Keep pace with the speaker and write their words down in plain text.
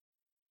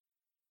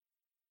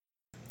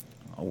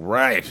All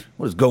right.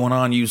 What is going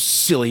on, you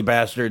silly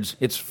bastards?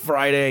 It's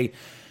Friday,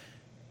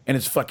 and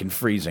it's fucking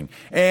freezing.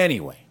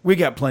 Anyway, we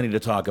got plenty to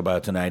talk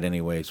about tonight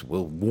anyways.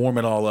 We'll warm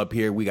it all up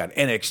here. We got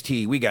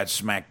NXT, we got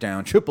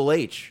SmackDown, Triple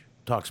H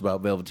talks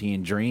about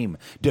Velveteen Dream,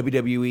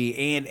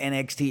 WWE and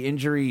NXT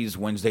injuries,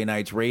 Wednesday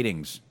night's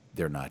ratings.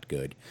 They're not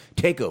good.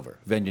 TakeOver,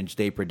 Vengeance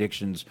Day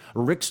predictions,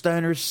 Rick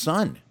Steiner's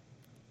son,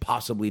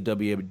 possibly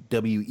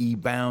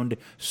WWE-bound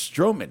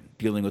Strowman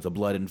dealing with a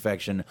blood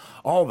infection.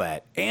 All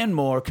that and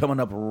more coming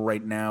up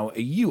right now.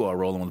 You are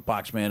rolling with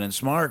Boxman and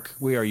Smark.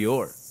 We are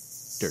your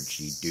Dirt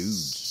Sheet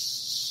Dudes.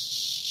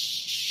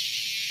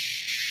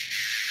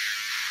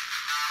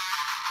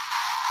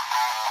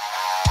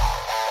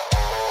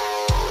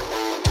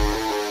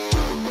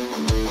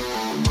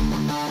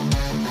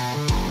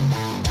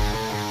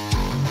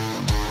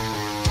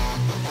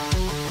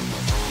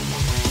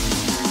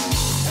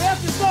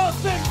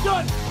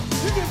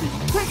 You're gonna be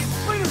taking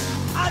splinters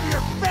out of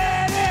your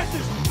fat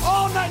asses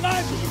all night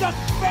long because you got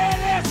fat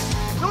asses.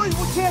 The only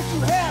chance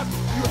you have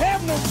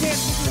no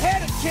chance. If you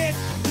had a chance,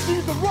 if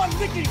you could run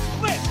lickety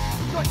split,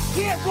 but you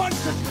can't run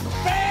because you're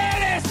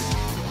fat asses.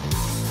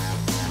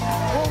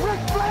 Well, Ric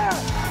Flair,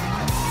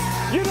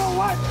 you know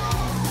what?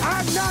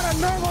 I'm not a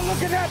normal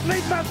looking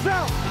athlete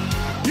myself.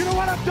 You know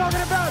what I'm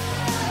talking about?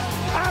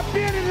 I've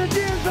been in the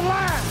gyms a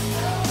lot.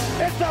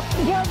 It's a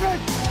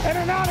privilege and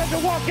an honor to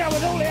walk out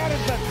with Ole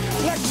Anderson,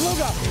 Lex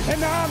Luger,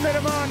 and the Omni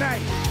tomorrow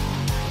night.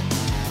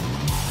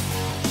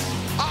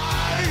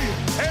 I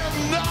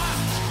am not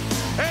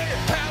a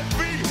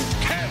happy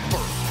camper.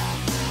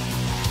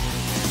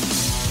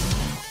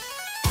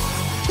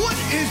 What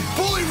is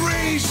Bully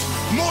Ray's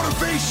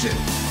motivation?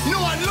 You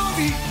know, I know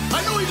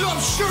he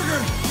loves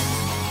sugar.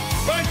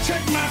 But I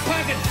check my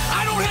pocket.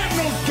 I don't have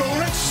no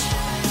donuts.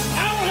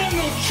 I don't have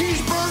no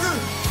cheeseburger.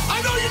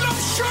 I know you love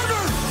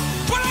sugar,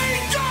 but I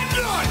ain't got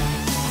none.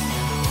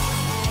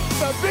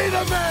 To be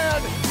the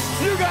man,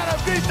 you gotta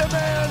beat the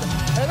man.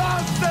 And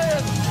I'm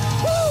saying,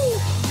 woo,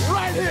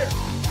 right here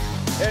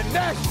in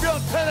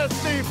Nashville,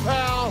 Tennessee,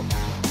 pal,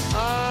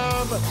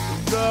 I'm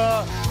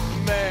the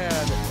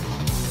man.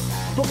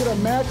 Look at a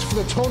match for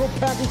the total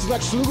package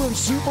like Luger and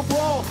Super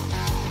Brawl.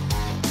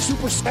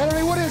 Super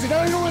Saturday, what is it?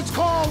 I don't know what it's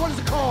called. What is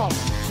it called?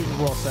 Super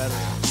Brawl Saturday.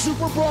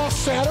 Super Brawl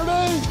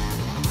Saturday?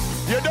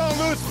 You don't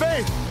lose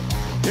faith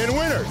in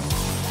winners.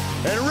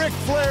 And Ric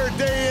Flair,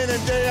 day in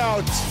and day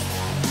out,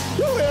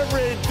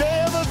 every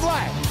day of his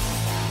life,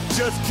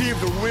 just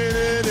keeps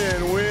winning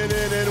and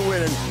winning and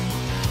winning.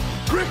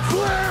 Ric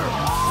Flair!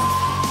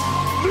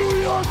 New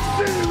York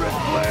City, Ric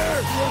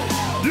Flair!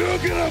 You're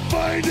gonna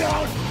find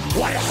out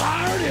what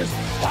hard is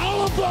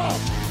all about!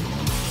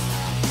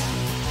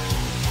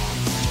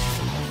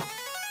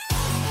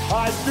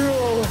 I do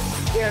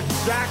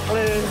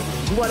exactly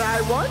what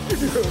I want to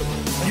do.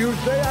 You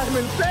say I'm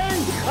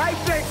insane. I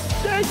say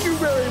thank you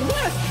very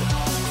much.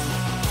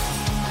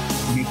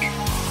 Make a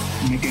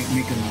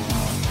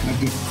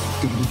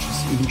good lucha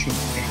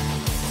thing.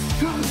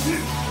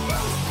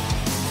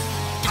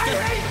 I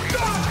hate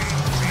God!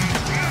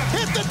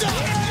 Hit the deck!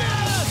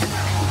 Yes!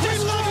 We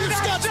love you,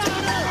 Scott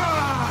Steiner!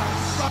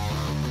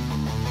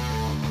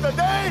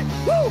 Today,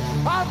 woo,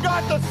 I've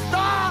got the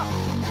star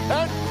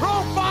and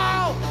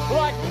profile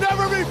like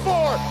never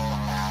before.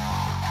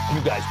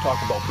 You guys talk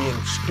about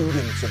being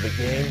students of the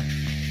game.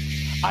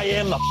 I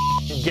am the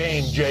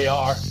game,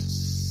 JR.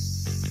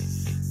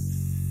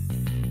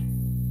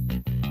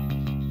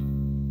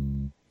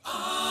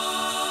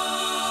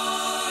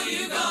 Oh,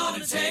 you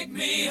gonna take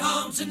me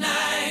home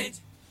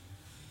tonight?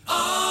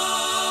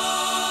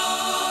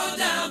 Oh,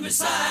 down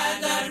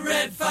beside that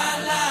red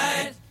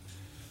firelight.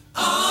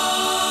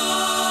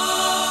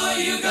 Oh,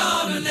 you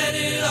gonna let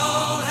it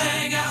all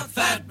hang out,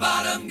 fat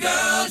bottom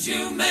girls,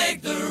 you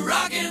make the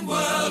rockin'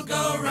 world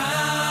go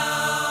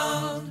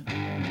round.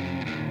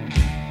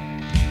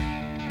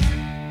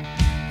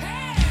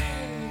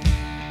 Hey,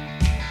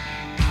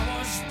 I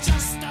was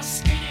just a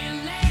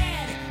skinny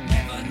lad,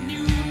 never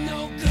knew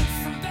no good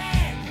from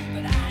bad,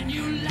 but I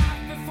knew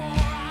life before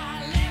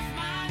I left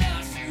my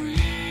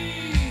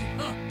nursery.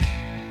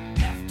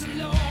 Left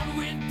alone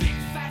with big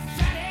fat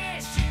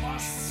fatty, she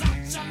was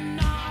such a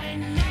naughty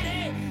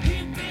natty.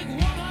 You big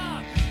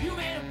woman, you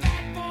made a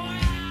bad boy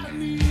out of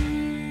me.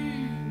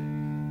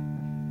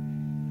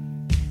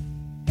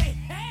 Hey,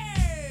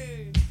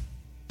 hey!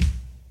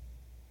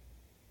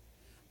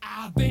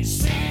 I've been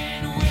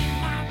singing with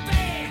my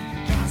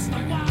band, cross the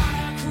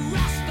water,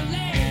 cross the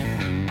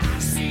land.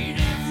 I've seen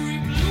every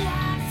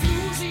blue-eyed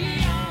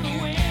floozy on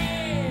the way.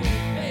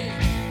 Hey,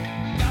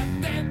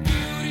 but their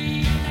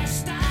beauty and their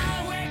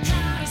style were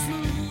kind of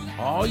smooth.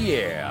 Oh,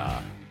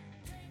 yeah.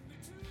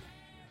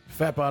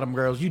 Fat bottom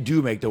girls, you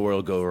do make the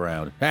world go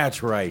around.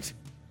 That's right.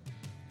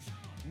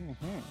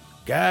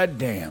 God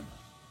damn.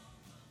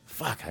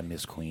 Fuck, I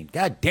miss Queen.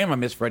 God damn, I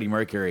miss Freddie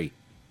Mercury.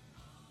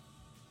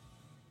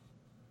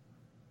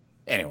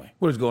 Anyway,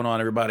 what is going on,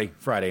 everybody?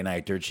 Friday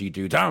night, Dirt Sheet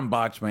Dudes. I'm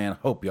Boxman.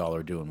 Hope y'all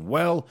are doing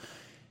well.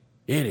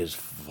 It is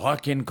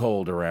fucking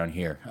cold around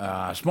here.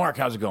 Smark,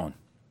 how's it going?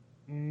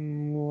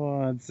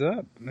 What's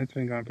up? It's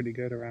been going pretty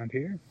good around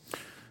here.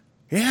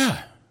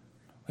 Yeah.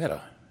 We had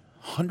a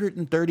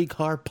 130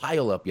 car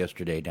pileup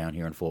yesterday down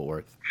here in Fort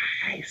Worth.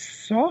 I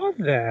saw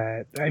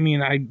that. I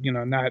mean, I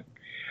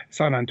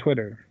saw it on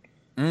Twitter.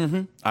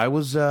 Mm-hmm. I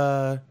was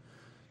down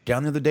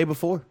there the day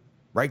before,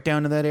 right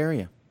down to that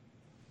area.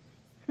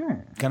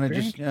 Kind of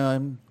just,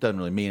 doesn't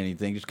really mean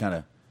anything. Just kind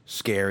of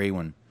scary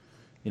when,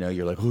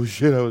 you're like, oh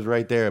shit, I was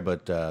right there.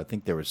 But I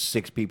think there were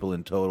 6 people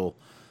in total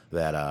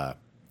that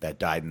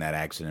died in that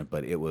accident.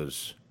 But it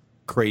was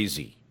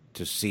crazy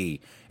to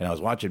see. And I was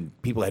watching,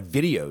 people had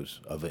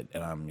videos of it.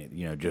 And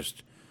I'm,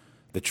 just,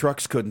 the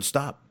trucks couldn't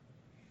stop.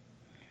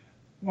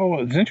 Well,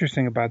 what's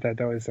interesting about that,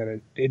 though, is that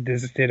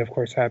this did, of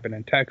course, happen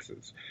in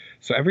Texas.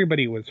 So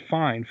everybody was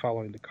fine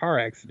following the car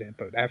accident,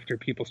 but after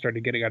people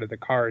started getting out of the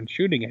car and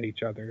shooting at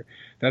each other,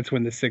 that's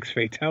when the 6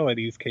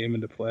 fatalities came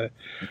into play.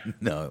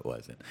 No, it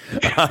wasn't. You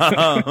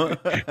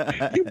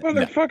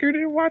motherfucker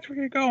didn't watch where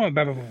you're going.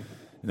 Blah, blah, blah.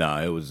 No,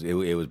 it was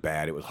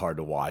bad. It was hard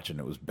to watch,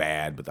 and it was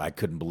bad, but I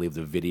couldn't believe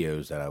the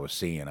videos that I was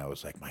seeing. I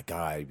was like, my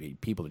God,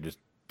 people are just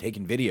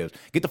taking videos.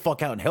 Get the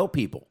fuck out and help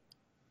people.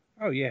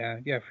 Oh,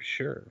 yeah, for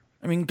sure.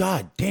 I mean,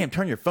 God damn,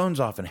 turn your phones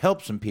off and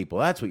help some people.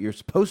 That's what you're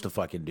supposed to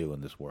fucking do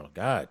in this world.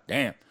 God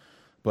damn.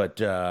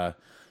 But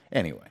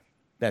anyway,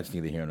 that's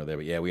neither here nor there.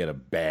 But yeah, we had a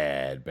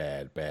bad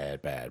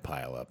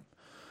pile up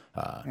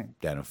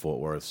down in Fort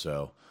Worth.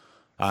 So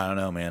I don't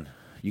know, man.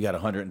 You got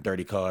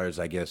 130 cars.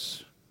 I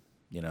guess,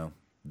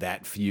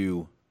 that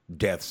few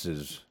deaths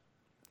is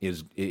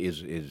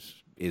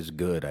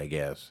good, I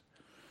guess.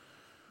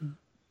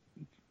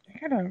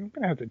 I'm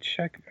gonna have to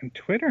check on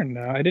Twitter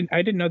now. I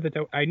didn't know that.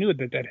 I knew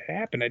that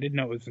happened. I didn't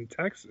know it was in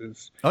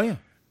Texas. Oh yeah,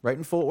 right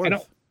in Fort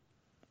Worth.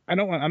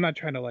 I'm not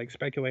trying to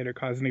speculate or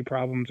cause any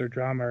problems or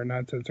drama or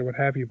nonsense or what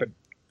have you. But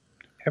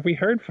have we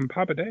heard from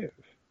Papa Dave?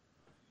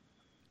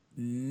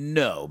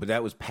 No, but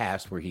that was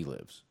past where he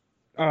lives.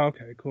 Oh,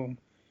 okay, cool.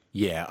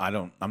 Yeah,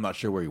 I'm not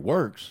sure where he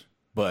works,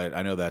 but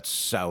I know that's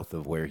south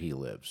of where he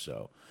lives.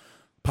 So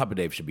Papa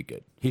Dave should be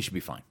good. He should be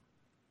fine.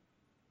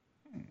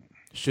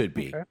 Should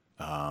be. Okay.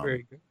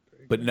 Very good.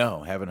 But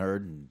no, haven't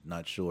heard and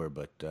not sure.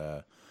 But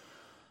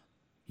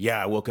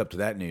yeah, I woke up to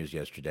that news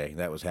yesterday.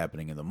 That was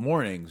happening in the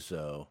morning.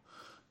 So,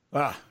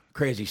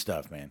 crazy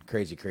stuff, man.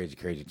 Crazy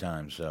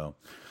times. So,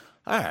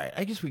 all right,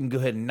 I guess we can go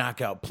ahead and knock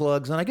out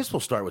plugs. And I guess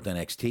we'll start with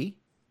NXT.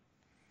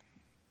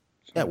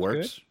 That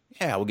works. Good.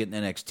 Yeah, we'll get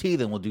in NXT.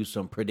 Then we'll do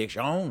some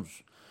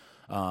predictions.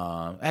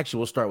 Actually,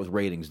 we'll start with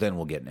ratings. Then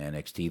we'll get in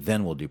NXT.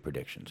 Then we'll do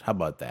predictions. How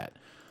about that?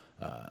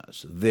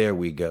 So there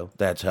we go.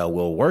 That's how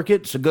we'll work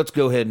it. So let's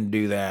go ahead and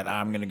do that.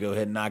 I'm going to go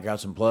ahead and knock out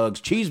some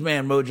plugs.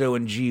 Cheeseman, Mojo,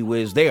 and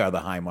G-Wiz, they are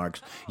the high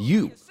marks.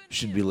 You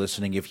should be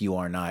listening. If you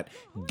are not,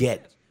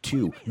 get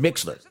to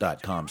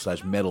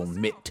Mixler.com/Metal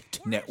Mitt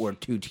Network,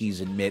 2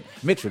 T's and Mitt.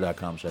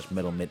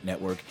 Mixler.com/Metal Mitt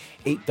Network,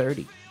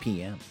 8:30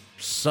 p.m.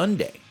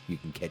 Sunday. You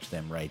can catch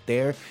them right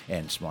there.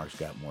 And Smark's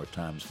got more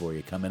times for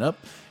you coming up.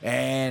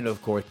 And,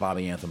 of course,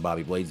 Bobby Anthem,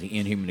 Bobby Blades, The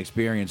Inhuman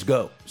Experience.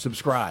 Go.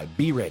 Subscribe.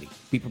 Be ready.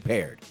 Be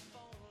prepared.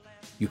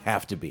 You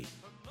have to be.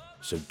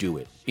 So do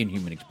it.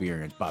 Inhuman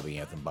Experience, Bobby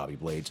Anthem, Bobby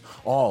Blades,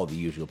 all the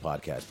usual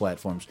podcast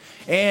platforms.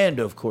 And,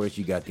 of course,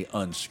 you got the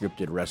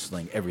Unscripted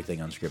Wrestling, Everything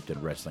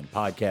Unscripted Wrestling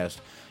podcast.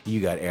 You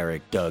got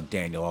Eric, Doug,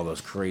 Daniel, all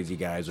those crazy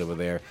guys over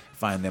there.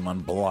 Find them on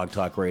Blog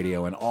Talk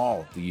Radio and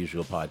all the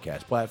usual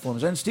podcast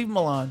platforms. And Stephen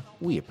Milan,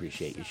 we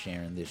appreciate you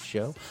sharing this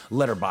show.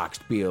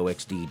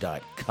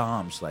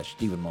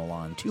 Letterboxdboxd.com/Stephen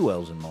Milan, 2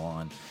 L's in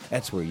Milan.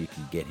 That's where you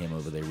can get him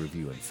over there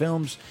reviewing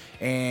films.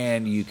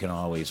 And you can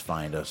always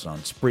find us on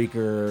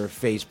Spreaker,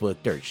 Facebook,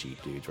 Dirt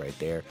Sheet Dudes right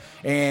there.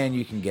 And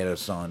you can get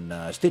us on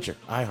Stitcher,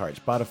 iHeart,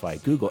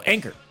 Spotify, Google,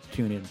 Anchor,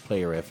 TuneIn,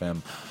 Player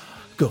FM.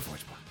 Go for it,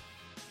 Spock.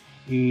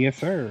 Yes,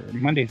 sir.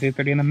 Mondays,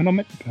 8:30 on the Middle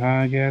Mitt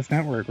Podcast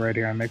Network right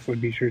here on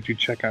Mixwood. Be sure to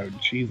check out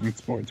Cheese and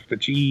Sports with the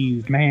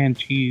Cheese Man,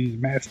 Cheese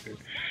Master,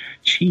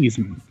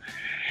 Cheeseman.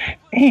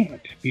 And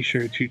be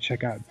sure to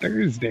check out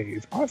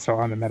Thursdays, also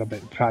on the Metal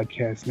Mitt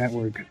Podcast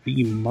Network,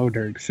 the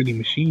Modirk City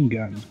Machine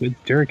Guns with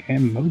Dirk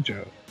and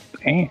Mojo.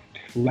 And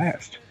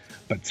last,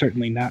 but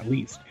certainly not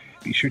least,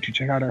 be sure to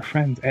check out our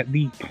friends at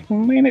the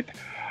Planet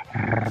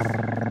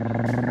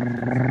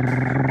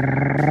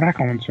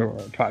Raconteur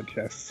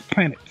Podcast.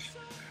 Planet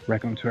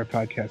Raconteur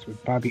Podcast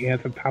with Bobby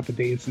Anthem, Papa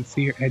Dave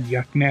Sincere, and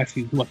Yuck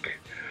Nasty. Look,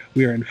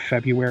 we are in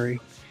February.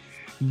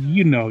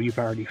 You know you've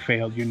already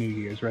failed your New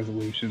Year's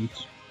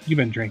resolutions. You've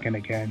been drinking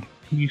again.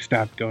 You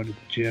stopped going to the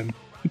gym.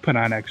 You put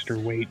on extra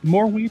weight.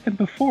 More weight than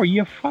before.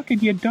 You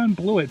done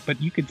blew it, but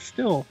you could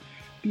still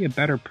be a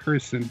better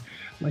person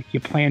like you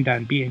planned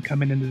on being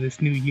coming into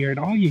this new year. And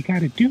all you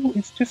gotta do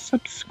is just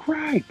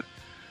subscribe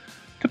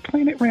to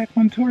Planet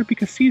Raconteur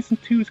because Season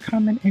 2 is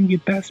coming and you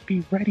best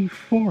be ready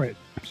for it.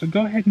 So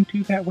go ahead and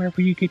do that wherever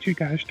you get your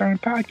gosh darn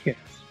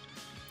podcasts.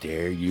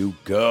 There you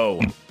go.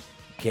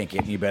 Can't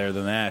get any better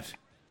than that.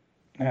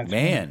 That's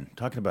Man, right.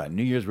 talking about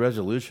New Year's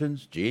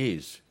resolutions,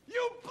 jeez.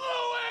 You blew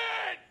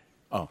it!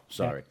 Oh,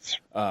 sorry.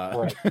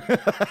 Right.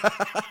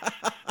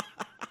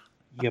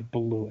 You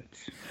blew it.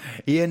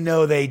 You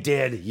know they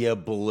did. You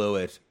blew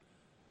it.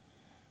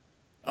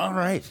 All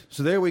right,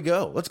 so there we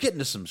go. Let's get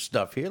into some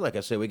stuff here. Like I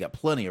said, we got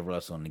plenty of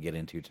wrestling to get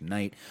into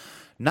tonight.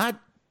 Not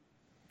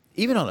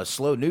even on a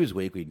slow news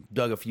week, we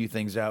dug a few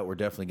things out we're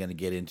definitely going to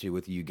get into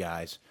with you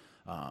guys.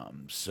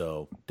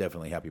 So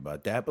definitely happy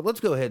about that. But let's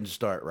go ahead and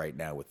start right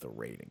now with the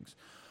ratings.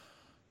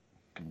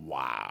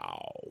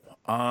 Wow.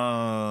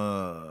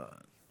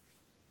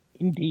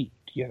 Indeed,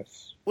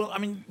 yes. Well, I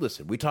mean,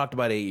 listen, we talked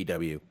about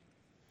AEW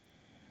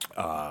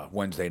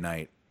Wednesday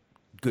night.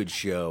 Good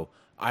show.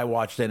 I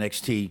watched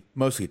NXT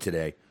mostly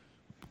today.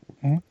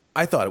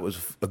 I thought it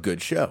was a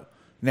good show.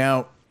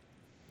 Now,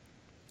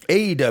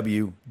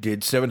 AEW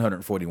did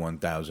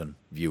 741,000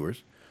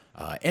 viewers.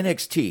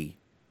 NXT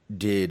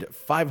did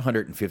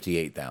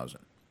 558,000.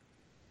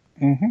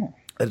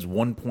 That's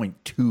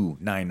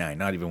 1.299,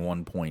 not even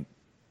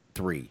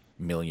 1.3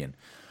 million.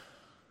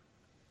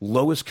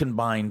 Lowest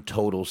combined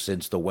total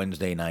since the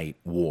Wednesday night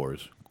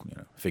wars,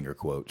 finger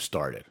quote,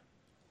 started.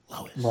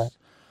 Lowest. Right.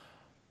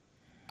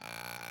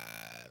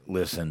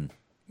 Listen,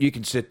 you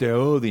can sit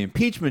there, the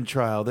impeachment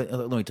trial.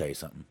 Let me tell you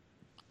something.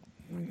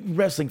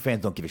 Wrestling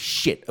fans don't give a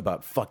shit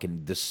about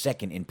fucking the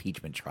second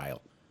impeachment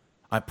trial.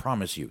 I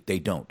promise you, they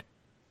don't.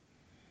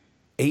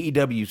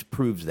 AEW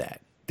proves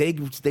that.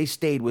 They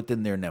stayed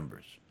within their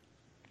numbers.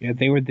 Yeah,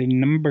 they were the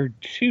number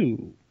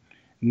 2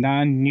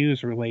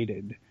 non-news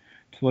related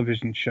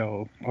television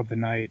show of the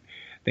night.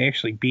 They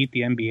actually beat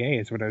the NBA,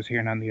 is what I was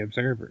hearing on The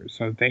Observer.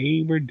 So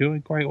they were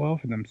doing quite well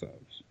for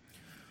themselves.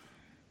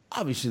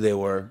 Obviously they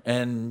were,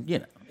 and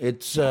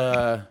it's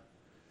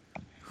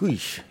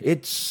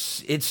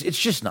it's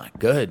just not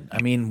good. I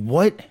mean,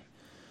 what?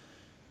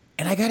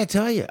 And I got to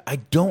tell you, I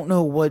don't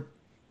know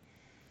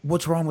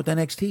what's wrong with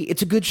NXT.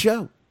 It's a good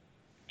show.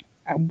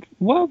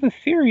 Well, the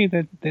theory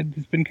that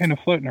has been kind of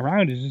floating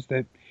around is just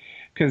that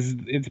because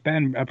it's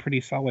been a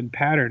pretty solid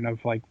pattern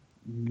of like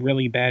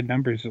really bad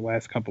numbers the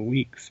last couple of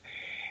weeks,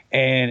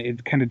 and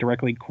it kind of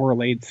directly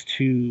correlates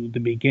to the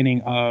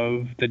beginning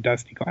of the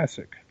Dusty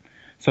Classic.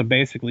 So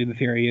basically, the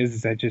theory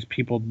is that just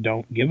people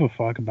don't give a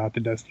fuck about the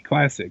Dusty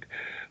Classic,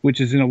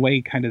 which is in a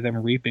way kind of them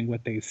reaping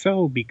what they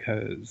sow,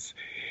 because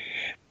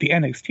the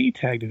NXT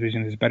tag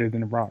division is better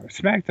than the Raw or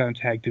SmackDown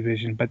tag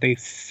division, but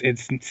it's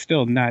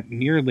still not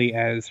nearly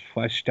as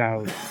fleshed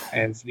out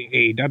as the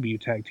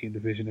AEW tag team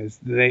division is.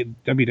 The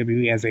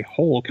WWE as a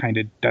whole kind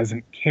of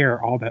doesn't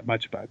care all that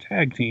much about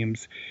tag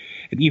teams.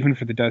 And even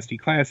for the Dusty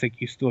Classic,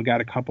 you still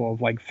got a couple of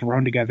like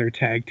thrown together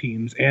tag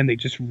teams, and they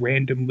just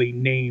randomly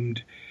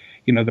named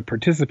the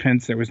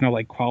participants. There was no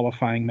like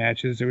qualifying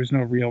matches. There was no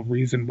real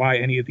reason why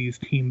any of these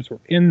teams were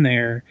in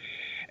there.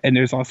 And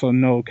there's also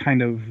no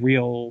kind of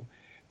real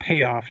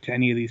payoff to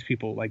any of these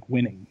people like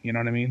winning. You know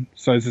what I mean?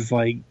 So it's just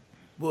like,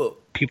 well,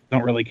 people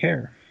don't really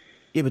care.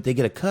 Yeah, but they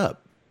get a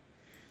cup.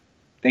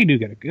 They do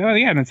get a cup. Oh,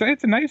 yeah, and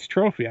it's a nice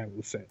trophy, I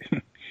will say.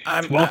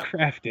 It's well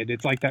crafted.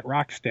 It's like that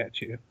rock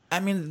statue. I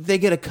mean, they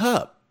get a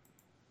cup.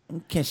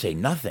 You can't say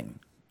nothing.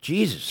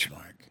 Jesus,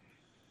 Mark.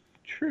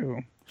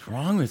 True. What's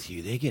wrong with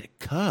you? They get a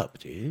cup,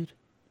 dude.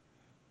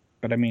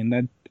 But I mean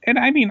that, and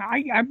I mean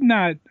I'm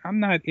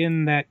not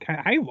in that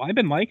kind. I've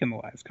been liking the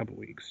last couple of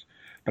weeks,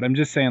 but I'm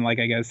just saying, like,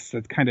 I guess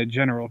the kind of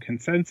general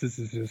consensus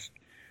is just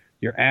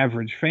your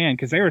average fan,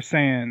 because they were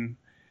saying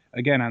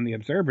again on The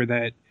Observer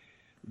that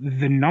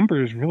the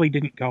numbers really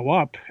didn't go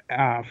up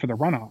for the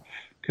runoff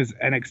because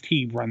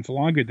NXT runs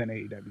longer than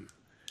AEW.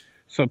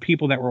 So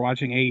people that were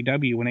watching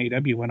AEW when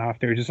AEW went off,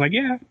 they were just like,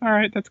 yeah, all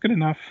right, that's good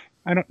enough.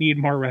 I don't need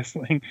more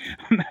wrestling.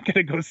 I'm not going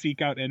to go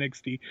seek out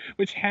NXT,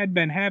 which had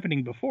been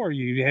happening before.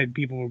 You had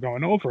people were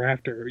going over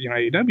after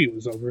AEW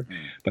was over.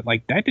 But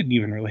like that didn't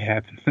even really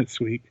happen this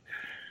week.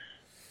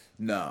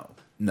 No,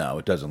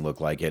 it doesn't look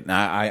like it. And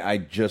I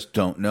just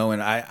don't know.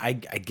 And I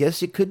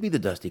guess it could be the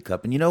Dusty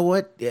Cup. And you know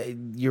what?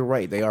 You're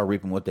right. They are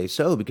reaping what they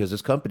sow, because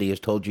this company has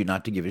told you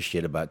not to give a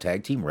shit about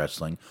tag team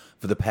wrestling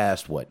for the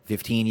past,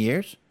 15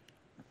 years?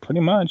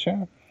 Pretty much,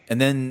 yeah. And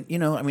then,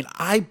 I mean,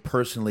 I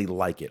personally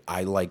like it.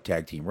 I like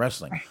tag team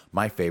wrestling.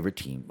 My favorite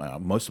team,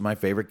 most of my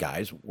favorite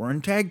guys were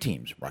in tag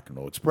teams. Rock and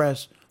Roll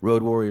Express,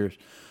 Road Warriors.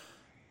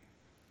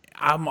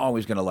 I'm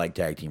always going to like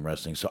tag team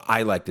wrestling, so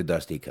I like the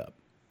Dusty Cup.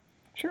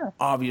 Sure.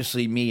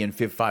 Obviously, me and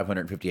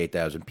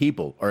 558,000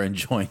 people are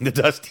enjoying the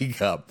Dusty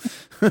Cup.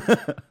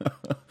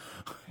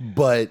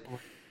 But,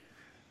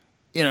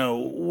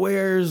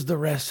 where's the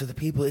rest of the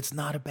people? It's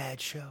not a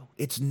bad show.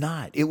 It's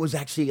not. It was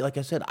actually, like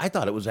I said, I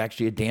thought it was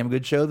actually a damn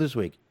good show this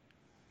week.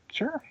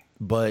 Sure.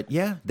 But,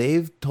 yeah,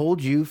 they've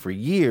told you for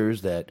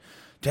years that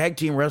tag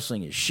team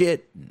wrestling is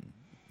shit. And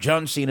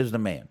John Cena's the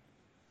man.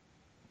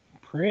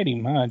 Pretty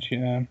much,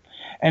 yeah.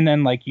 And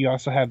then, like, you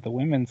also have the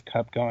Women's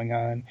Cup going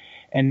on,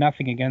 and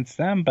nothing against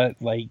them,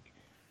 but, like,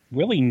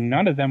 really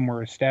none of them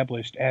were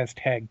established as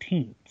tag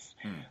teams.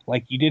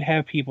 Like, you did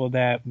have people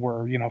that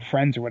were,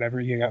 friends or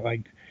whatever. You got,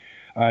 like,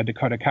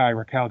 Dakota Kai,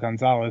 Raquel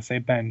Gonzalez.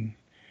 They've been,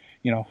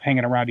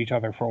 hanging around each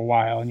other for a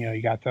while. And,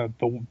 you got the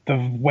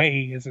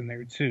Way is in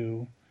there,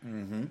 too.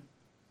 Mm-hmm.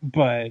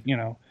 But,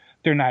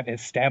 they're not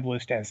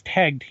established as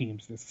tag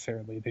teams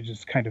necessarily. They're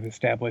just kind of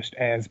established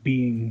as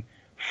being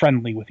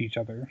friendly with each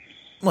other.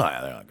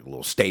 Well, they're like a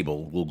little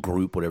stable, little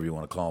group, whatever you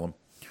want to call them.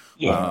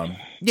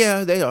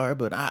 Yeah, they are,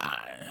 but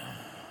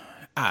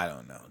I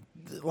don't know.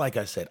 Like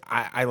I said,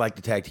 I like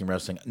the tag team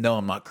wrestling. No,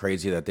 I'm not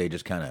crazy that they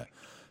just kind of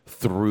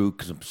threw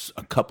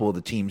a couple of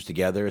the teams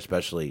together,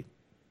 especially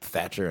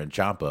Thatcher and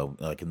Ciampa,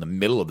 like in the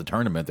middle of the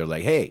tournament. They're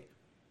like, hey,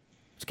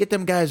 let's get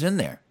them guys in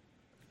there.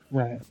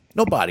 Right.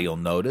 Nobody will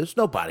notice.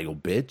 Nobody will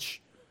bitch.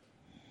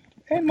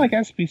 And like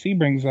SBC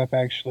brings up,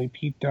 actually,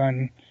 Pete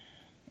Dunne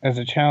as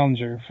a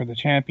challenger for the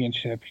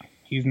championship,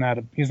 he's not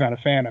a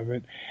fan of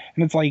it.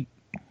 And it's like,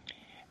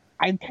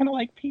 I kind of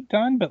like Pete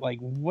Dunne, but like,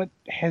 what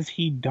has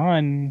he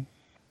done?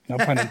 No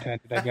pun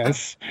intended, I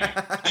guess.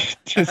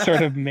 To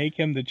sort of make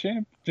him the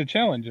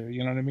challenger.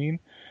 You know what I mean?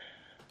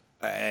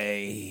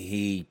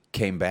 He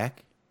came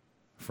back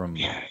from.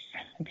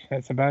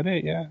 That's about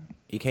it. Yeah.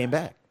 He came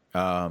back.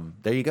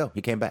 There you go.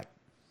 He came back.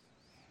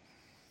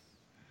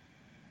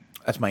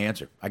 That's my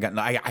answer.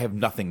 I have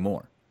nothing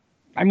more.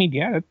 I mean,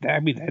 yeah.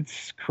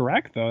 That's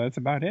correct though. That's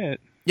about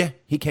it. Yeah,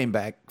 he came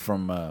back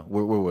from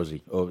where was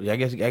he? Oh, I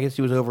guess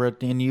he was over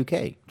in the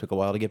UK. Took a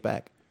while to get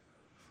back.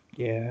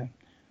 Yeah.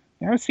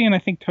 I was seeing, I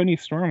think Toni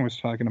Storm was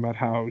talking about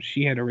how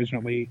she had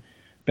originally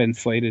been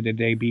slated to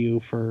debut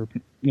for,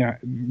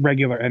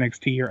 regular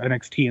NXT or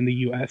NXT in the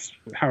US,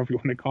 however you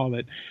want to call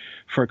it,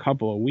 for a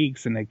couple of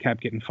weeks, and they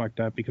kept getting fucked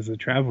up because of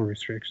travel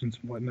restrictions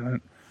and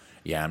whatnot.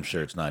 Yeah, I'm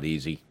sure it's not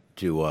easy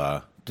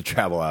to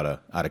travel out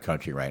of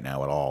country right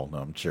now at all.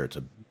 I'm sure it's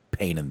a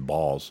pain in the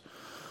balls.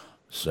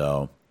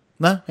 So,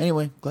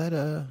 anyway,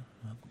 glad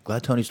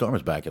Toni Storm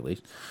is back at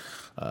least.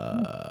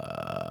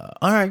 All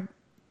right.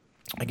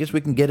 I guess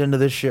we can get into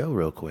this show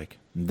real quick.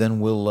 And then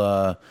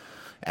we'll,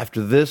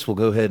 after this, we'll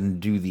go ahead and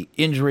do the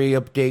injury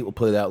update. We'll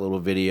play that little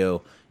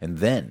video. And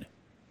then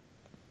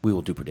we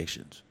will do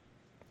predictions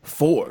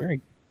for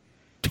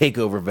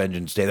TakeOver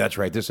Vengeance Day. That's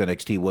right. This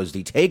NXT was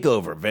the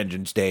TakeOver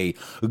Vengeance Day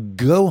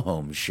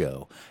go-home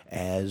show,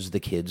 as the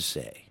kids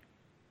say.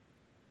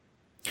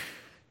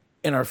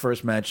 And our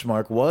first match,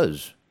 Mark,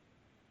 was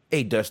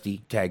a Dusty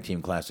Tag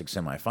Team Classic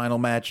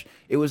semifinal match.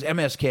 It was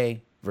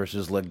MSK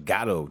versus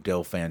Legado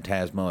del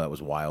Fantasma. That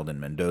was Wild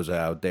and Mendoza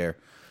out there.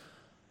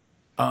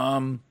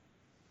 Didn't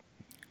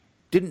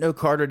know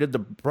Carter did the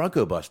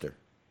Bronco Buster.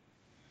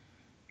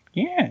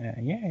 Yeah,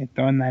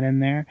 throwing that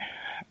in there.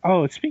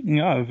 Oh, speaking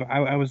of,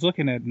 I was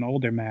looking at an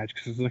older match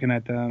because I was looking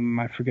at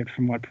them. I forget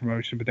from what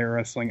promotion, but they were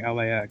wrestling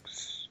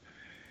LAX.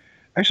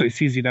 Actually,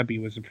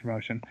 CZW was a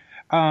promotion.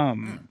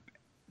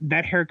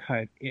 That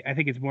haircut, I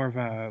think it's more of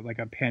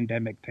a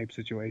pandemic type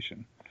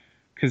situation.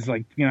 Because,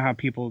 how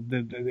people,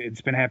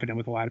 it's been happening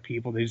with a lot of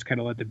people. They just kind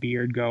of let the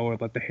beard go or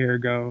let the hair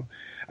go.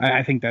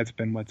 I think that's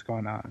been what's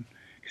going on.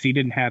 Because he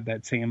didn't have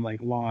that same,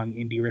 long,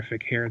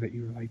 indie-rific hair that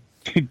you were,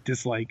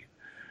 dislike.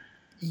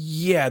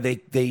 Yeah, they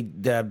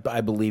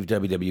I believe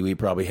WWE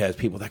probably has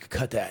people that could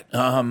cut that.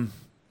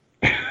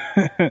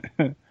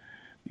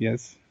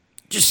 Yes.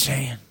 Just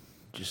saying.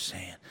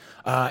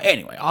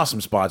 Anyway, awesome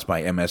spots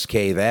by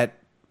MSK. That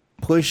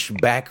push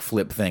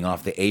backflip thing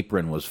off the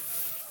apron was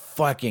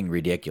fucking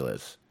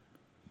ridiculous.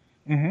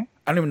 Mm-hmm.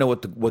 I don't even know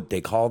what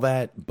they call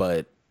that,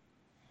 but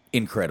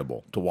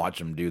incredible to watch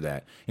him do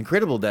that.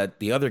 Incredible that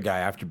the other guy,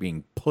 after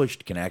being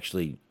pushed, can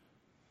actually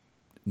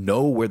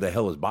know where the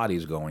hell his body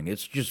is going.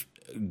 It's just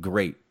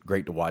great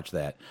to watch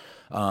that.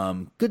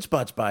 Good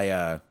spots by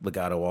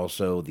Legado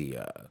also.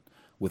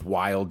 With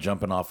Wild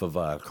jumping off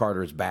of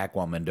Carter's back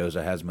while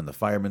Mendoza has him in the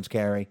fireman's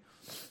carry.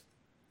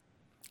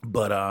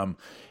 But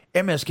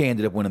MSK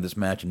ended up winning this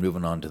match and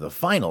moving on to the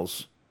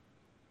finals.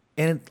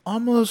 And it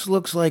almost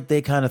looks like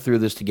they kind of threw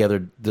this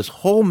together, this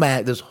whole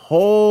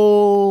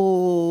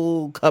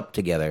cup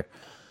together,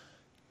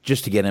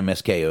 just to get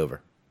MSK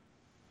over.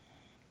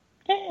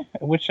 Yeah,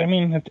 which, I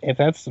mean, if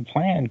that's the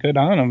plan, good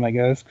on them, I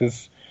guess,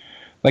 because,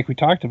 like we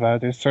talked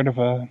about, there's sort of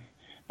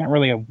not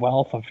really a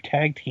wealth of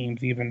tag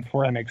teams even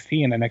for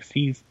NXT, and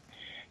NXT's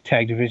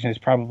tag division is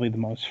probably the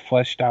most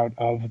fleshed out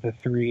of the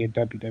three at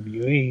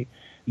WWE.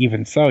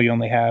 Even so, you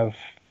only have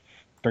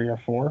 3 or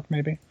 4,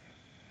 maybe?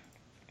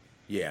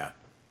 Yeah,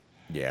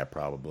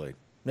 probably.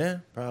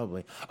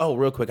 Oh,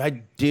 real quick,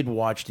 I did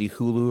watch the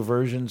Hulu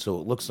version, so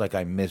it looks like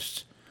I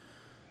missed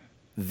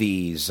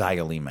the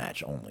Xia Li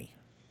match only.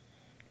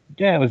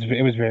 Yeah, it was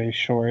very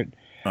short.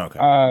 Okay.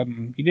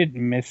 You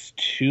didn't miss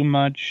too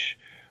much.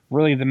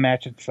 Really, the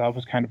match itself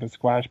was kind of a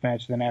squash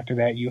match. Then after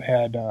that, you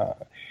had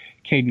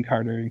Caden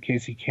Carter and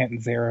Casey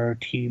Catanzaro,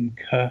 Team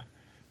K,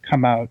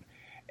 come out.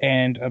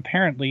 And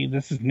apparently,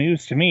 this is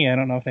news to me. I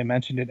don't know if they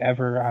mentioned it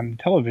ever on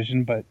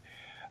television, but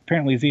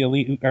apparently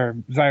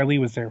Xia Li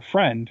was their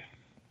friend,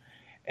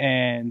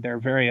 and they're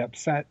very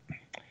upset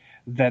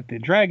that the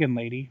Dragon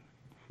Lady,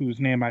 whose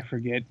name I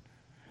forget,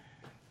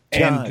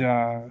 Tian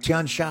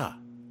Sha.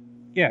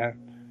 Yeah,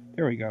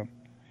 there we go.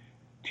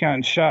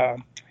 Tian Sha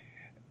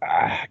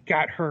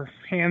got her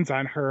hands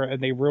on her,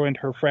 and they ruined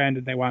her friend,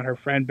 and they want her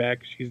friend back.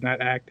 She's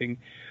not acting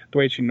the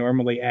way she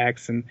normally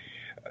acts, and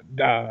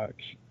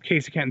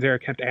Casey Catanzaro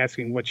kept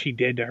asking what she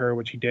did to her,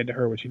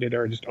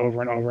 just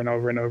over and over and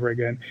over and over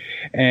again.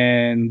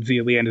 And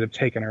Xia Li ended up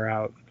taking her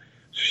out.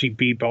 So she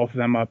beat both of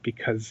them up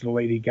because the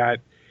lady got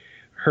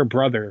her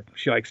brother.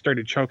 She like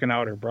started choking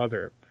out her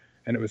brother,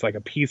 and it was like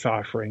a peace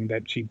offering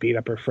that she beat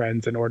up her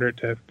friends in order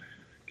to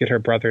get her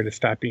brother to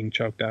stop being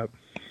choked up.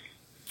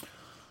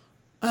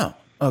 Oh,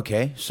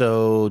 okay.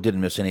 So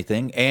didn't miss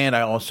anything, and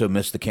I also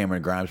missed the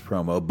Cameron Grimes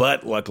promo,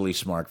 but luckily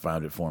Smark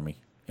found it for me,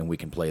 and we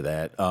can play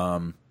that.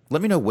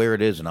 Let me know where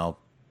it is, and or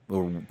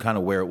kind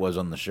of where it was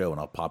on the show, and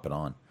I'll pop it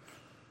on.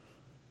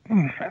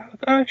 I'll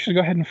actually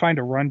go ahead and find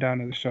a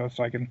rundown of the show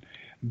so I can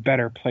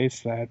better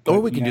place that. Or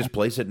But, we can yeah. just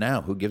place it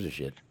now. Who gives a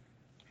shit?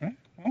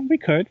 Well, we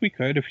could if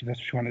that's what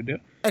you want to do.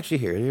 Actually,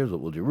 here's what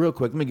we'll do real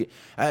quick. Let me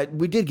get.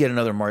 We did get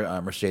another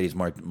Mercedes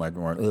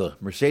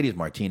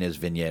Martinez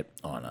vignette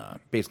on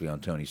basically on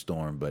Toni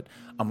Storm, but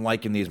I'm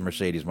liking these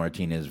Mercedes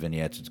Martinez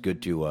vignettes. It's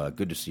good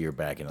to see her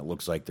back, and it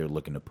looks like they're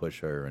looking to push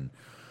her. And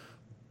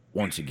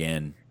once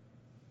again,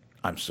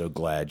 I'm so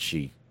glad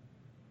she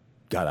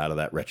got out of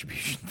that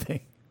retribution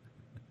thing.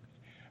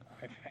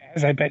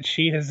 As I bet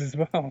she is as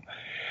well.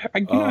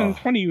 It's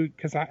funny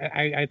because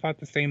I thought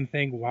the same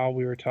thing while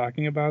we were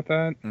talking about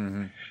that,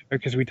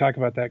 because we talk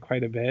about that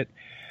quite a bit.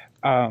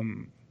 But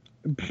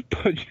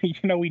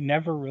we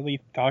never really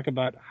talk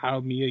about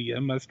how Mia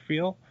Yim must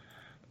feel,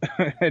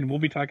 and we'll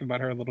be talking about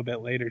her a little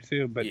bit later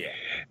too. But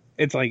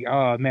it's like,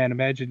 oh man,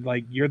 imagine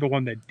like you're the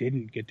one that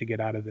didn't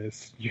get out of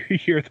this.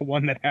 You're the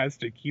one that has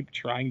to keep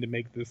trying to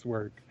make this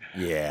work.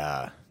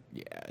 Yeah,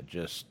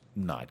 just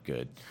not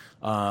good.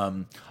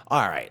 All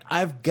right,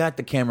 I've got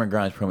the Cameron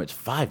Grimes promo. It's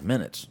 5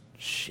 minutes.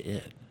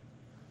 Shit.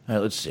 All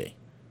right, let's see.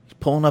 He's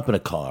pulling up in a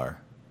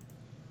car.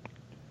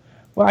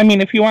 Well, I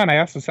mean, if you want,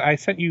 I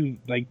sent you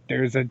like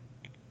there's a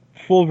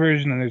full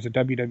version and there's a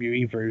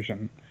WWE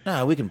version.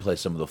 No, we can play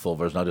some of the full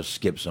version. I'll just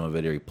skip some of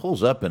it here. He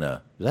pulls up in is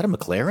that a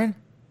McLaren?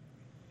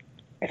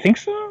 I think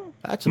so.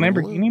 That's a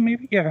Lamborghini,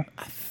 maybe. Yeah.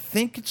 I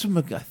think that's a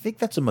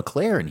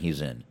McLaren he's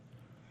in.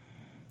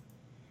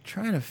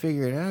 Trying to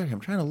figure it out. I'm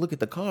trying to look at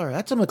the car.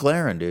 That's a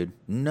McLaren, dude.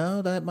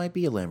 No, that might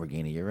be a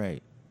Lamborghini. You're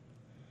right.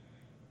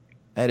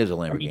 That is a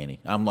Lamborghini.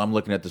 I'm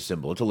looking at the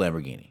symbol. It's a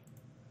Lamborghini.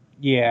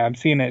 Yeah, I'm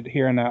seeing it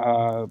here in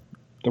the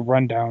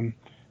rundown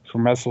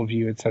from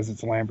WrestleView. It says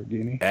it's a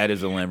Lamborghini. That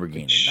is a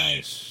Lamborghini.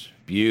 Nice.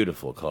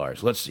 Beautiful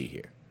cars. Let's see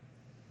here.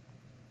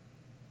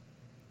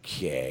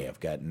 Okay, I've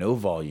got no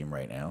volume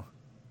right now.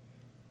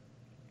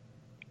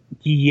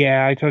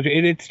 Yeah, I told you.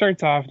 It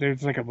starts off,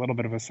 there's like a little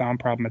bit of a sound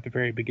problem at the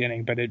very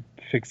beginning, but it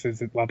fixes,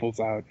 it levels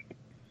out.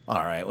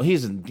 All right. Well,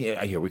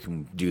 here we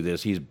can do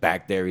this. He's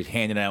back there. He's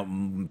handing out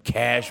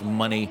cash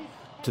money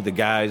to the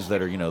guys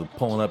that are,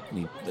 pulling up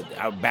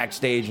out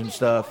backstage and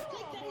stuff.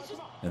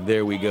 And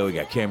there we go. We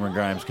got Cameron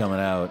Grimes coming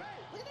out.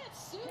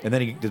 And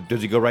then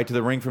does he go right to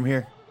the ring from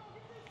here?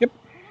 Yep.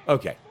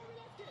 Okay.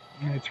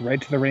 And it's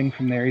right to the ring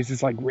from there. He's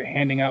just like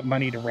handing out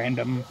money to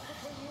random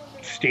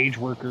stage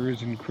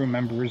workers and crew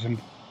members and.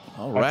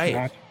 All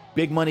right.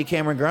 Big money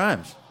Cameron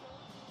Grimes.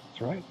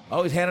 That's right.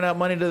 Oh, he's handing out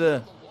money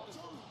to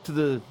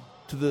the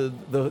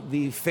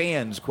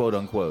fans, quote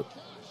unquote.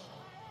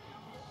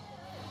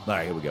 All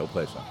right, here we go. We'll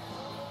play some.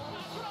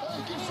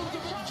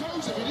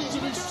 Joseph, it needs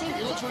to be seen.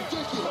 It looks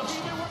ridiculous.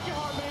 You've been working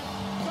hard, man.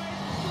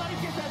 Let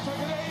him get that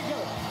trigger. There you go.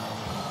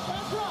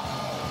 That's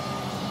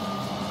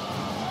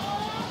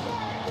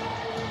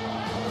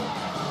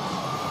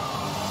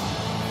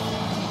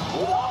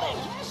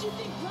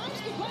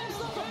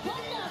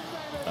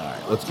All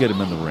right, let's get him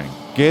in the ring.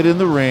 Get in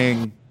the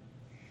ring.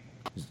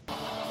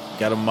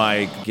 Got a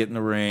mic. Get in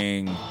the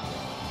ring.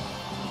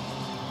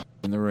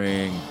 In the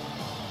ring.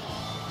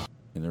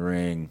 In the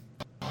ring.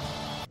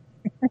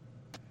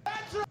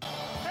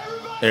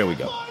 There we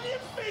go. On your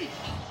feet.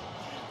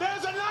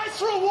 There's a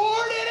nice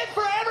reward in it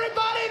for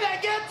everybody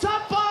that gets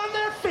up on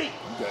their feet.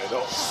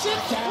 Sit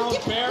down,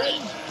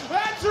 Barry.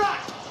 That's right.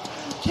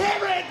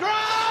 Cameron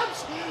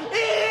Grimes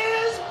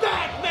is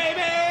back, baby.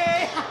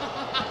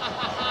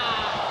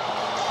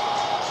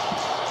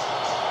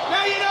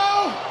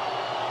 Now,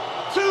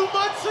 2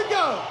 months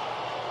ago,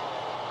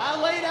 I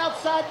laid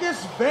outside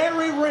this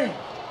very ring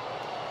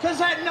because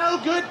that no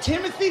good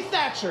Timothy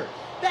Thatcher,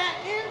 that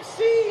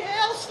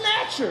MCL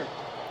snatcher,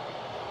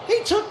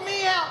 he took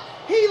me out.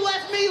 He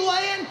left me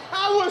laying.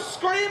 I was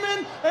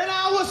screaming and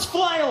I was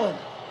flailing.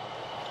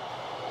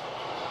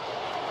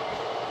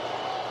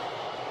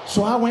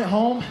 So I went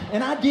home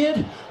and I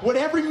did what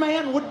every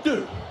man would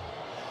do.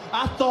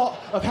 I thought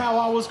of how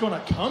I was going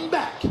to come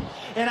back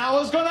and I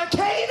was going to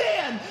cave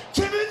in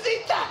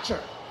Timothy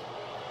Thatcher.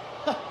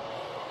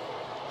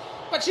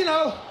 But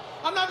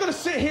I'm not going to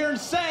sit here and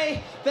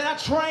say that I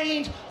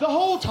trained the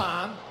whole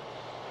time.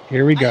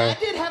 Here we go. I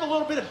did have a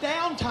little bit of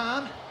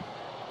downtime.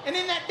 And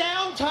in that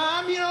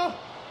downtime,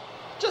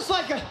 just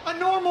like a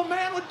normal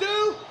man would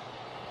do,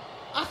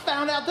 I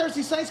found out there's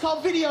these things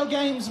called video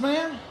games,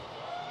 man.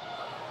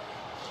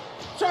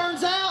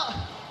 Turns out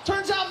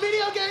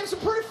video games are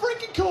pretty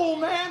freaking cool,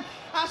 man.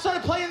 I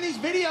started playing these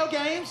video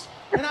games,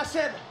 and I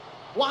said,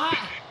 why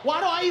do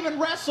I even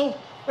wrestle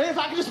if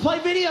I can just play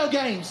video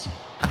games?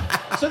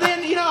 So then,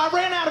 I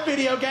ran out of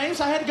video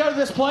games. I had to go to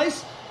this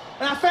place,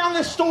 and I found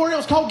this store. It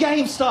was called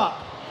GameStop.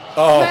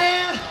 Oh.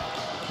 Man.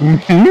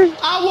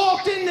 I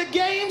walked into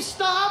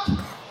GameStop,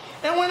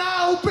 And when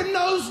I opened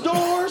those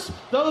doors,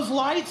 those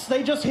lights,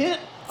 they just hit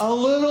a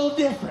little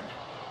different.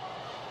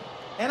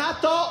 And I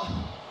thought,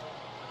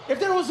 if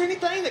there was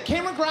anything that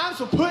Cameron Grimes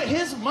would put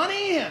his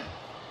money in,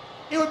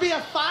 it would be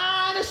a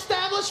fine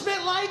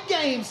establishment like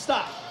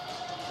GameStop.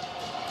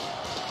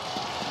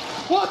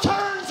 Well,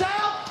 turns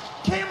out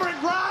Cameron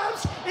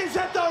Grimes is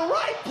at the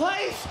right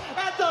place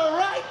at the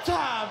right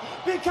time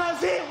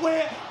because it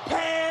went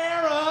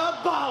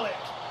parabolic.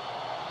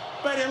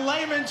 But in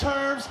layman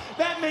terms,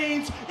 that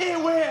means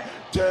it went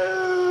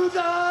to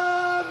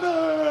the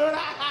moon.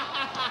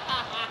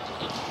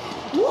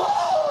 Woo,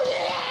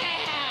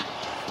 yeah!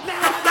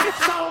 Now I got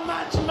so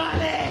much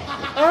money.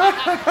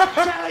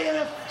 Tell you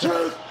the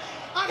truth,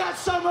 I got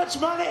so much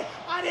money,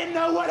 I didn't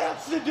know what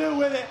else to do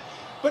with it.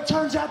 But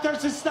turns out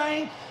there's this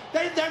thing,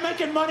 they're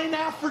making money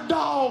now for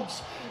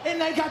dogs. And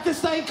they got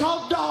this thing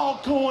called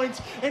dog coins.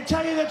 And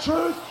tell you the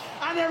truth,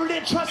 I never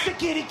did trust a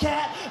kitty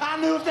cat. I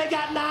knew if they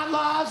got 9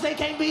 lives, they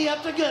can't be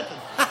up to good.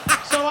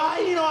 So I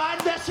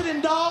invested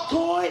in dog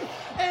coin,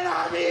 and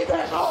I'm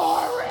even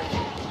more rich.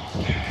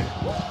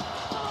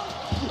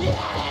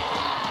 Yeah!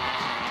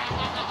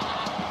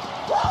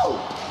 Woo!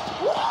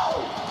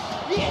 Woo!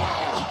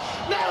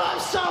 Yeah! Now I'm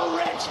so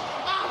rich,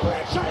 I'm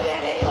richer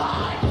than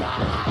Elon.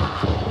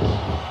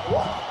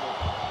 Woo!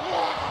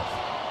 Yes!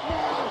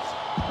 Yes!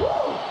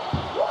 Woo!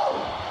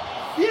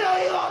 Woo! You know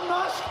Elon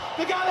Musk,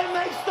 the guy that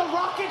makes the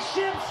rocket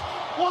ships?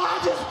 Well,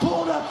 I just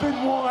pulled up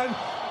in one.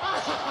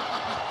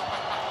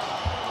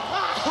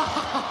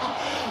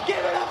 Give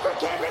it up for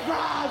Cameron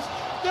Grimes,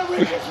 the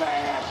richest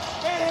man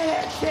in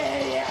NXT,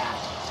 yeah.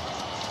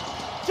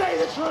 Tell you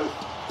the truth,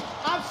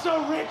 I'm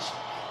so rich,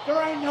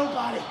 there ain't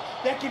nobody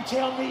that can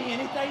tell me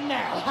anything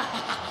now.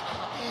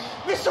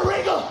 Mr.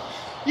 Regal,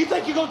 you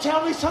think you're gonna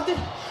tell me something?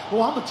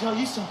 Well, I'm gonna tell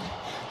you something.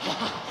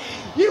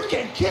 You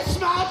can kiss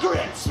my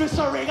grits,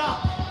 Mr. Regal.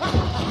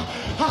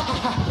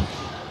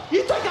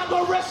 You think I'm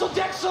gonna wrestle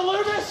Dexter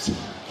Lumis?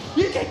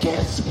 You can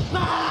kiss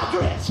my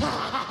grits.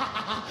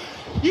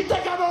 You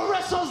think I'm gonna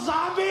wrestle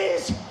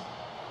zombies?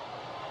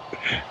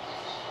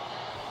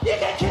 You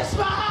can kiss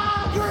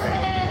my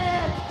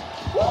grits.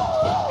 Woo,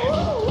 woo,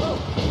 woo, woo.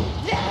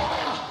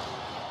 Yeah.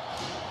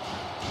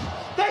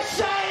 They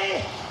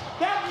say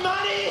that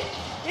money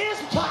is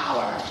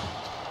power.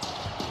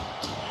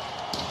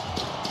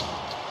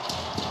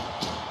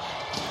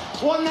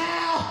 Well,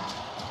 now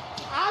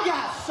I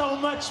got so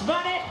much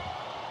money.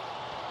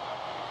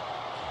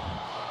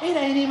 It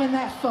ain't even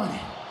that funny.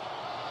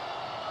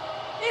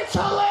 It's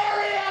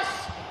hilarious!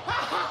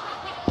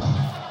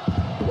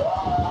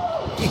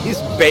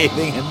 He's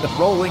bathing and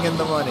rolling in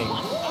the money.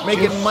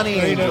 Making Just money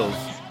straight up angels.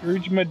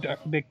 Scrooge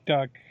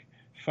McDuck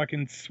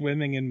fucking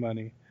swimming in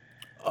money.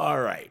 All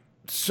right.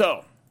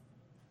 So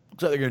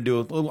they're going to do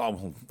a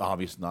little,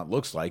 obviously not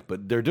looks like,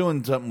 but they're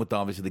doing something with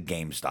obviously the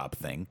GameStop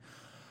thing.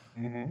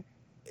 Mm-hmm.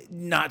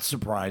 Not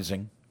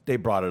surprising. They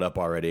brought it up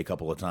already a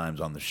couple of times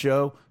on the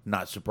show.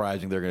 Not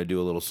surprising they're going to do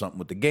a little something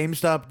with the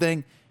GameStop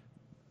thing.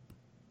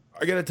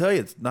 I got to tell you,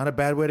 it's not a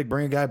bad way to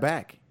bring a guy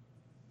back.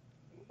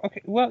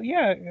 Okay, well,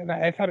 yeah, and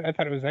I thought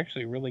it was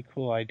actually a really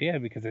cool idea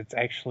because it's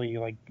actually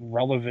like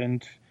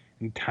relevant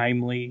and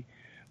timely,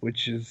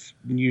 which is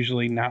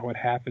usually not what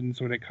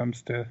happens when it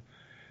comes to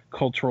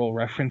cultural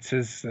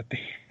references that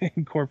they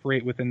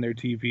incorporate within their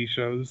TV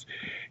shows.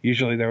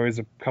 Usually they're always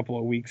a couple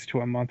of weeks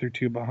to a month or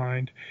two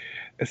behind.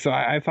 So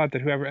I thought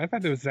that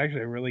it was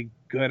actually a really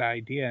good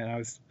idea, and I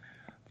was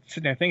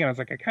sitting there thinking, I was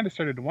like, I kind of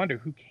started to wonder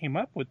who came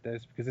up with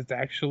this, because it's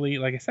actually,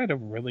 like I said, a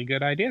really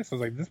good idea. So I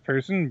was like, this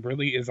person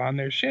really is on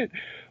their shit.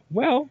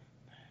 Well,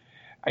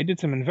 I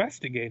did some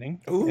investigating.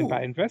 Ooh. And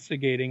by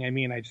investigating, I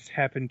mean I just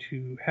happened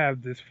to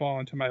have this fall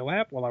into my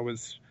lap while I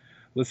was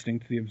listening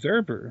to The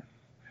Observer.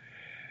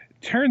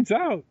 Turns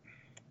out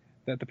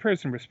that the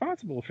person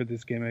responsible for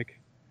this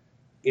gimmick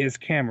is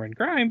Cameron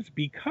Grimes,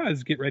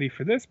 because, get ready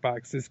for this,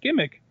 box, this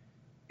gimmick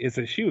is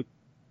a shoot.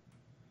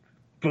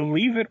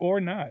 Believe it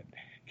or not,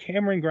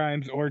 Cameron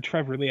Grimes, or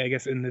Trevor Lee, I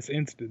guess in this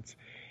instance,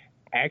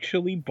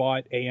 actually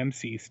bought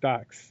AMC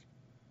stocks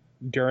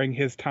during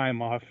his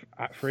time off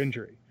for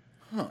injury.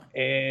 Huh.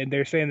 And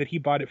they're saying that he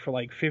bought it for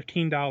like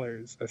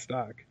 $15 a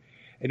stock,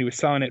 and he was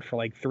selling it for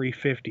like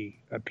 $3.50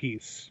 a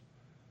piece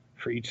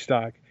for each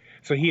stock.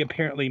 So he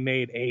apparently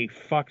made a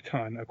fuck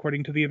ton,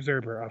 according to The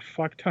Observer, a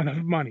fuck ton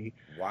of money.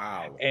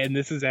 Wow. And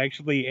this is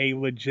actually a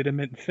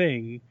legitimate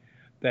thing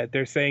that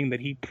they're saying that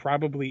he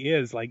probably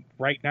is, like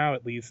right now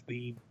at least,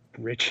 the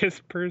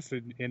richest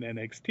person in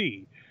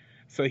NXT.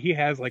 So he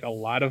has like a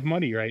lot of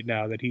money right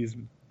now that he's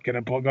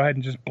gonna go ahead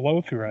and just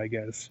blow through, I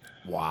guess.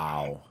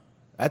 Wow.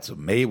 That's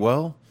amazing.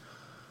 Well,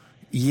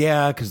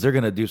 yeah, because they're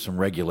going to do some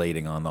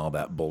regulating on all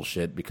that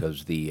bullshit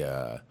because the,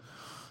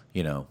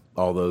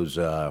 all those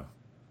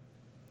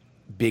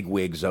big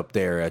wigs up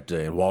there at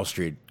Wall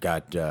Street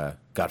got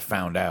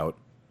found out,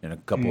 and a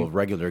couple of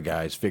regular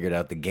guys figured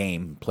out the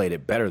game, played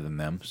it better than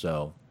them,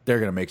 so they're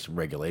going to make some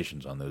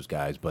regulations on those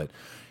guys. But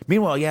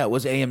meanwhile, yeah, it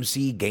was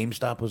AMC,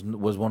 GameStop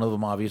was one of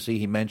them, obviously,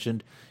 he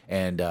mentioned,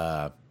 and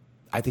I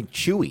think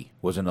Chewy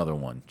was another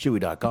one,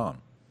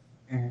 Chewy.com.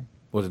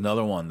 Was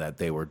another one that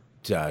they were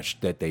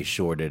that they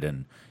shorted,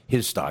 and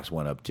his stocks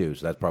went up too.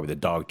 So that's probably the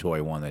dog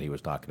toy one that he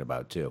was talking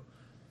about too.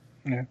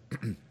 Yeah.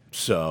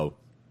 So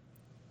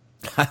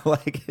I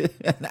like it.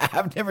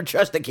 I've never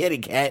trusted a kitty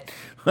cat.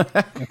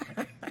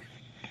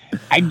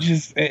 I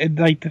just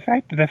like the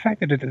fact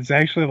that it's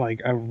actually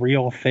like a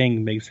real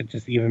thing makes it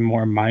just even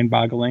more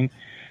mind-boggling.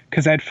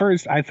 Because at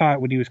first I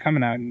thought when he was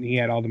coming out and he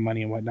had all the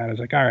money and whatnot, I was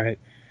like, all right,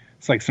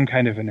 it's like some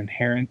kind of an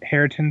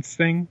inheritance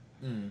thing.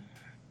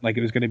 Like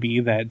it was going to be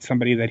that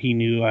somebody that he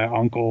knew,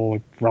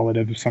 uncle,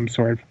 relative of some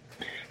sort,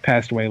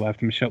 passed away,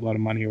 left him a shitload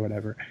of money or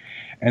whatever.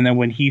 And then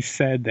when he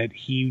said that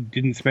he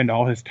didn't spend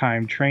all his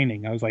time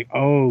training, I was like,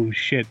 oh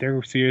shit,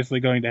 they're seriously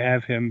going to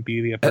have him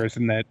be the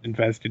person that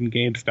invested in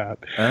GameStop.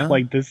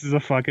 Like, this is a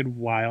fucking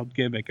wild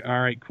gimmick.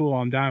 All right, cool,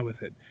 I'm down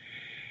with it.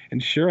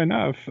 And sure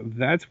enough,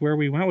 that's where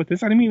we went with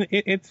this. I mean,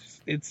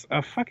 it's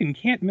a fucking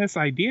can't miss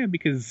idea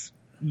because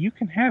you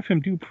can have him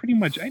do pretty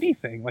much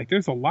anything. Like,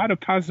 there's a lot of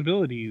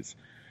possibilities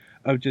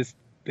of just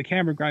the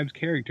Cameron Grimes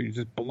character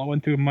just blowing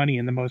through money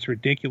in the most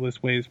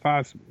ridiculous ways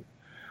possible.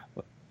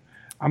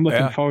 I'm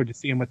looking forward to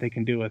seeing what they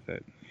can do with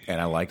it. And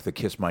I like the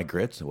Kiss My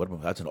Grits.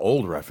 That's an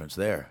old reference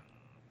there.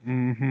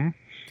 Mm-hmm.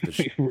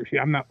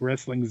 I'm not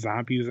wrestling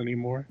zombies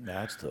anymore.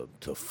 That's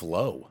to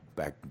Flow.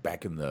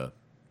 Back in the...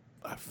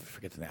 I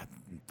forget the name.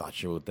 I'm not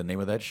sure what the name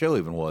of that show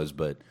even was,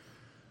 but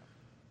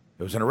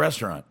it was in a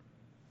restaurant.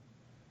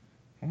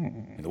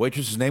 And the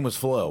waitress's name was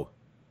Flo.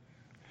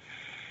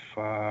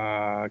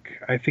 Fuck.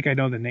 I think I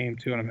know the name,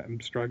 too, and I'm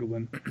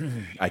struggling.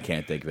 I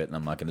can't think of it, and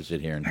I'm not going to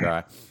sit here and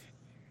try.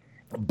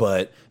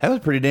 But that was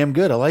pretty damn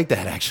good. I like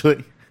that,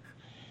 actually.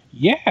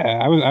 Yeah,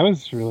 I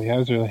was really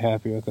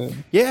happy with it.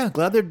 Yeah,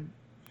 glad they're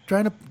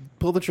trying to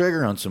pull the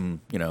trigger on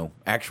some,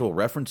 actual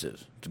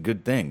references. It's a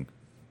good thing.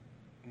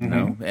 You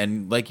know?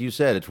 And like you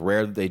said, it's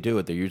rare that they do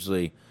it. They're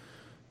usually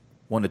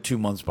 1 to 2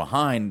 months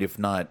behind, if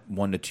not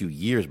 1 to 2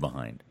 years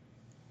behind.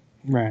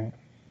 Right.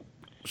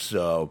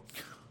 So,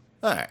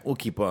 all right, we'll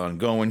keep on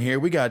going here.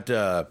 We got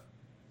the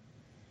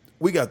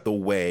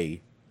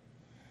way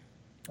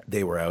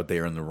they were out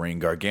there in the ring.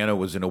 Gargano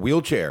was in a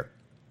wheelchair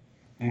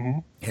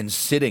and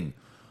sitting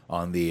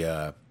on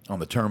the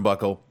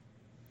turnbuckle.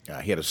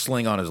 He had a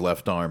sling on his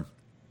left arm.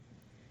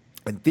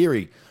 And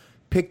Theory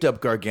picked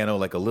up Gargano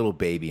like a little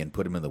baby and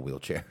put him in the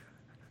wheelchair.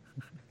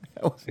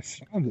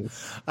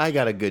 I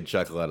got a good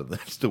chuckle out of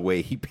this, the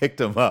way he picked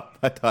him up.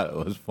 I thought it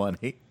was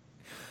funny.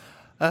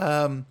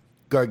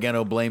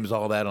 Gargano blames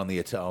all that on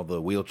all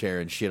the wheelchair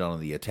and shit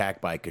on the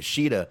attack by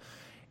Kushida.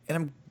 And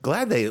I'm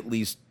glad they at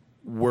least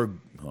were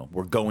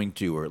going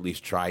to, or at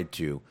least tried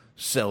to,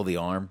 sell the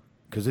arm,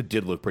 because it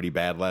did look pretty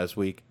bad last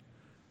week.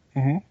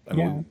 I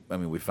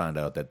mean, we found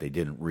out that they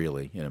didn't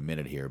really in a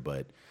minute here,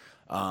 but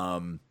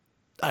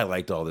I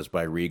liked all this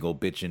by Regal,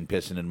 bitching,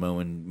 pissing, and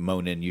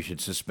moaning. You should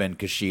suspend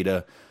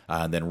Kushida.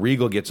 And then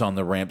Regal gets on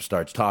the ramp,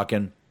 starts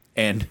talking,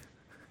 and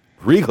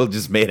Regal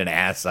just made an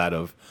ass out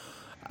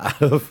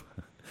of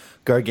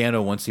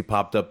Gargano once he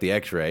popped up the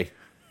X-ray.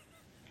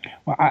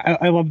 Well,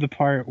 I love the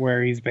part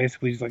where he's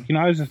basically just like,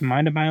 I was just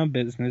minding my own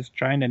business,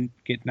 trying to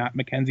get not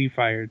Mackenzie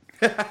fired.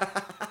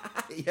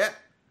 Yeah.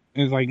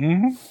 It was like,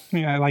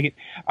 yeah, I like it.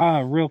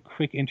 Real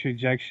quick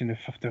interjection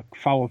to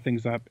follow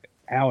things up.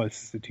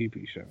 Alice is a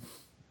TV show.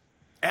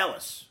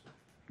 Alice.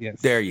 Yes.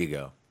 There you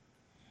go.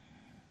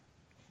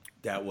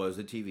 That was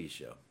a TV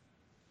show.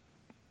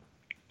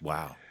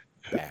 Wow.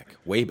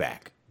 Way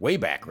back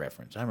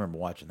reference. I remember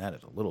watching that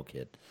as a little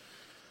kid.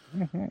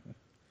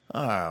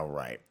 All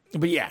right.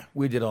 But yeah,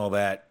 we did all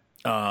that.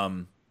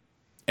 And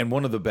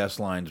one of the best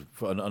lines,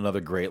 another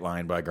great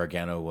line by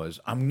Gargano was,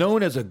 I'm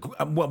a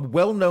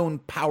well-known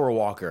power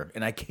walker,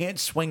 and I can't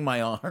swing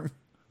my arm.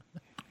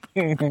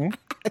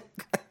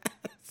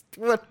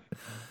 What?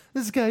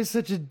 This guy's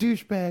such a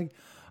douchebag.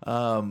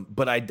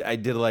 But I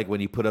did like when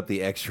he put up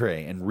the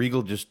X-ray, and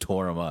Regal just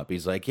tore him up.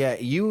 He's like, yeah,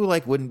 you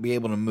wouldn't be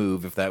able to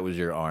move if that was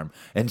your arm.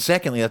 And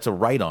secondly, that's a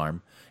right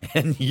arm,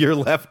 and your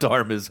left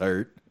arm is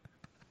hurt.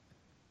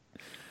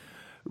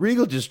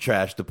 Regal just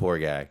trashed the poor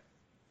guy.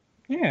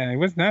 Yeah, he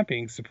was not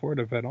being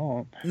supportive at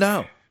all.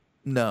 No.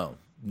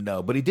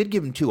 But he did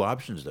give him 2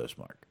 options, though,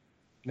 Smart.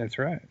 That's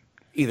right.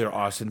 Either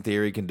Austin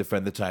Theory can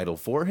defend the title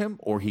for him,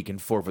 or he can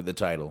forfeit the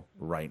title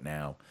right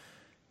now.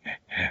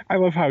 I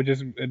love how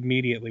just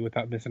immediately,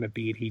 without missing a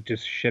beat, he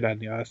just shit on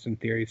the Austin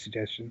Theory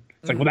suggestion.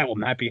 It's like, well, that will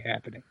not be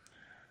happening.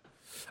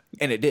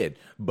 And it did.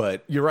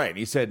 But you're right.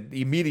 He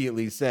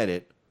immediately said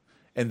it.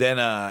 And then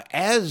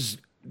as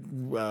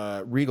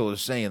Regal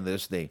is saying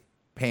this, they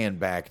pan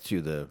back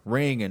to the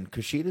ring, and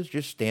Kushida's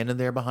just standing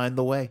there behind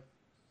the way.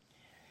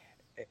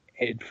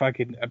 It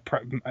fucking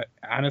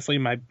honestly,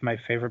 my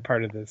favorite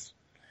part of this,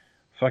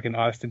 fucking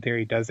Austin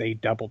Theory does a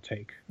double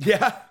take.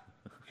 Yeah,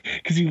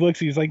 because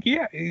he's like,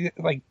 yeah,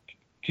 like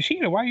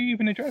Kushida, why are you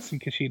even addressing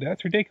Kushida?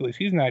 That's ridiculous.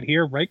 He's not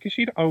here, right,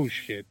 Kushida? Oh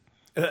shit.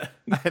 I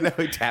know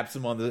he taps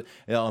him on the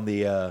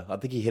I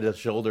think he hit his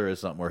shoulder or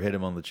something, or hit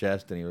him on the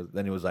chest, and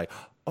he was like,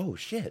 oh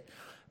shit.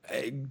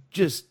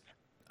 Just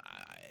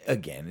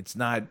again, it's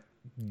not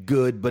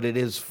good, but it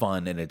is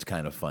fun, and it's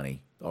kind of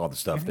funny, all the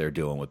stuff they're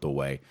doing with the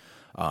way.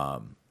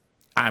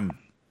 I'm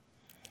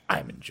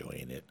I'm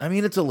enjoying it. I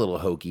mean, it's a little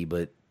hokey,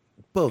 but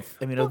both.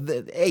 I mean,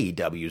 the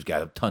AEW's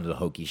got a ton of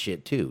hokey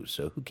shit too,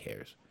 so who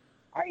cares?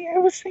 I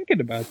was thinking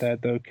about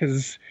that though,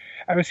 because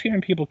I was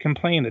hearing people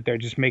complain that they're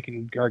just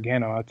making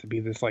Gargano out to be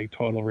this like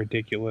total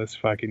ridiculous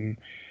fucking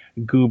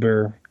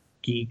goober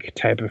geek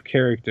type of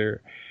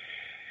character.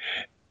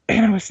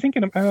 And I was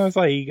thinking, I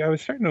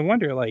was starting to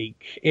wonder,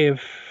 like,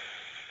 if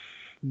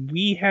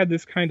we had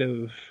this kind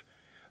of,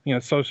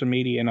 social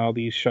media and all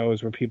these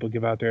shows where people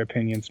give out their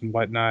opinions and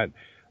whatnot,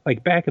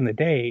 like back in the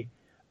day,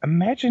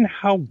 imagine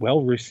how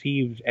well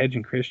received Edge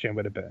and Christian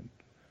would have been.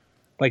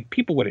 Like,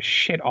 people would have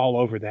shit all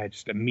over that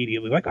just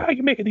immediately. Like, oh,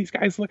 you're making these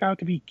guys look out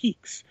to be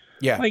geeks.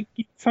 Yeah. Like,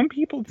 some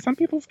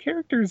people's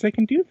characters, they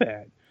can do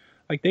that.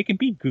 Like, they can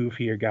be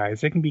goofier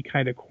guys. They can be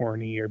kind of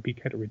corny or be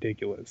kind of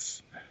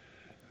ridiculous.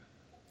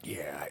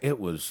 Yeah, it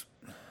was.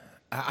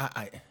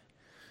 I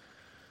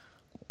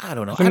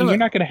don't know. So, you're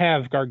not going to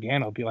have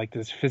Gargano be like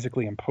this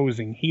physically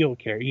imposing heel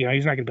character.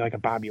 He's not going to be like a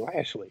Bobby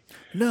Lashley.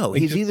 No,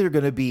 like, he's either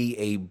going to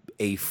be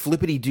a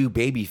flippity-doo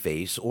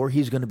babyface or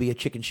he's going to be a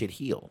chicken shit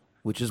heel,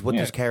 which is what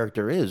this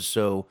character is.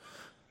 So,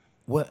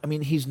 what? I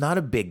mean, he's not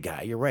a big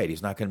guy. You're right.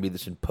 He's not going to be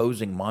this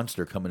imposing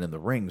monster coming in the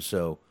ring.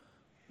 So,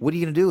 what are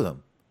you going to do with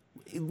him?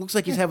 It looks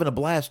like he's having a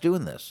blast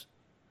doing this.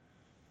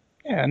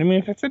 Yeah, and I mean,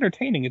 if it's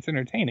entertaining, it's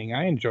entertaining.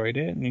 I enjoyed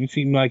it, and you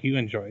seem like you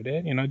enjoyed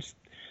it. Just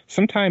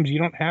sometimes you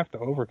don't have to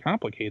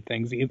overcomplicate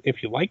things.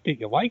 If you liked it,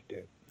 you liked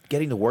it.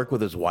 Getting to work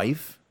with his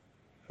wife?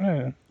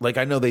 Like,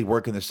 I know they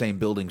work in the same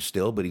building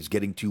still, but he's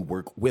getting to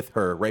work with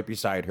her, right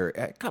beside her.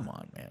 Come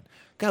on, man.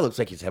 Guy looks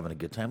like he's having a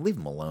good time. Leave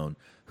him alone.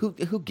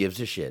 Who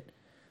gives a shit?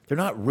 They're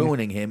not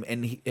ruining him.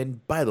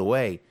 And by the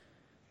way,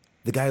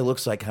 the guy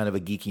looks like kind of a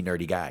geeky,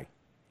 nerdy guy.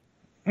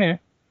 Yeah.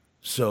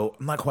 So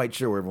I'm not quite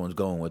sure where everyone's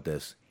going with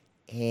this.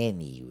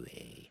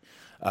 Anyway.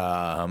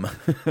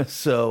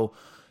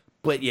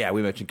 But yeah,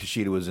 we mentioned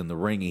Kushida was in the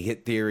ring. He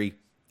hit Theory,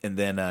 and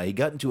then he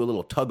got into a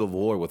little tug of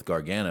war with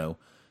Gargano.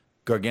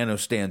 Gargano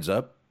stands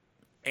up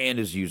and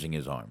is using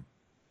his arm.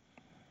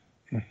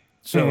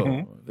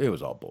 So it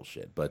was all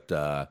bullshit.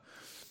 But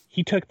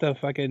he took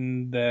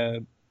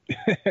the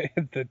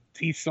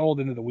he sold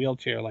into the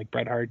wheelchair like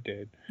Bret Hart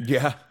did.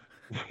 Yeah.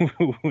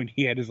 When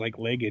he had his like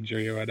leg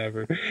injury or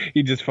whatever,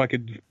 he just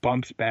fucking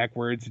bumps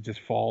backwards and just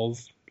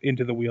falls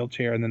into the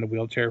wheelchair, and then the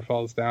wheelchair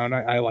falls down.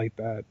 I like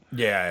that.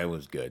 Yeah, it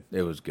was good.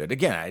 It was good.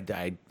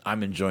 Again,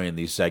 I'm enjoying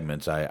these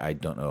segments. I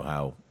don't know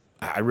how.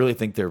 I really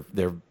think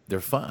they're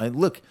fun.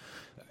 Look,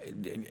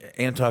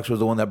 Antox was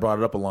the one that brought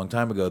it up a long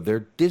time ago.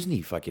 They're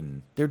Disney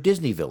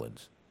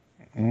villains.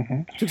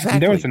 Mm-hmm. Exactly.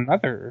 And there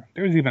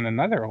was even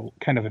another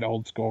kind of an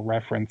old school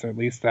reference, at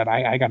least that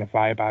I got a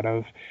vibe out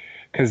of.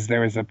 Because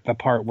there was the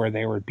part where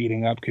they were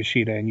beating up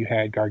Kushida, and you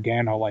had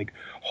Gargano like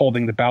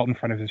holding the belt in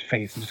front of his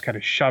face and just kind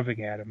of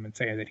shoving at him and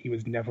saying that he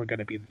was never going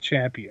to be the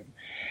champion.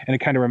 And it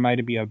kind of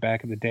reminded me of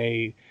back in the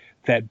day,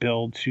 that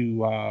build to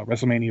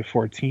WrestleMania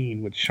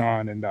 14 with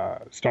Shawn and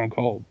Stone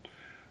Cold,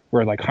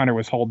 where like Hunter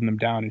was holding him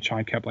down and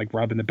Shawn kept like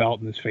rubbing the belt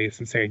in his face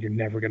and saying, "You're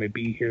never going to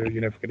be here.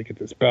 You're never going to get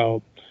this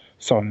belt,"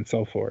 so on and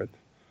so forth.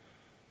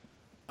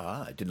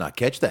 I did not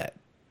catch that.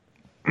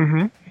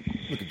 Mm-hmm.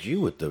 Look at you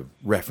with the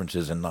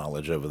references and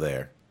knowledge over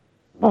there.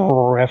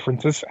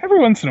 References. Every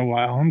once in a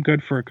while. I'm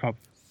good for a couple.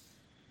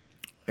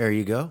 There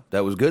you go.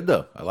 That was good,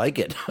 though. I like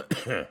it.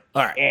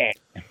 All right.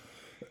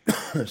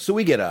 Yeah. So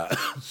we get,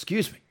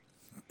 excuse me.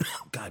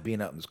 God,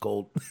 being out in this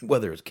cold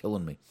weather is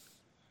killing me.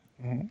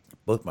 Mm-hmm.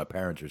 Both my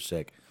parents are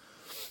sick,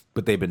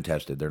 but they've been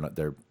tested. They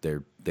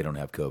don't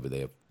have COVID. They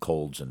have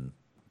colds and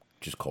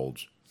just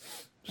colds.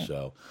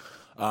 So...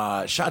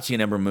 Shotzi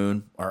and Ember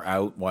Moon are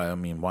out. Why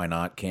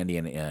not? Candice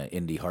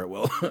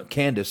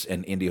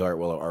and Indy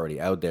Hartwell are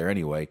already out there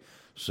anyway.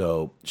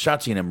 So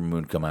Shotzi and Ember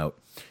Moon come out,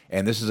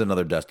 and this is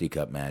another Dusty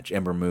Cup match.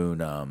 Ember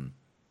Moon,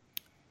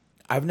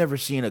 I've never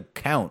seen a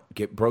count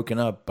get broken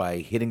up by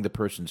hitting the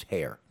person's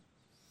hair.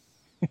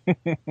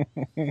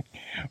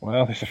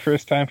 Well, there's a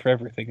first time for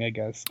everything, I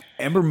guess.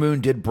 Ember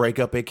Moon did break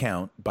up a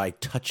count by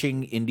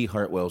touching Indy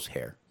Hartwell's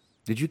hair.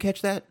 Did you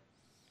catch that?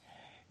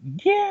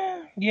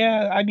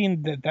 Yeah. I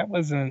mean, that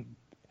wasn't.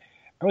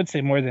 I would say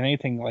more than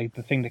anything, like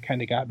the thing that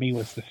kind of got me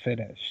was the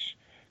finish,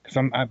 because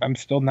I'm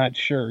still not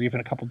sure.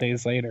 Even a couple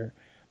days later,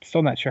 I'm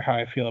still not sure how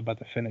I feel about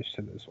the finish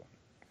to this one.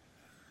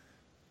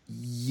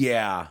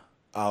 Yeah,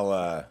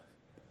 I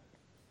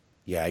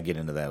get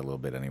into that a little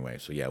bit anyway.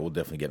 So yeah, we'll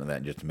definitely get into that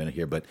in just a minute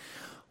here. But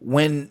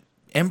when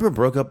Ember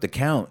broke up the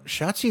count,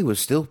 Shotzi was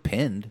still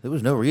pinned. There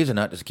was no reason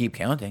not to keep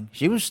counting.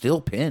 She was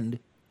still pinned.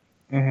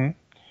 Mm-hmm.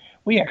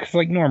 Well, yeah, because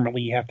like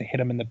normally you have to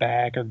hit him in the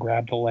back or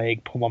grab the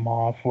leg, pull him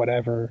off,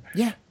 whatever.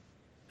 Yeah.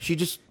 She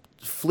just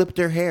flipped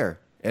her hair,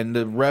 and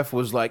the ref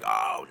was like,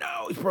 "Oh,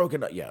 no, he's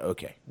broken up." Yeah,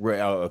 okay.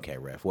 Okay,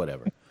 ref,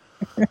 whatever.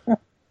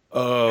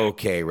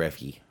 Okay,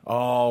 refy.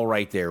 All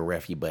right there,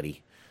 refy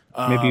buddy.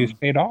 Maybe he was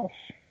paid off.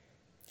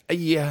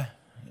 Yeah,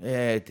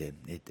 it did.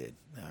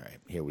 All right,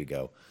 here we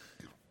go.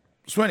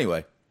 So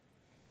anyway,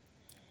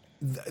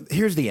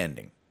 here's the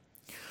ending.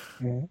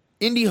 Mm-hmm.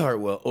 Indy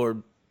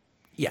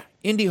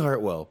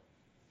Hartwell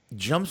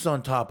jumps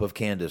on top of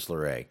Candice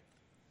LeRae,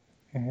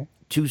 mm-hmm.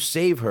 to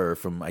save her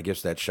from, I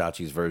guess, that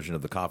Shotzi's version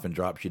of the coffin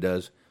drop she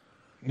does.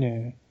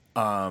 Yeah.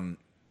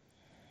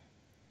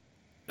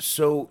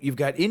 So you've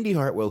got Indy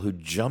Hartwell who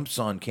jumps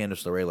on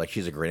Candice LeRae like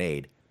she's a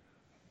grenade.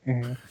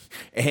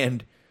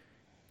 And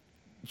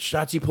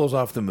Shotzi pulls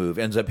off the move,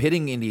 ends up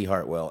hitting Indy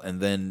Hartwell, and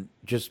then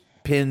just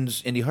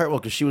pins Indy Hartwell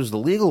because she was the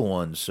legal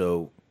one.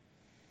 So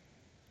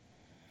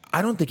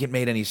I don't think it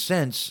made any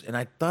sense, and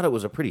I thought it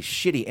was a pretty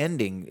shitty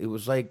ending. It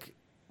was like,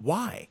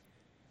 why?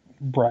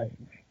 Right.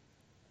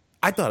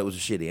 I thought it was a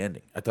shitty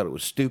ending. I thought it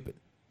was stupid.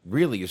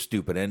 Really a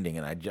stupid ending,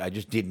 and I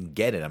just didn't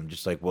get it. I'm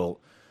just like, well,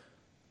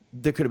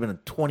 there could have been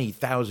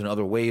 20,000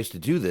 other ways to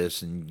do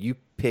this, and you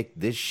picked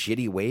this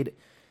shitty way.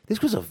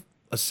 This was a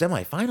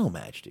semifinal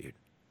match, dude.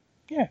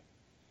 Yeah,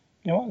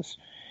 it was.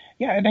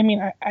 Yeah, and I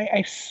mean,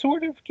 I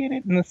sort of get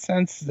it in the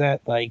sense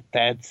that, like,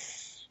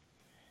 that's,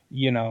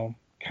 you know,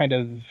 kind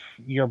of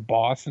your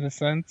boss in a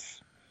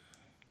sense,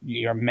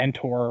 your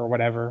mentor or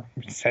whatever,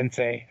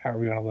 sensei,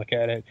 however you want to look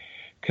at it,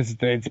 because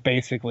it's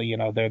basically, you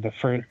know, they're the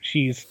first,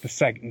 she's the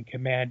second in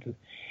command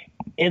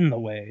in the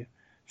way.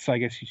 So I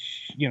guess,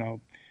 you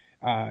know,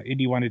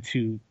 Indy wanted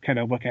to kind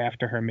of look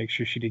after her, make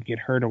sure she didn't get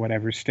hurt or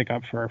whatever, stick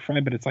up for her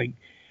friend. But it's like,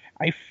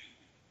 I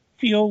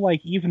feel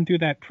like even through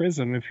that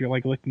prism, if you're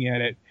like looking at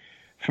it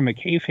from a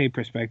kayfabe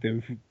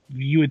perspective,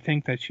 you would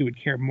think that she would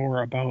care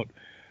more about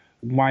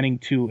wanting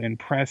to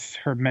impress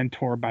her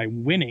mentor by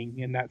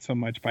winning and not so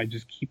much by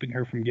just keeping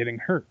her from getting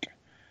hurt,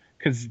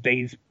 because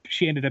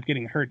she ended up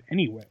getting hurt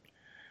anyway.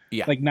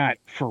 Yeah, like not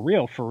for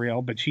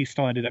real, but she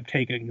still ended up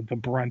taking the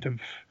brunt of,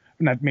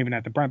 maybe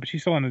not the brunt, but she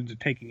still ended up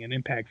taking an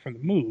impact from the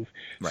move.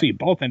 Right. So you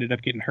both ended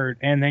up getting hurt,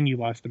 and then you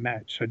lost the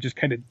match. So it just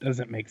kind of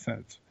doesn't make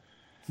sense.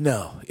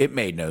 No, it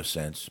made no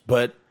sense.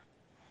 But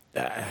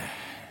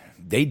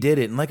they did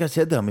it, and like I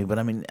said, though,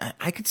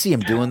 I could see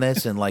him doing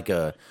this in like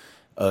a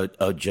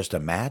just a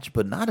match,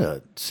 but not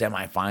a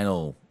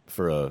semifinal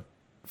for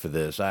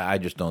this. I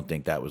just don't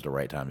think that was the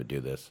right time to do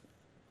this.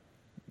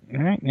 All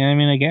right. I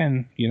mean,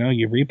 again, you know,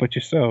 you reap what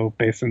you sow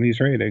based on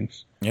these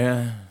ratings.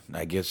 Yeah,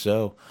 I guess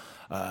so.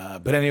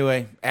 But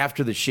anyway,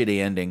 after the shitty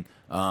ending,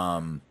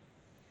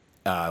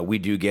 we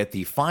do get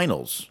the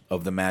finals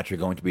of the match are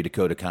going to be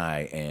Dakota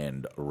Kai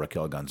and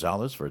Raquel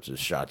Gonzalez versus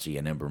Shotzi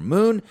and Ember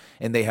Moon,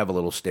 and they have a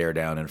little stare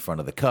down in front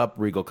of the cup.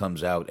 Regal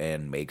comes out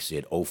and makes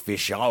it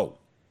official.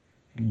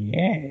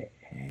 Yeah.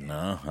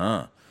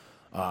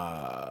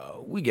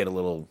 We get a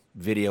little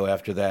video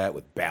after that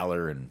with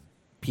Balor and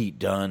Pete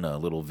Dunne, a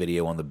little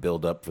video on the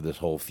build-up for this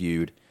whole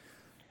feud.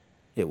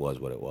 It was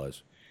what it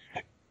was.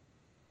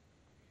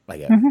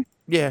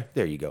 Yeah,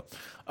 there you go.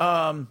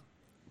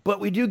 But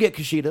we do get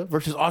Kushida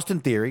versus Austin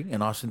Theory,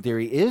 and Austin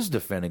Theory is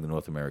defending the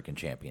North American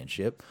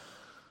Championship.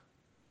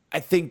 I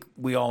think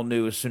we all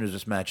knew as soon as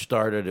this match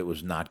started it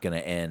was not going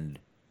to end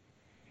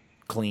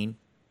clean.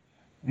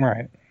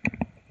 Right.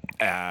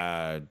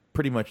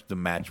 Pretty much the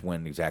match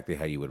went exactly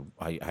how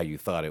you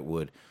thought it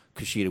would.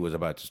 Kushida was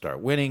about to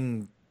start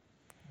winning.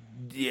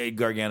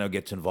 Gargano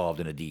gets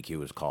involved and a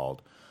DQ is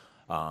called.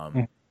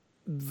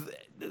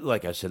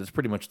 Like I said, it's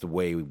pretty much the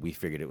way we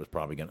figured it was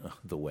probably going to...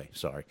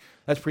 Sorry.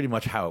 That's pretty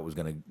much how it was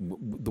going to...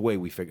 The way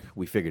we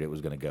figured it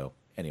was going to go.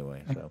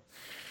 Anyway, so...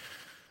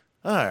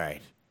 All right.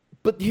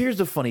 But here's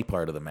the funny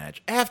part of the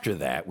match. After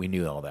that, we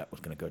knew all that was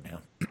going to go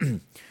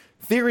down.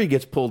 Theory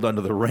gets pulled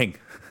under the ring,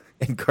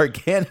 and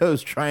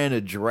Gargano's trying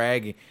to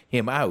drag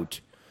him out.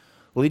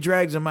 Well, he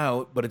drags him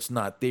out, but it's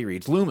not Theory.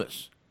 It's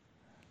Loomis.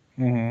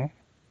 Mm-hmm.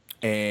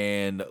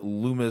 And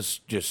Loomis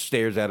just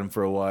stares at him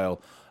for a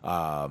while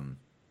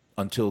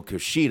until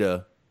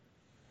Kushida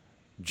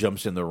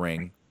jumps in the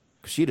ring.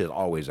 Kushida is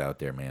always out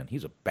there, man.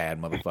 He's a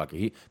bad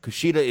motherfucker.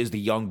 Kushida is the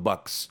Young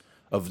Bucks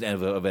of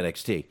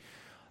NXT.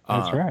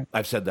 That's right.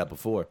 I've said that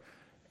before.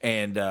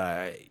 And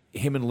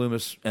him and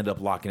Loomis end up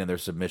locking in their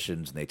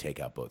submissions, and they take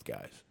out both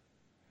guys.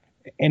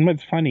 And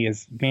what's funny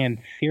is, man,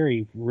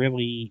 Theory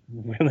really,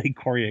 really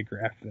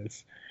choreographed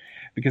this.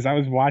 Because I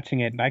was watching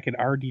it and I could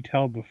already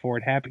tell before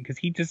it happened, because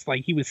he just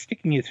he was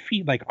sticking his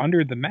feet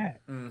under the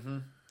mat,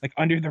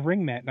 under the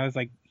ring mat. And I was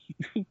like,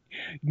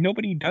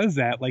 nobody does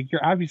that. Like,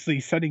 you're obviously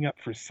setting up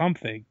for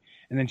something.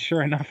 And then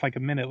sure enough, a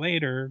minute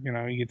later,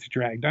 he gets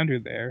dragged under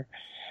there.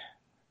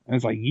 I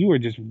was like, you were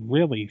just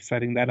really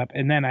setting that up.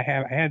 And then I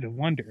had to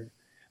wonder,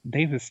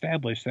 they've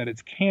established that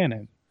it's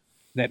canon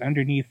that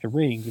underneath the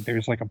ring,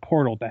 there's a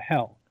portal to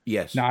hell.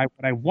 Yes. Now,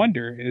 what I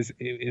wonder is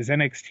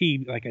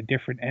NXT a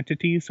different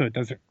entity, so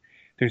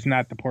there's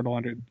not the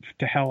portal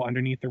to hell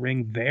underneath the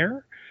ring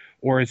there,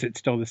 or is it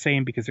still the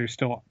same because there's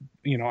still,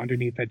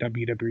 underneath that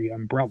WWE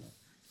umbrella?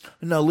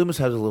 No, Loomis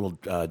has a little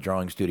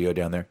drawing studio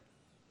down there.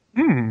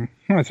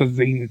 So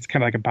it's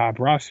kind of like a Bob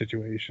Ross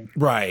situation.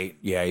 Right.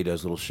 Yeah, he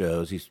does little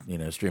shows. He's,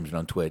 streams it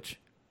on Twitch.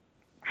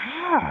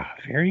 Ah,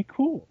 very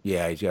cool.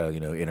 Yeah, he's got,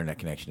 internet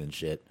connection and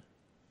shit.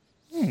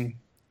 Yeah.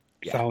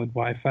 Solid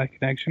Wi-Fi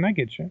connection. I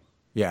get you.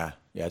 Yeah,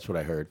 that's what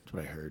I heard.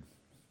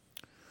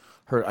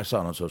 I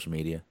saw it on social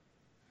media.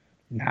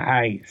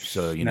 Nice.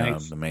 So,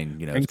 nice. the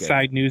main,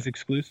 Inside news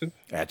exclusive?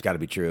 That's got to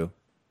be true.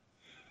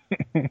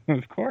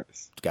 Of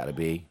course. It's got to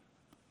be.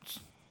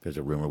 There's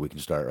a rumor we can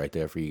start right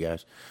there for you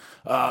guys.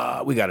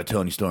 We got a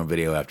Tony Storm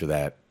video after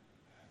that.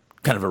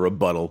 Kind of a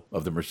rebuttal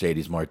of the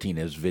Mercedes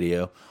Martinez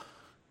video.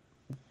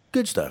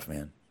 Good stuff,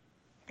 man.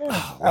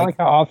 Yeah, I like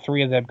how all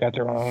three of them got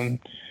their own,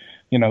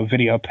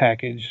 video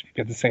package.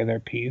 Get to say their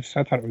piece.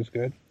 I thought it was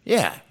good.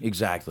 Yeah,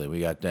 exactly. We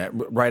got that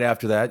right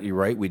after that. You're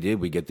right. We did.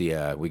 We got the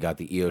Io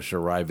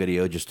Shirai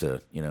video just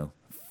to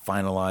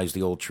finalize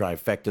the old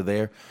trifecta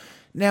there.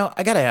 Now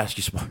I got to ask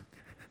you, Smart.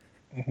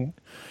 Mm-hmm.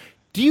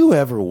 Do you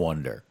ever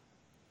wonder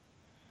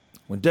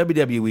when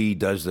WWE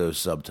does those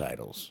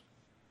subtitles?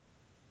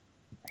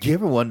 Do you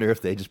ever wonder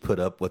if they just put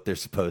up what they're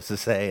supposed to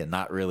say and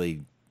not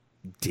really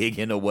dig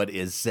into what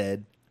is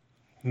said?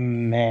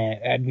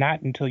 Man,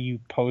 not until you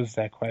pose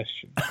that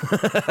question.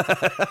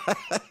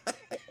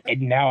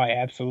 And now I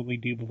absolutely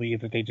do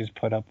believe that they just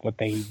put up what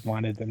they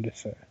wanted them to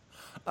say.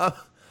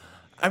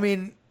 I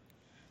mean,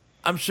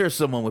 I'm sure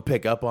someone would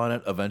pick up on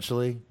it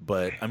eventually,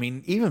 but I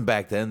mean, even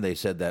back then they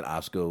said that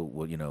Asuka,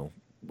 well,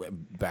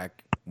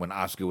 back when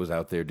Asuka was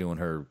out there doing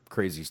her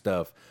crazy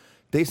stuff,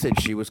 they said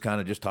she was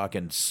kind of just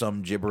talking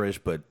some gibberish,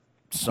 but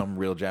some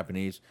real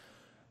Japanese.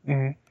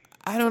 Mm-hmm.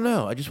 I don't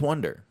know. I just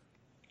wonder.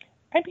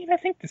 I mean, I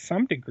think to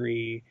some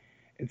degree,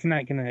 it's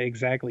not going to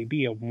exactly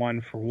be a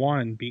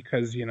 1-for-1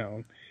 because,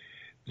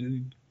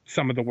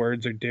 some of the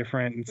words are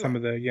different and some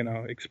of the,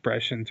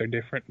 expressions are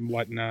different and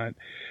whatnot.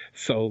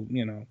 So,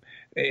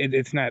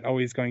 it's not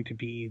always going to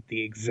be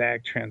the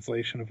exact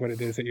translation of what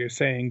it is that you're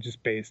saying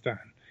just based on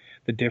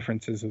the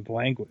differences of the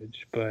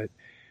language. But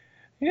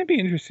it'd be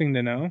interesting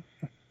to know.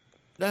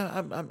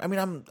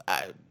 I'm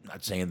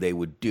not saying they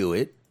would do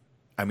it.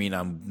 I mean,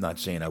 I'm not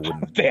saying I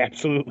wouldn't. They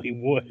absolutely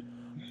would.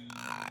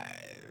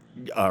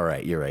 All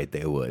right, you're right.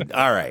 They would.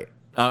 All right.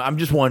 I'm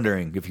just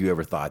wondering if you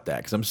ever thought that,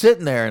 because I'm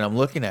sitting there and I'm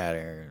looking at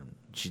her. And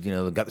she,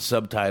 got the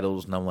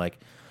subtitles, and I'm like,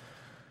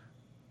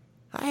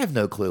 I have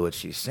no clue what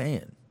she's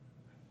saying.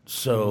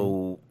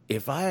 So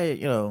if I,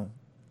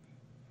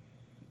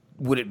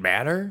 would it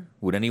matter?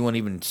 Would anyone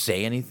even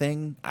say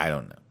anything? I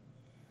don't know.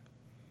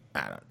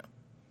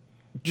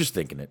 Just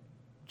thinking it.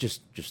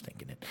 Just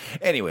thinking it.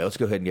 Anyway, let's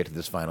go ahead and get to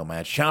this final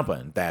match. Ciampa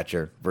and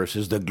Thatcher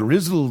versus the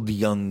Grizzled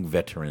Young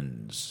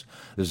Veterans.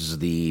 This is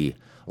the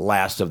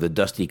last of the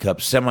Dusty Cup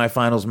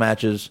semifinals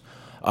matches.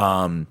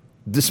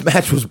 This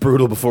match was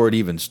brutal before it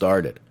even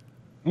started.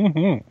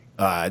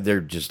 Mm-hmm. They're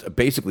just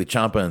basically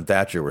Ciampa and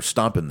Thatcher were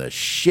stomping the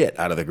shit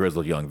out of the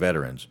Grizzled Young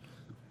Veterans.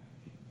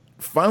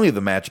 Finally, the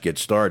match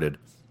gets started.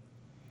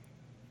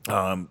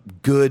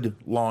 Good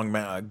long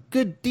match.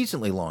 Good,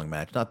 decently long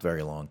match. Not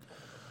very long.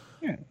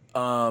 Yeah.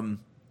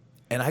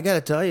 And I got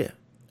to tell you,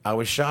 I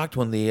was shocked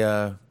when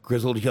the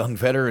Grizzled Young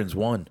Veterans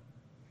won.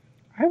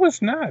 I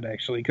was not,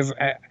 actually, because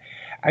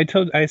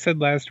I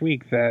said last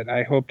week that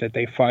I hoped that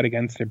they fought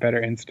against their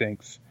better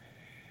instincts.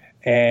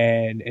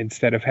 And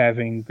instead of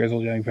having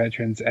Grizzled Young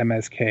Veterans,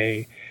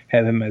 MSK,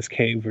 have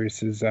MSK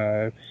versus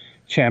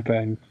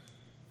Ciampa and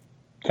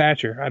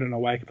Thatcher. I don't know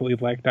why I completely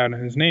blacked out on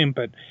his name,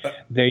 but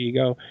there you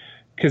go.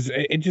 Because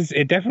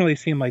it definitely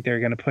seemed like they were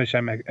going to push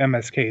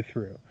MSK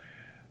through.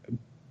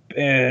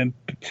 And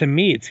to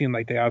me, it seemed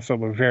like they also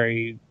were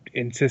very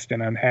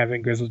insistent on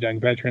having Grizzled Young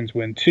Veterans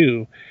win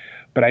too.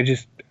 But I think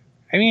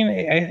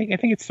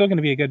it's still going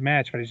to be a good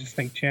match. But I just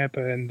think Ciampa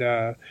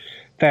and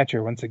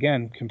Thatcher, once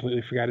again,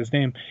 completely forgot his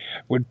name,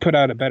 would put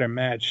out a better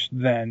match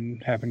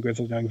than having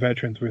Grizzled Young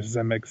Veterans versus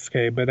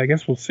MSK. But I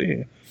guess we'll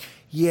see.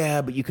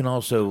 Yeah, but you can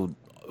also,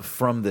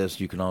 from this,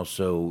 you can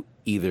also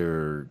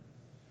either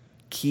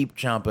keep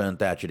Ciampa and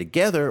Thatcher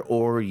together,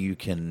 or you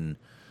can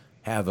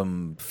have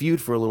them feud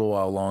for a little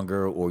while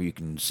longer, or you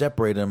can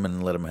separate them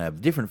and let them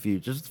have different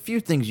feuds. There's a few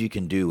things you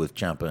can do with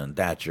Ciampa and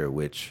Thatcher,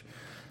 which,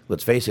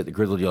 let's face it, the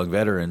Grizzled Young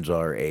Veterans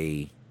they're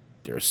a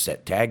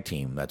set tag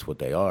team. That's what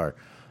they are.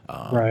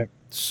 Right.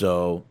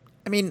 So,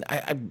 I mean,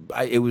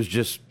 it was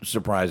just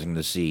surprising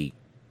to see.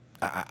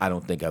 I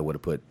don't think I would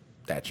have put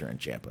Thatcher and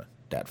Ciampa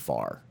that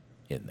far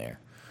in there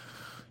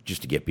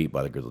just to get beat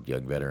by the Grizzled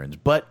Young Veterans.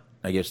 But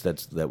I guess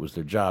that was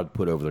their job,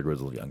 put over the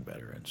Grizzled Young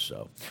Veterans.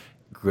 So,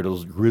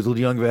 Grizzled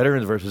Young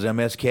Veterans versus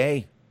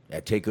MSK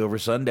at TakeOver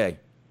Sunday.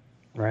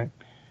 Right.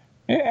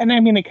 And I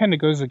mean, it kind of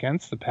goes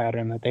against the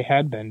pattern that they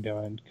had been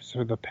doing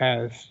for the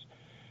past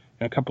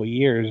a couple of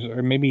years,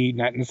 or maybe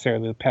not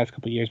necessarily the past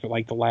couple of years, but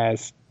like the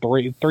last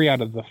three out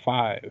of the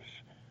 5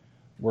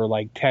 were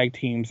like tag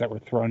teams that were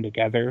thrown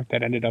together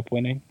that ended up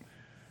winning.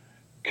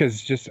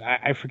 Because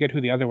I forget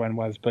who the other one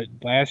was, but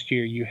last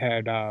year you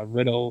had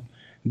Riddle,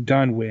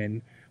 Dunn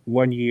win.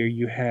 One year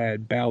you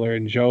had Balor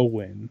and Joe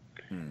win.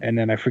 And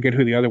then I forget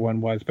who the other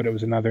one was, but it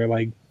was another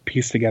like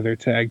pieced together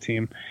tag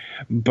team.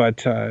 But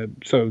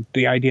so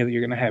the idea that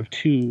you're going to have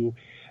 2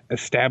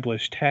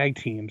 established tag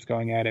teams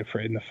going at it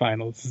in the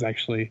finals is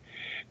actually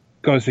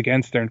goes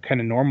against their kind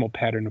of normal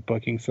pattern of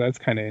booking. So that's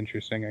kind of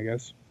interesting, I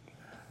guess.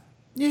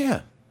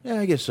 Yeah,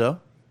 I guess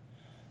so.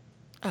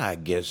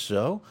 And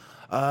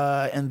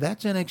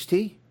that's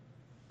NXT.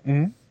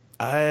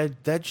 Mm-hmm.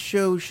 That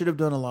show should have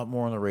done a lot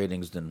more on the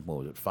ratings than, what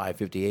was it,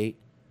 558?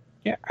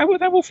 Yeah, I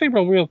will say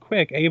real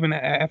quick, even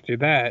after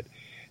that,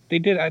 they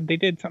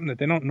did something that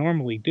they don't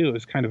normally do.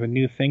 It's kind of a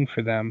new thing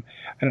for them.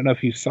 I don't know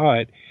if you saw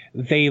it.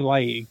 They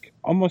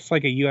almost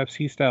like a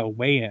UFC style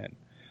weigh-in.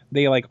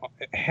 They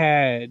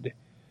had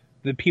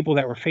the people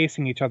that were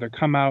facing each other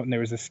come out, and there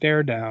was a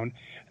stare down,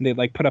 and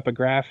they'd put up a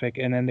graphic,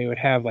 and then they would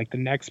have the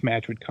next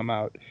match would come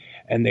out,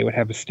 and they would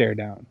have a stare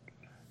down.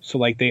 So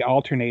they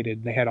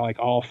alternated. They had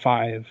all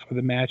 5 of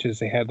the matches.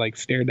 They had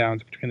stare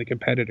downs between the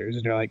competitors,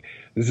 and they're like,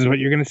 "This is what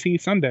you're going to see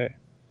Sunday."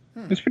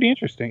 It's pretty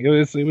interesting.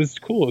 It was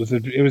cool.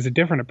 It was a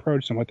different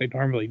approach than what they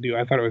normally do.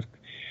 I thought it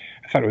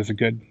was a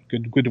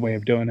good way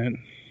of doing it.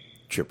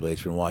 Triple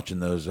H been watching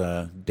those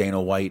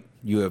Dana White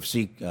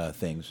UFC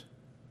things.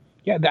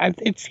 Yeah,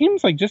 it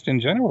seems like just in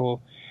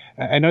general,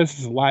 I noticed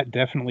this a lot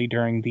definitely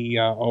during the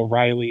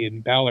O'Reilly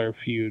and Balor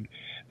feud,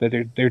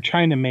 that they're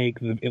trying to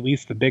make at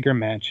least the bigger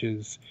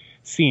matches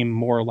seem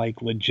more like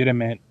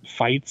legitimate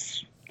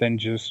fights than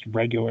just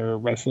regular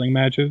wrestling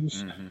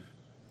matches,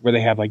 where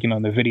they have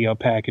the video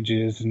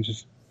packages and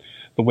just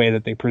the way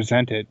that they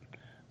present it.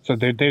 So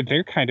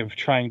they're kind of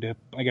trying to,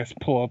 I guess,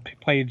 play a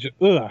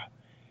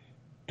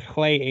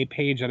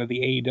page out of the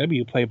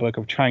AEW playbook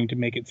of trying to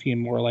make it seem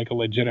more like a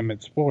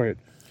legitimate sport,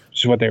 which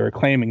is what they were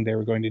claiming they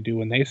were going to do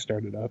when they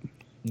started up.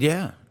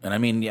 Yeah, and I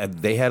mean,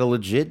 they had a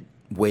legit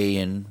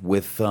weigh-in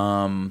with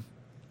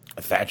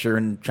Thatcher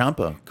and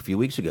Ciampa a few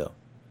weeks ago.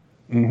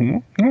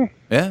 Mm-hmm.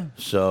 Yeah,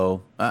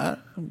 so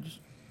I'm just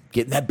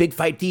getting that big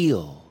fight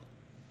deal.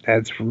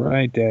 That's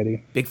right,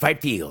 Daddy. Big fight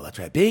deal. That's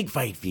right, big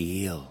fight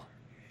deal.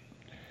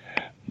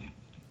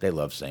 They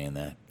love saying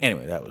that.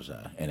 Anyway, that was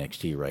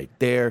NXT right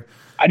there.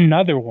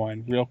 Another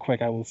one, real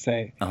quick, I will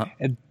say.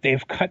 And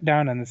they've cut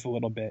down on this a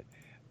little bit,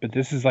 but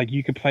this is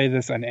you could play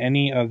this on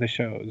any of the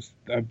shows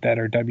that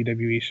are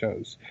WWE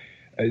shows.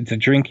 It's a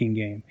drinking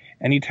game.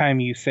 Anytime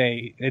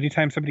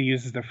somebody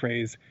uses the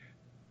phrase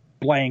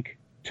blank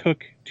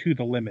took to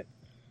the limit.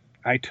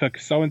 I took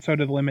so-and-so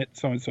to the limit,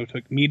 so-and-so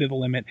took me to the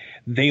limit.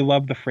 They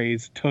love the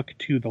phrase took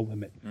to the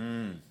limit.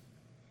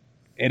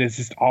 It is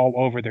just all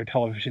over their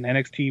television.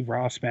 NXT,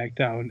 Raw,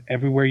 SmackDown,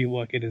 everywhere you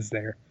look, it is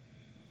there.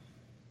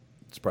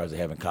 Surprised they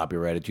haven't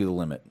copyrighted To the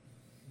Limit.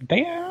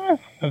 They are,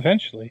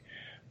 eventually.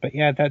 But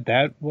yeah,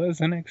 that was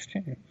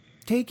NXT.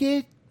 Take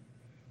it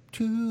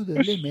to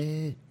the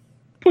limit.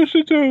 Push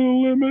it to the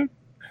limit.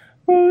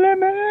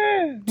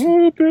 Limit.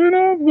 Open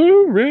up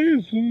the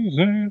razor's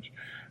edge.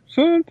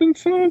 Something,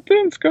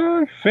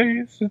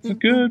 Scarface. It's a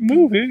good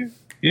movie.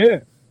 Yeah.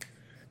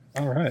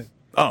 All right.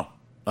 Oh,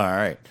 all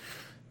right.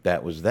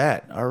 That was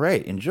that. All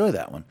right. Enjoy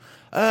that one.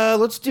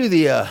 Let's do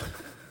the...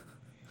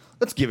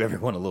 let's give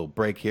everyone a little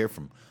break here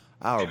from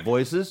our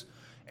voices.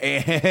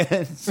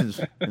 And since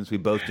we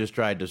both just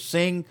tried to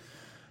sing,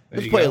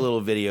 let's play a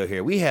little video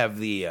here. We have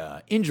the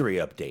injury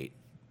update.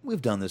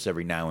 We've done this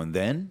every now and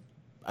then.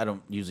 I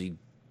don't usually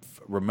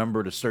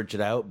remember to search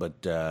it out,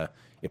 but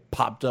it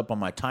popped up on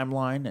my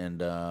timeline,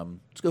 and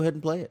let's go ahead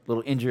and play it.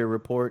 Little injury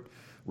report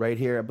right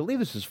here. I believe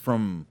this is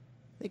from,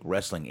 I think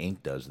Wrestling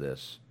Inc. does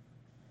this.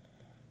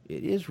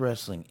 It is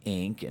Wrestling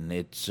Inc., and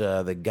it's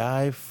the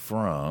guy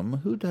from,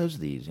 who does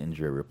these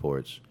injury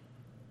reports?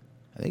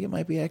 I think it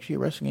might be actually a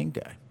Wrestling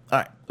Inc. guy. All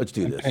right, let's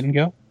do this. And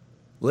go.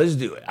 Let's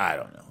do it. I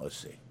don't know. Let's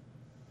see.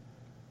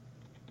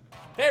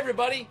 Hey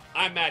everybody,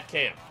 I'm Matt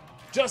Camp.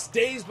 Just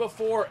days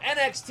before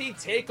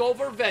NXT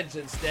TakeOver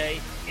Vengeance Day,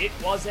 it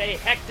was a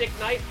hectic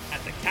night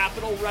at the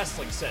Capitol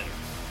Wrestling Center,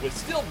 with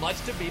still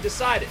much to be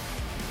decided.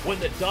 When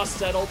the dust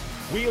settled,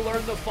 we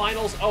learned the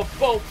finals of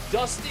both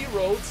Dusty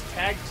Rhodes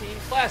Tag Team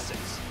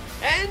Classics,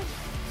 and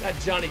that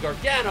Johnny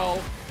Gargano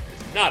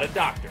is not a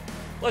doctor.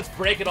 Let's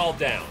break it all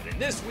down in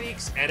this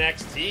week's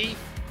NXT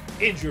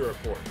Injury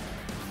Report.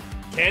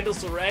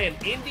 Candice LeRae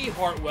and Indy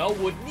Hartwell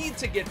would need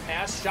to get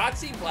past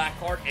Shotzi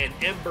Blackheart and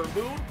Ember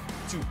Moon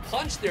to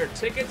punch their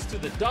tickets to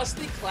the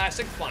Dusty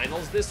Classic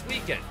Finals this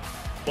weekend.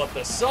 But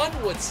the sun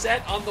would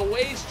set on the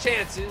Way's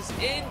chances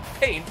in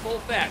painful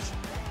fashion.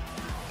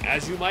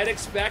 As you might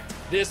expect,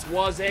 this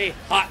was a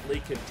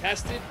hotly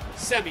contested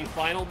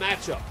semi-final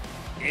matchup.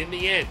 In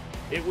the end,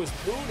 it was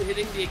Moon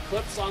hitting the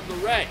Eclipse on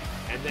LeRae,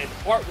 and then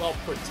Hartwell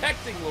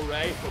protecting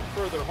LeRae from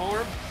further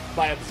harm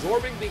by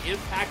absorbing the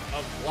impact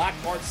of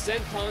Blackheart's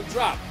senton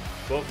drop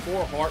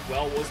before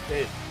Hartwell was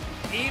pinned.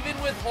 Even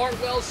with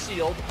Hartwell's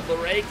shield,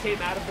 LeRae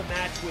came out of the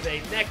match with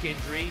a neck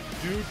injury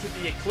due to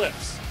the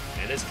Eclipse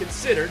and is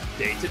considered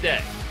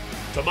day-to-day.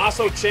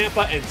 Tommaso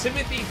Ciampa and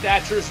Timothy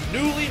Thatcher's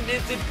newly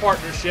minted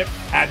partnership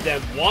had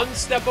them one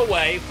step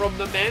away from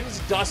the men's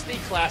Dusty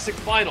Classic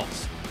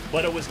Finals,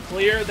 but it was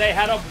clear they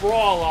had a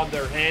brawl on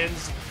their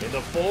hands in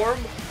the form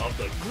of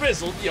the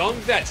grizzled young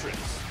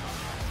veterans.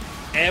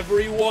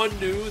 Everyone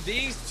knew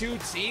these two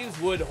teams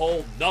would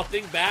hold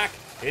nothing back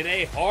in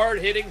a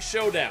hard-hitting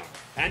showdown,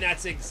 and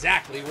that's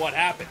exactly what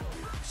happened.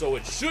 So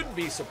it shouldn't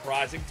be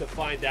surprising to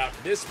find out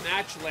this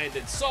match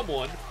landed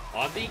someone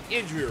on the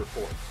injury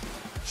report.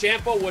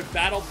 Ciampa would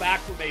battle back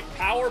from a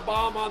power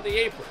bomb on the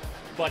apron,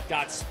 but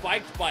got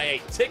spiked by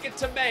a ticket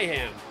to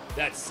mayhem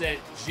that sent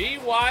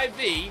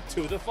GYV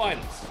to the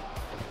finals.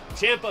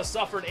 Ciampa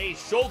suffered a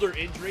shoulder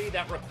injury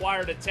that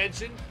required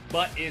attention,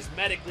 but is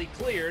medically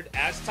cleared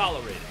as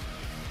tolerated.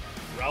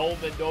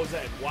 Raul Mendoza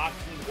and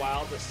Joaquin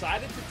Wilde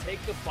decided to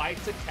take the fight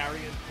to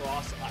Karrion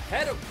Kross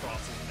ahead of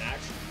Kross's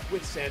match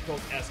with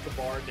Santos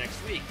Escobar next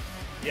week.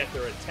 Yet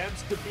their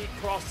attempts to beat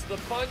Kross to the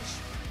punch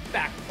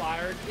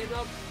backfired in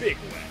a big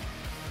way.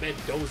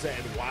 Mendoza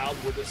and Wilde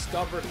were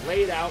discovered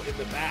laid out in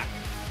the back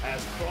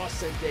as Kross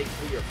sent a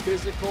clear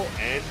physical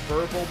and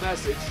verbal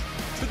message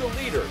to the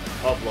leader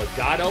of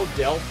Legado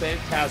del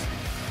Fantasma.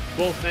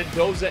 Both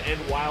Mendoza and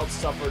Wilde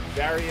suffered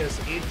various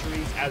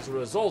injuries as a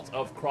result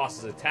of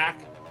Kross's attack,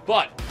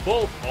 but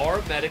both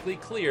are medically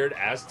cleared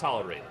as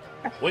tolerated.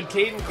 When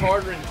Caden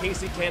Carter and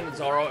Casey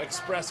Catanzaro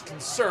expressed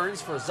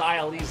concerns for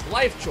Xia Li's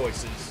life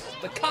choices,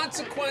 the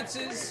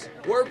consequences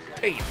were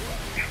painful.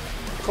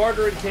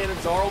 Carter and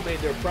Catanzaro made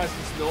their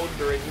presence known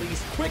during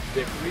Li's quick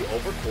victory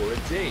over Cora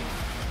Jade.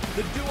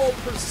 The duo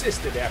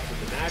persisted after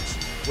the match,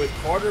 with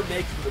Carter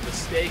making the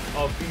mistake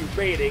of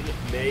berating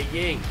Mei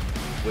Ying,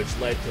 which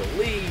led to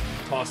Li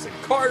tossing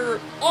Carter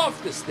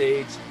off the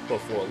stage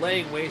before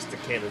laying waste to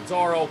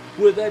Catanzaro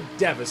with a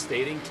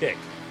devastating kick.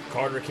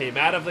 Carter came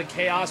out of the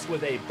chaos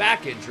with a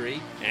back injury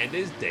and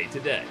is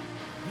day-to-day.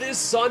 This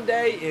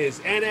Sunday is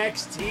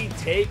NXT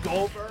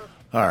TakeOver.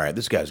 All right,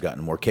 this guy's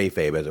gotten more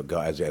kayfabe as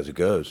it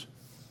goes.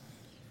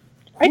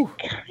 I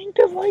kind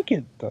of like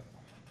it, though.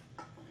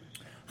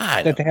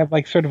 That they have,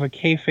 like, sort of a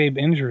kayfabe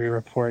injury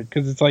report,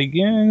 because it's like,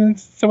 yeah,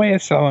 it's the way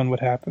of selling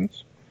what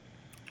happens.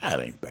 That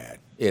ain't bad.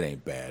 It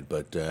ain't bad,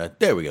 but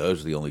there we go.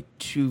 Those are the only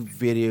 2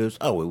 videos.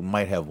 Oh, we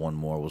might have one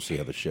more. We'll see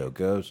how the show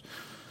goes.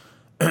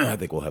 I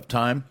think we'll have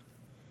time.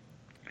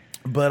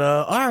 But,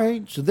 all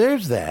right, so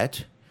there's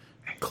that.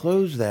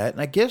 Close that.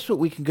 And I guess what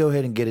we can go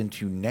ahead and get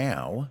into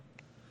now,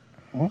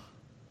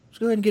 let's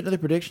go ahead and get into the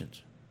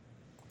predictions.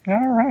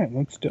 All right,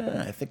 let's do it.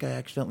 I think I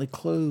accidentally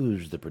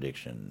closed the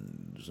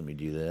predictions. Let me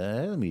do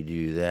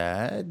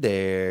that.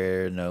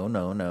 There.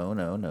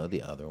 No.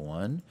 The other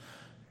one.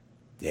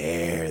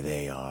 There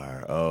they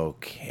are.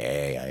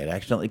 Okay. I had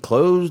accidentally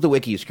closed the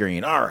wiki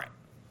screen. All right.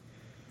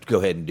 Let's go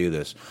ahead and do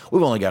this.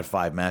 We've only got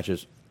 5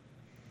 matches.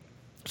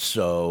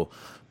 So,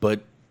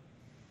 but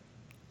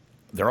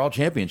they're all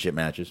championship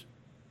matches.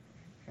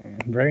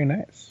 Very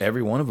nice.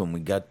 Every one of them. We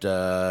got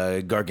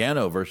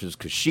Gargano versus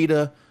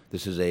Kushida.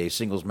 This is a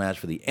singles match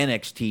for the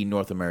NXT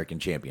North American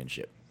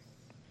Championship.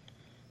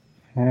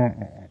 It's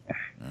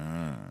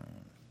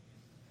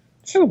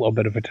a little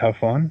bit of a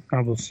tough one,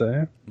 I will say.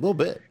 A little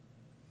bit.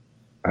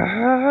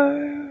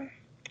 No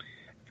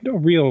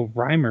real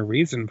rhyme or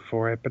reason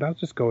for it, but I'll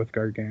just go with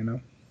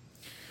Gargano.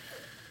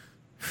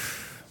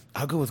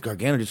 I'll go with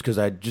Gargano just because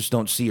I just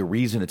don't see a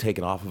reason to take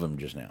it off of him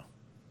just now.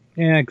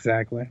 Yeah,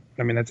 exactly.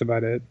 I mean, that's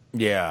about it.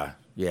 Yeah,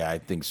 I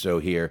think so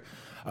here.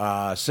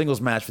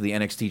 Singles match for the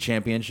NXT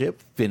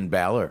Championship, Finn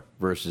Balor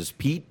versus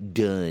Pete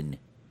Dunne.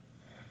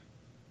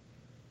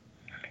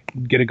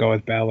 Gonna go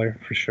with Balor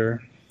for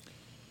sure.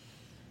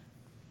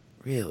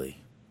 Really?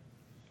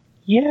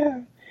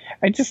 Yeah.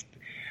 I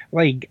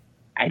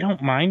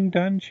don't mind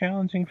Dunne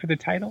challenging for the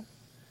title.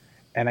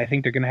 And I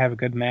think they're going to have a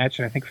good match.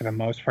 And I think for the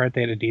most part,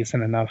 they had a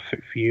decent enough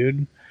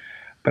feud.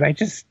 But I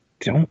just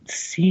don't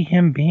see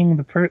him being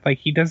the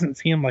he doesn't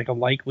seem like a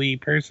likely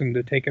person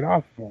to take it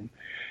off of him.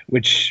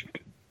 Which,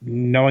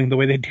 knowing the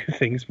way they do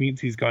things, means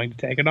he's going to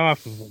take it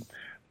off of him.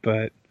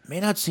 But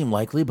may not seem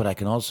likely, but I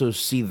can also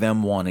see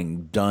them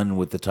wanting Dunne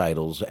with the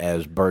titles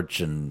as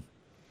Birch and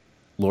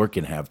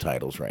Lorcan have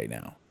titles right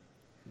now.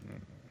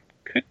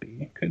 Could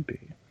be.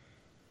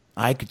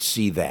 I could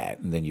see that,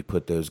 and then you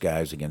put those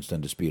guys against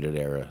Undisputed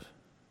Era.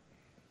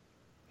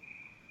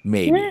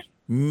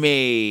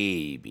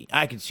 Maybe.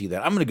 I could see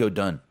that. I'm going to go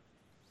Dunne.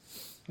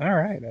 All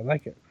right, I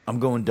like it. I'm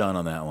going Dunne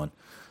on that one.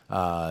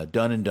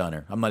 Dunne and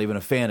Dunner. I'm not even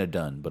a fan of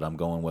Dunne, but I'm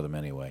going with him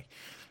anyway.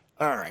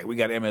 All right, we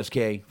got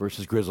MSK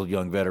versus Grizzled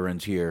Young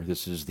Veterans here.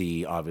 This is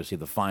obviously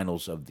the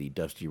finals of the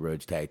Dusty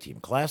Rhodes Tag Team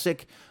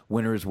Classic.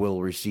 Winners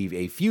will receive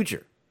a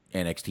future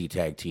NXT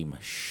Tag Team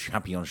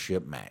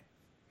Championship match.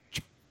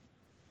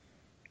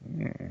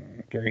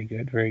 Very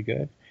good.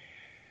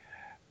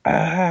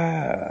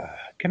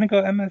 Gonna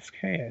go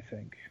MSK, I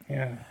think.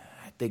 Yeah.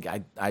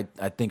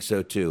 I think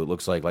so too. It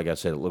looks like I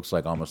said, it looks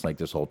like almost like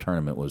this whole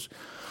tournament was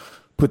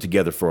put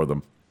together for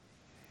them.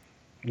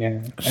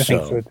 Yeah, I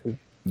think so too.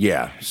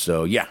 Yeah,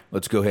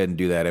 let's go ahead and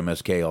do that.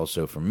 MSK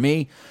also from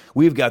me.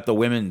 We've got the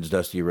women's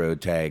Dusty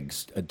Rhodes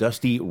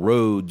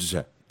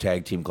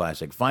Tag Team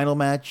Classic final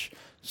match.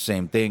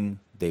 Same thing.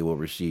 They will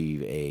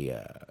receive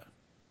a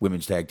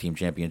women's tag team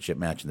championship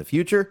match in the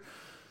future.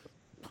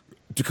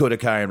 Dakota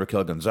Kai and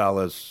Raquel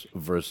Gonzalez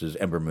versus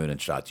Ember Moon and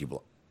Shotzi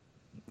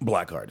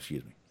Blackheart.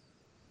 Excuse me.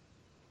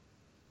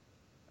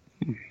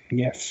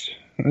 Yes,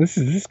 this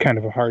is kind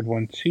of a hard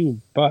one too,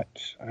 but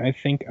I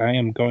think I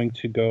am going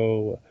to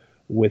go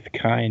with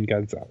Kai and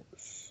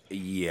Gonzalez.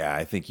 Yeah,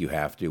 I think you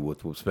have to,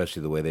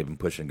 especially the way they've been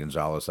pushing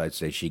Gonzalez. I'd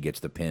say she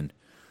gets the pin.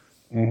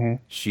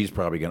 Mm-hmm. She's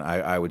probably gonna.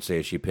 I would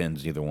say she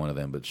pins either one of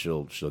them, but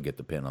she'll get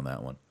the pin on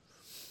that one.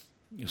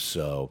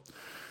 So,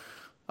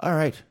 all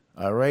right,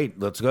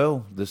 let's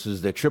go. This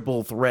is the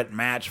triple threat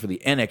match for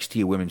the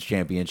NXT Women's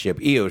Championship.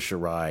 Io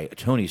Shirai,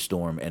 Toni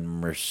Storm, and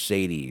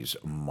Mercedes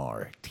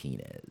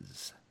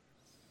Martinez.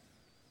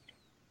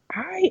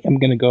 I am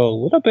going to go a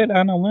little bit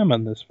on a limb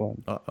on this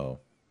one. Uh-oh.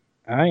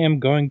 I am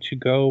going to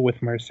go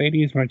with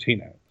Mercedes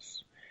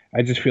Martinez.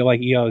 I just feel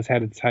like Io has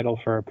had its title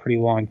for a pretty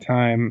long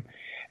time,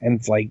 and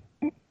it's like,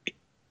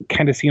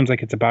 kind of seems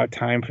like it's about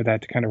time for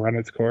that to kind of run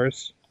its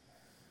course.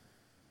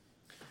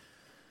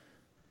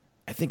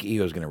 I think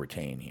Io's going to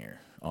retain here,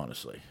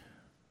 honestly.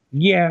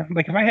 Yeah,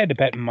 like if I had to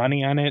bet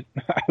money on it,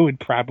 I would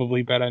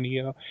probably bet on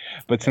Io.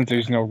 But since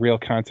there's no real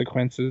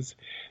consequences,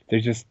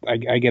 there's just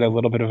I get a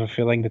little bit of a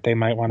feeling that they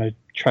might want to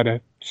try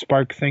to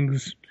spark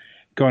things,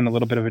 go in a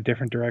little bit of a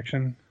different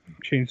direction,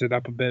 change it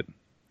up a bit.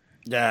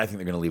 Yeah, I think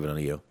they're going to leave it on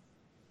Io.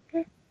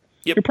 Yeah.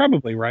 Yep. You're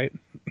probably right.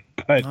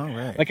 But All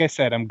right. like I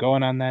said, I'm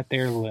going on that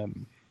there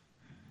limb.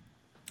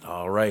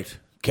 All right.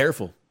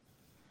 Careful.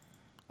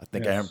 I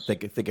think Yes. I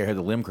think I heard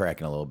the limb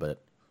cracking a little bit.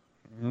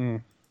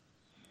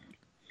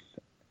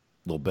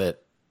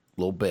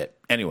 Little bit.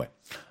 Anyway,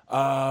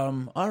 all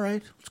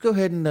right. Let's go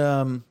ahead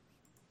and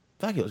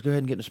fuck it. Let's go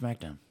ahead and get into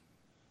SmackDown.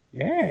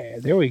 Yeah,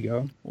 there we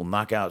go. We'll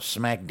knock out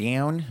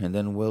SmackDown, and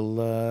then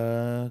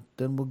we'll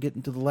get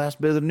into the last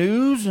bit of the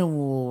news, and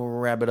we'll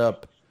wrap it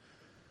up.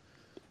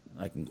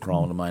 I can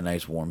crawl into my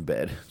nice warm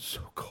bed. It's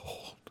so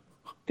cold.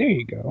 There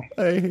you go.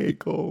 I hate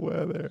cold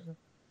weather.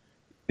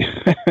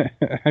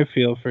 I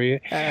feel for you.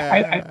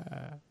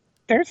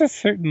 There's a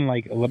certain,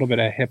 like, a little bit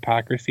of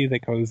hypocrisy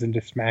that goes into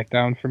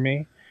SmackDown for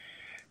me.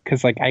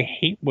 Because, like, I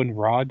hate when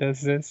Raw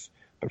does this,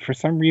 but for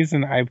some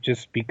reason I've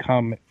just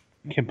become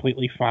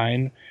completely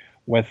fine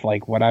with,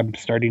 like, what I'm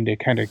starting to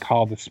kind of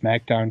call the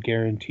SmackDown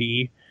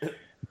guarantee.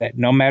 That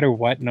no matter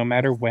what, no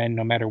matter when,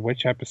 no matter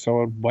which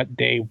episode, what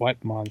day,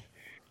 what month,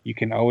 you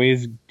can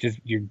always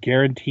you're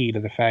guaranteed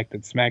to the fact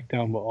that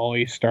SmackDown will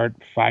always start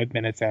 5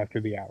 minutes after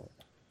the hour.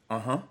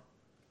 Uh-huh.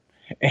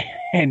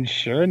 And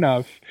sure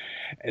enough,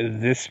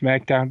 this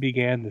SmackDown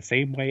began the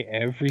same way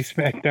every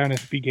SmackDown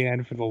has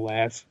began for the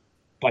last,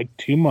 like,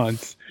 2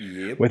 months,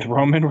 with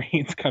Roman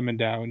Reigns coming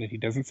down, and he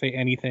doesn't say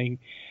anything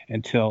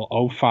until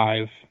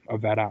 05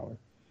 of that hour.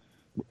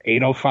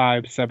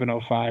 8:05,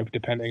 7:05,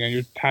 depending on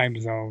your time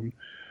zone.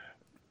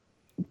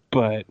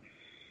 But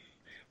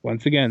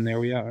once again, there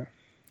we are.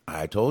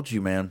 I told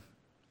you, man.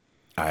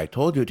 I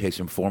told you it takes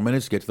him 4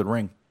 minutes to get to the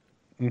ring.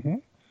 Mm-hmm.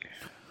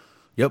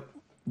 Yep.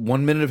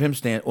 1 minute of him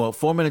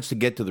 4 minutes to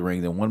get to the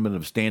ring, then 1 minute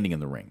of standing in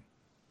the ring.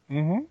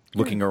 Mm-hmm.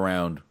 Looking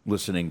around,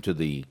 listening to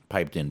the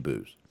piped-in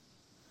boos.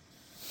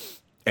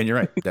 And you're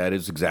right. That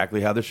is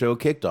exactly how the show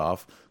kicked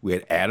off. We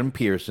had Adam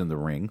Pearce in the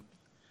ring.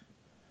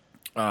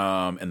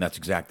 And that's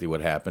exactly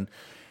what happened.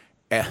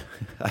 And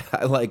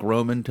I like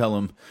Roman tell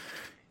him,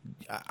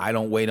 I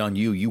don't wait on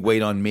you. You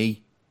wait on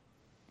me.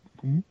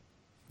 Mm-hmm.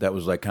 That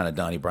was like kind of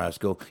Donnie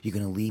Brasco. You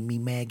going to leave me,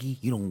 Maggie?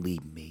 You don't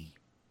leave me.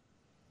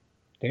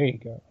 There you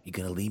go. You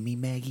going to leave me,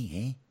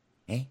 Maggie?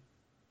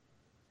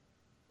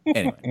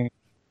 Anyway.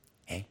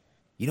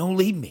 You don't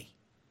leave me.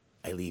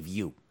 I leave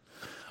you.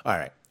 All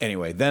right.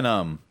 Anyway,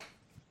 then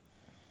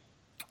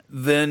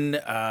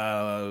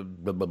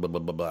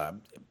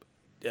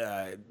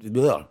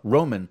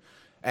Roman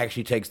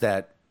actually takes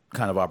that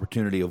kind of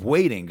opportunity of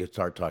waiting to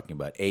start talking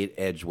about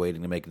Edge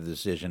waiting to make the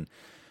decision.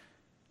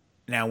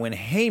 Now, when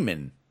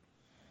Heyman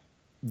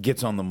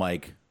gets on the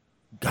mic,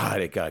 God,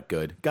 it got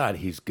good. God,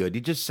 he's good.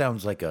 He just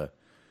sounds like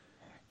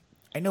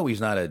I know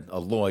he's not a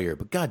lawyer,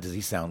 but God, does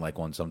he sound like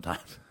one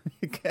sometimes.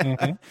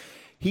 Mm-hmm.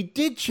 He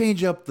did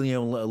change up the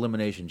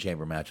Elimination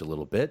Chamber match a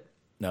little bit.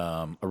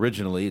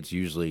 Originally, it's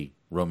usually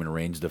Roman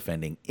Reigns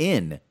defending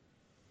in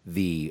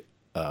the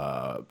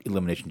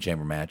Elimination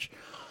Chamber match.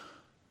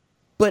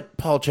 But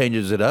Paul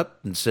changes it up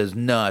and says,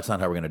 no, that's not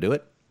how we're going to do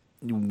it.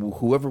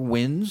 Whoever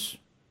wins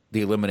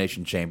the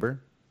Elimination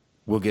Chamber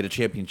will get a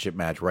championship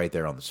match right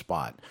there on the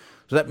spot.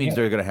 So that means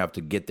they're going to have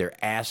to get their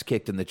ass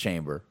kicked in the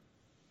chamber,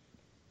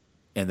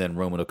 and then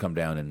Roman will come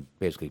down and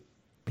basically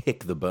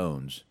pick the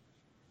bones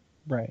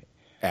Right.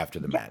 after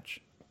the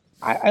match.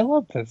 I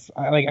love this.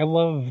 I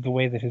love the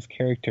way that his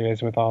character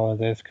is with all of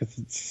this, because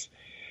it's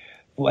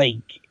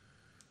like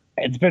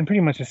it's been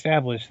pretty much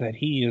established that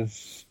he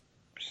is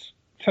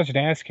such an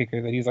ass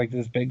kicker, that he's like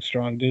this big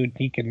strong dude.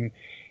 He can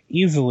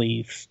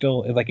easily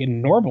still, like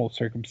in normal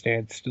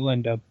circumstance, still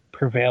end up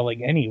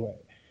prevailing anyway,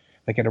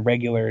 like in a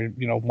regular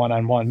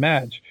one-on-one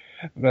match.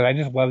 But I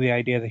just love the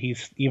idea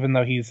that even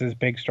though he's this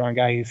big strong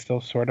guy, he's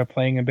still sort of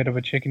playing a bit of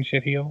a chicken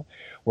shit heel,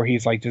 where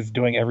he's like just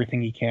doing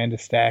everything he can to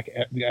stack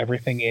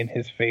everything in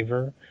his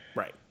favor.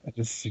 Right.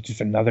 It's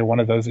just another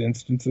one of those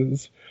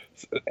instances.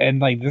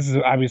 And like, this is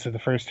obviously the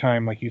first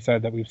time, like you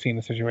said, that we've seen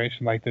a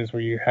situation like this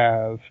where you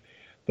have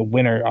the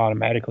winner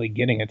automatically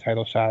getting a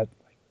title shot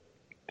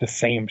the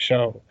same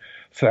show.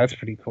 So that's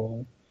pretty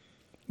cool.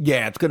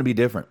 Yeah, it's going to be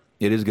different.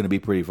 It is going to be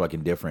pretty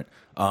fucking different.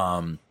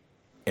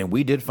 And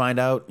we did find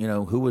out,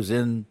 who was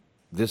in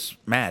this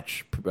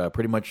match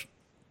pretty much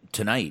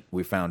tonight.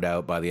 We found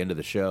out by the end of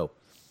the show.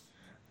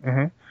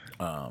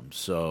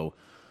 Mm-hmm.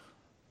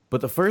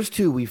 But the first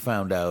two we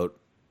found out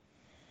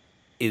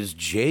is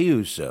Jey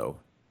Uso,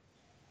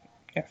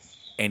 yes,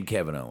 and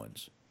Kevin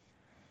Owens.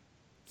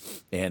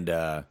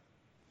 And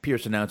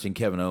Pierce announcing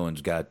Kevin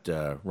Owens got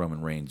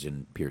Roman Reigns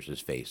in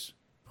Pierce's face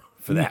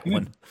for that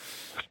one.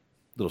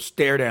 Little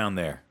stare down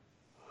there.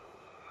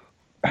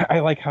 I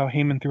like how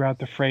Heyman threw out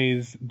the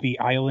phrase, the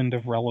island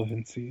of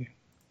relevancy.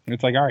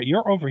 It's like, all right,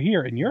 you're over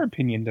here and your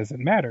opinion doesn't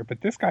matter,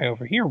 but this guy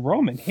over here,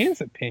 Roman,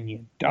 his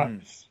opinion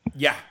does.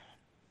 Yeah.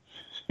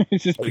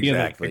 It's just being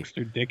Exactly. like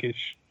extra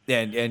dickish.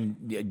 And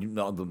you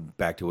know,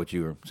 back to what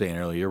you were saying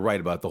earlier, you're right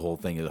about the whole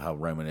thing of how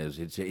Roman is.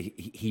 It's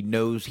he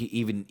knows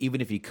even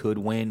if he could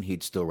win,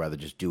 he'd still rather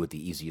just do it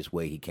the easiest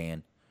way he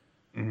can,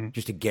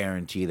 just to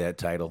guarantee that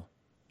title.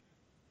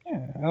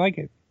 Yeah, I like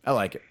it. I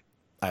like it.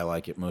 I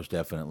like it most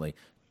definitely.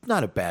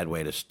 Not a bad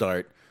way to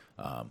start.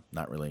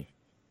 Not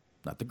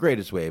the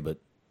greatest way, but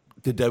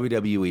the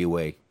WWE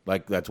way.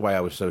 Like that's why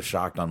I was so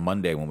shocked on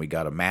Monday when we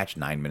got a match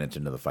 9 minutes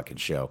into the fucking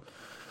show.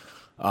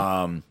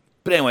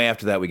 But anyway,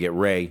 after that we get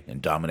Rey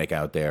and Dominic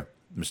out there,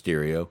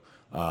 Mysterio,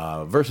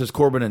 versus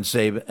Corbin and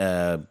Sami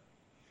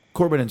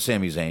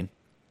Zayn.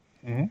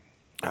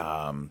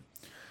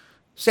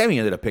 Sami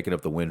ended up picking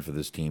up the win for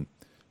this team,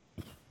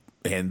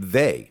 and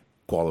they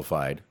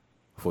qualified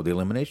for the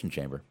Elimination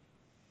Chamber.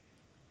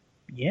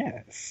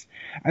 Yes.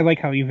 I like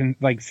how even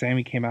like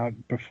Sammy came out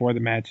before the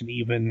match and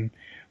even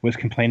was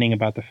complaining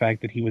about the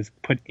fact that he was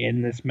put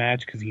in this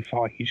match because he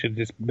thought he should have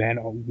just been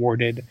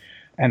awarded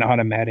an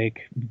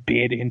automatic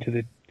bid into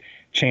the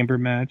chamber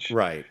match.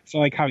 Right. So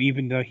like how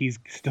even though he's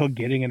still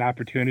getting an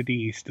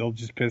opportunity, he's still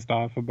just pissed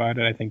off about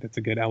it. I think that's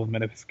a good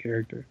element of his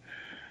character.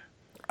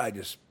 I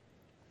just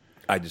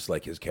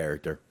like his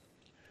character.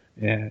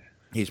 Yeah.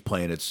 He's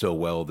playing it so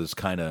well. This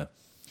kind of,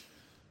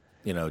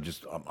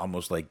 just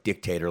almost like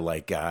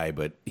dictator-like guy,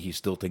 but he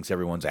still thinks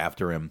everyone's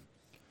after him.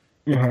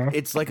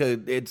 It's like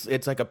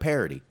a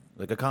parody,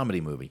 like a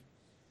comedy movie.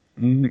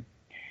 I mean,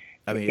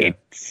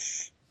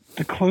 it's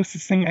the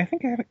closest thing. I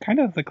think kind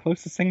of the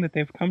closest thing that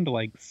they've come to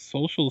like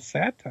social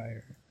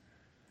satire.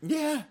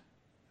 Yeah,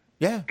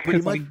 pretty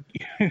much.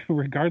 Like,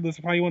 regardless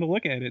of how you want to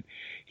look at it,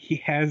 he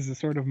has the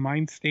sort of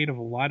mind state of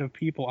a lot of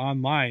people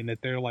online that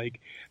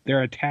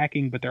they're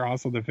attacking, but they're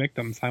also the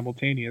victim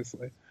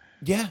simultaneously.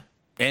 Yeah.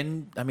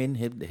 And I mean,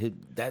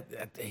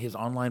 his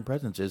online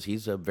presence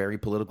he's a very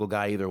political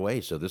guy either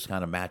way. So this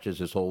kind of matches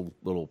his whole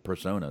little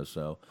persona.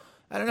 So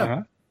I don't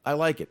know. I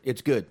like it.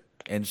 It's good.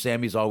 And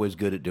Sammy's always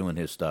good at doing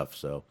his stuff.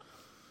 So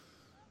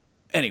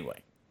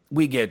anyway,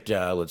 we get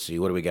let's see,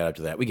 what do we got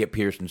after that? We get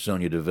Pierce and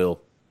Sonya Deville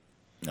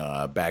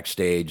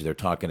backstage. They're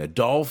talking to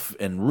Dolph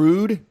and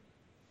Rude,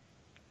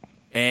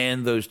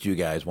 and those two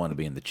guys want to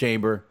be in the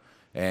chamber.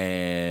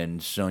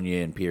 And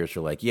Sonya and Pierce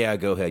are like, yeah,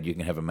 go ahead. You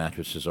can have a match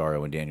with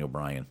Cesaro and Daniel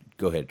Bryan.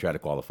 Go ahead. Try to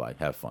qualify.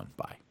 Have fun.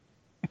 Bye.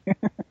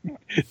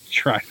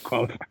 Try to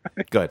qualify.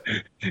 Go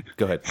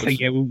ahead. So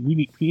yeah,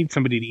 we need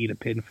somebody to eat a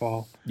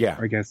pinfall. Yeah.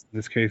 Or I guess in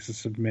this case a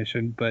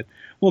submission. But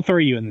we'll throw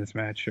you in this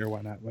match. Sure,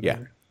 why not?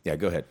 Whatever. Yeah,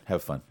 go ahead.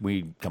 Have fun.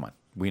 Come on.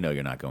 We know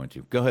you're not going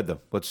to. Go ahead, though.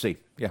 Let's see.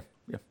 Yeah.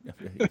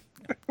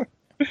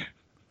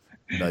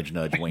 Nudge,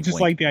 nudge, wink, Just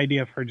wink. like the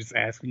idea of her just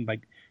asking, like,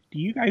 do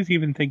you guys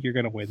even think you're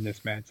going to win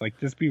this match? Like,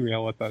 just be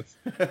real with us.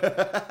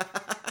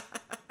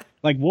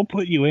 Like, we'll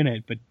put you in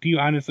it, but do you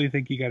honestly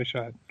think you got a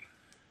shot?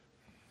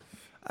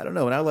 I don't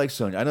know, and I like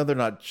Sonya. I know they're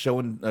not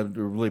showing,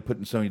 really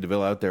putting Sonya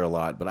Deville out there a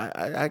lot, but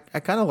I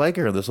kind of like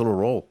her in this little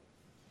role.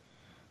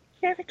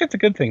 Yeah, I think that's a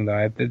good thing,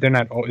 though. They're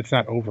not. It's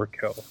not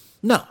overkill.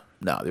 No,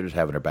 they're just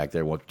having her back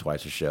there once or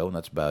twice a show, and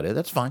that's about it.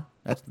 That's fine.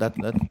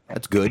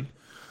 That's good.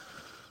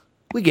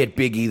 We get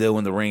Big E, though,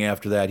 in the ring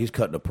after that. He's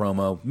cutting a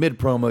promo.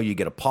 Mid-promo, you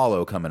get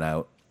Apollo coming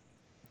out.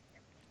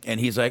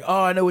 And he's like,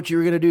 oh, I know what you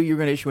were going to do. You're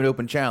going to issue an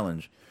open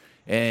challenge.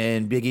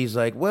 And Big E's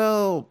like,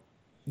 well,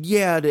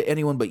 yeah, to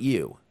anyone but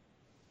you.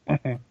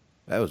 That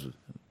was,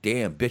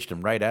 damn, bitched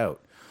him right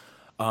out.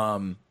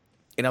 And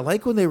I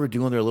like when they were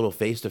doing their little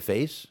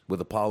face-to-face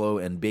with Apollo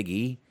and Big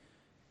E.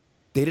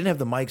 They didn't have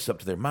the mics up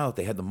to their mouth.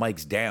 They had the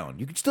mics down.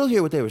 You could still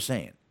hear what they were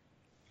saying.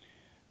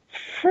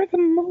 For the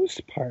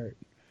most part.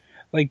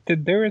 Like,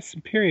 there were some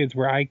periods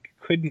where I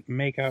couldn't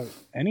make out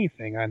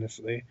anything,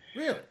 honestly.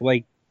 Really?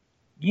 Like,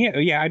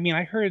 yeah. I mean,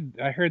 I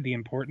heard the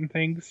important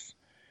things,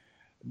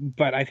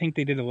 but I think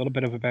they did a little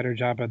bit of a better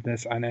job of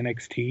this on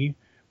NXT.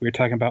 We were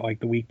talking about,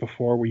 like, the week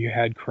before where you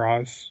had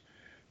Cross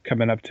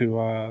coming up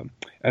to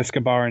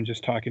Escobar and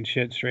just talking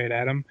shit straight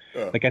at him.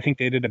 Like, I think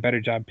they did a better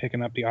job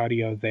picking up the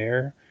audio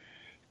there.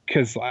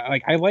 Because,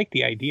 like, I like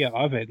the idea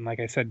of it. And like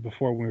I said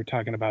before when we were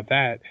talking about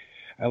that,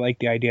 I like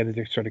the idea that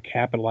they're sort of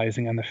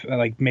capitalizing on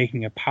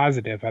making a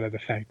positive out of the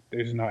fact that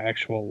there's no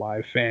actual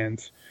live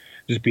fans,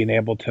 just being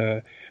able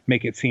to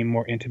make it seem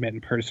more intimate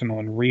and personal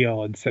and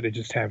real instead of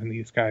just having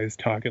these guys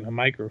talking on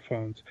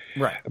microphones.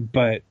 Right.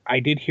 But I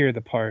did hear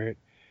the part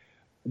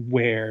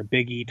where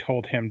Big E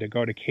told him to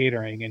go to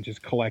catering and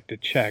just collect a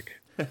check,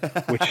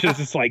 which is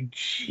just like,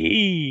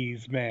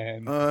 jeez,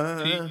 man.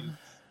 Jeez.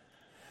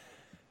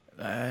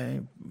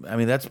 I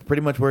mean, that's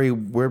pretty much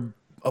where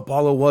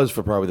Apollo was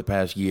for probably the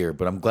past year,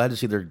 but I'm glad to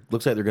see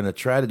looks like they're going to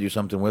try to do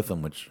something with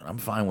him, which I'm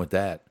fine with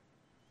that.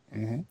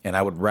 Mm-hmm. And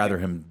I would rather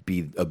him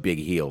be a big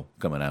heel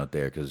coming out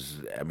there because,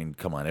 I mean,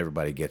 come on,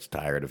 everybody gets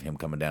tired of him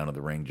coming down to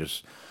the ring,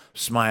 just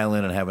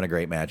smiling and having a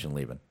great match and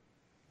leaving.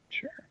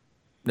 Sure.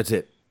 That's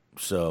it.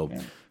 So,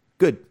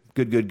 good.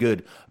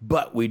 Good.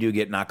 But we do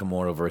get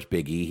Nakamura versus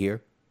Big E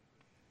here.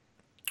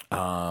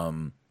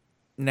 Now,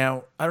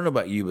 I don't know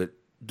about you, but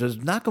does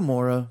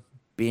Nakamura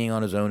being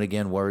on his own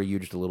again worry you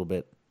just a little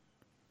bit?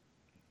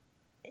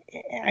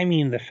 I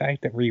mean, the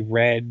fact that we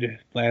read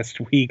last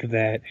week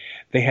that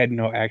they had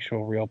no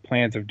actual real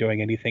plans of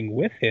doing anything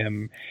with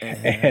him,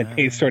 and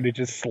they sort of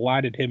just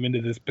slotted him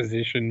into this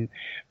position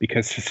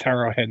because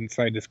Cesaro hadn't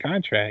signed his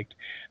contract,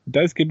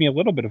 does give me a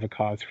little bit of a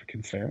cause for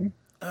concern.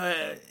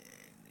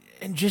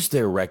 And just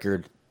their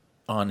record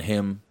on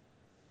him.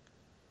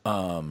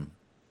 Okay,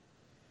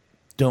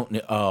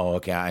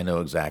 I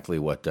know exactly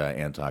what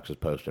Antox is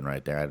posting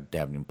right there. I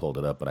haven't even pulled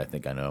it up, but I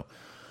think I know.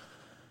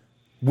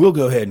 We'll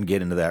go ahead and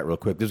get into that real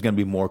quick. There's going to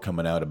be more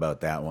coming out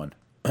about that one.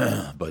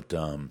 But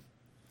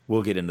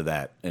we'll get into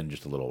that in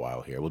just a little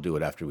while here. We'll do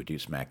it after we do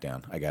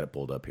SmackDown. I got it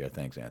pulled up here.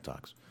 Thanks,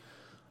 Antox.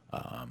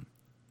 All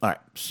right.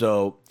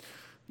 So,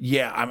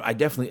 yeah, I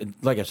definitely,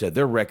 like I said,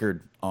 their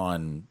record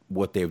on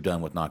what they've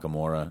done with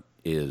Nakamura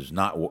is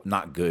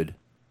not good.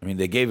 I mean,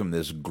 they gave him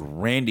this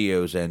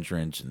grandiose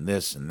entrance and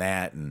this and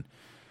that, and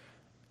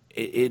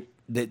they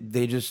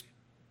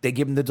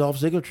give him the Dolph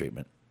Ziggler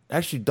treatment.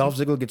 Actually, Dolph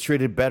Ziggler gets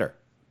treated better.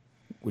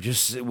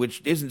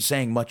 Which isn't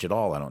saying much at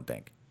all, I don't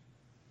think.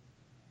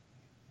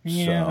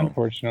 Yeah,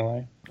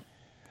 unfortunately.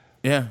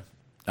 Yeah,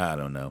 I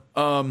don't know.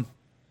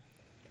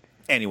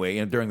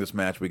 Anyway, during this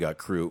match, we got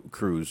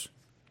Cruz.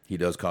 He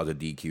does cause a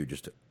DQ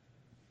just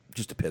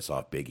to piss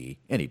off Big E,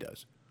 and he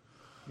does.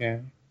 Yeah.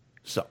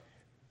 So,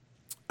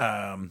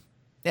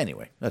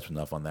 anyway, that's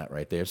enough on that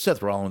right there.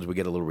 Seth Rollins, we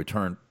get a little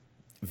return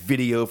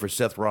video for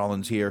Seth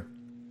Rollins here.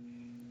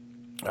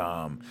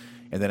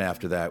 And then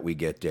after that, we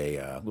get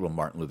a little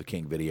Martin Luther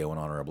King video in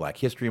honor of Black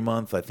History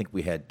Month. I think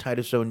we had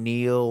Titus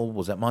O'Neil.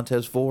 Was that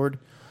Montez Ford?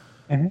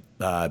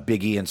 Mm-hmm.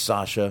 Big E and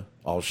Sasha,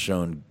 all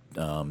shown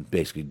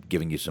basically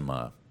giving you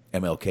some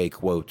MLK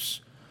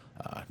quotes.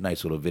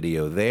 Nice little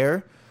video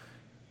there.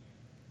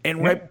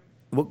 And well,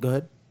 go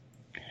ahead.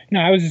 No,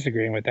 I was just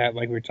agreeing with that.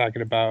 Like we were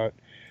talking about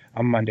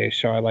on Monday's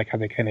show, I like how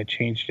they kind of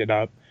changed it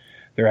up.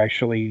 They're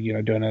actually,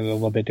 doing it a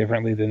little bit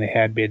differently than they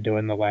had been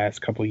doing the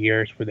last couple of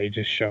years, where they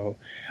just show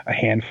a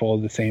handful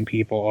of the same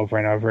people over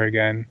and over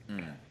again.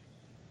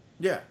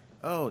 Yeah.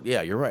 Oh,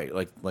 yeah, you're right.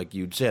 Like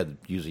you'd said,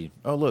 usually,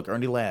 oh, look,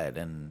 Ernie Ladd,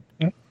 and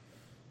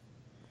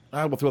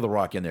I will throw The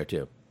Rock in there,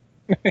 too.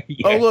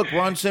 Yeah. Oh, look,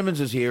 Ron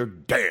Simmons is here.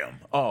 Damn.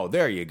 Oh,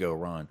 there you go,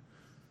 Ron.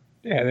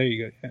 Yeah, there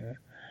you go.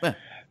 Yeah.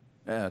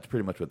 That's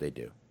pretty much what they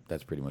do.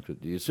 That's pretty much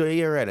what they do. So, yeah,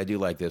 you're right. I do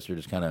like this. They're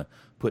just kind of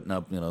putting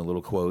up,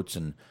 little quotes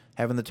and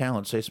having the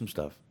talent say some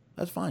stuff.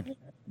 That's fine.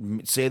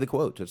 Say the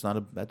quotes. It's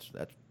not that's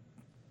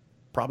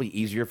probably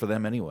easier for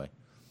them anyway.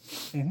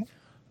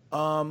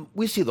 Mm-hmm.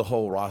 We see the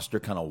whole roster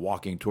kind of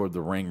walking toward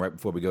the ring right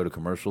before we go to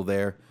commercial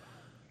there.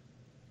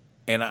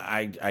 And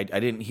I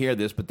didn't hear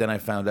this, but then I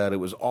found out it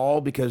was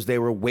all because they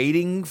were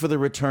waiting for the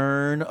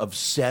return of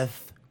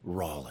Seth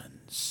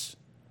Rollins.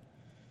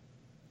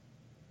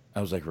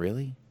 I was like,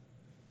 really?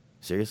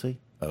 Seriously?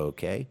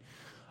 Okay.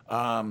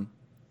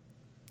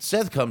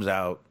 Seth comes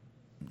out,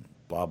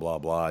 blah, blah,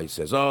 blah. He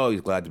says,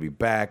 he's glad to be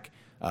back.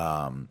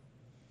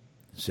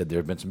 Said there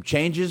have been some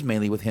changes,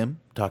 mainly with him.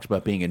 Talks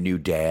about being a new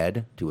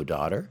dad to a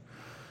daughter.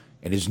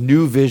 And his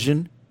new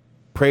vision,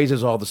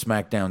 praises all the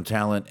SmackDown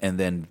talent, and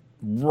then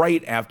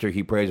right after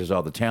he praises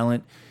all the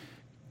talent,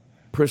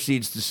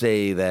 proceeds to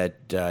say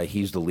that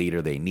he's the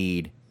leader they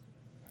need,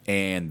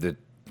 and the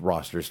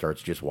roster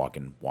starts just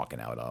walking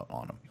out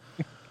on him.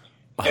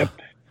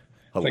 Yep.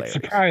 Like,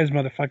 surprise,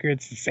 motherfucker,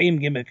 it's the same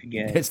gimmick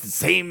again. It's the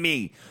same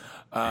me.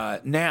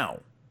 Now,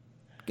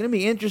 going to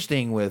be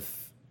interesting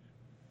with,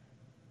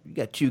 you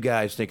got two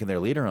guys thinking they're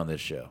leader on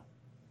this show.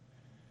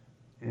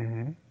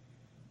 Mm-hmm.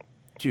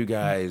 Two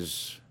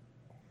guys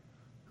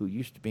who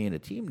used to be in a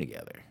team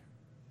together.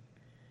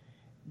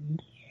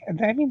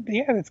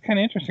 Yeah, that's kind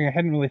of interesting. I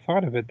hadn't really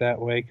thought of it that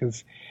way,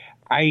 because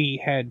I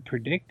had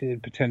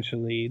predicted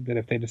potentially that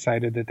if they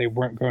decided that they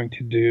weren't going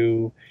to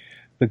do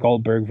the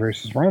Goldberg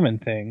versus Roman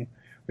thing,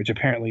 which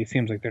apparently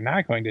seems like they're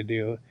not going to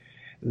do,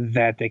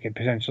 that they could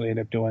potentially end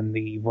up doing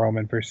the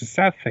Roman versus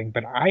Seth thing.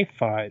 But I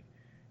thought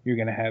you're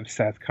going to have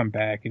Seth come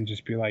back and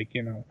just be like,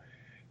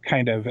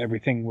 kind of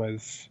everything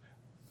was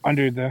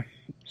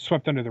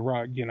swept under the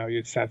rug.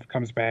 Seth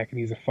comes back and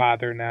he's a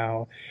father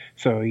now,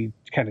 so he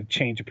kind of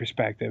changed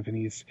perspective and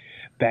he's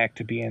back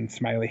to being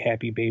smiley,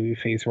 happy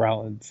babyface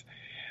Rollins.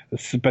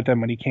 But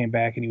then when he came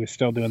back and he was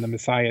still doing the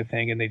Messiah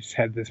thing, and they just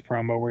had this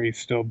promo where he's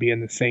still being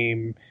the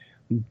same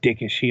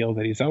dickish heel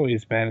that he's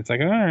always been, it's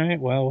like, all right,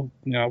 well,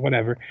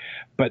 whatever.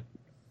 But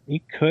you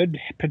could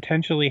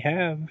potentially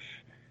have,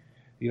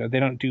 they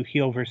don't do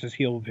heel versus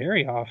heel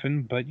very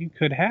often, but you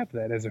could have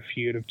that as a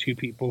feud of two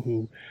people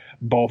who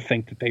both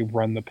think that they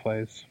run the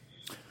place.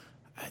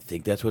 I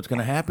think that's what's going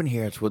to happen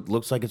here. It's what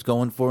looks like it's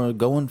going for,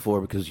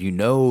 because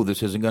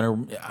this isn't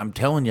going to. I'm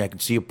telling you, I can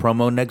see a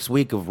promo next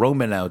week of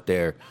Roman out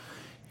there.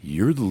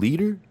 You're the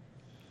leader.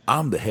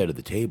 I'm the head of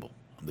the table.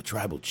 I'm the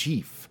tribal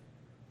chief.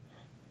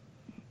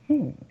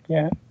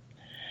 Yeah.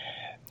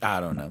 I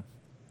don't know.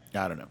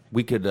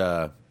 We could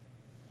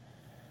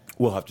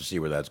We'll have to see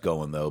where that's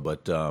going, though.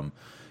 But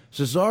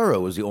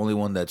Cesaro is the only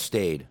one that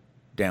stayed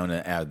down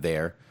out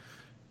there.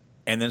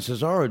 And then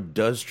Cesaro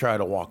does try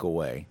to walk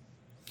away.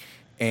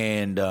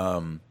 And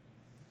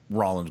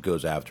Rollins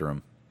goes after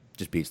him.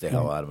 Just beats the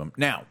hell out of him.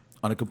 Now,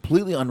 on a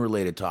completely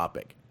unrelated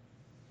topic,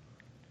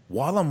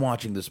 while I'm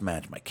watching this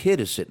match, my kid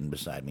is sitting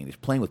beside me and he's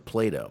playing with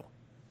Play-Doh.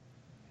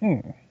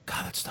 God,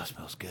 that stuff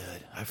smells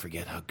good. I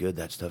forget how good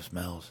that stuff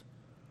smells.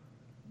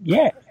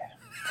 Yeah.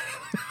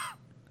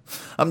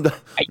 I'm done.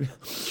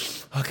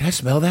 Oh, can I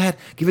smell that?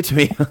 Give it to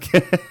me.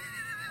 Okay.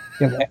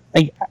 Yeah,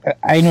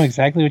 I know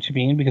exactly what you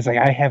mean because like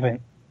I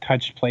haven't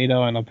touched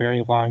Play-Doh in a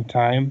very long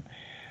time,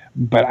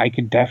 but I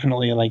could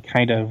definitely like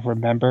kind of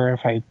remember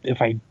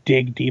if I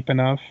dig deep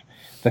enough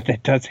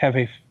that does have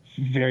a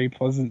very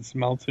pleasant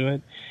smell to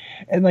it,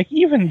 and like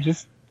even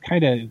just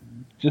kind of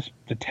just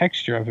the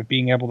texture of it,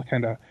 being able to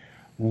kind of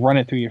run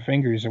it through your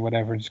fingers or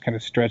whatever, just kind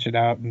of stretch it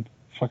out and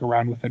fuck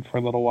around with it for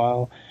a little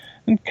while,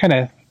 and kind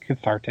of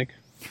cathartic.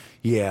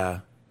 Yeah,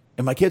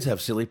 and my kids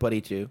have Silly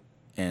Putty too.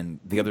 And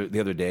the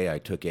other day, I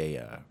took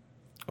a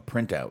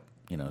printout,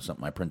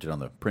 something I printed on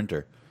the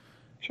printer.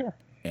 Sure.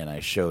 And I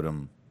showed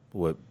them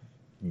what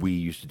we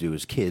used to do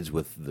as kids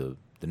with the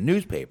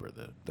newspaper,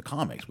 the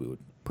comics. We would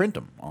print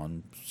them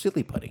on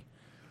Silly Putty.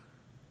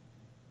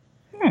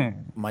 I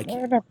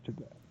never did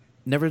that.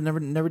 Never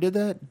did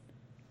that?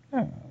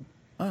 No.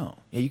 Oh,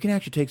 yeah. You can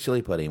actually take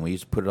Silly Putty, and we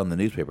used to put it on the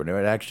newspaper, and it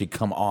would actually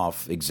come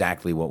off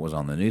exactly what was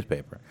on the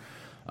newspaper.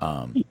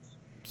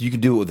 You can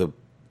do it with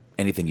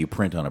anything you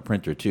print on a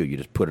printer too. You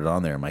just put it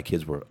on there, and my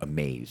kids were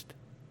amazed.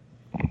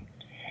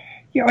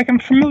 Yeah, like I'm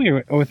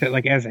familiar with it,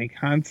 like as a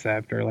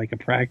concept or like a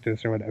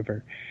practice or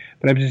whatever,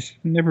 but I just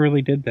never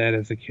really did that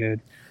as a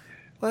kid.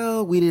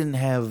 Well, we didn't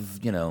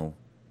have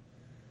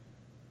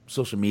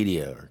social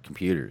media or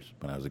computers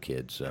when I was a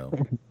kid, so.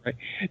 Right.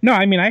 No,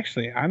 I mean,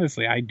 actually,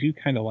 honestly, I do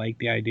kind of like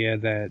the idea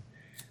that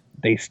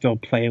they still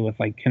play with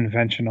like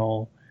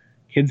conventional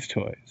kids'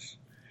 toys,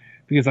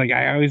 because like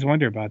I always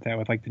wonder about that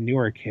with like the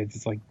newer kids.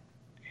 It's like,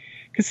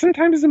 because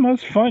sometimes the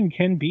most fun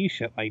can be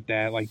shit like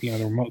that, like the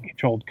remote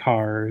controlled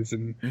cars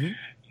and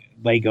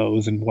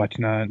Legos and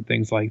whatnot, and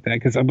things like that.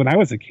 Because when I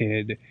was a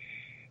kid,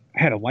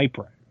 I had a light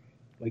bright,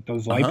 like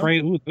those light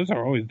bright. Ooh,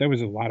 that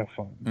was a lot of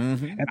fun.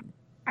 And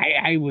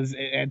I was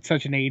at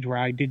such an age where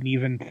I didn't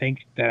even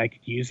think that I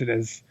could use it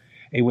as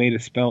a way to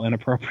spell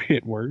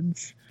inappropriate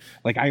words.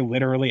 Like I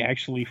literally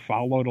actually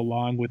followed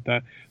along with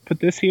the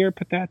put this here,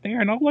 put that there,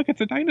 and oh look,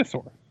 it's a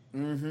dinosaur.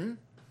 It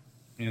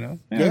was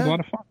a lot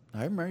of fun.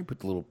 I remember you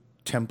put the little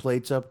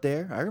templates up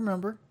there. I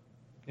remember.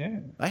 Yeah.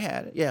 I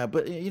had it. Yeah,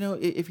 but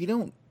if you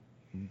don't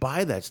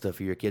buy that stuff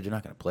for your kids, you're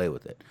not going to play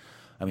with it.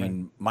 I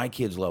mean, my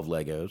kids love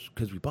Legos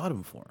because we bought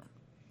them for them.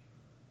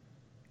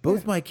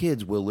 Both my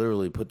kids will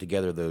literally put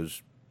together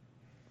those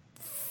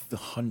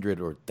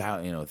 100 or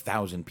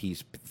 1,000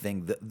 piece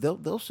thing.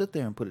 They'll sit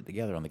there and put it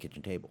together on the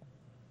kitchen table.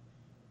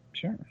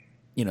 Sure.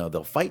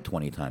 They'll fight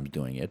 20 times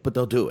doing it, but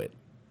they'll do it.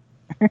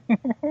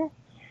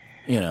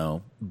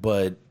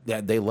 But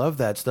they love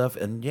that stuff,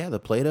 and yeah, the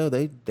Play-Doh.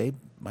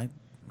 My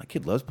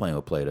kid loves playing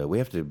with Play-Doh. We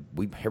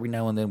every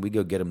now and then we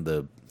go get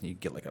him you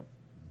get like a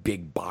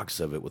big box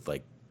of it with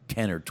like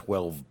 10 or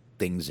 12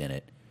 things in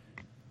it,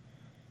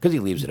 because he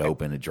leaves it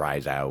open, it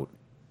dries out.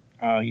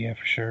 Oh yeah,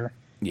 for sure.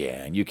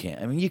 Yeah, and you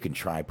can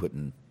try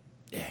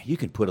you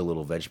can put a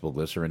little vegetable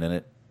glycerin in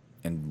it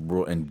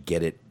and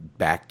get it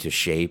back to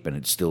shape, and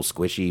it's still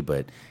squishy,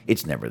 but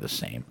it's never the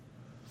same.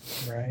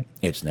 Right.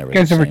 It's never. You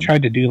guys the ever same.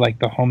 tried to do like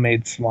the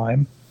homemade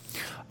slime?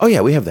 Oh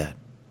yeah, we have that.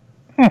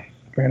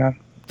 Fair enough.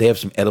 They have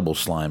some edible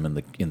slime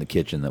in the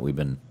kitchen that we've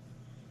been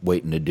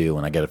waiting to do,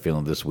 and I got a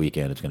feeling this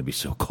weekend it's going to be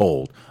so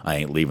cold I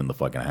ain't leaving the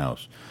fucking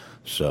house.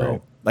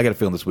 So I got a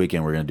feeling this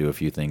weekend we're going to do a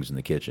few things in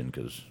the kitchen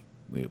because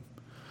we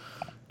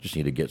just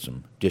need to get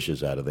some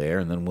dishes out of there,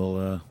 and then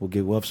we'll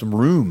have some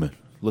room.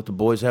 Let the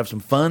boys have some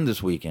fun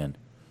this weekend.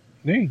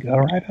 There you go,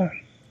 right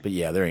on. But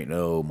yeah, there ain't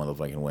no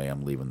motherfucking way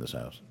I'm leaving this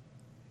house.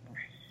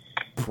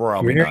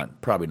 Probably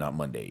not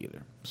Monday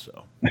either.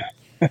 So.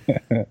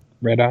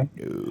 Right on.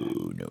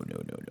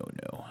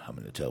 No. I'm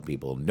going to tell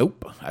people,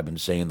 nope. I've been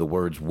saying the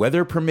words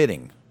weather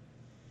permitting.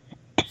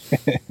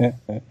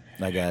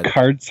 I got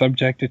hard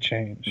subject to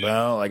change.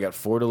 Well, I got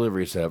 4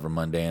 deliveries set up for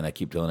Monday, and I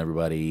keep telling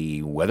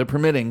everybody, weather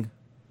permitting.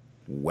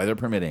 Weather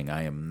permitting.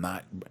 I am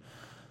not.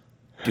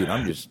 Dude,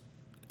 I'm just.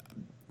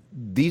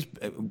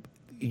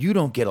 You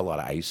don't get a lot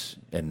of ice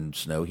and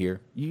snow here.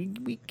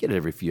 We get it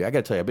every few. I got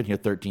to tell you, I've been here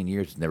 13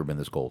 years. It's never been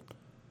this cold.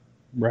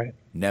 Right.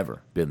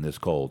 Never been this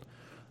cold.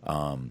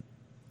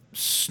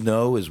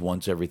 Snow is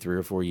once every 3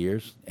 or 4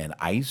 years, and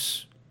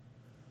ice.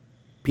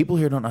 People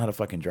here don't know how to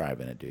fucking drive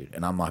in it, dude.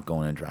 And I'm not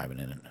going and driving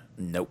in it.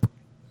 Nope.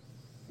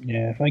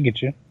 Yeah, I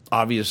get you.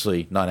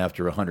 Obviously, not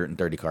after a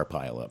 130 car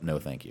pileup. No,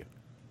 thank you.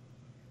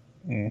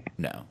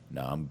 No,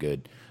 I'm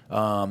good.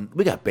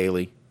 We got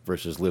Bayley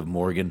versus Liv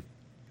Morgan.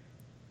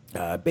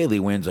 Bayley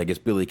wins. I guess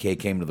Billy Kay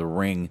came to the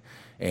ring,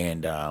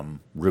 and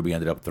Ruby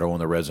ended up throwing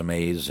the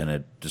resumes, and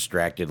it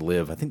distracted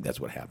Liv. I think that's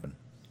what happened.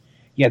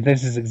 Yeah,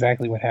 this is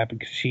exactly what happened,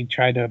 because she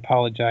tried to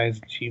apologize.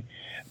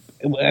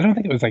 I don't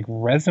think it was like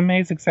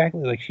resumes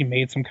exactly. Like she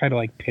made some kind of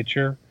like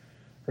picture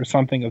or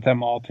something of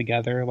them all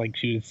together. Like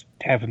she was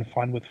having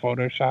fun with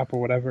Photoshop or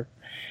whatever.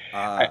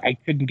 I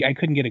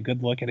couldn't get a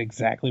good look at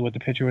exactly what the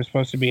picture was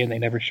supposed to be, and they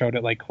never showed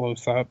it like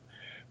close up.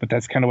 But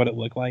that's kind of what it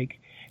looked like.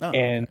 Oh,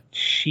 and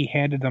she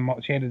handed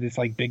this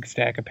like big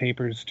stack of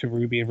papers to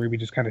Ruby, and Ruby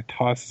just kind of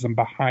tosses them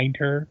behind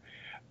her,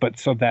 but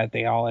so that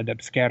they all end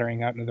up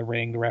scattering out into the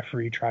ring. The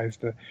referee tries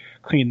to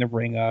clean the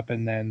ring up,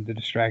 and then the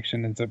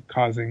distraction ends up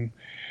causing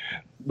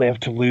Liv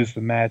to lose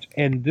the match.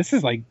 And this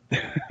is like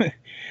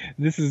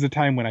this is a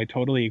time when I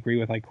totally agree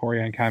with like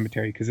Corey on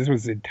commentary, because this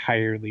was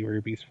entirely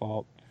Ruby's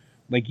fault.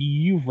 Like,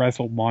 you've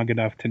wrestled long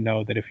enough to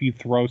know that if you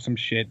throw some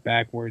shit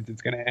backwards,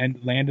 it's going to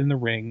land in the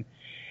ring,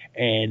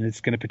 and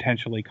it's going to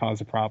potentially cause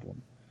a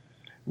problem.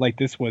 Like,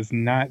 this was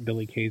not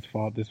Billie Kay's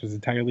fault. This was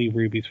entirely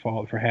Ruby's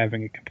fault for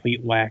having a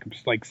complete lack of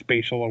like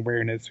spatial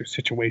awareness or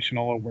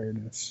situational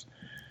awareness.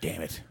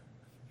 Damn it!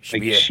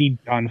 Like, she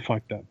done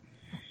fucked up.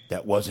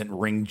 That wasn't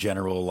ring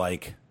general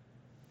like.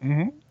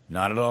 Mm-hmm.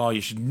 Not at all.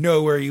 You should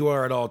know where you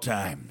are at all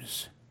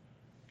times.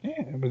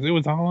 Yeah, it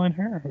was all on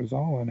her. It was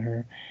all on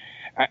her.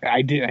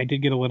 I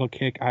did get a little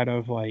kick out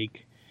of,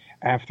 like,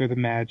 after the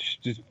match,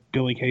 just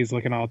Billie Kay's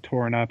looking all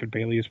torn up, and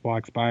Bayley just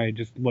walks by and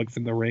just looks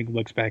in the ring,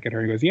 looks back at her,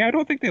 and goes, "Yeah, I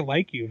don't think they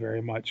like you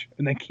very much,"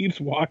 and then keeps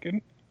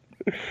walking.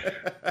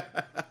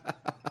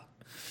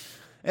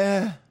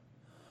 Yeah.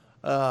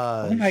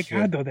 Oh my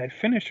god, though, that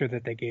finisher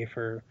that they gave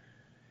her,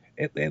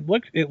 it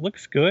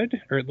looks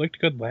good, or it looked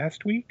good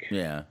last week.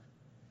 Yeah.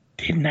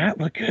 Did not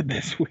look good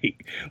this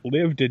week.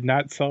 Liv did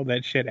not sell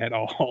that shit at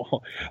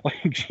all.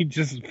 Like, she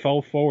just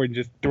fell forward and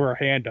just threw her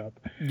hand up.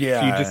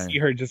 Yeah. So you just see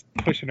her just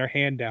pushing her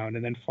hand down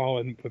and then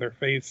falling with her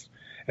face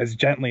as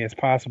gently as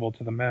possible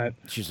to the mat.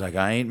 She's like,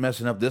 I ain't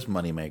messing up this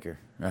moneymaker.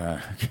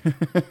 Not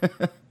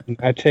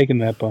taking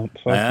that bump.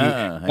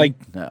 Fuck you. Like,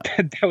 no.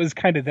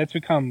 That's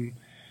become,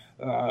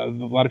 a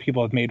lot of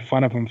people have made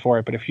fun of him for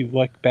it, but if you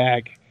look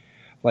back,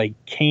 like,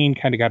 Kane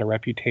kind of got a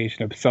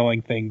reputation of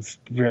selling things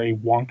very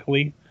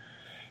wonkily.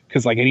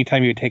 Because, like,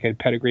 anytime he would take a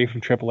pedigree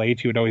from Triple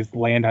H, he would always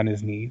land on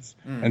his knees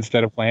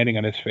instead of landing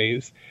on his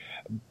face.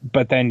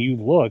 But then you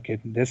look,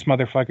 and this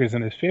motherfucker's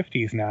in his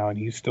 50s now, and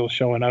he's still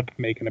showing up,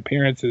 making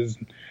appearances,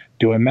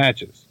 doing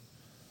matches.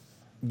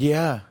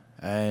 Yeah.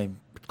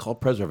 It's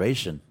called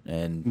preservation,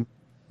 and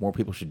more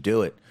people should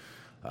do it.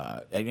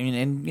 I mean,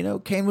 and, you know,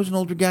 Kane was an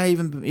older guy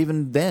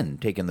even then,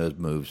 taking those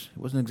moves. It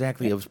wasn't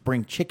exactly a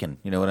spring chicken,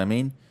 you know what I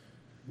mean?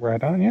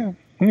 Right on, yeah.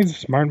 He's a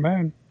smart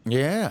man.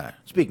 Yeah.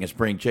 Speaking of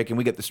spring chicken,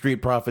 we got the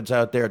Street Profits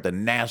out there at the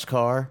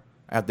NASCAR,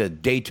 at the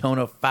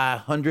Daytona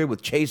 500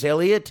 with Chase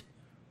Elliott.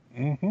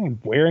 Mm-hmm.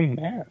 Wearing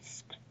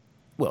masks.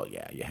 Well,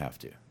 yeah, you have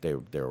to. They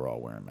were all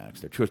wearing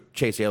masks.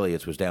 Chase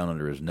Elliott's was down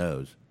under his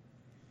nose.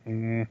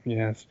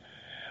 Yes.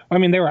 I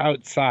mean, they were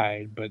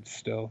outside, but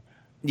still.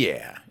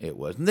 Yeah, it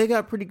was. And they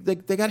got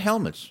they got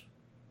helmets.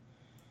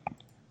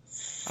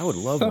 I would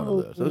love one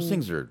of those.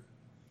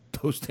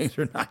 Those things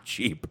are not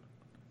cheap.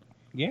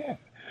 Yeah.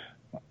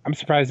 I'm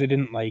surprised they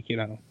didn't, like, you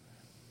know,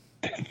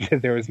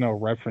 there was no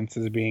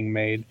references being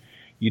made.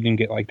 You didn't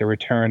get, like, the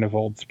return of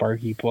old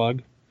Sparky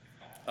Plug.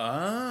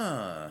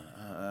 Well,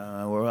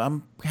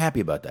 I'm happy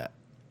about that.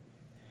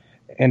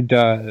 And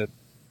I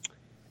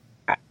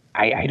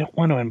don't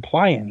want to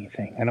imply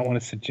anything. I don't want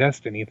to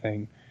suggest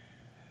anything.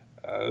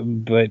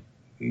 But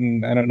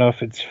I don't know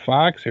if it's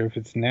Fox or if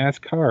it's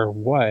NASCAR or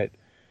what.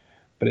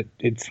 But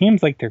it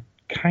seems like they're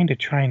kind of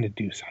trying to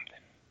do something.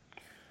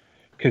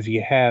 Because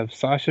you have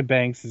Sasha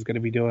Banks is going to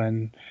be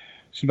doing,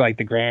 she's like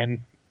the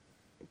grand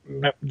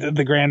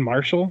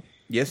marshal.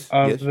 Yes.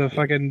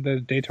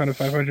 The Daytona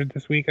 500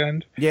 this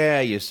weekend. Yeah,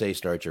 you say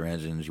start your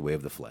engines, you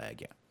wave the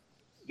flag. Yeah.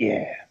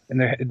 Yeah, and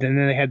then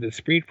they had the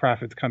Street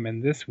Profits come in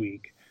this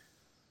week.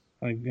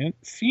 Like, it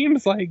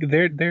seems like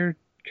they're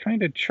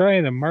kind of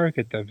trying to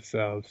market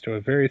themselves to a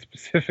very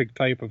specific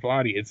type of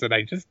audience, and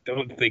I just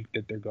don't think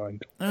that they're going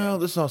to. Well,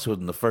 this also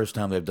isn't the first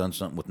time they've done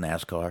something with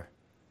NASCAR.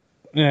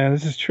 Yeah,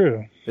 this is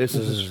true. This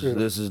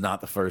is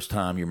not the first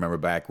time. You remember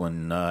back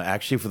when,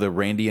 actually, for the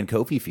Randy and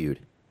Kofi feud.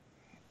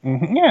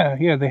 Mm-hmm.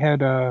 Yeah, they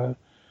had,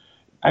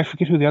 I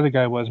forget who the other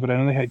guy was, but I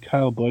know they had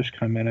Kyle Busch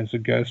come in as a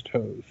guest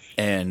host.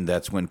 And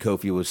that's when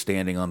Kofi was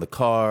standing on the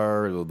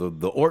car,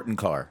 the Orton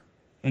car.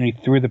 And he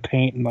threw the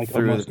paint and, like,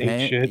 almost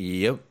ate shit.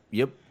 Yep.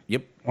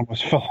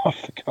 Almost fell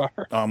off the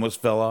car.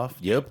 Almost fell off.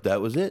 Yep, that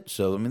was it.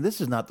 So, I mean,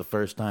 this is not the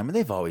first time. And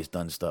they've always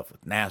done stuff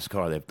with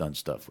NASCAR. They've done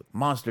stuff with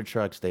monster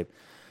trucks.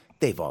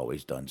 They've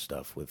always done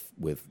stuff with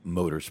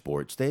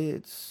motorsports.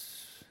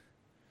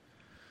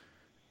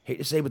 Hate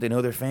to say, but they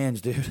know their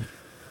fans, dude.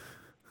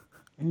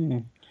 Yeah,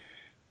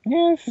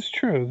 this is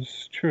true.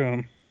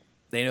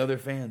 They know their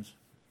fans.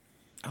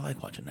 I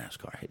like watching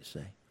NASCAR, I hate to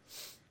say.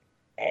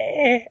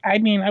 I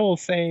mean, I will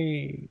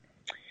say,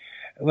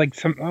 like,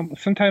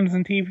 sometimes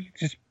on TV,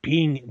 just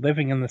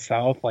living in the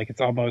South, like,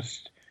 it's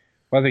almost,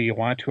 whether you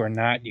want to or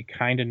not, you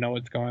kind of know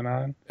what's going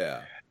on.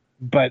 Yeah.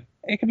 But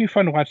it can be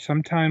fun to watch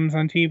sometimes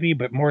on TV,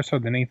 but more so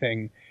than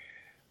anything,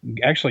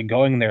 actually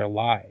going there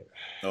live.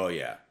 Oh,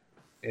 yeah.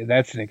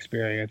 That's an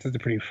experience. It's a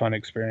pretty fun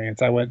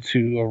experience. I went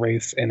to a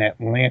race in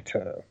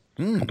Atlanta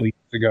a couple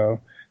years ago,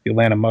 the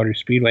Atlanta Motor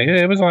Speedway.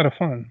 It was a lot of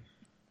fun.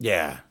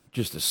 Yeah,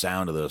 just the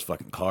sound of those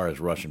fucking cars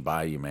rushing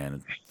by you, man.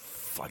 It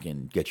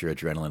fucking get your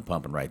adrenaline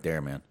pumping right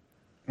there, man.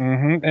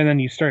 And then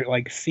you start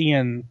like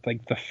seeing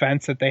like the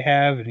fence that they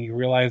have, and you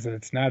realize that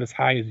it's not as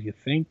high as you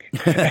think.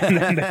 And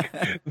then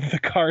the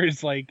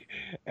cars, like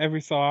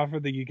every so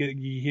often that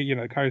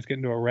the cars get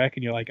into a wreck,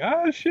 and you're like,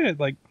 oh shit,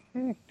 like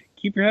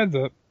keep your heads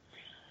up.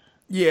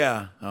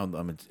 Yeah,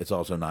 it's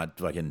also not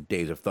fucking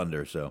Days of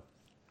Thunder, so.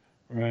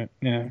 Right.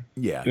 Yeah.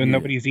 Yeah. And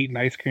nobody's eating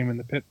ice cream in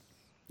the pit.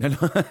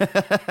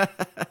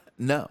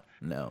 No,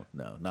 not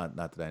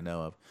that I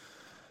know of.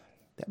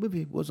 That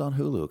movie was on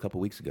Hulu a couple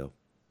weeks ago.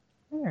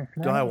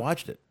 So I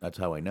watched it. That's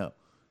how I know.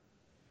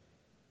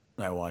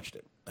 I watched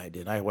it. I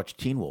did. I watched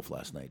Teen Wolf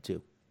last night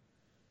too.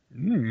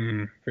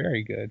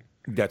 Very good.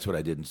 That's what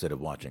I did instead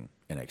of watching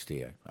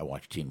NXT. I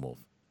watched Teen Wolf.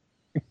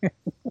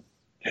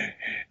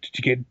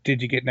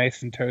 Did you get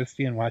nice and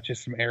toasty and watch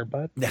some Air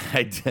Bud?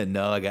 I didn't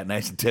know. I got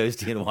nice and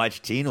toasty and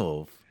watched Teen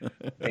Wolf.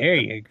 There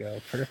you go.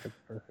 Perfect.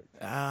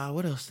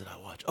 What else did I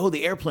watch? Oh,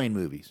 the airplane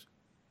movies.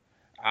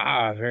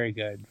 Very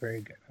good. Very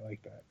good. I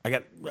like that.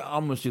 I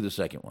almost through the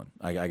second one.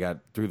 I got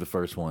through the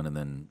first one, and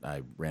then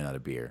I ran out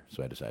of beer,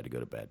 so I decided to go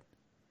to bed.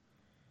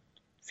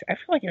 See, I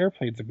feel like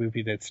Airplane's a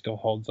movie that still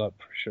holds up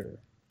for sure.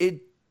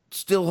 It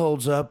still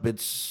holds up.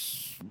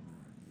 It's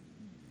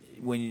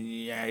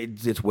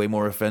way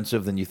more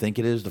offensive than you think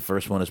it is, the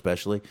first one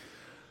especially.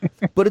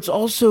 But it's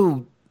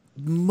also,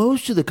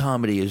 most of the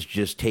comedy is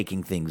just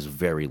taking things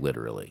very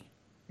literally.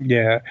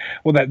 Yeah,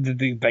 well,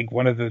 like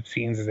one of the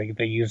scenes is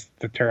they use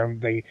the term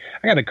I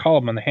got to call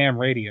them on the ham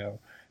radio.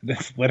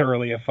 That's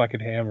literally a fucking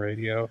ham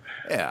radio.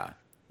 Yeah.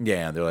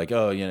 They're like,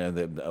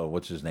 oh,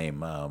 what's his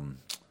name?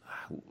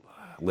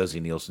 Leslie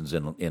Nielsen's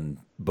in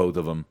both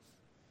of them,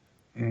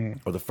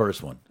 or the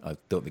first one. I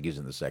don't think he's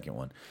in the second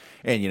one.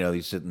 And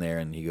he's sitting there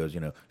and he goes,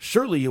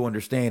 Shirley, you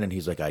understand? And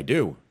he's like, I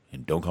do,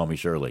 and don't call me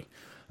Shirley.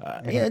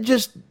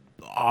 Just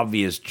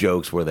obvious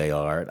jokes where they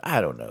are.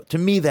 I don't know. To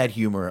me, that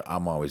humor,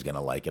 I'm always going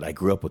to like it. I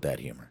grew up with that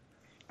humor.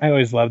 I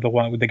always love the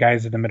one with the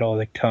guys in the middle of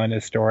like telling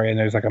a story, and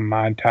there's like a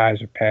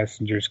montage of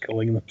passengers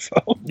killing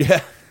themselves.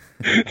 Yeah.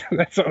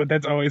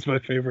 that's always my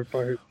favorite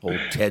part. Old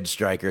Ted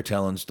Stryker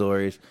telling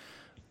stories.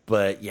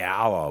 But yeah,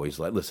 I'll always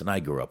listen, I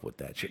grew up with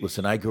that shit.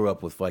 Listen, I grew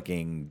up with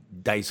fucking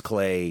Dice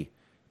Clay,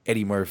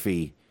 Eddie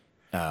Murphy,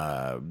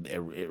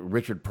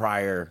 Richard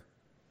Pryor,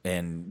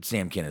 and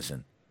Sam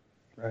Kinison.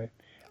 Right.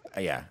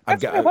 Yeah,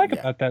 that's what I like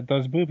about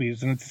those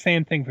movies, and it's the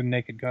same thing for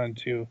Naked Gun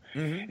too.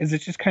 Is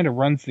it just kind of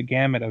runs the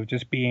gamut of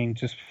just being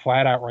just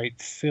flat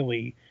outright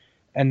silly,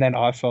 and then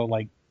also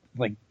like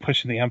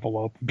pushing the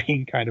envelope,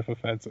 being kind of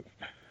offensive.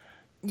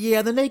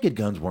 Yeah, the Naked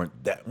Guns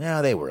weren't that.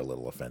 Yeah, they were a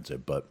little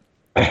offensive, but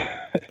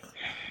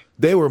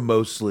they were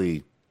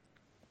mostly.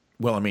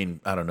 Well, I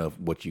mean, I don't know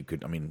what you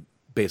could. I mean,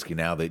 basically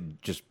now they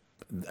just.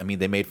 I mean,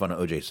 they made fun of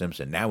O.J.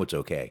 Simpson. Now it's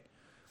okay.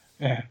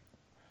 Yeah.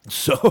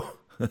 So.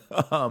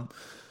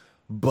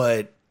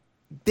 But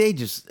they're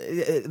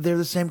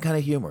the same kind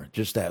of humor,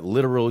 just that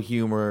literal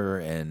humor,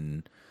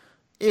 and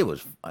it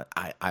was.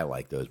 I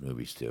like those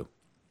movies too.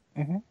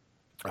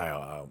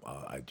 I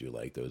do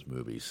like those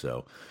movies.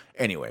 So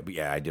anyway, but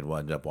yeah, I did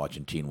wind up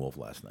watching Teen Wolf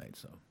last night.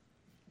 So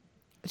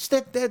it's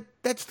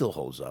that still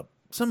holds up.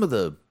 Some of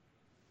the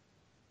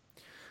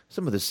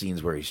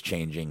scenes where he's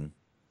changing,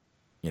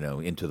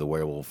 into the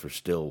werewolf are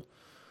still.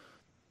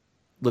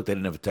 Look, they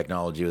didn't have the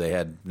technology they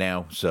had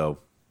now, so.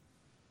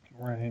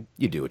 Right.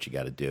 You do what you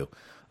got to do.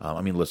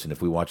 I mean, listen,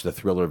 if we watch the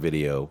Thriller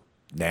video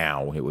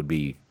now, it would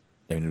be.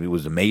 I mean, it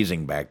was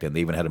amazing back then.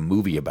 They even had a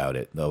movie about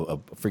it. A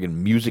friggin'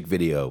 music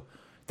video.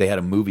 They had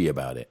a movie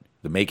about it,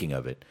 the making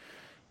of it.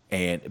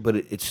 But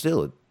it's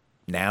still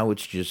now.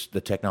 It's just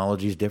the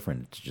technology is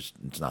different.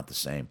 It's not the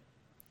same.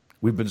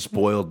 We've been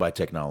spoiled by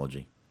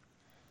technology.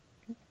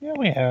 Yeah,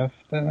 we have.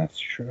 That's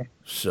true.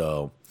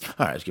 So,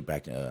 all right, let's get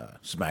back to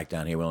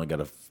SmackDown here. We only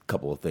got a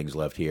couple of things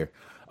left here.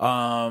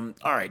 All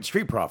right,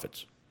 Street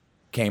Profits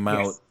came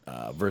out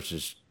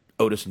versus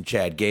Otis and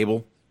Chad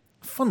Gable.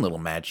 Fun little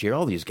match here.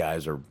 All these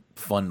guys are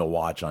fun to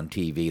watch on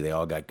TV. They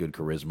all got good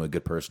charisma,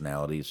 good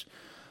personalities.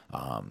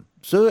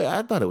 So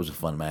I thought it was a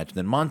fun match. And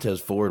then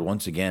Montez Ford,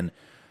 once again,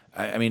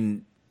 I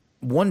mean,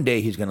 one day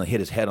he's going to hit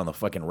his head on the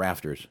fucking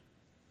rafters.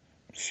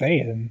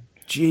 Saying.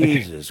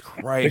 Jesus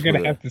Christ. They're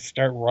going to have to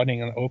start running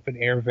in open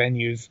air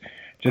venues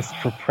just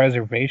for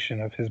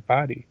preservation of his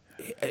body.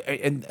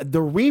 And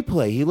the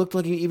replay, he looked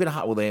like he even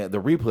hot. Well, the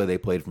replay they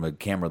played from a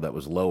camera that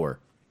was lower,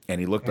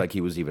 and he looked like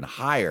he was even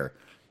higher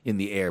in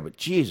the air. But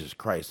Jesus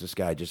Christ, this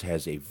guy just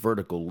has a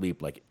vertical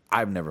leap like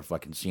I've never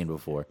fucking seen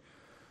before.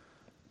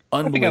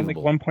 Unbelievable. I think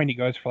at one point he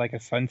goes for like a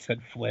sunset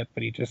flip,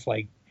 but he just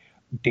like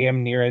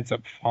damn near ends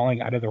up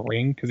falling out of the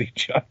ring because he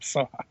jumps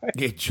so high.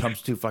 He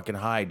jumps too fucking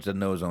high. He doesn't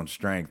know his own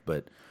strength.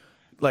 But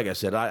like I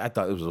said, I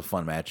thought it was a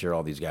fun match here.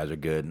 All these guys are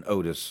good. And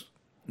Otis,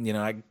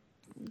 I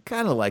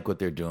kind of like what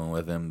they're doing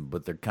with him,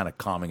 but they're kind of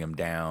calming him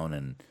down.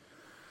 And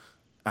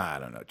I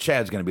don't know.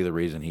 Chad's going to be the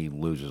reason he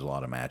loses a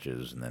lot of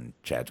matches, and then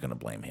Chad's going to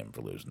blame him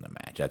for losing the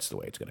match. That's the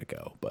way it's going to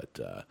go. But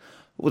it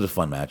was a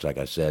fun match, like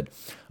I said.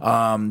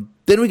 Then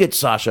we get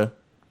Sasha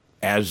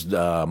as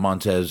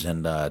Montez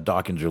and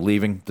Dawkins are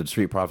leaving. The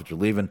Street Profits are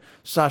leaving.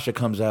 Sasha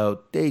comes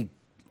out. They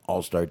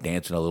all start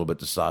dancing a little bit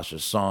to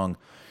Sasha's song.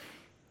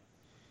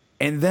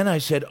 And then I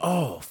said,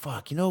 oh,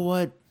 fuck, you know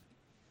what?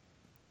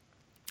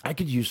 I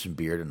could use some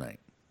beer tonight.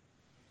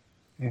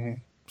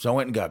 Mm-hmm. So I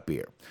went and got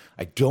beer.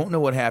 I don't know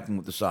what happened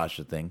with the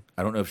Sasha thing.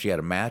 I don't know if she had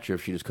a match or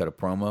if she just cut a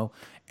promo.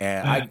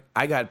 And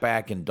I got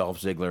back and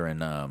Dolph Ziggler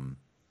and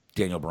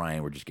Daniel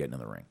Bryan were just getting in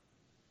the ring.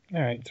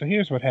 All right, so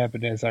here's what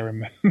happened as I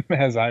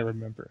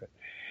remember it.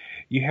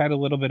 You had a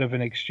little bit of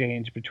an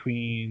exchange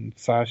between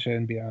Sasha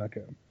and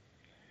Bianca.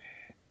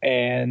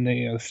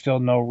 And still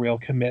no real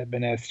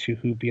commitment as to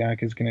who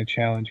Bianca's going to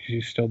challenge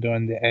because she's still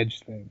doing the Edge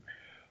thing.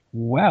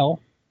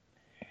 Well,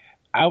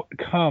 out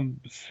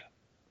comes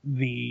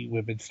the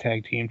Women's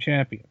Tag Team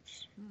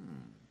Champions.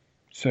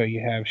 So you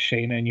have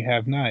Shayna and you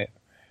have Nia.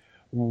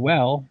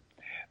 Well,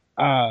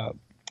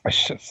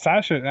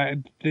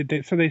 Sasha,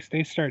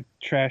 they start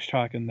trash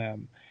talking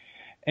them,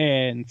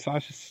 and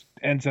Sasha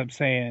ends up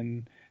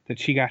saying that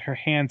she got her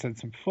hands on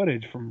some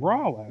footage from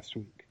Raw last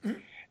week,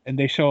 and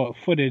they show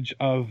footage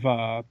of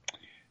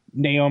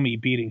Naomi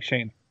beating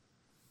Shayna.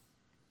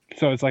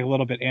 So it's like a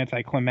little bit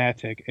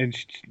anticlimactic, and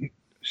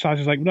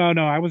Sasha's like, no,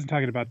 I wasn't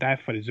talking about that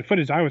footage. The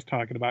footage I was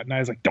talking about. And I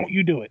was like, don't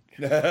you do it.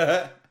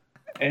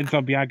 And so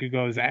Bianca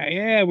goes,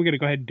 yeah, we're going to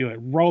go ahead and do it.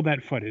 Roll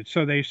that footage.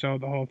 So they show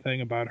the whole thing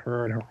about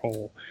her and her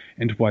hole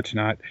and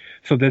whatnot.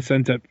 So this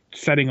ends up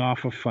setting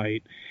off a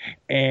fight.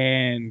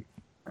 And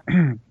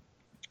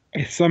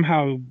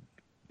somehow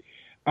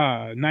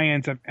Nia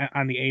ends up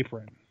on the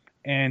apron.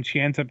 And she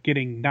ends up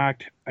getting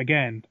knocked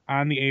again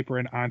on the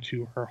apron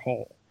onto her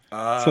hole.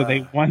 So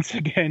they once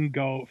again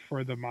go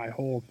for the my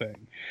whole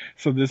thing.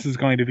 So this is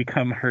going to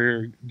become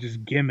her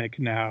just gimmick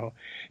now,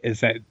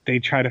 is that they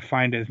try to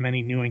find as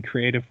many new and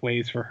creative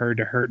ways for her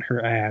to hurt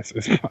her ass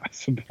as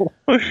possible.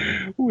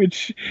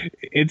 Which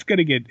it's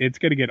gonna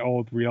get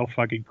old real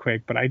fucking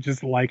quick. But I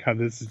just like how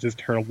this is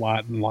just her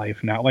lot in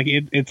life now. Like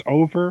it's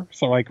over.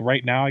 So like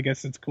right now I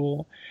guess it's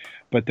cool.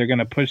 But they're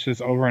gonna push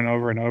this over and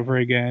over and over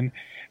again,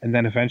 and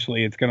then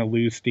eventually it's gonna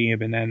lose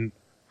steam, and then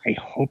I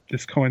hope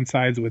this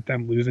coincides with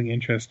them losing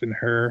interest in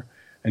her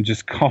and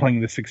just calling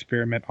this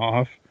experiment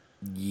off.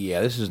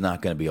 Yeah, this is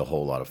not going to be a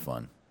whole lot of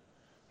fun.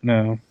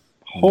 No.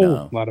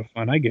 Lot of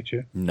fun. I get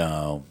you.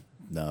 No,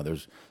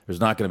 there's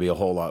not going to be a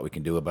whole lot we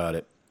can do about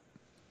it.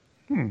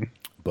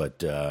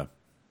 But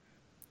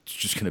it's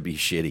just going to be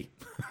shitty.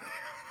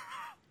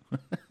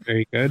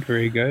 Very good,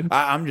 very good.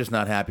 I'm just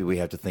not happy we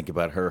have to think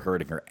about her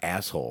hurting her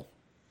asshole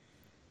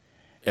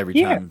every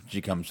time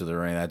she comes to the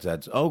ring.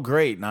 That's oh,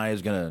 great,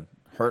 Nia's going to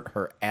hurt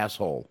her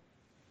asshole.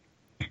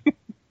 I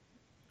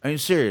mean,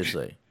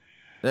 seriously.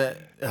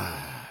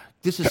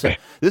 This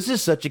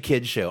is such a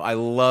kid show. I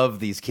love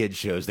these kid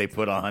shows they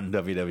put on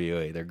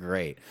WWE. They're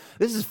great.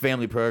 This is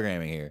family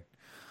programming here.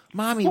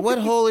 Mommy, what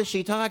hole is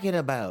she talking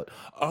about?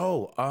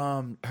 Oh,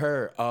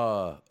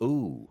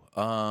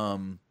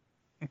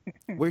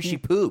 where she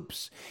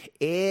poops.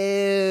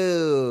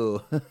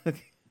 Ew.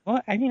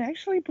 Well, I mean,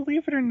 actually,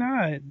 believe it or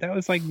not, that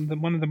was like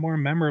one of the more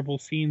memorable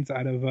scenes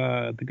out of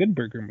the Good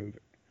Burger movie.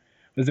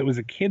 It was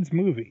a kid's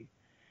movie,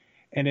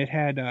 and it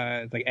had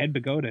like Ed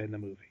Pagoda in the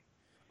movie.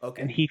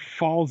 Okay. And he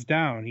falls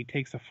down. He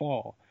takes a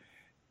fall,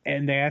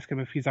 and they ask him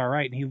if he's all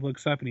right, and he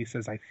looks up and he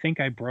says, "I think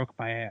I broke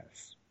my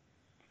ass."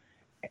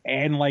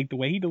 And like the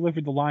way he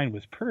delivered the line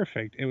was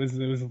perfect. It was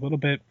a little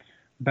bit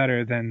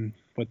better than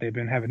what they've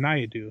been having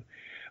Nia do.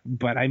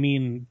 But I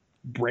mean,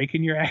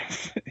 breaking your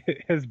ass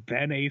has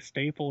been a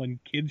staple in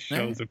kids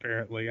shows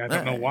apparently. I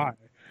don't know why.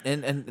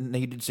 And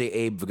he did say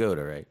Abe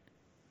Vigoda, right?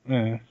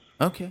 Yeah.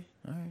 Okay.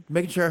 All right.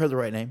 Making sure I heard the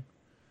right name.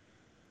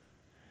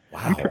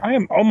 Wow. I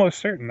am almost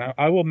certain.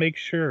 I will make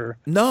sure.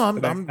 No,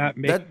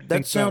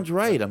 that sounds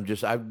right. I'm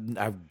just I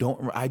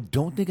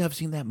don't think I've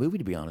seen that movie,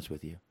 to be honest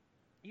with you.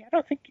 Yeah, I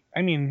don't think.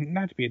 I mean,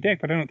 not to be a dick,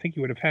 but I don't think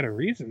you would have had a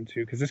reason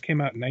to, because this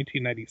came out in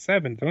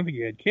 1997. So I don't think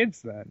you had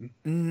kids then.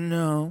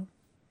 No.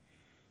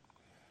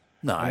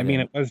 I mean,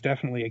 it was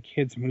definitely a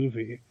kids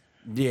movie.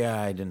 Yeah,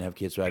 I didn't have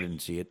kids, so I didn't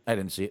see it.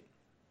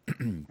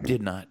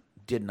 Did not.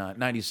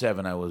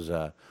 97. I was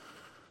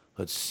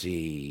let's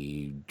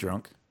see,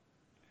 drunk.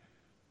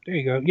 There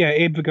you go. Yeah,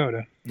 Abe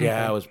Vigoda.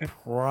 Yeah, I was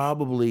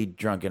probably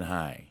drunk and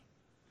high.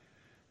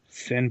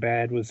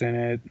 Sinbad was in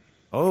it.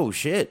 Oh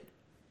shit.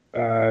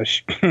 I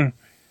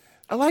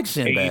like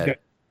Sinbad.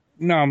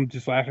 No, I'm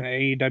just laughing at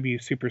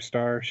AEW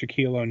superstar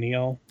Shaquille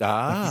O'Neal.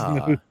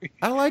 I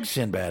like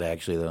Sinbad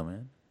actually, though,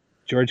 man.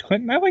 George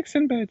Clinton. I like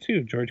Sinbad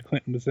too. George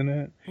Clinton was in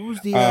it. What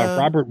was the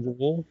Robert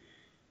Wool?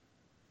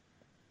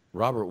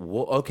 Robert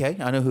Wool. Okay,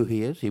 I know who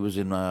he is. He was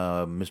in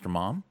Mr.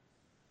 Mom.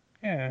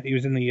 Yeah, he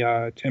was in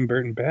the Tim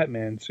Burton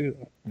Batman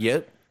too.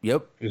 Yep. He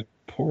was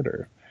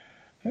Porter.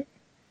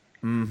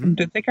 Mm-hmm.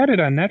 They got it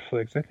on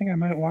Netflix. I think I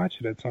might watch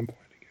it at some point.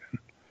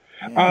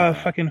 Yeah.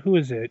 Fucking who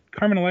is it?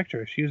 Carmen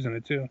Electra. She was in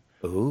it too.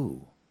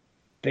 Ooh.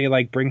 they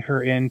like bring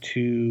her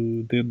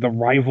into the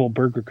rival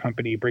burger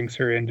company, brings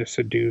her in to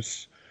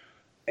seduce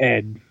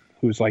Ed,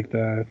 who's like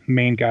the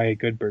main guy at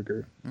Good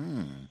Burger.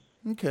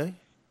 Okay.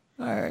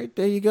 All right,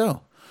 there you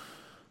go.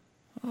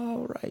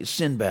 All right.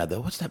 Sinbad,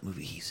 though. What's that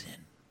movie he's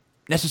in?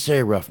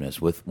 Necessary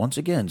Roughness with, once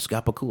again,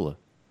 Scott Bakula.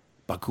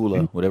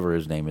 Bakula, whatever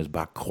his name is.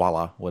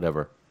 Bakwala,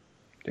 whatever.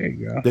 There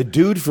you go. The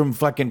dude from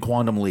fucking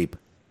Quantum Leap.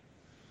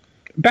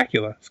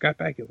 Bakula. Scott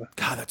Bakula.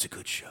 God, that's a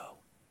good show.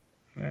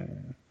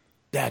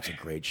 That's a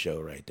great show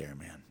right there,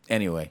 man.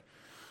 Anyway.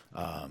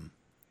 All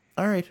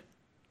right.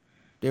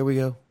 There we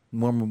go.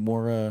 More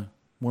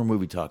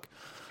movie talk.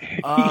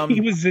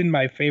 He was in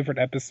my favorite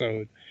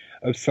episode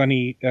of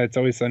Sunny. It's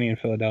Always Sunny in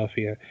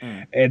Philadelphia,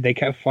 and they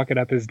kept fucking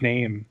up his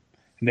name,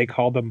 and they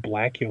called him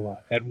Blackula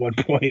at one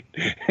point.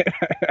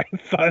 I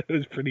thought it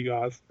was pretty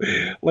awesome.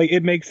 Like,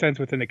 it makes sense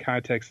within the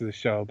context of the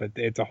show, but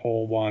it's a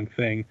whole long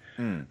thing.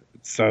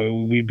 So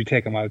we'd be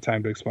taking a lot of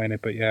time to explain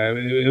it. But yeah,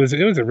 it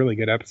was a really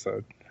good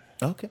episode.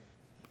 Okay,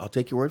 I'll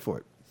take your word for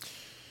it.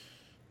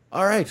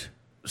 All right.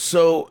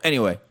 So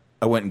anyway,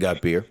 I went and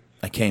got beer.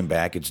 I came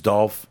back. It's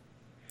Dolph.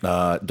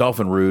 Dolph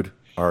and Rude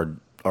are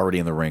already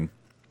in the ring.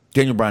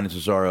 Daniel Bryan and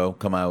Cesaro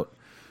come out.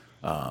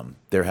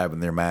 They're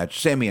having their match.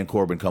 Sammy and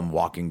Corbin come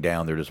walking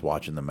down. They're just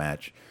watching the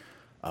match.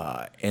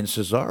 And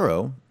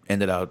Cesaro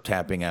ended up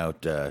tapping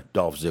out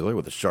Dolph Ziggler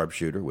with a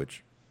sharpshooter,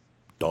 which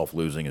Dolph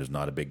losing is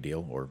not a big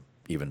deal or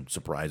even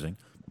surprising.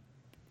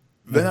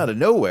 Then out of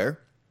nowhere,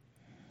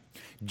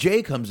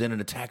 Jay comes in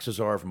and attacks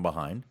Cesaro from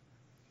behind.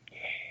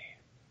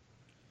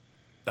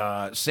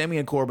 Sammy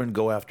and Corbin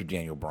go after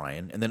Daniel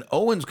Bryan, and then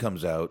Owens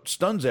comes out,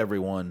 stuns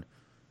everyone,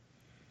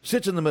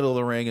 sits in the middle of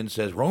the ring, and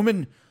says,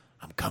 "Roman,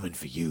 I'm coming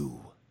for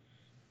you."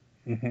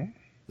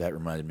 That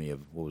reminded me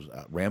of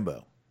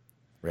Rambo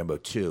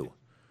 2.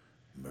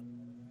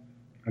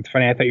 It's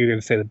funny. I thought you were going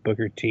to say the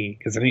Booker T,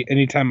 because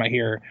anytime I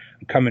hear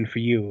 "I'm coming for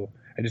you,"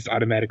 I just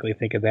automatically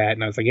think of that,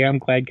 and I was like, "Yeah, I'm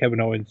glad Kevin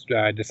Owens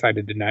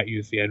decided to not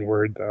use the N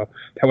word, though.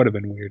 That would have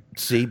been weird."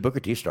 See,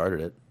 Booker T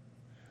started it.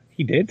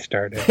 He did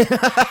start it.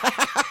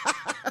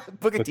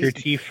 Booker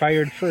T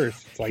fired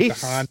first. It's like he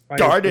the Han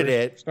started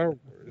it. Star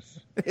Wars.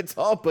 It's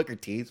all Booker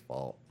T's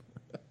fault.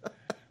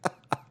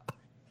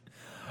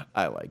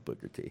 I like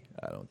Booker T.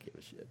 I don't give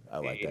a shit. I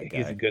like that guy.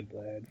 He's a good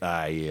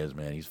lad. He is,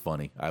 man. He's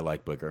funny. I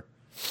like Booker.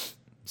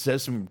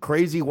 Says some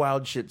crazy,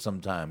 wild shit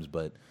sometimes,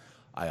 but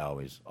I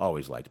always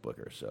liked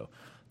Booker. So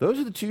those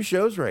are the two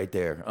shows right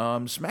there.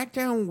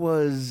 SmackDown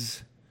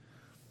was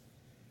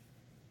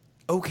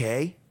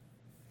okay.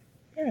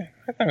 Yeah,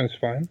 I thought it was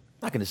fine.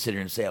 Not going to sit here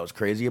and say I was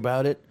crazy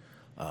about it,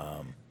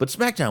 but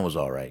SmackDown was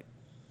all right.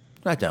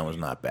 SmackDown was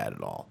not bad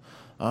at all.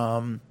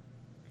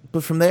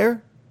 But from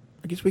there,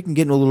 I guess we can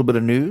get into a little bit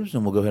of news,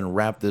 and we'll go ahead and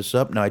wrap this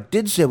up. Now, I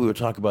did say we would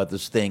talk about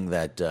this thing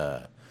that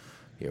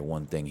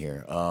one thing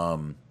here.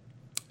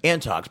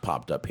 Antox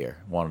popped up here,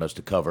 wanted us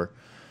to cover.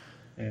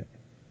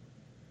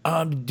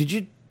 Yeah. Did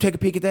you take a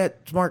peek at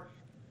that, Smart?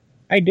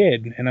 I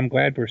did, and I'm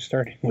glad we're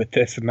starting with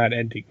this and not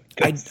ending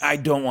with this. I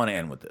don't want to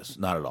end with this.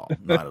 Not at all.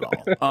 Not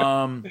at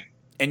all.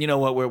 And you know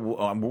what?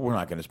 We're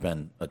not going to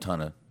spend a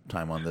ton of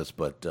time on this,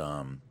 but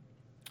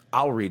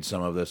I'll read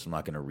some of this. I'm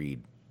not going to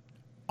read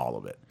all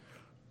of it.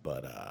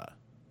 But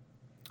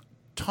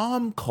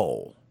Tom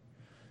Cole,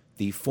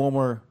 the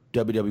former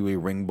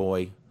WWE ring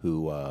boy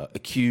who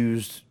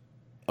accused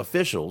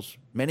officials,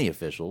 many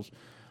officials,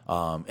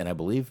 and I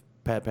believe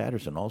Pat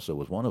Patterson also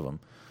was one of them,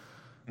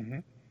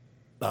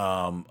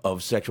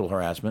 of sexual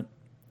harassment.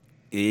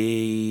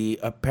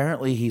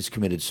 Apparently he's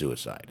committed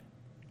suicide.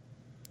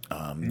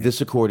 This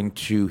according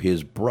to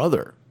his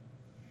brother,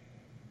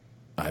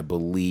 I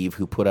believe,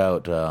 who put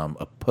out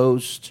a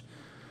post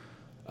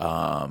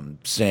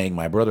saying,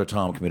 "My brother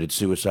Tom committed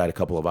suicide a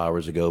couple of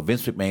hours ago.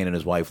 Vince McMahon and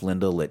his wife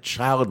Linda let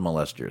child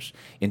molesters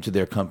into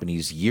their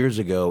companies years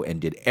ago and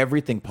did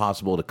everything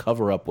possible to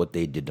cover up what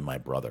they did to my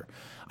brother.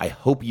 I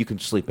hope you can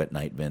sleep at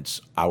night,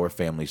 Vince. Our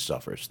family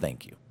suffers.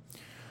 Thank you."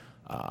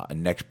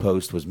 Next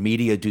post was,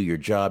 "Media, do your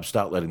job.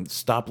 Stop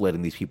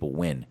letting these people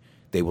win.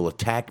 They will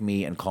attack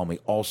me and call me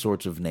all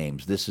sorts of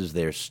names. This is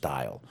their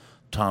style.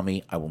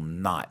 Tommy, I will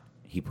not,"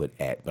 he put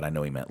 "at," but I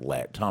know he meant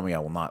let. "Tommy, I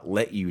will not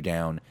let you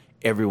down.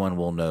 Everyone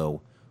will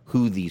know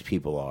who these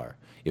people are.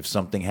 If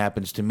something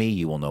happens to me,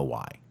 you will know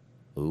why."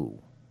 Ooh.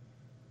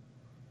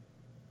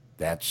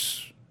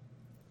 That's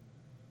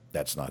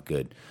not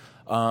good.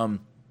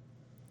 And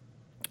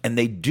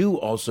they do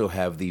also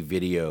have the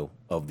video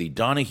of the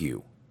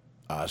Donahue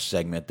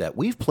segment that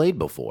we've played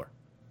before.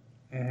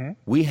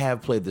 We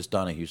have played this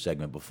Donahue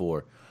segment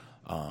before.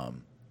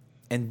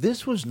 And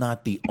this was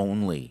not the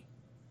only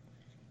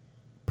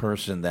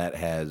person that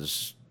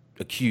has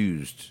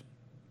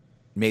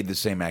made the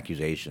same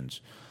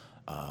accusations.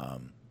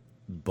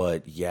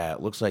 But yeah,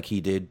 it looks like he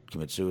did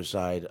commit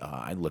suicide.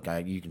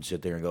 You can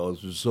sit there and go, "Oh,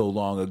 this was so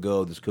long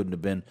ago, this couldn't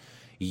have been."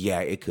 Yeah,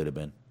 it could have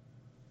been.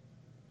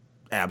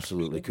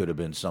 Absolutely could have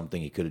been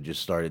something. He could have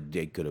just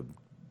could have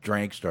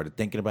drank, started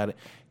thinking about it.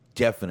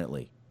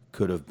 Definitely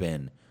could have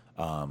been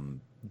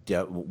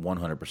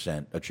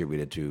 100%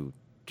 attributed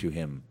to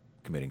him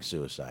committing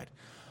suicide.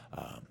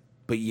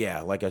 But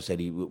yeah, like I said,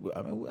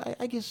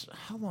 I guess,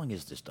 how long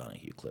is this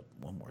Donahue clip?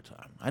 One more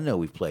time. I know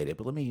we've played it,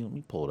 but let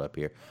me pull it up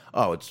here.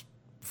 Oh, it's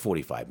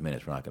 45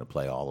 minutes. We're not going to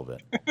play all of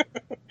it.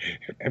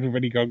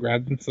 Everybody go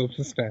grab themselves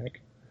a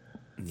snack.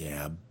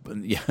 Yeah.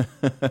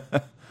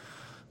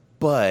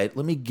 But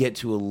let me get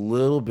to a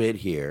little bit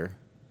here.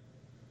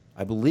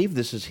 I believe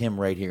this is him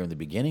right here in the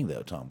beginning,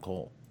 though, Tom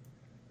Cole.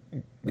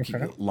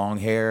 Okay. Long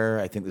hair.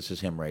 I think this is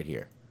him right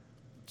here.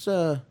 Let's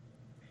let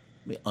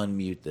me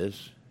unmute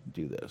this.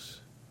 Do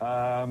this.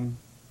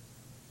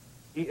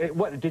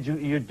 What did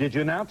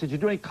you announce? Did you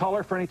do any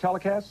color for any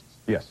telecasts?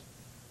 Yes.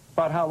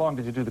 About how long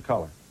did you do the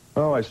color?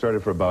 Oh, I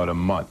started for about a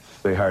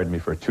month. They hired me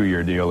for a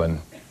 2-year deal,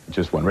 and it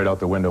just went right out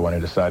the window when I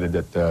decided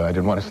that I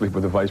didn't want to sleep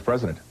with the vice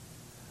president.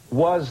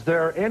 Was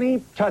there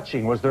any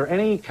touching? Was there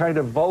any kind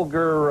of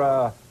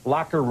vulgar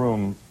locker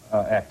room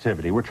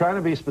activity? We're trying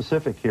to be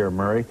specific here,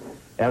 Murray,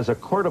 as a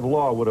court of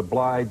law would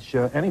oblige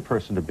any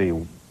person to be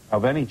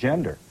of any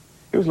gender.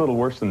 It was a little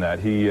worse than that.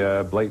 He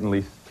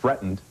blatantly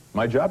threatened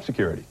my job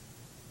security.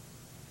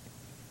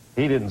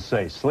 He didn't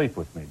say sleep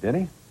with me, did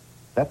he?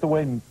 That the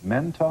way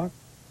men talk?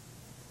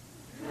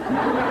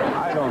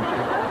 I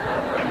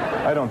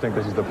don't think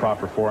this is the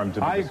proper forum to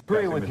be I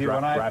agree with you,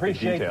 and I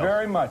appreciate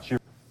very much your...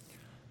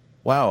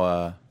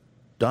 Wow,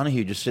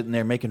 Donahue just sitting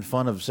there making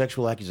fun of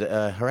sexual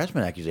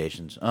harassment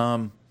accusations.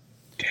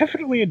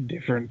 Definitely a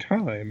different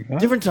time. Huh?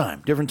 Different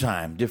time.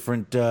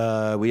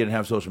 We didn't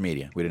have social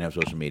media.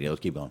 Let's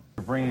keep going.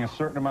 We're bringing a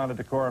certain amount of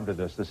decorum to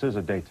this. This is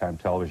a daytime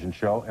television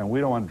show, and we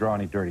don't want to draw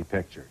any dirty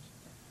pictures.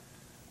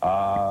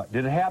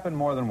 Did it happen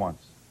more than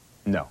once?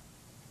 No.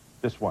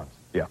 Just once?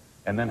 Yeah.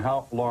 And then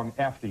how long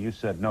after you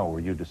said no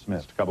were you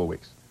dismissed? Just a couple of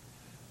weeks.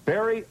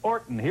 Barry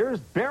Orton. Here's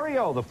Barry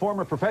O, the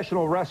former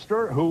professional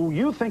wrestler who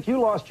you think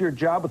you lost your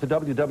job with the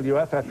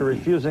WWF after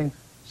refusing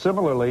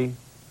similarly.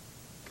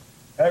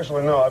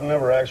 Actually, no, I've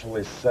never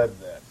actually said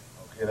that.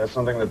 Okay, that's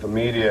something that the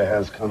media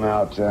has come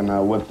out,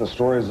 and with the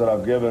stories that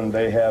I've given,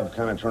 they have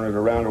kind of turned it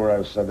around to where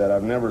I've said that.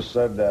 I've never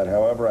said that.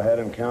 However, I had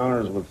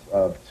encounters with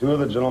 2 of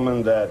the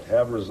gentlemen that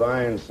have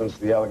resigned since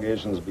the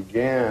allegations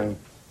began.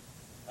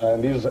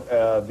 And these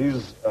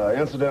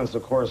incidents,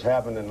 of course,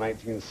 happened in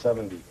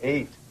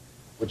 1978,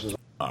 which is...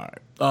 All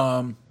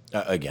right.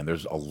 Again,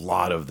 there's a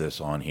lot of this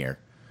on here.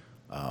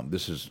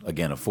 This is,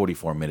 again, a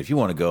 44-minute. If you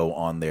want to go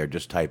on there,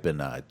 just type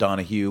in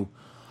Donahue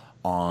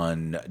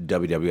on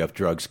WWF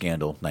drug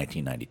scandal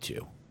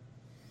 1992.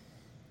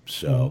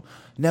 So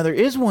now there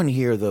is one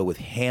here, though, with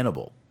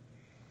Hannibal,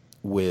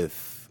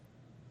 with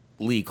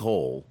Lee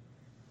Cole.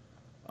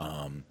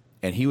 And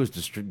he was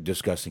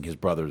discussing his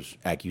brother's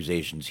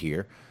accusations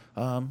here.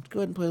 Go ahead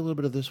and play a little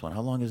bit of this one.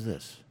 How long is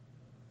this?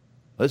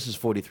 This is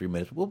 43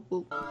 minutes.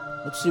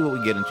 Let's see what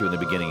we get into in the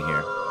beginning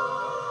here.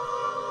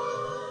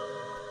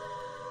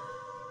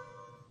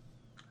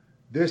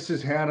 This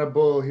is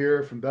Hannibal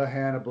here from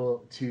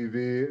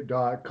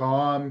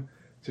thehannibaltv.com.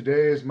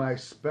 Today is my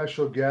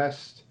special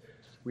guest.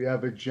 We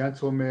have a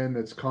gentleman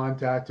that's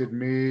contacted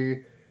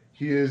me.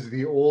 He is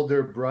the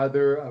older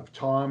brother of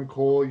Tom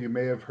Cole. You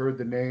may have heard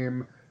the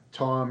name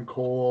Tom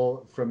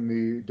Cole from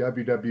the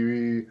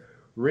WWE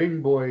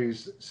Ring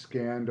Boys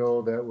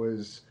scandal that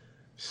was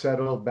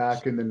settled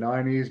back in the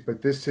 90s.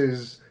 But this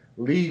is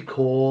Lee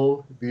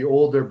Cole, the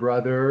older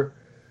brother,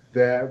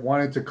 that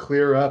wanted to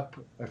clear up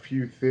a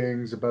few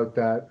things about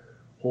that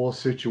whole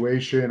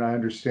situation. I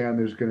understand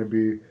there's going to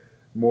be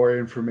more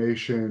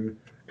information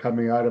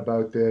coming out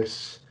about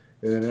this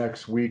in the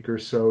next week or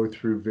so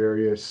through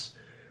various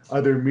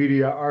other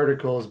media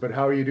articles. But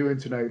how are you doing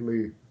tonight,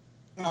 Lee?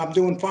 I'm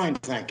doing fine,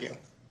 thank you.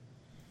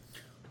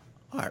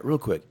 All right, real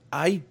quick.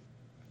 I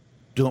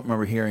don't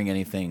remember hearing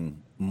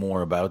anything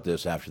more about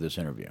this after this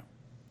interview.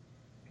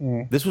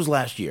 This was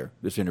last year,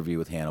 this interview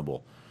with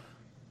Hannibal.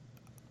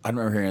 I don't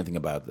remember hearing anything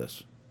about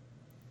this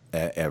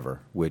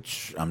ever,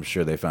 which I'm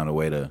sure they found a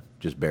way to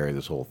just bury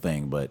this whole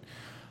thing. But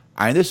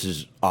this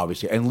is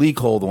obviously, and Lee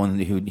Cole, the one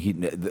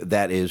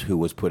that is who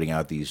was putting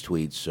out these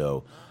tweets.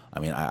 So,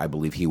 I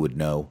believe he would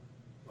know.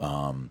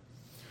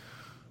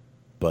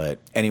 But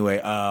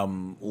anyway,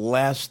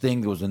 last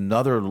thing, there was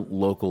another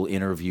local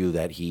interview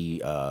that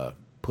he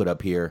put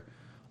up here.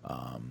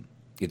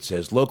 It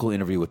says, local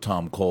interview with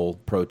Tom Cole,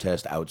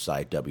 protest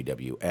outside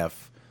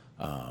WWF.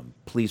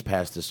 Please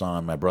pass this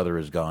on. My brother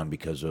is gone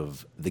because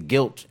of the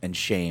guilt and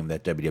shame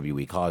that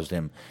WWE caused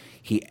him.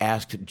 He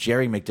asked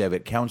Jerry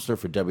McDevitt, counselor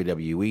for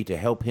WWE, to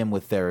help him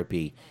with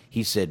therapy.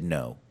 He said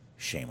no.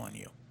 Shame on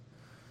you.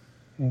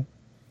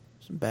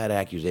 Some bad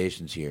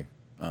accusations here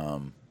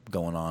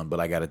going on, but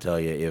I got to tell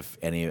you, if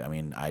any,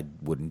 I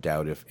wouldn't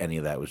doubt if any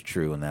of that was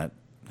true, and that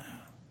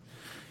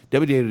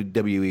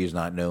WWE is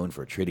not known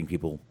for treating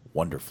people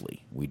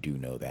wonderfully. We do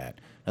know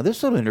that. Now,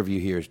 this little interview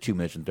here is 2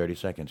 minutes and 30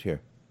 seconds here.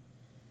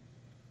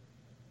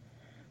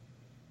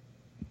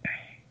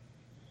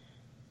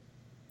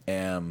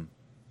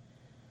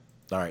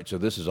 All right, so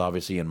this is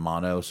obviously in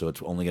mono, so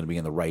it's only going to be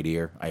in the right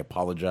ear. I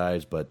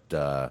apologize, but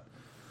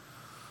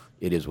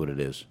it is what it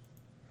is.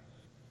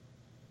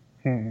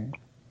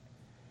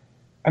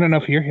 I don't know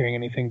if you're hearing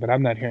anything, but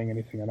I'm not hearing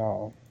anything at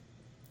all.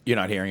 You're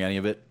not hearing any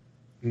of it?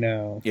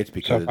 No. It's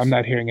because so if I'm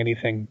not hearing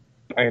anything,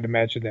 I'd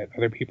imagine that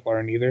other people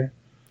aren't either.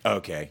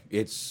 Okay.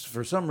 It's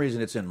for some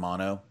reason it's in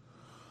mono.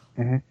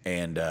 Mm-hmm.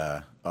 And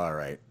all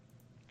right.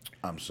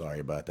 I'm sorry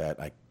about that.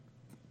 I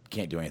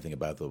can't do anything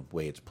about the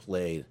way it's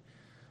played.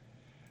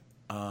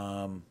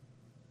 I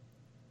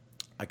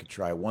could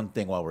try one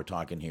thing while we're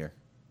talking here.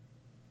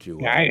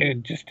 I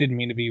just didn't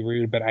mean to be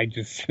rude, but I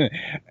just I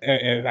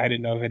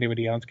didn't know if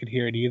anybody else could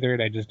hear it either,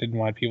 and I just didn't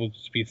want people to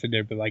just be sitting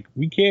there, but like,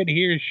 we can't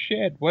hear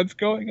shit. What's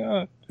going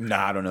on?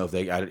 Nah, I don't know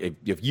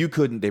if you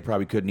couldn't, they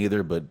probably couldn't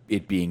either. But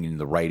it being in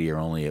the right ear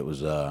only, it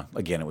was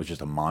again, it was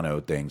just a mono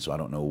thing, so I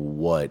don't know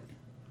what.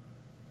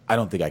 I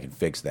don't think I can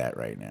fix that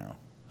right now.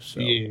 So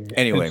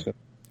anyway,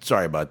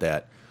 sorry about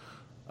that.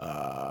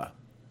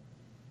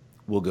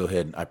 We'll go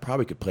ahead. I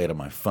probably could play it on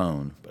my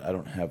phone, but I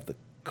don't have the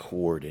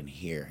cord in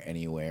here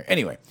anywhere.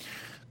 Anyway,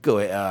 go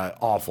ahead.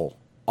 Awful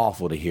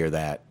to hear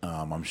that.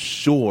 I'm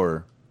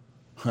sure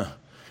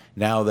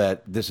now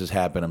that this has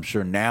happened, I'm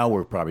sure now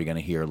we're probably going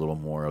to hear a little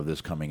more of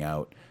this coming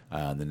out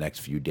in the next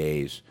few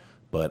days.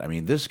 But I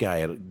mean, this guy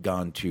had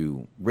gone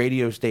to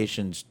radio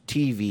stations,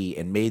 TV,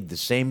 and made the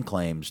same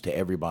claims to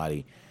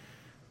everybody.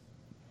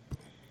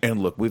 And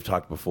look, we've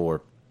talked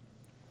before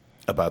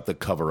about the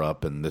cover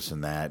up and this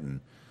and that,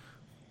 and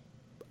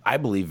I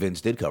believe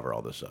Vince did cover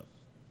all this up.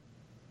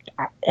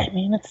 I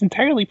mean, it's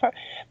entirely.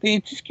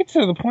 It just gets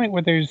to the point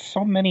where there's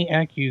so many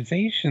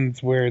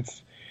accusations where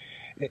it's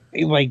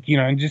like,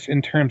 just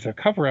in terms of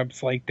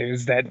cover-ups, like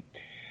there's that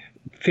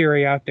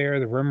theory out there,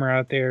 the rumor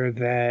out there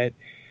that,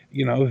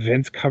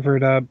 Vince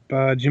covered up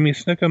Jimmy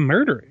Snuka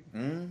murdering,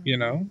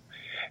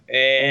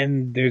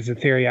 and there's a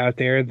theory out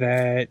there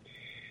that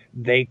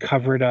they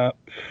covered up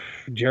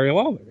Jerry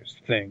Lawler's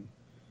thing,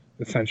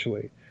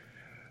 essentially,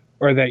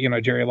 or that,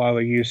 Jerry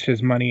Lawler used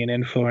his money and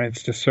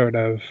influence to sort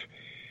of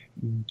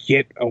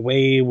get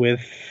away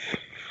with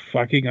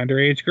fucking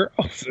underage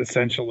girls,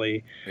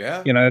 essentially.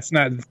 Yeah. It's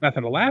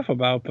nothing to laugh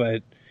about,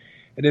 but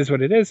it is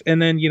what it is.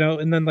 And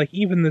then, like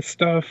even the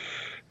stuff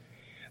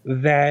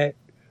that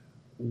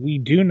we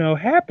do know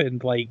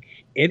happened, like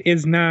it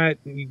is not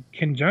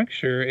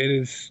conjecture. It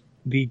is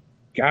the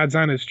God's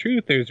honest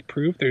truth. There's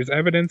proof, there's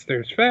evidence,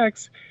 there's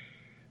facts.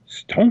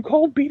 Stone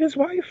Cold beat his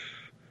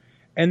wife.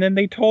 And then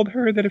they told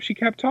her that if she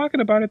kept talking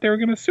about it, they were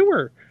going to sue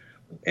her.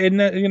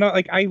 And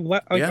I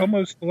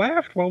almost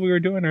laughed while we were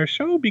doing our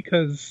show,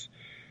 because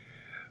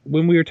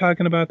when we were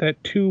talking about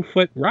that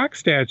 2-foot rock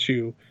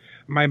statue,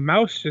 my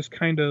mouse just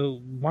kind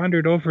of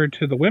wandered over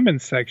to the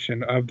women's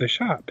section of the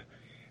shop,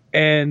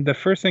 and the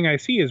first thing I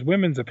see is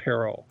women's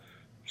apparel,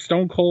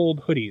 Stone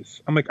Cold hoodies.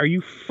 I'm like, are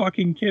you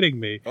fucking kidding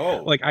me?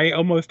 Oh, like I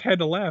almost had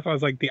to laugh. I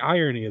was like, the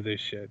irony of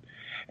this shit,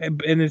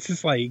 and it's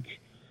just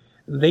like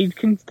they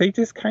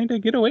just kind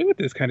of get away with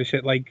this kind of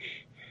shit, like.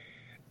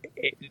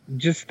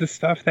 Just the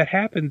stuff that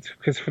happens,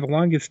 because for the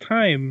longest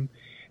time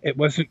it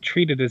wasn't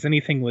treated as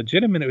anything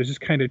legitimate. It was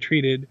just kind of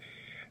treated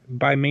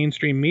by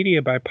mainstream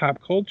media, by pop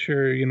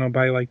culture,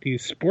 by like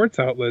these sports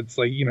outlets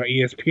like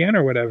ESPN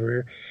or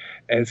whatever,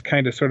 as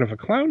kind of sort of a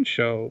clown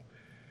show.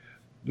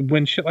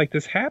 When shit like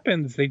this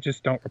happens, they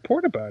just don't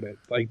report about it.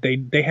 Like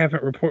they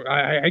haven't report.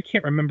 I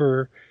can't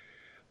remember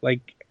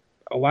like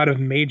a lot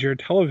of major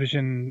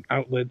television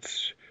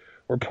outlets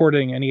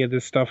reporting any of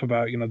this stuff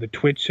about, the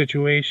Twitch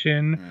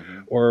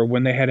situation, or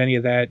when they had any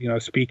of that,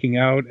 speaking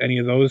out, any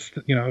of those,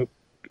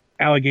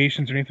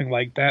 allegations or anything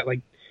like that. Like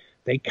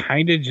they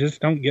kind of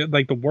just don't get,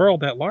 like the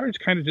world at large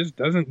kind of just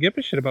doesn't give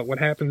a shit about what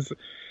happens,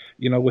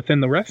 within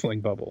the wrestling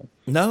bubble.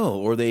 No,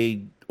 or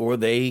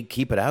they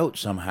keep it out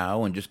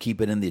somehow and just keep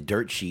it in the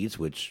dirt sheets,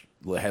 which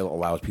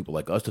allows people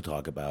like us to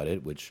talk about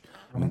it, which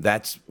I mean,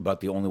 that's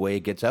about the only way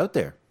it gets out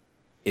there,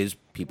 is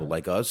people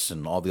like us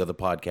and all the other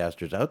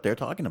podcasters out there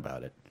talking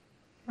about it.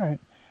 Right.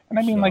 And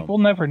I mean, like, we'll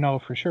never know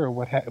for sure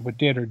what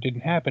did or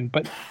didn't happen,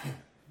 but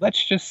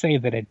let's just say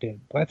that it did.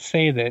 Let's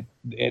say that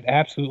it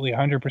absolutely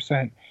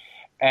 100%,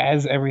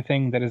 as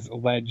everything that is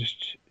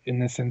alleged in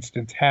this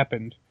instance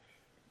happened.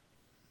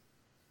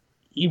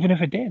 Even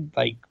if it did,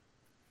 like,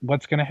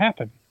 what's going to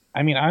happen?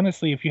 I mean,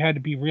 honestly, if you had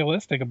to be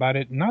realistic about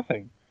it,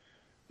 nothing.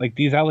 Like,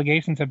 these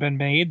allegations have been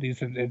made.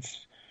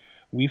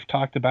 We've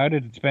talked about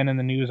it. It's been in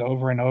the news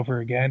over and over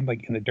again,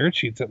 like in the dirt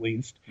sheets at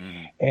least.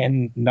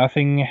 And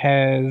nothing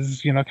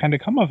has, kind of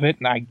come of it.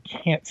 And I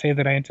can't say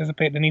that I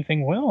anticipate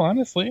anything will,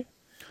 honestly.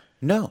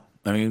 No.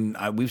 I mean,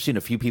 we've seen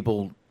a few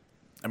people.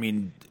 I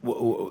mean,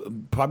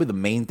 probably the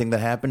main thing that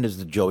happened is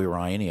that Joey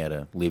Ryan, he had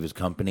to leave his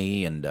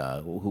company. And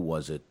who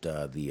was it?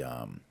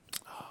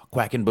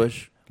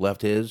 Quackenbush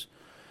left his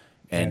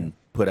and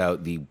put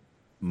out the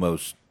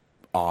most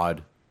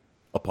odd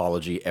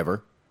apology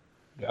ever.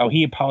 Oh,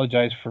 he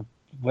apologized for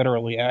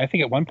literally, I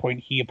think at one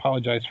point he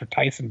apologized for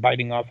Tyson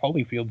biting off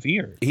Holyfield's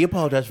ear. He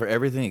apologized for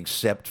everything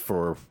except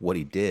for what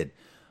he did.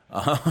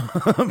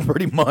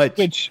 Pretty much.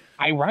 Which,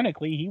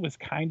 ironically, he was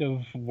kind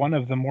of one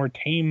of the more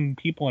tame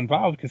people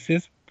involved, because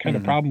his kind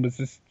of problem was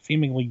this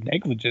seemingly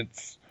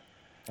negligence.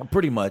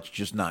 Pretty much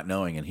just not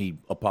knowing, and he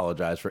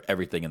apologized for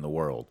everything in the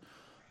world.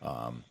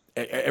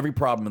 every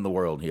problem in the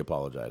world he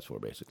apologized for,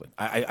 basically.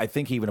 I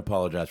think he even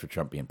apologized for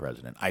Trump being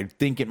president. I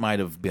think it might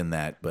have been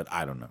that, but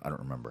I don't know. I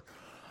don't remember.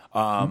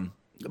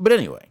 But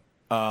anyway,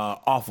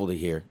 awful to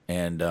hear.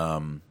 And,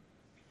 I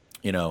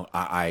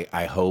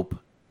hope,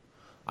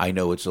 I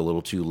know it's a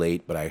little too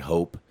late, but I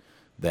hope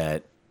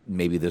that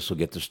maybe this will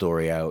get the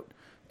story out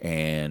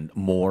and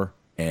more.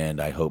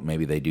 And I hope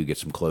maybe they do get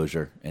some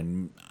closure.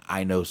 And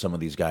I know some of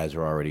these guys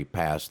are already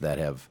past that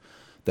have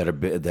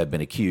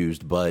been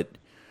accused. But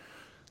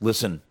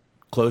listen,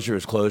 closure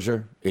is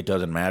closure. It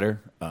doesn't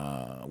matter.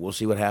 We'll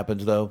see what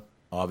happens, though.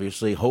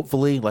 Obviously,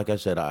 hopefully, like I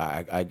said,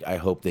 I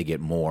hope they get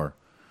more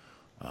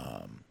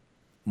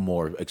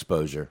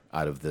exposure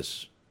out of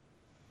this,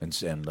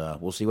 and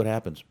we'll see what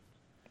happens.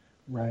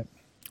 Right.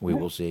 We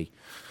will see.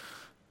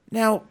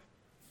 Now,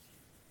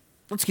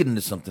 let's get into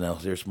something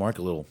else here, Mark.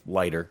 A little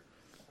lighter.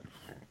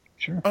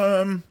 Sure.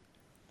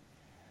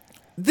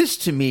 This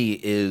to me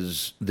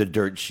is the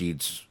dirt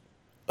sheets,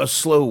 a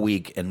slow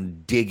week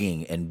and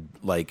digging and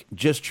like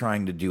just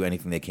trying to do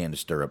anything they can to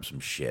stir up some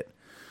shit.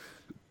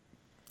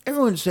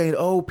 Everyone's saying,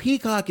 "Oh,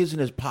 Peacock isn't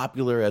as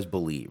popular as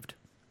believed,"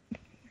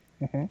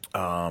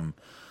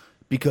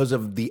 because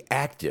of the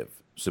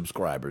active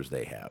subscribers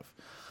they have.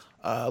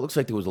 Looks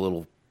like there was a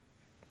little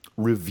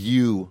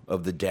review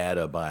of the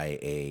data by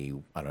I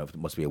don't know if it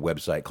must be a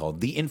website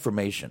called The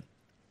Information.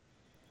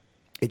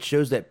 It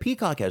shows that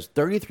Peacock has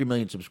 33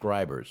 million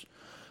subscribers,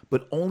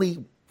 but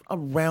only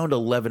around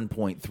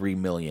 11.3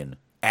 million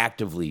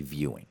actively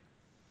viewing.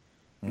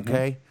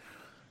 Okay?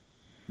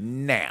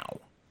 Now,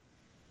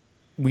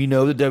 we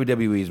know the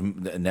WWE's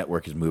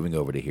network is moving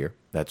over to here.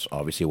 That's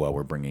obviously why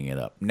we're bringing it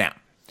up. Now,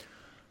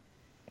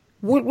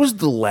 what was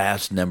the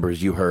last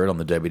numbers you heard on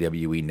the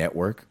WWE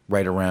network?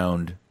 Right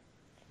around,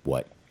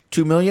 what,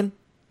 2 million?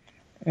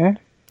 Yeah.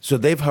 So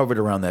they've hovered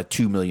around that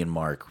 2 million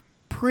mark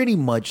pretty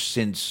much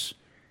since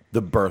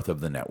the birth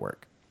of the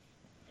network.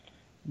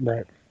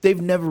 Right.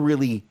 They've never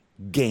really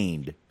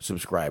gained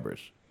subscribers,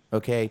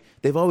 okay?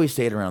 They've always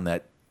stayed around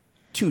that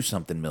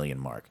 2-something million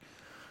mark.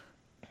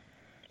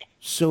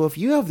 So if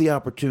you have the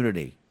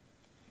opportunity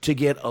to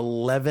get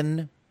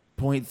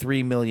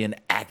 11.3 million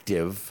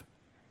active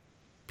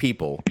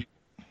people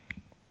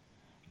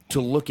to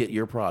look at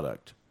your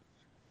product,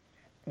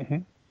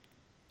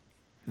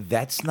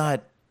 that's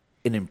not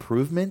an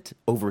improvement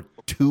over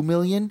 2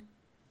 million?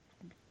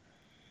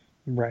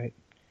 Right.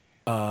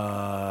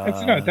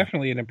 It's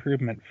definitely an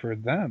improvement for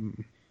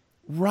them.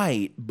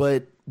 Right,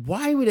 but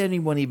why would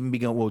anyone even be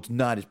going, well, it's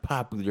not as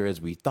popular as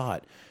we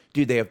thought?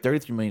 Dude, they have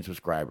 33 million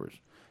subscribers.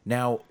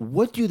 Now,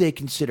 what do they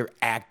consider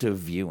active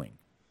viewing?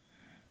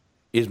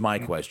 Is my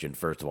question,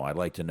 first of all. I'd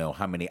like to know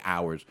how many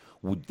hours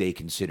would they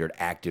consider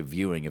active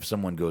viewing? If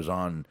someone goes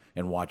on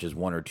and watches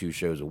 1 or 2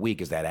 shows a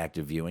week, is that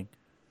active viewing?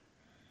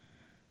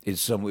 If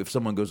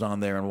someone goes on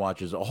there and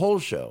watches a whole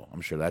show,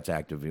 I'm sure that's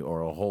active viewing,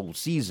 or a whole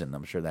season,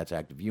 I'm sure that's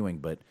active viewing.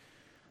 But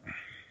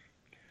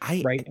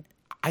I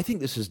think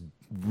this is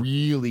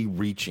really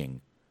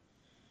reaching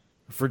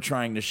for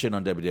trying to shit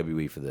on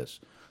WWE for this.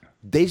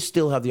 They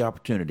still have the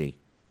opportunity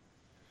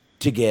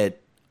to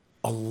get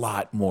a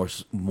lot more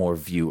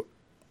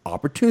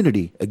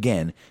opportunity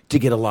again to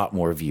get a lot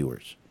more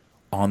viewers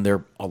on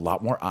a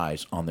lot more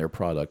eyes on their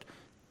product.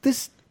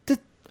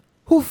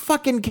 Who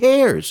fucking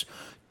cares?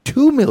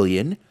 2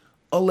 million,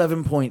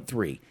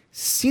 11.3.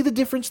 See the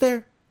difference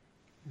there?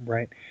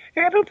 Right.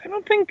 Yeah, I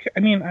don't think. I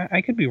mean,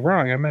 I could be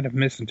wrong. I might have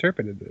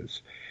misinterpreted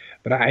this,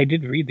 but I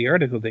did read the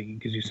article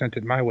because you sent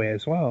it my way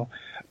as well.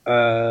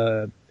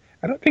 I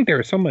don't think they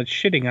were so much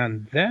shitting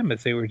on them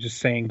as they were just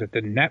saying that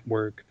the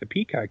network, the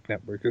Peacock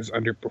network, is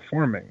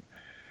underperforming.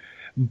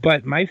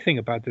 But my thing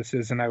about this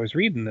is, and I was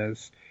reading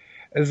this,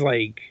 is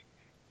like,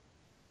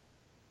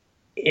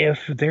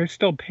 if they're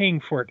still paying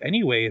for it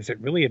anyway, is it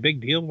really a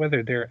big deal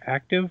whether they're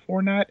active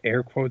or not?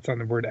 Air quotes on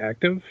the word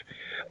active.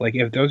 Like,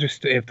 if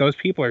those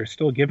people are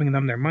still giving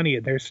them their money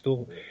and they're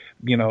still,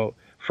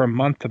 from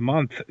month to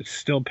month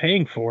still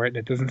paying for it,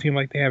 it doesn't seem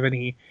like they have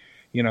any,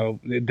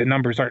 the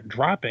numbers aren't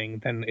dropping,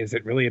 then is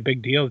it really a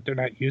big deal that they're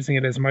not using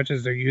it as much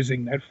as they're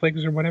using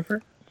Netflix or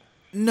whatever?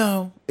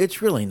 No,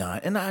 it's really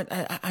not. And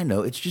I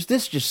know, it's just,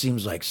 this just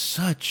seems like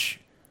such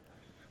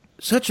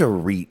a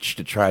reach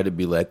to try to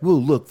be like, well,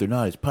 look, they're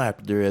not as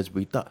popular as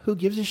we thought. Who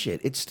gives a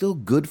shit? It's still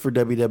good for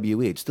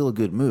WWE. It's still a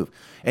good move.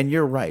 And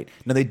you're right.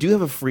 Now, they do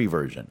have a free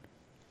version.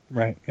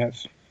 Right,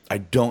 yes. I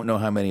don't know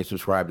how many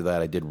subscribe to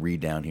that. I did read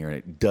down here, and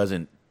it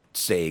doesn't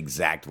say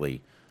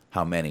exactly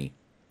how many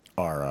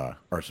are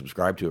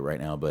subscribed to it right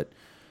now. But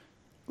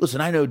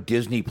listen, I know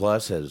Disney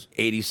Plus has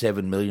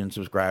 87 million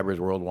subscribers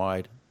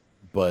worldwide,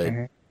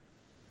 but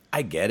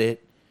I get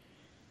it.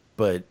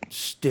 But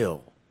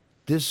still,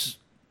 this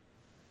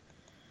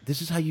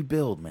is how you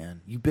build,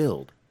 man. You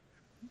build.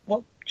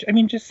 Well, I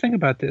mean, just think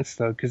about this,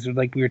 though, because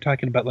like we were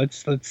talking about,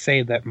 let's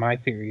say that my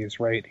theory is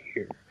right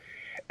here,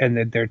 and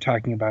that they're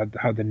talking about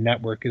how the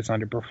network is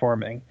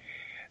underperforming.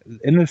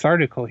 In this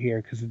article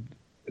here, because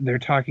they're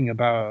talking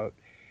about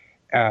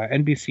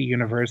NBC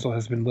Universal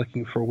has been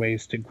looking for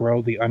ways to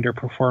grow the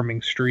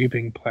underperforming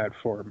streaming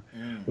platform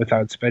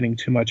without spending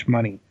too much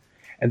money.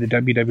 and the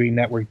WWE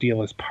Network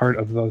deal is part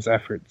of those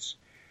efforts.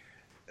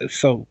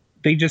 So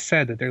they just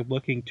said that they're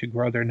looking to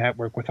grow their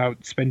network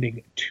without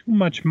spending too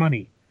much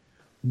money.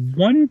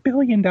 $1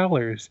 billion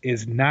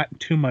is not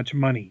too much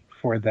money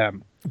for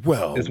them.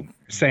 Well, is what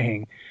they're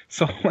saying.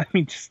 So I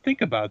mean, just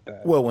think about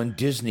that. Well, when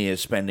Disney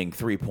is spending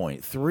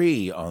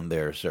 3.3 on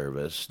their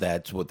service,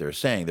 that's what they're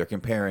saying. They're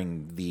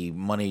comparing the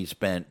money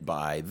spent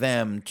by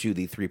them to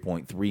the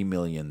 3.3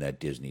 million that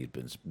Disney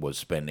was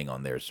spending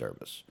on their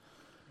service.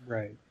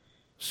 Right.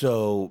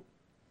 So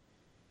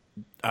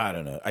I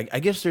don't know. I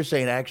guess they're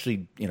saying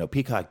actually,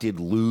 Peacock did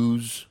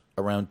lose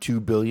around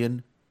 $2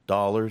 billion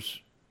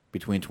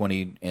between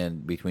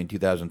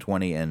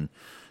 2020 and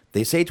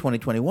they say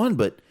 2021,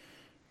 but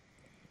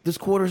this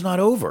quarter's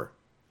not over.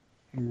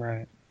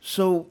 Right.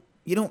 So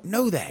you don't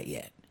know that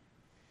yet.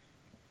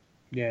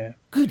 Yeah.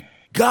 Good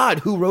God,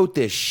 who wrote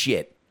this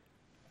shit?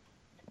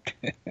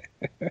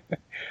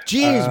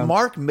 Jeez,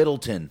 Mark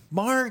Middleton.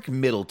 Mark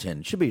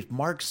Middleton. Should be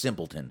Mark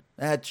Simpleton.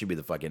 That should be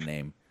the fucking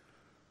name.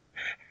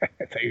 I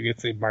thought you were going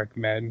to say Mark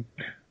Madden.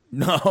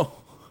 No.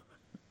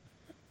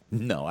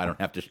 No, I don't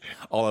have to.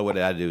 All I would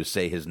have to do is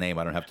say his name.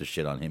 I don't have to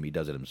shit on him. He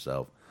does it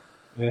himself.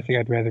 I think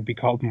I'd rather be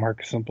called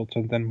Mark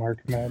Simpleton than Mark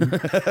Madden.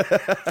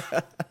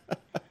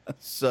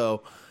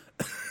 So,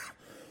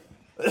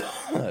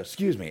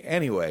 excuse me.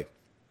 Anyway,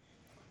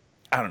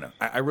 I don't know.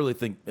 I really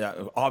think,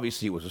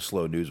 obviously, it was a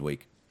slow news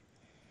week.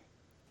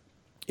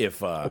 If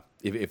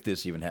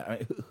this even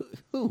happened,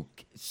 who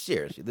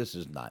seriously, this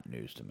is not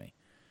news to me.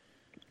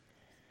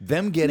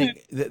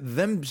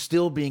 Them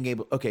still being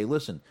able. Okay,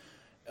 listen.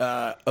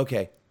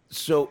 Okay,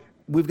 so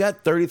we've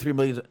got 33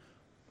 million.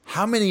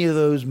 How many of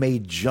those may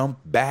jump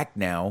back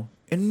now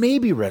and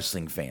maybe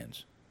wrestling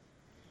fans?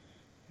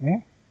 Yeah.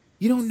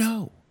 You don't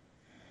know.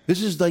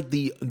 This is like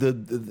the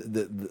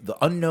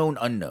unknown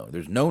unknown.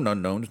 There's known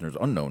unknowns and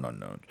there's unknown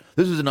unknowns.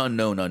 This is an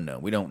unknown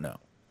unknown. We don't know.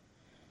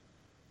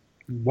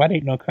 What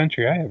ain't no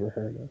country I ever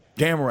heard of?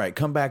 Damn right.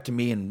 Come back to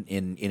me in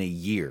a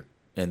year,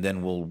 and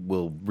then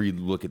we'll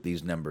re-look at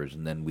these numbers,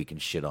 and then we can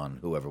shit on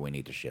whoever we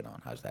need to shit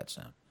on. How's that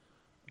sound?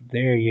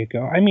 There you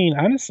go. I mean,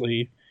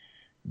 honestly,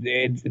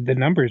 the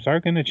numbers are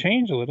going to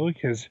change a little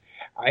because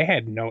I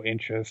had no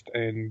interest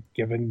in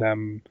giving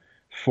them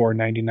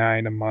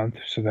 $4.99 a month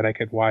so that I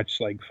could watch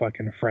like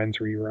fucking Friends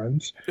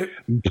reruns.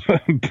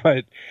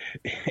 But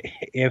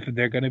if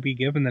they're going to be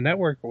giving the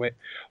network away,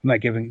 I'm not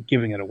giving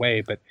it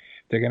away, but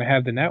they're going to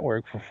have the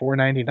network for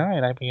 $4.99.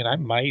 I mean, I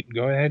might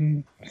go ahead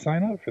and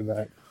sign up for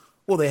that.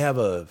 Well, they have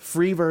a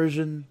free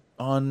version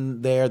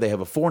on there. They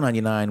have a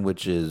 $4.99,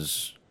 which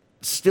is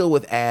still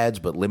with ads,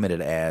 but limited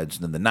ads.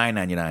 And then the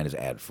 $9.99 is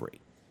ad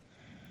free.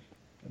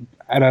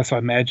 I'd also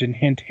imagine,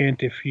 hint,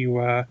 if you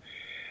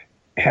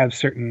have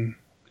certain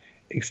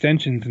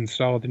extensions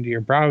installed into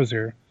your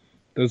browser,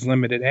 those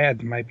limited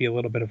ads might be a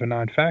little bit of a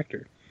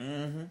non-factor.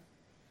 Mm-hmm.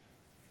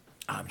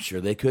 I'm sure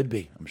they could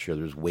be. I'm sure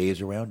there's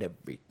ways around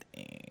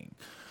everything.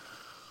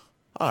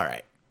 All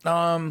right.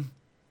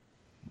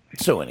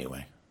 So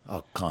anyway,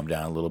 I'll calm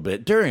down a little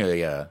bit. During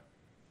a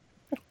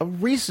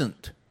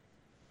recent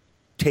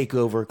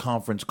takeover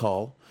conference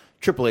call,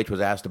 Triple H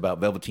was asked about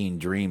Velveteen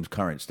Dream's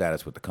current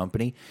status with the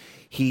company.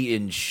 He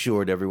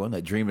assured everyone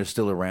that Dream is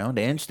still around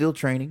and still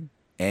training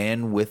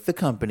and with the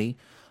company.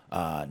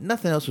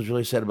 Nothing else was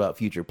really said about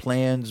future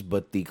plans,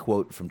 but the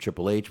quote from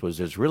Triple H was,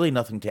 "There's really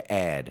nothing to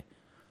add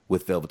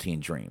with Velveteen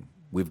Dream.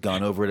 We've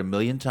gone over it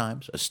 1,000,000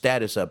 times. A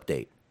status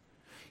update.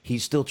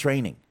 He's still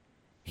training.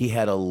 He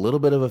had a little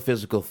bit of a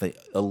physical thing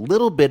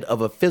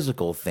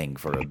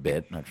for a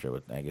bit. Not sure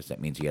what. I guess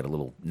that means he had a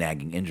little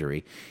nagging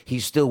injury.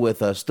 He's still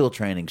with us, still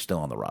training, still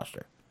on the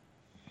roster.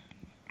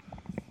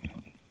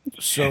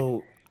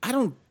 So I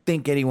don't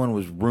think anyone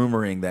was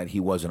rumoring that he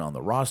wasn't on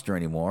the roster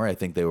anymore. I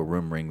think they were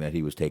rumoring that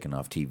he was taken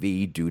off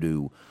TV due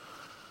to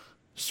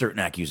certain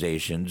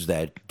accusations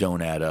that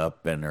don't add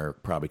up and are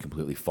probably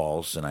completely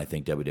false. And I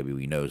think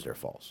WWE knows they're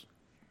false.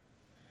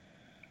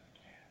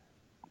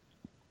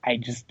 I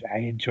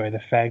enjoy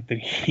the fact that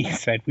he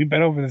said, we've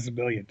been over this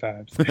 1,000,000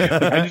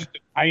 times.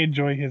 I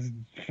enjoy his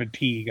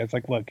fatigue. I was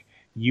like, look,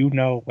 you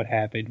know what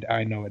happened.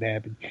 I know what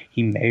happened.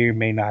 He may or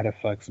may not have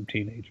fucked some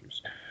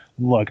teenagers.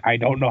 Look, I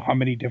don't know how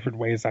many different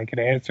ways I could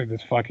answer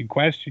this fucking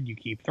question. You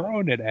keep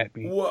throwing it at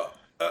me. What?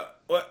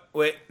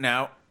 Wait,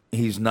 now,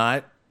 he's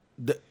not,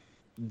 the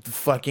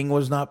fucking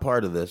was not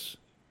part of this.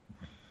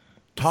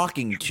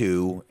 Talking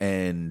to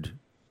and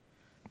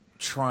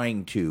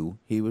trying to,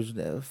 he was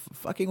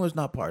fucking was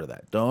not part of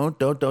that. Don't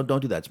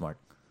do that, Smart.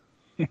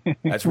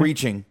 That's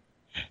reaching.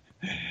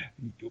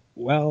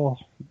 Well,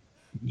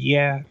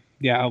 yeah.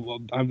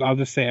 I'll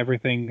just say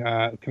everything.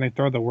 Can I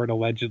throw the word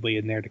allegedly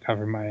in there to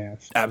cover my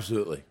ass?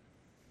 Absolutely.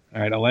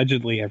 All right,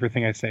 allegedly,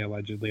 everything I say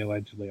allegedly.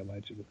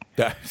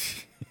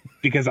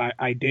 Because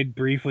I did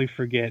briefly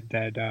forget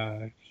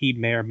that he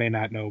may or may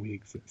not know we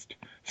exist.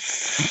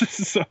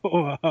 So,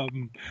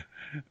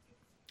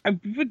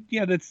 but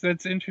yeah, that's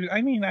interesting.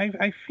 I mean,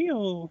 I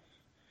feel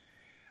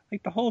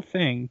like the whole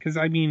thing, because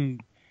I mean,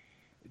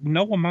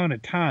 no amount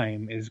of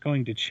time is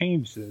going to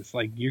change this.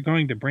 Like, you're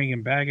going to bring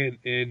him back,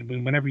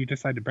 and whenever you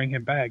decide to bring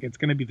him back, it's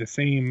going to be the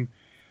same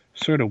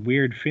sort of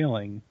weird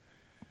feeling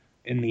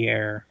in the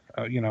air,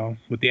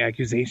 with the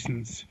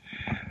accusations.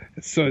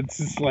 So it's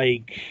just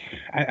like,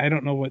 I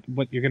don't know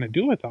what you're going to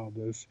do with all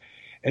this.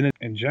 And then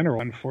in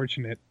general,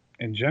 unfortunate,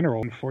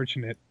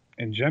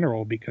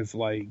 because,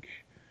 like,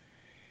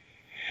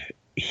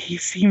 he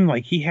seemed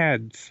like he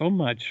had so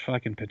much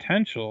fucking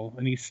potential,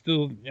 and I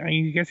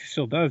guess he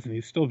still does, and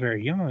he's still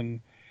very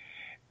young.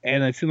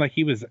 And it seemed like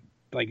he was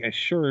like a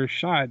sure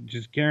shot,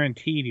 just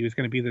guaranteed he was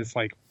going to be this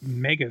like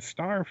mega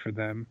star for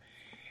them.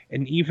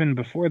 And even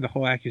before the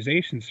whole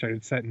accusation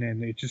started setting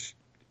in,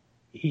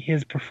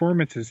 his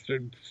performances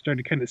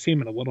started kind of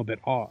seeming a little bit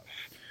off.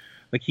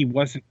 Like he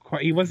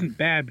wasn't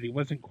bad, but he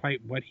wasn't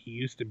quite what he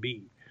used to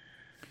be.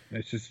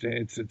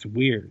 It's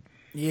weird.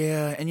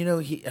 Yeah, and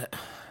he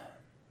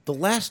the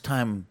last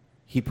time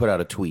he put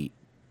out a tweet,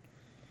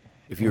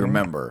 if you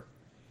remember,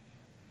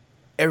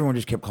 everyone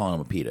just kept calling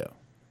him a pedo.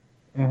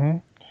 Mm-hmm.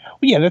 Well,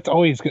 yeah, that's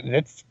always good.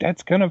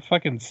 That's gonna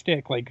fucking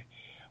stick. Like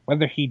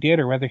whether he did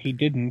or whether he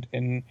didn't,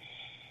 and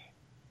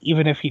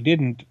even if he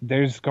didn't,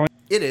 there's going.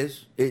 It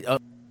is.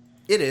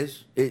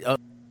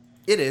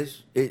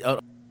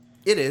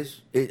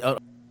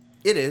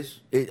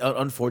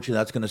 Unfortunately,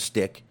 that's going to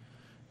stick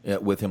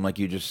with him, like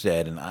you just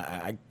said, and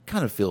I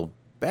kind of feel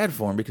bad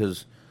for him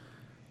because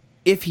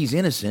if he's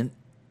innocent,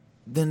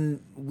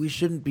 then we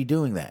shouldn't be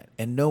doing that,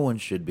 and no one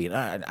should be.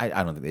 And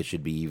I don't think they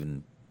should be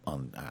even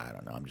on. I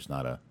don't know. I'm just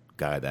not a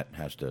guy that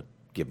has to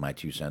give my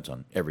 2 cents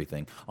on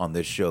everything on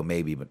this show,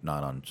 maybe, but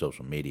not on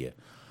social media.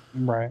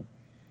 Right.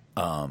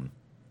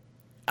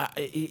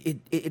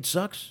 It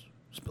sucks.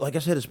 Like I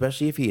said,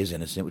 especially if he is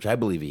innocent, which I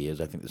believe he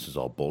is. I think this is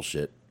all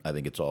bullshit. I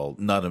think it's all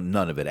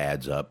none of it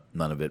adds up.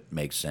 None of it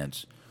makes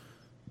sense.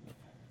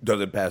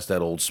 Doesn't pass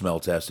that old smell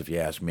test, if you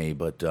ask me.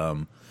 But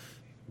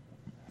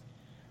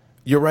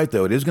you're right,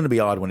 though. It is going to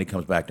be odd when he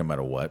comes back, no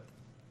matter what.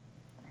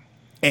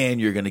 And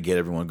you're going to get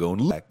everyone going,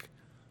 look,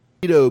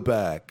 pedo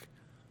back.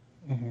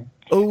 Mm-hmm.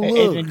 Oh,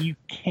 look. And you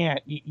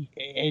can't.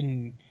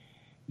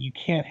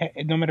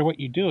 No matter what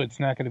you do, it's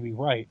not going to be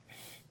right.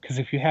 Because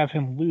if you have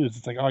him lose,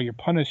 it's like, oh, you're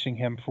punishing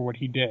him for what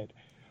he did.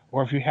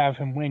 Or if you have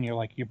him win, you're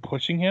like, you're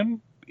pushing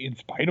him in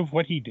spite of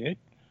what he did.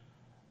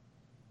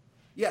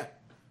 Yeah,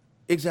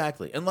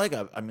 exactly. And like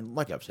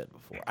I've said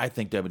before, I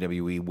think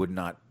WWE would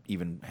not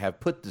even have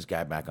put this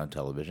guy back on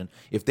television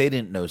if they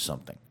didn't know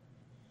something.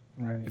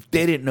 Right. If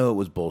they didn't know it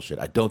was bullshit,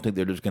 I don't think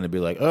they're just going to be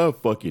like, oh,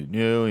 fuck it.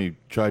 He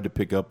tried to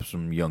pick up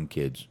some young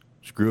kids.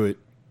 Screw it.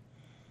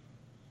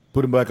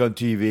 Put him back on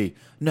TV.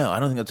 No, I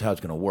don't think that's how it's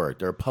going to work.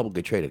 They're a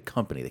publicly traded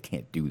company. They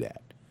can't do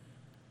that.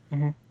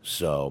 Mm-hmm.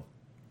 So,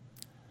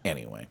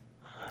 anyway,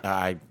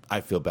 I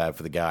feel bad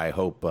for the guy. I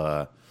hope,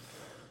 I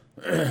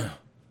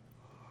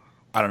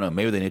don't know,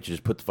 maybe they need to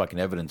just put the fucking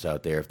evidence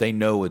out there. If they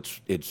know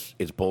it's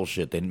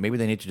bullshit, then maybe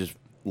they need to just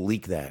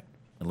leak that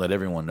and let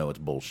everyone know it's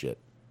bullshit.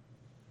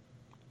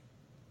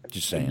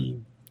 Just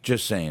saying.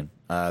 Just saying.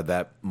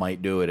 That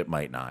might do it. It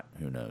might not.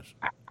 Who knows?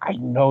 I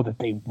know that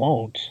they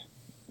won't.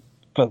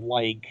 But,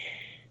 like,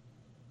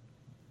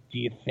 do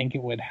you think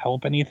it would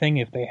help anything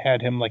if they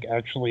had him, like,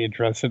 actually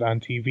address it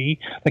on TV?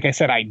 Like I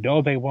said, I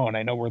know they won't.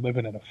 I know we're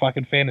living in a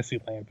fucking fantasy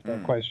land with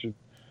that question.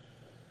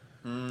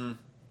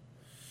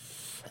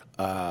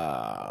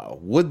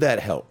 Would that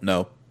help?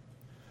 No.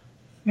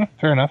 Yeah,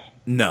 fair enough.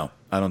 No,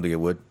 I don't think it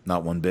would.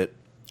 Not one bit.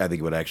 I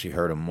think it would actually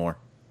hurt him more.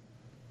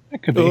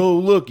 It could be. Oh,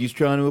 look, he's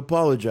trying to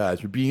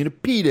apologize for being a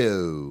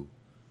pedo.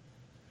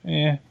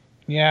 Yeah.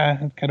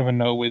 Yeah, it's kind of a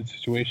no-win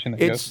situation, I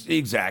guess.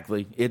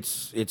 Exactly.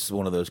 It's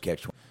one of those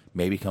catch.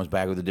 Maybe he comes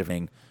back with a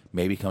different thing.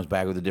 Maybe he comes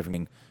back with a different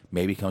thing.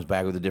 Maybe he comes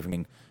back with a different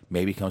thing.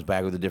 Maybe he comes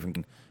back with a different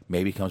thing.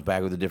 Maybe he comes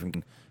back with a different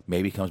thing.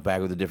 Maybe he comes back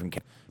with a different.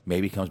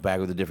 Maybe he comes back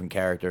with a different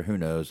character. Who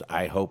knows?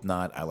 I hope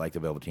not. I like the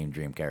Velveteen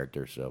Dream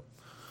character, so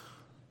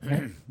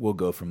we'll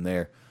go from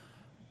there.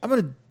 I'm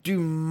gonna do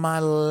my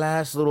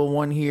last little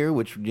one here,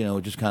 which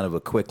just kind of a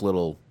quick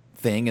little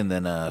thing, and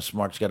then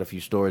Smart's got a few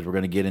stories we're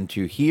gonna get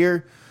into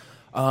here.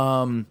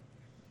 Mia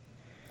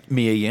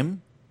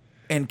Yim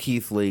and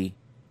Keith Lee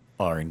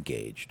are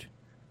engaged.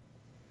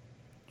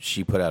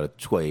 She put out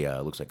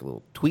looks like a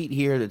little tweet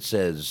here that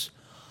says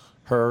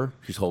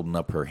she's holding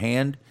up her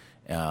hand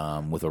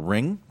with a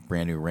ring,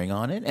 brand new ring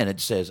on it, and it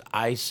says,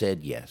 I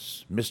said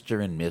yes,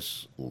 Mr. and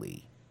Miss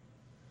Lee,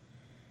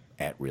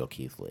 at Real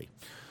Keith Lee.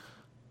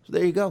 So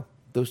there you go.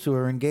 Those two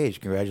are engaged.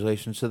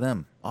 Congratulations to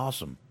them.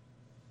 Awesome.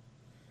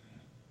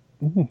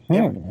 Mm-hmm.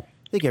 Yeah.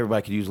 I think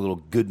everybody could use a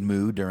little good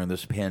mood during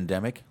this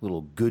pandemic. A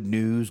little good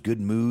news,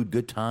 good mood,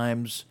 good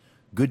times,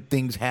 good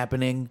things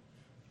happening.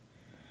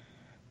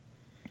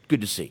 Good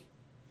to see.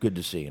 Good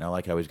to see. And I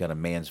like how he's got a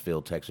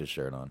Mansfield, Texas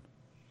shirt on.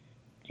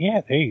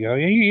 Yeah, there you go.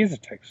 Yeah, he is a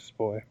Texas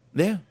boy.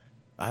 Yeah.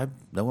 I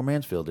know where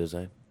Mansfield is.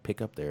 I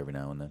pick up there every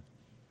now and then.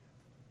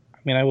 I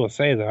mean, I will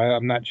say, though,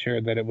 I'm not sure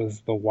that it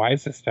was the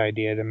wisest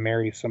idea to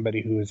marry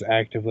somebody who is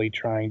actively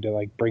trying to,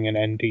 like, bring an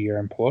end to your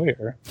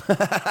employer.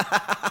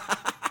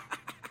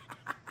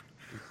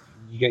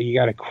 You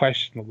got to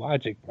question the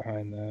logic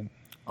behind that.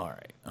 All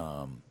right.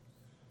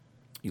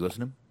 You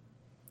listening?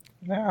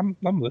 Yeah,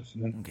 I'm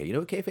listening. Okay, you know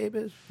what kayfabe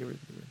is?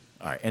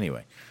 All right,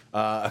 anyway.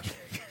 Now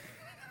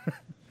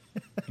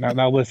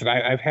listen,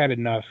 I've had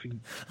enough. You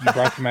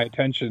brought to my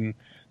attention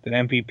that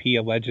MVP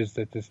alleges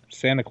that this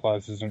Santa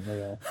Claus isn't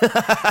real.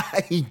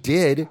 He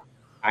did.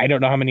 I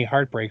don't know how many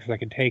heartbreaks I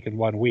could take in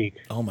 1 week.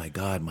 Oh, my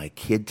God. My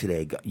kid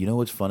today. You know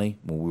what's funny?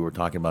 When we were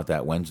talking about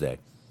that Wednesday,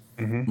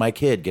 my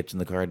kid gets in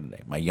the car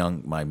today. My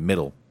younger boy,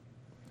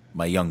 not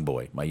my young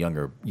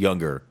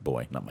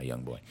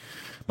boy.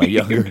 My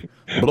younger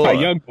boy. My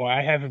young boy,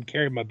 I have him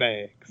carry my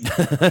bags.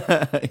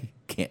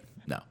 Can't,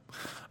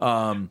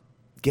 no.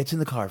 Gets in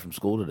the car from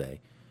school today.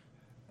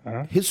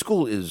 Uh-huh. His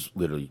school is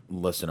literally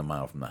less than a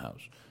mile from the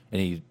house. And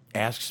he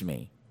asks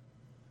me,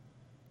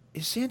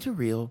 is Santa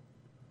real?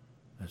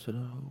 I said,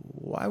 oh,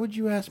 why would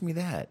you ask me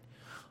that?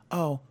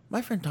 Oh,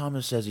 my friend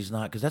Thomas says he's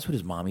not, because that's what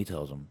his mommy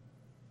tells him.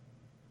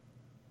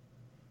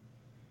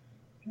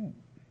 Do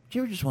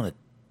you ever just want to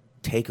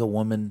take a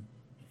woman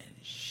and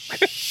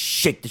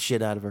shake the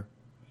shit out of her?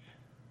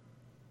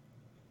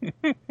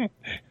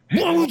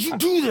 Why would you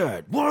do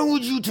that? Why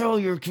would you tell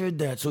your kid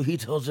that so he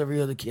tells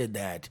every other kid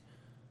that?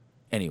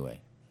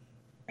 Anyway,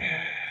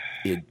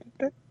 it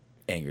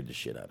angered the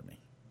shit out of me.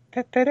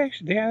 That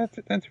actually, yeah,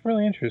 that's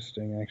really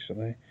interesting,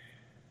 actually.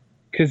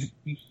 Because,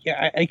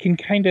 yeah, I can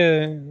kind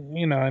of,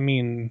 I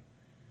mean,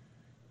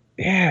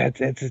 yeah,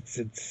 it's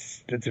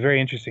a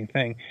very interesting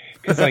thing.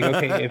 Because, like,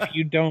 okay, if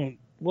you don't,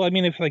 well, I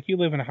mean, if, like, you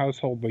live in a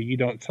household where you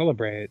don't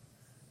celebrate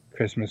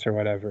Christmas or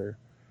whatever,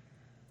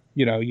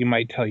 you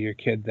might tell your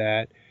kid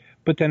that.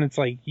 But then it's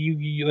like,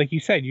 you like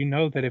you said,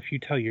 that if you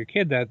tell your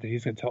kid that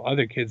he's going to tell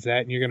other kids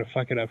that, and you're going to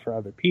fuck it up for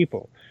other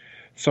people.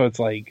 So it's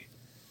like,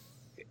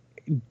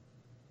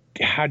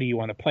 how do you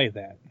want to play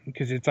that?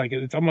 Because it's like,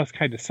 it's almost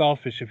kind of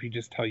selfish if you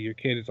just tell your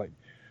kid, it's like,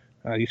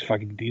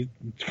 these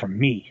it's from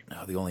me.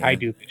 No, I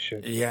do this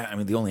shit. Yeah, I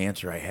mean, the only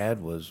answer I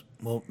had was,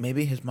 well,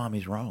 maybe his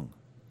mommy's wrong.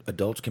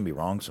 Adults can be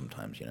wrong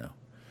sometimes, And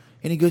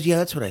he goes, yeah,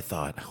 that's what I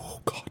thought.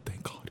 Oh, God,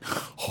 thank God.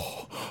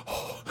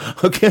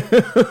 Okay.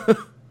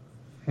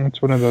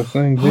 That's one of those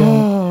things. Yeah.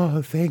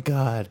 Oh, thank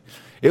God.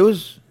 It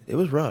was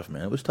rough,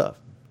 man. It was tough.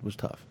 It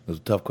was a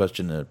tough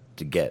question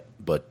to get.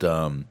 But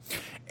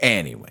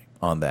anyway,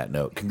 on that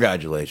note,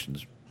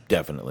 congratulations,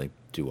 definitely,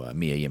 to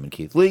Mia Yim and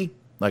Keith Lee.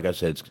 Like I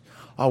said, it's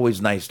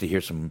always nice to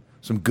hear some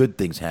good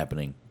things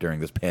happening during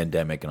this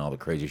pandemic and all the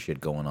crazy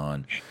shit going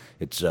on.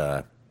 It's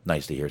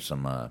nice to hear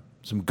some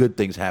good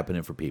things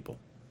happening for people.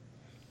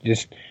 You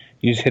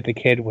just hit the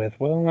kid with,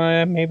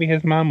 well, maybe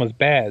his mom was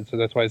bad, so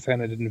that's why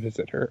Santa didn't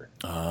visit her.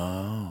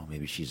 Oh,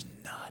 maybe she's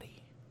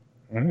naughty.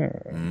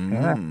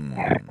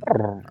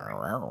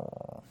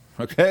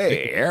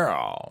 Okay,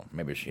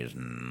 maybe she's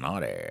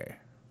naughty.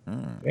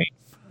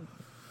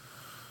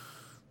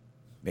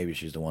 Maybe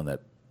she's the one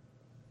that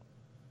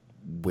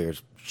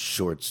wears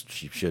shorts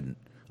she shouldn't.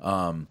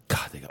 God,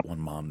 they got one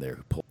mom there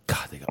who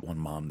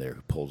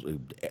pulls.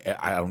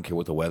 I don't care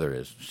what the weather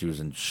is. She was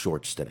in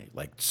shorts today,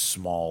 like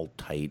small,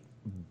 tight,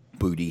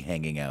 booty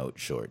hanging out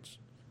shorts.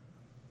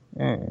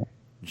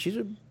 She's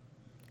a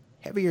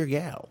heavier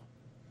gal.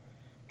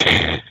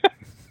 If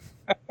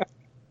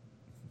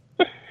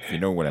you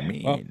know what I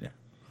mean. Well,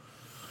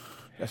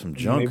 got some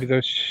junk. Maybe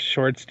those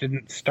shorts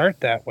didn't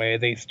start that way.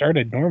 They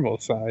started normal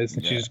size,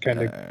 and she just kind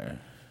of a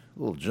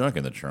little junk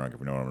in the trunk, if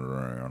you know what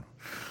I'm saying.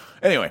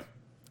 Anyway,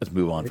 let's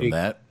move on from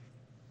that.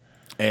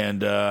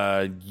 And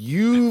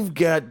you've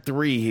got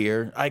 3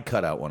 here. I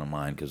cut out one of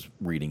mine because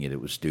reading it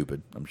was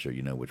stupid. I'm sure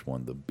you know which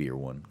one, the beer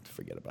one.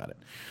 Forget about it.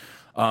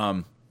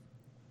 Oh,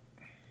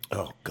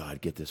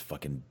 God, get this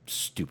fucking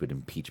stupid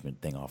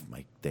impeachment thing off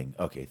my thing.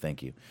 Okay,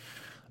 thank you.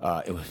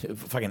 It was a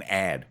fucking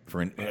ad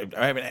for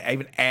I have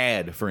an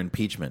ad for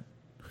impeachment.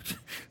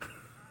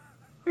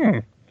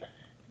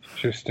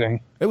 Interesting.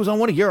 It was on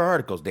one of your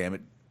articles, damn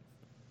it.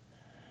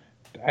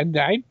 I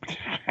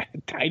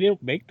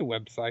don't make the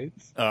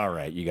websites. All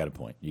right, you got a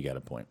point.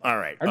 All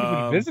right. I don't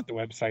even visit the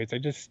websites. I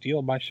just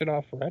steal my shit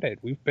off Reddit.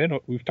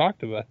 We've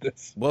talked about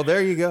this. Well,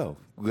 there you go.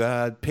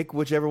 Pick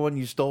whichever one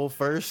you stole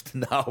first,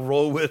 and I'll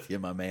roll with you,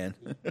 my man.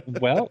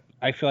 Well,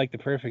 I feel like the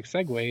perfect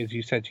segue is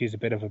you said she's a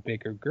bit of a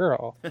bigger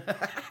girl.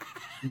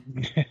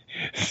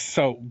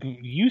 So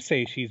you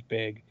say she's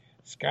big.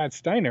 Scott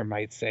Steiner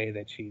might say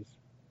that she's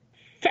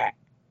fat.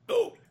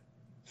 Oh.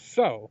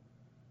 So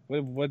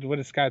what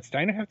does Scott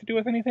Steiner have to do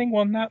with anything?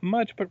 Well, not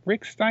much, but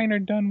Rick Steiner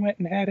done went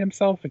and had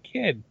himself a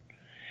kid.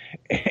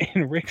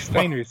 And Rick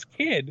Steiner's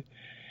kid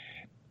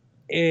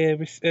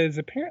is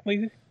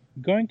apparently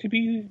going to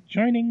be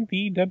joining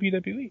the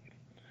WWE.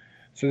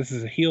 So this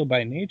is a Heel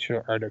by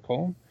Nature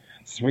article.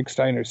 This is Rick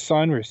Steiner's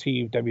son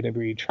received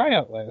WWE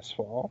tryout last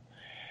fall.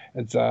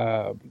 It's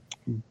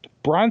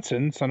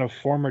Bronson, son of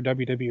former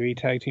WWE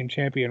Tag Team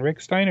Champion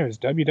Rick Steiner, is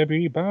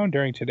WWE bound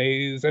during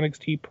today's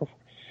NXT performance.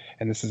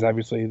 And this is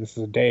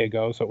a day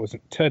ago, so it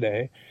wasn't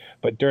today.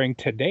 But during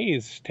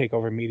today's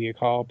TakeOver media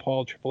call,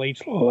 Paul Triple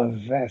H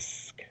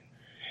Levesque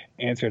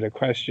answered a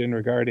question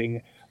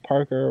regarding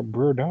Parker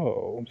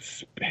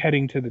Boudreaux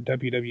heading to the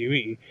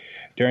WWE.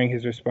 During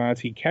his response,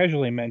 he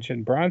casually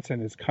mentioned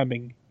Bronson is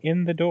coming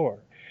in the door,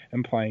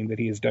 implying that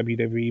he is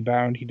WWE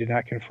bound. He did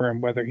not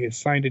confirm whether he has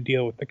signed a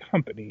deal with the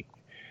company.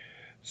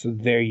 So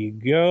there you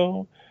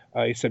go.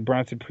 He said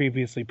Bronson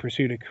previously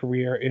pursued a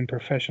career in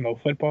professional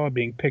football,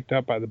 being picked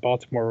up by the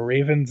Baltimore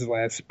Ravens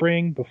last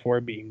spring before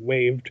being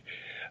waived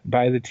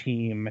by the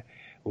team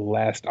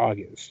last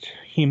August.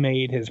 He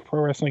made his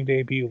pro wrestling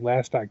debut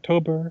last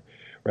October,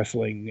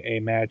 wrestling a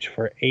match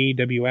for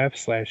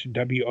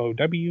AWF/WOW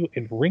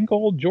in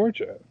Ringgold,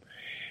 Georgia,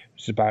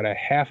 which is about a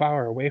half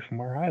hour away from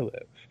where I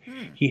live.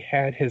 He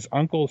had his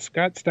uncle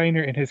Scott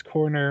Steiner in his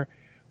corner,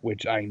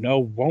 which I know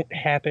won't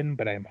happen,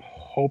 but I'm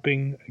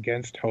hoping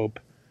against hope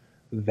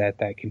that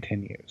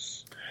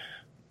continues.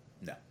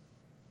 No.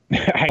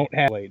 I don't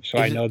have age, so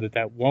I know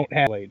that won't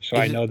happen. So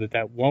I know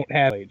that won't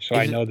happen. So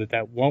I know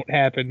that won't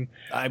happen.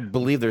 I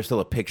believe there's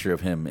still a picture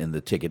of him in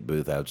the ticket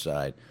booth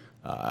outside.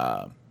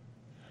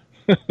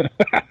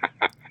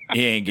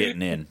 He ain't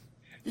getting in.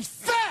 He's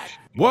fat!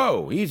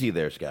 Whoa, easy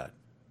there, Scott.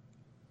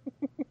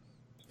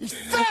 He's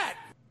fat!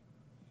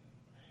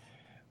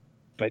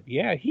 But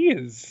yeah, he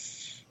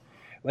is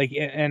like,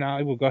 and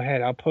I will go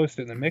ahead. I'll post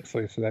it in the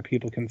Mixler so that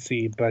people can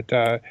see. But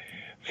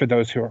for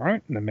those who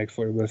aren't in the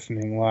Mixler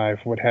listening live,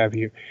 what have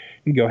you,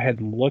 you can go ahead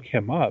and look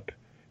him up.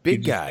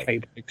 Big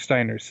guy. Rick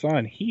Steiner's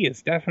son. He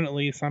is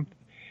definitely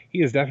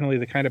He is definitely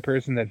the kind of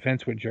person that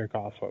Vince would jerk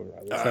off over.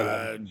 I would say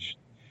that much.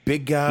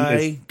 Big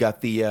guy,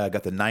 got the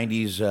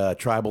 '90s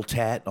tribal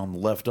tat on the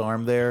left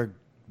arm there.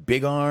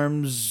 Big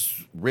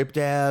arms, ripped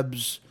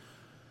abs.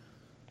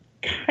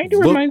 Kind of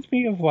reminds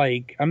me of,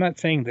 like, I'm not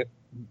saying that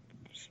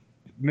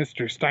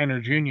Mr. Steiner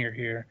Jr.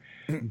 here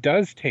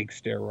does take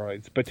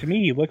steroids, but to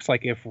me he looks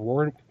like if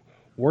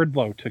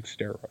Wardlow took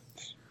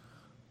steroids.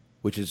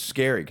 Which is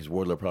scary because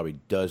Wardlow probably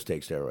does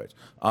take steroids.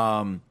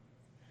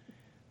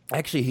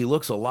 Actually, he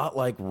looks a lot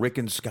like Rick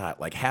and Scott,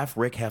 like half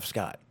Rick, half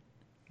Scott.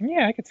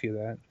 Yeah, I could see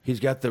that. He's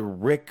got the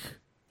Rick,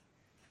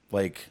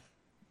 like,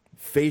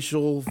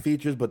 facial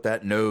features, but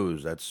that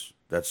nose, that's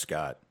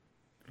Scott.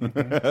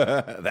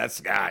 Mm-hmm. That's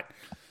Scott.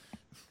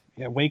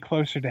 Yeah, way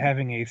closer to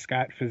having a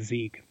Scott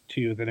physique,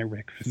 too, than a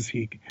Rick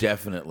physique.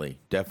 Definitely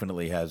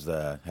has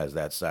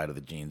that side of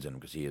the genes in him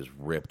because he is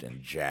ripped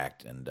and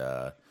jacked. And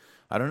I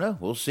don't know.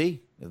 We'll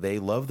see. They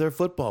love their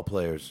football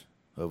players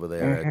over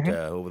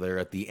there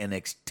at the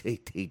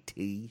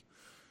NXT.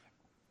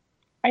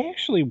 I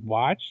actually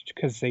watched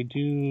because they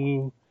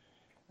do.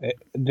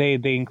 They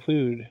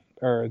include,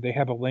 or they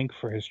have a link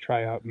for his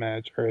tryout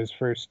match or his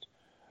first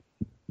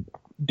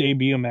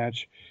debut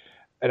match,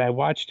 and I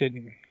watched it.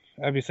 And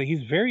obviously,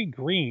 he's very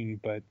green,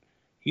 but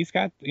he's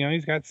got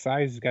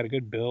size. He's got a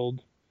good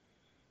build.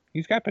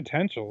 He's got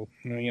potential.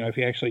 If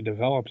he actually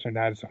develops or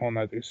not is a whole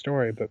nother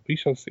story. But we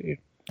shall see.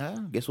 I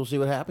guess we'll see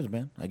what happens,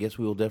 man. I guess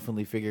we will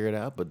definitely figure it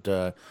out.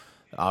 But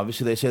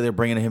obviously, they say they're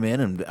bringing him in,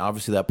 and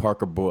obviously that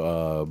Parker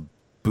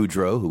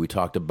Boudreaux, who we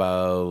talked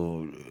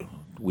about a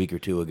week or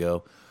two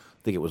ago. I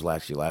think it was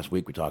last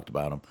week we talked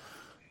about him.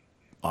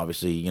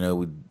 Obviously,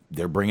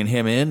 they're bringing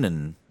him in,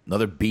 and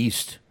another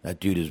beast.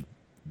 That dude is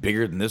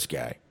bigger than this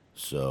guy.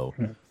 So,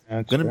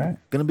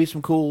 gonna be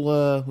some cool.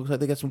 Looks like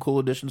they got some cool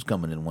additions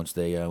coming in once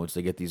they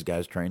get these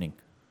guys training.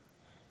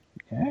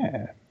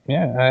 Yeah,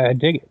 I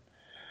dig it.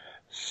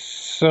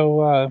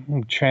 So,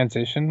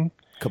 transition.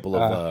 Couple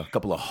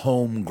of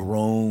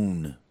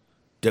homegrown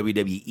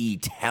WWE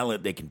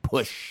talent they can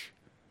push.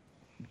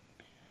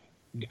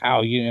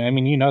 Oh, you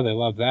know they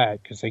love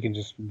that because they can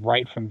just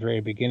right from the very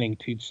beginning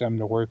teach them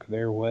to work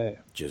their way.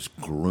 Just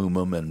groom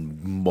them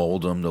and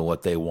mold them to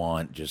what they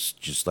want,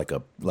 just like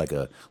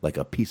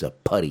a piece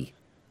of putty.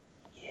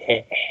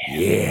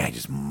 Yeah,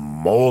 just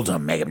mold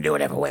them, make them do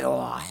whatever we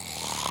want.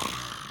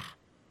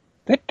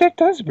 That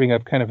does bring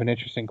up kind of an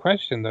interesting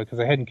question though, because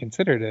I hadn't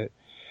considered it.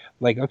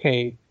 Like,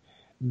 okay,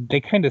 they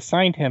kind of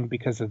signed him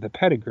because of the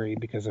pedigree,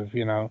 because of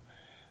the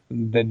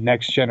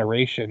next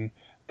generation.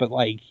 But,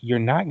 like, you're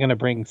not going to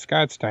bring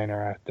Scott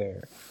Steiner out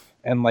there.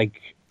 And,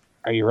 like,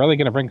 are you really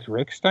going to bring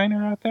Rick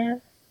Steiner out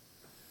there?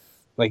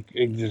 Like,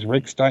 do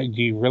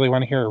you really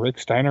want to hear a Rick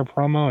Steiner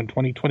promo in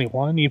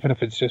 2021, even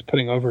if it's just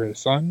putting over his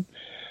son?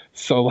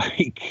 So,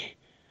 like,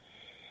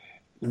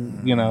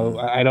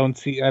 I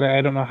don't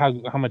know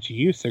how much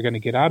use they're going to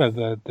get out of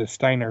the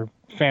Steiner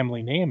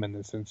family name in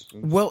this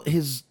instance. Well,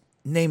 his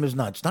name is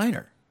not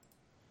Steiner.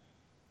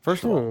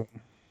 First of all,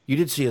 you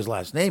did see his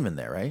last name in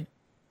there, right?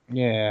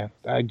 Yeah,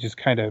 I just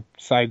kind of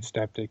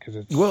sidestepped it because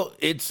it's... Well,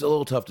 it's a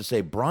little tough to say.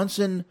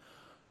 Bronson,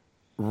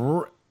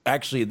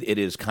 actually, it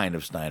is kind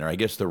of Steiner. I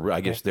guess their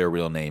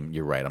real name.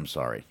 You're right. I'm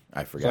sorry,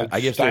 I forgot. Like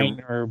I guess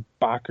Steiner,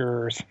 Bacher,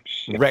 or some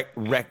shit.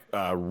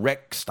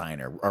 Rex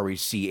Steiner,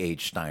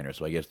 R-E-C-H Steiner.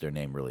 So I guess their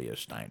name really is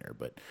Steiner.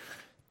 But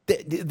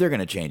they're going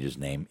to change his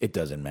name. It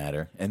doesn't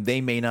matter, and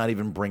they may not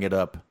even bring it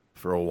up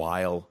for a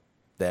while.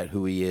 That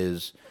who he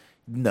is.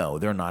 No,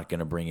 they're not going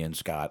to bring in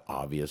Scott,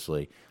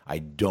 obviously. I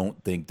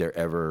don't think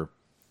there's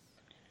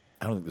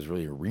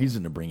really a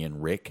reason to bring in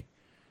Rick.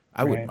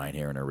 I wouldn't mind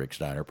hearing a Rick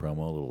Steiner promo,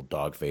 a little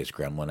dog-faced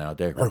gremlin out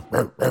there.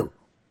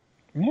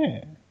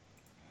 Yeah.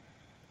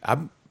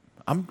 I'm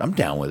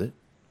down with it.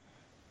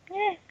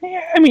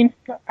 Yeah, I mean,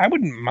 I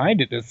wouldn't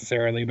mind it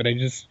necessarily, but I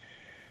just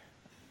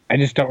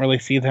don't really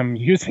see them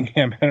using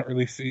him. I don't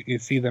really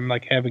see them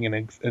like having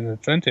an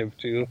incentive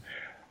to.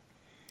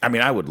 I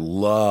mean, I would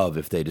love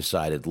if they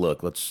decided,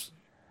 look, let's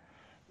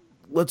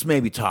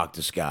maybe talk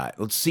to Scott.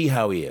 Let's see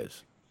how he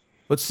is.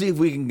 Let's see if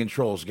we can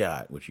control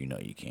Scott, which you know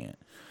you can't.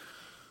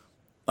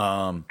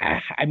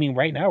 I mean,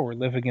 right now we're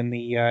living in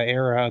the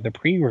era of the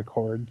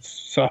pre-records,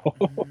 so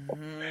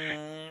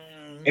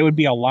it would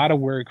be a lot of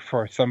work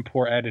for some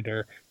poor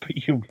editor,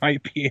 but you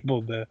might be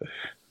able to.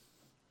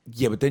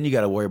 Yeah, but then you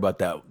got to worry about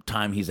that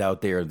time he's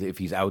out there. If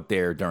he's out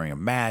there during a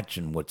match,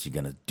 and what's he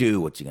gonna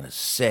do? What's he gonna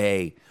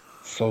say?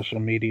 Social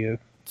media.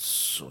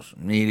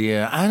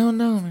 I don't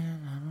know,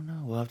 man. I don't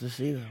know. We'll have to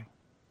see though.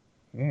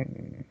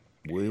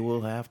 We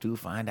will have to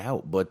find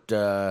out, but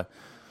I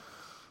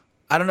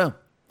don't know.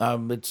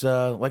 It's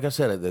like I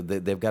said,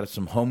 they've got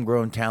some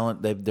homegrown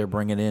talent they're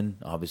bringing in.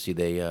 Obviously,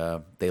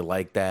 they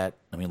like that.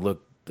 I mean,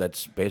 look,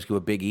 that's basically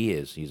what Big E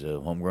is. He's a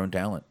homegrown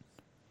talent.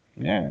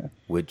 Yeah.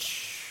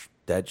 Which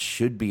that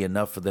should be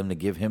enough for them to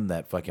give him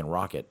that fucking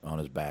rocket on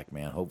his back,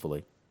 man.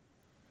 Hopefully.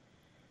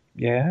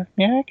 Yeah,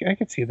 I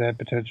could see that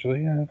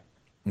potentially. Yeah.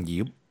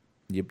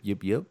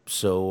 Yep.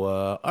 So,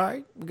 all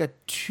right, we got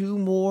 2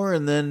 more,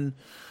 and then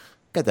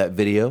got that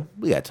video.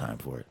 We got time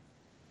for it.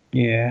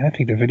 Yeah, I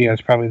think the video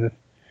is probably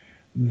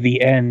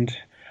the end.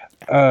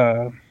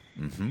 But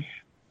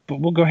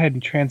we'll go ahead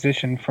and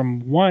transition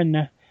from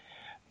one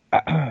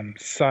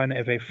son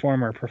of a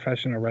former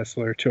professional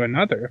wrestler to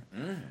another.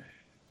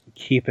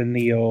 Keeping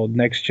the old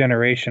next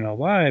generation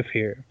alive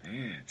here.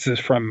 This is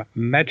from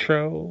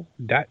metro.co.uk.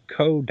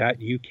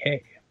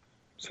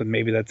 So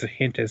maybe that's a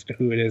hint as to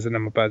who it is that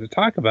I'm about to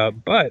talk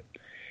about. But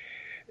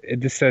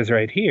this says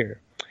right here,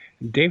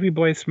 Davey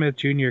Boy Smith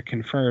Jr.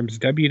 confirms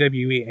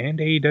WWE and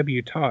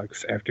AEW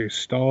talks after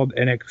stalled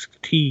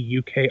NXT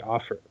UK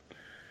offer.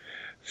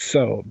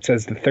 So, it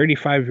says the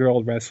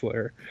 35-year-old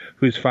wrestler,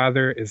 whose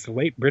father is the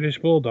late British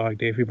Bulldog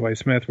Davey Boy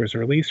Smith, was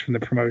released from the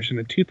promotion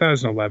in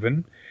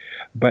 2011,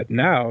 but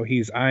now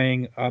he's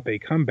eyeing up a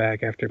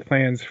comeback after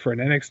plans for an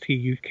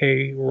NXT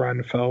UK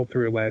run fell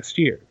through last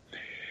year.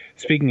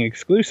 Speaking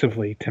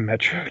exclusively to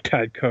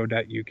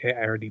metro.co.uk, I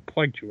already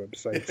plugged your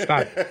website.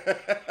 Stop.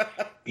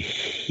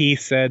 He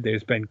said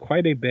there's been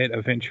quite a bit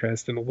of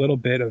interest and a little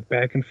bit of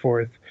back and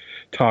forth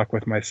talk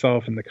with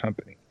myself and the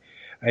company.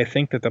 I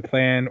think that the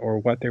plan, or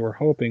what they were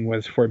hoping,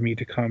 was for me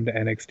to come to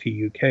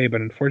NXT UK,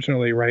 but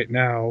unfortunately right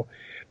now,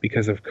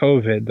 because of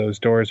COVID, those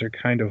doors are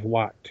kind of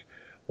locked.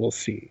 We'll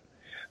see.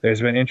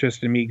 There's been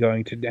interest in me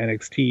going to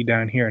NXT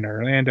down here in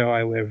Orlando.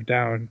 I live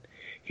down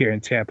here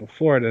in Tampa,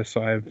 Florida,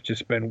 so I've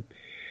just been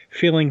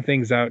feeling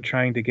things out,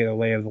 trying to get a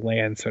lay of the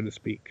land, so to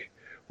speak.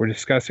 We're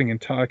discussing and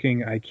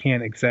talking. I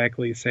can't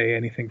exactly say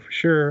anything for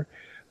sure,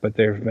 but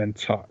there have been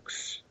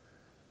talks.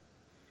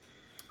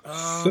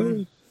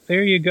 So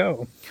there you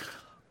go.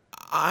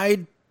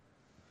 I'd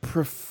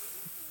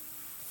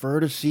prefer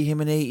to see him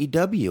in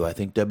AEW. I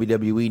think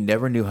WWE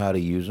never knew how to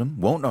use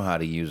him, won't know how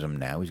to use him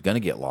now. He's going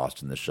to get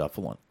lost in the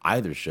shuffle on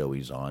either show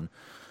he's on.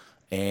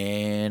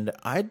 And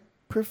I'd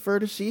prefer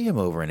to see him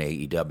over in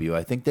AEW.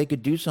 I think they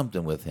could do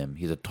something with him.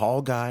 He's a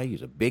tall guy.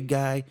 He's a big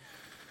guy.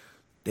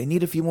 They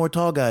need a few more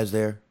tall guys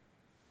there.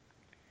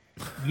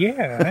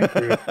 Yeah, I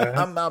agree with that.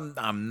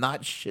 I'm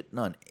not shitting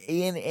on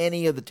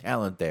any of the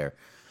talent there.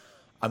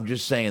 I'm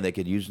just saying they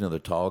could use another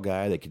tall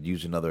guy. They could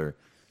use another,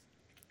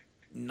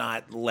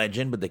 not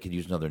legend, but they could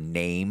use another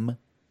name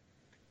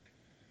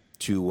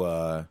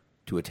to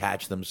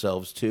attach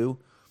themselves to.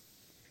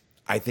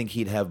 I think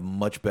he'd have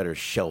much better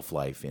shelf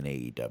life in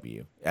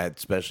AEW,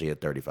 especially at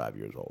 35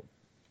 years old.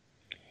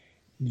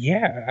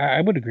 Yeah,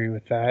 I would agree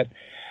with that.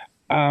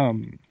 I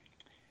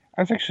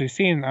was actually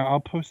seeing,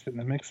 I'll post it in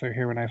the Mixer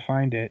here when I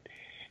find it.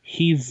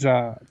 He's,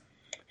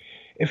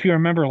 if you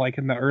remember, like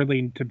in the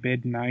early to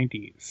mid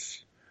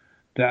 90s,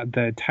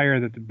 the attire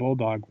that the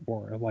Bulldog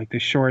wore, like the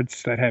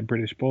shorts that had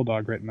British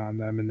Bulldog written on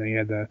them, and then he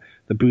had the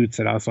boots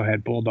that also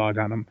had Bulldog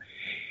on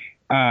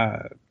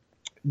them.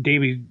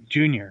 Davey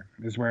Jr.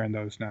 is wearing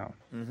those now.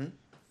 Mm-hmm.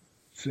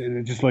 So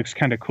it just looks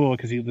kind of cool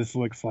because he just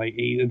looks like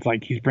it's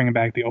like he's bringing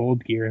back the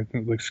old gear.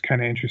 It looks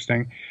kind of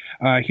interesting.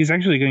 He's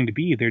actually going to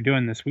be, they're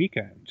doing this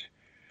weekend,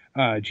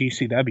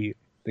 GCW.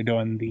 They're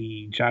doing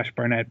the Josh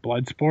Barnett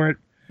Bloodsport.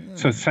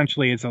 So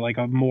essentially it's like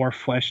a more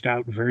fleshed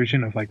out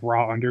version of like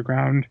Raw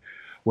Underground,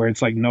 where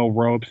it's like no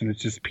ropes and it's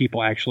just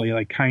people actually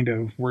like kind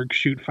of work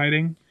shoot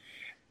fighting,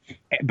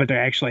 but they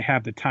actually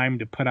have the time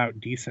to put out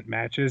decent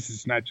matches.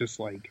 It's not just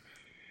like,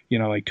 you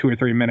know, like 2 or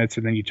 3 minutes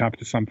and then you jump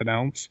to something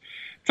else.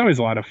 It's always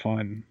a lot of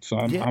fun. So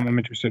I'm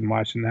interested in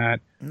watching that.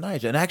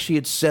 Nice. And actually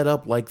it's set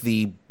up like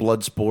the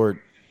Bloodsport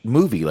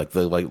movie, like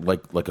the like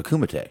a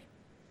Kumite.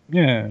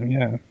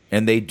 Yeah.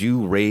 And they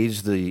do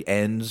raise the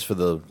ends for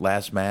the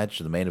last match,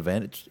 the main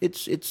event.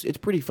 It's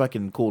pretty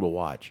fucking cool to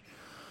watch.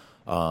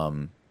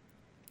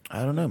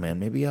 I don't know, man.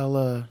 Maybe I'll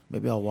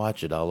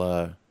watch it.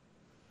 I've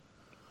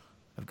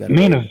got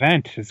main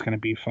event is going to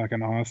be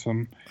fucking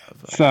awesome.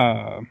 It's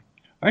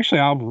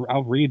Actually,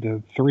 I'll read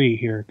the 3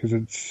 here because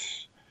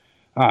it's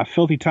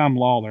Filthy Tom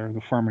Lawler,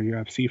 the former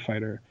UFC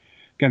fighter,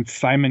 against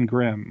Simon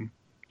Grimm.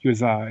 He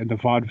was in the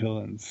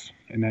Vaudevillains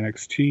in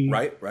NXT.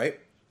 Right.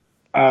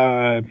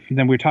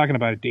 Then we were talking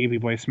about it. Davey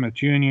Boy Smith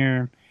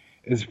Jr.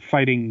 is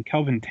fighting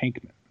Kelvin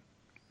Tankman,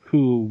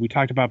 who we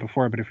talked about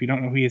before. But if you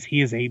don't know who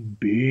he is a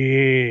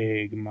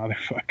big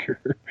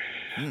motherfucker.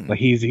 Like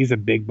he's a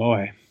big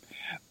boy.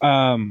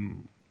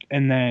 And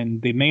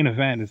then the main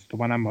event is the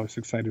one I'm most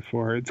excited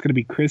for. It's going to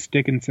be Chris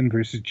Dickinson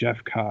versus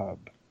Jeff Cobb.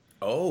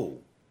 Oh.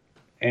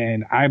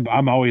 And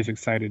I'm always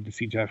excited to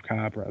see Jeff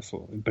Cobb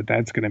wrestle, but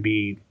that's going to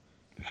be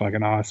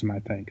fucking awesome. I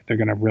think they're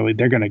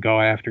gonna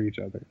go after each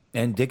other.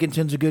 And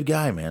Dickinson's a good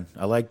guy, man.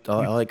 I like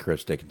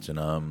Chris Dickinson.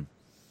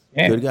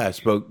 Yeah. Good guy. I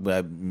spoke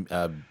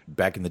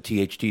back in the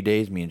THT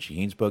days. Me and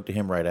Shaheen spoke to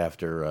him right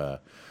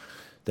after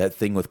that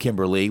thing with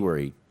Kimberly where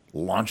he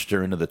launched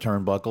her into the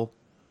turnbuckle.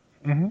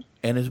 Mm-hmm.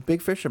 And is a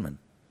big fisherman.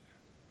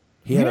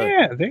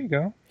 There you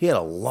go. He had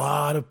a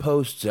lot of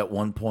posts at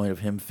one point of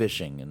him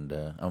fishing, and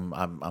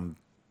I'm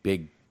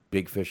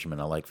big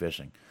fisherman. I like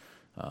fishing.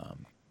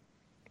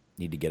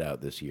 Need to get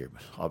out this year,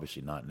 but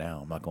obviously not now.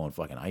 I'm not going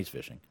fucking ice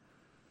fishing.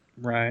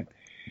 Right.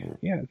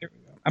 Yeah. There we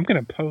go. I'm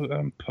gonna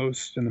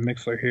post in the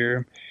Mixler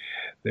here.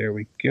 There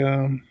we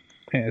go.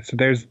 Yeah. So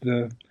there's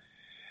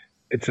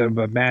it's a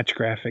match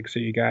graphic. So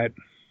you got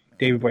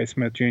David Boy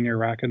Smith Jr.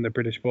 rocking the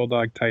British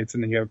Bulldog tights,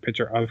 and then you have a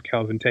picture of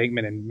Kelvin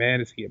Tankman, and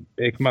man, is he a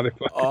big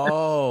motherfucker.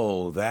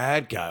 Oh,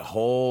 that guy.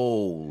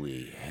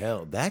 Holy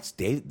hell. That's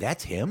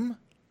him?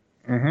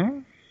 Mm-hmm.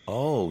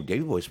 Oh,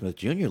 David Boy Smith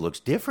Jr. looks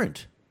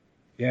different.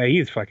 Yeah,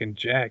 he's fucking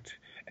jacked.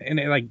 And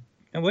it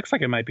looks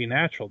like it might be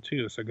natural,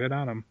 too, so good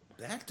on him.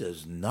 That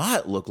does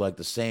not look like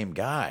the same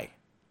guy.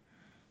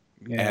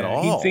 Yeah, at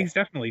all. He's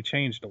definitely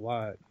changed a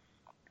lot.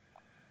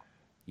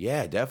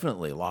 Yeah,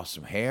 definitely. Lost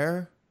some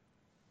hair.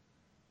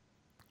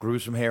 Grew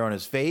some hair on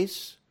his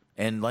face.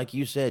 And like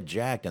you said,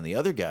 jacked. And the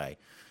other guy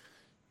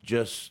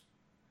just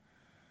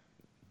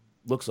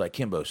looks like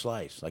Kimbo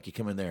Slice. Like he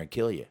come in there and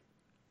kill you.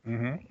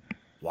 Mm-hmm.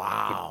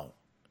 Wow.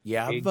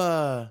 Yeah,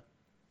 I've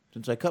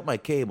since I cut my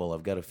cable,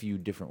 I've got a few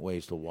different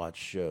ways to watch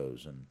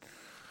shows, and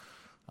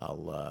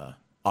I'll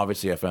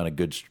obviously I found a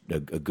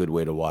good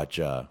way to watch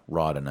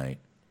Raw tonight,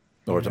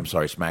 or I'm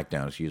sorry,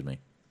 SmackDown. Excuse me.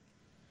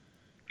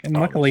 And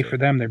luckily for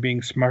them, they're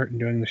being smart and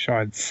doing the show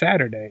on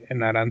Saturday and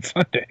not on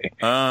Sunday,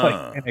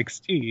 like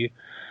NXT.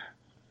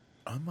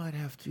 I might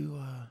have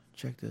to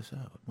check this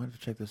out.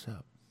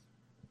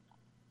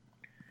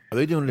 Are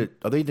they doing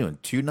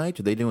 2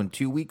 nights? Are they doing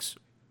 2 weeks?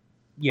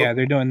 Yeah,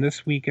 they're doing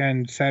this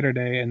weekend,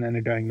 Saturday, and then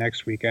they're doing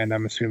next weekend.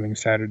 I'm assuming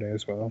Saturday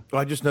as well.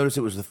 I just noticed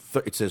it was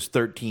it says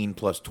 13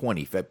 plus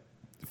 20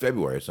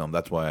 February, so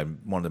that's why I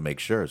wanted to make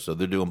sure. So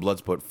they're doing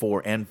Bloodsport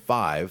 4 and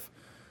 5.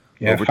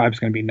 Yeah, 5's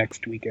going to be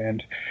next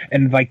weekend.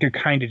 And they're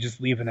kind of just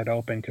leaving it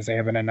open because they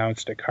haven't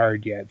announced a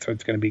card yet. So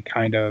it's going to be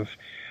kind of,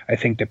 I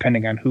think,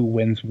 depending on who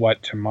wins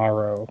what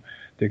tomorrow,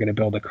 they're going to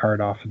build a card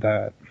off of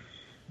that.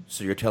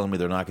 So you're telling me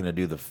they're not going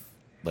to do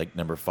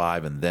number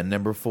 5 and then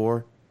number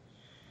 4?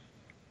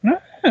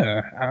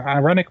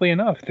 Ironically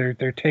enough,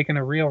 they're taking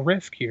a real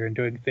risk here and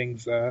doing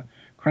things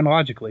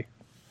chronologically.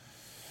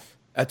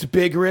 That's a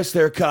big risk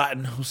there,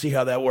 Cotton. We'll see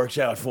how that works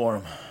out for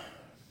them.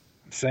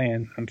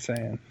 I'm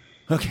saying.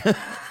 Okay.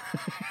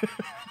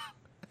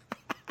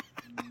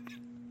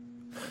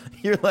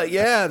 You're like,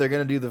 yeah, they're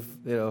gonna do the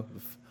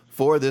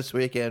 4 this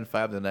weekend,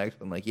 5 the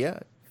next. I'm like, yeah,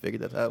 I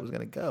figured that's how it was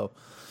gonna go.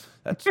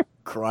 That's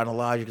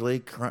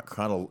chronologically correct.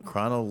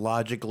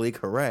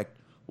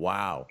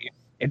 Wow.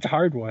 It's a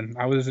hard one.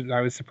 I was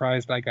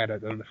surprised I got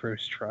it on the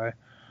first try.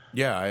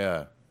 Yeah,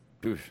 I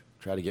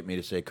try to get me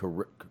to say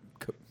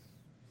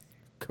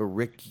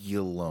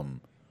curriculum.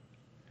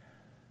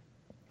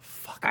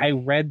 Fuck. I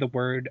read the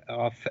word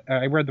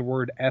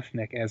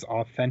ethnic as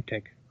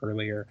authentic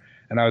earlier,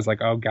 and I was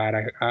like, oh god,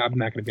 I'm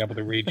not going to be able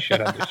to read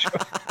shit on this show.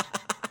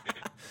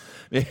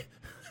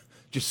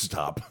 Just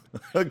stop.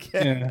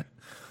 Okay. Yeah.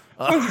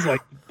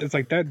 It's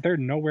like that. They're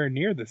nowhere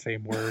near the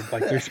same word.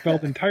 Like they're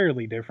spelled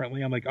entirely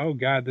differently. I'm like, oh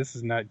god, this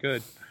is not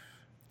good.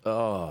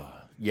 Oh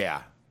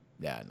yeah.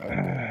 No,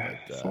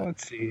 so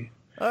let's see.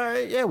 All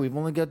right, yeah, we've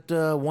only got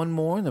one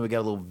more, and then we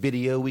got a little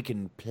video we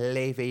can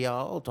play for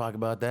y'all. Talk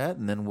about that,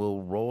 and then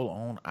we'll roll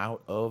on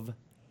out of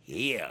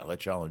here.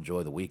 Let y'all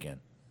enjoy the weekend.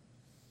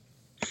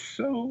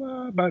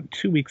 So about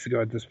 2 weeks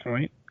ago at this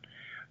point,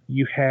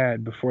 you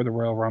had before the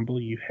Royal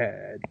Rumble, you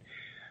had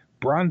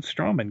Braun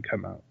Strowman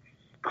come out.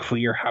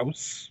 Clear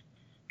house.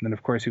 And then,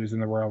 of course, he was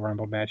in the Royal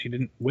Rumble match. He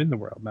didn't win the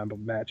Royal Rumble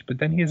match, but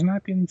then he has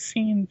not been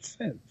seen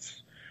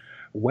since.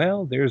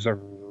 Well, there's a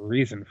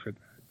reason for that.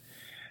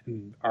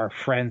 And our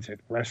friends at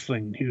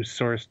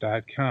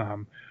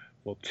WrestlingNewsSource.com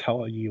will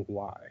tell you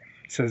why.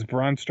 It says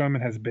Braun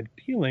Strowman has been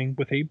dealing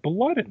with a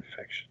blood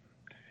infection.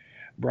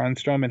 Braun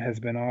Strowman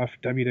has been off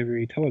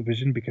WWE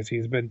television because he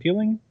has been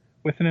dealing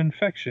with an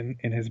infection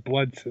in his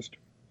blood system.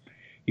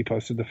 He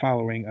posted the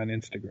following on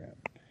Instagram.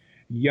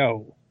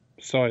 Yo.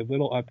 Saw a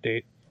little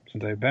update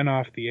since I've been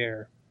off the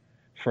air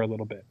for a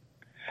little bit.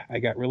 I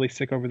got really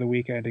sick over the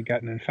weekend and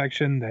got an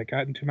infection that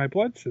got into my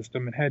blood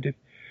system and had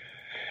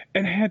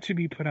to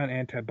be put on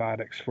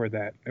antibiotics for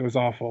that. It was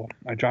awful.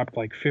 I dropped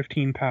like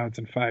 15 pounds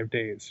in 5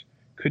 days.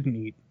 Couldn't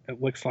eat.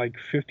 It looks like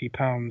 50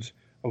 pounds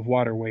of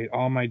water weight.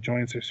 All my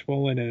joints are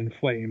swollen and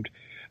inflamed,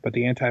 but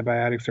the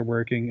antibiotics are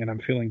working and I'm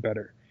feeling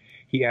better.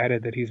 He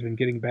added that he's been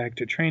getting back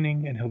to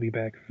training and he'll be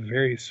back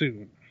very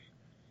soon.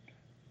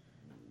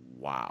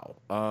 Wow.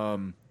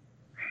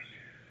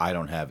 I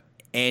don't have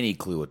any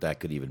clue what that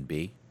could even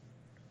be.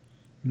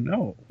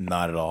 No.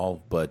 Not at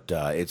all, but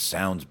it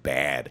sounds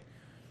bad.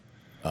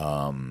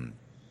 Yes.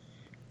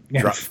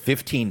 Drop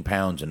 15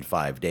 pounds in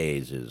 5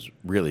 days is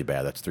really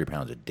bad. That's 3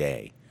 pounds a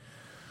day.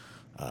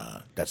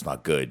 That's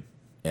not good.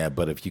 Yeah,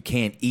 but if you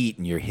can't eat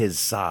and you're his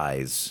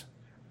size,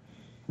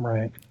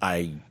 right?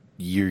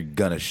 You're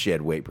gonna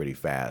shed weight pretty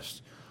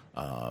fast.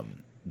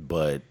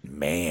 But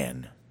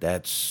man,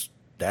 that's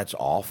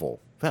awful.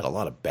 I've had a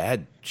lot of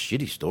bad,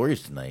 shitty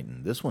stories tonight,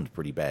 and this one's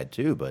pretty bad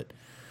too. But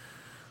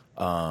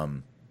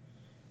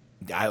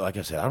like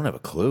I said, I don't have a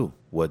clue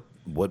what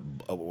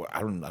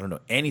I don't know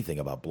anything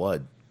about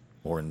blood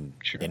or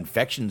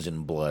infections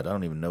in blood. I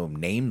don't even know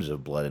names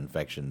of blood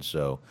infections.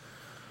 So.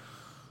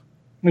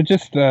 But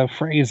just the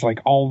phrase, like,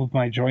 all of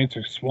my joints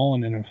are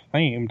swollen and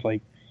inflamed,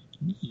 like,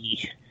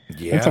 yeah,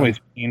 it's always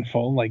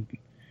painful. Like,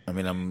 I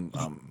mean,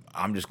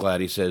 I'm just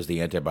glad he says the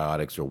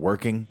antibiotics are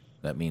working.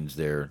 That means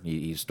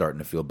he's starting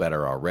to feel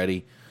better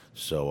already.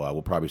 So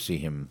we'll probably see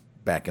him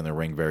back in the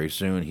ring very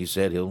soon. He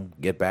said he'll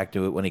get back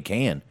to it when he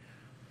can.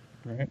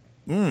 Right.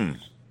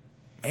 Man,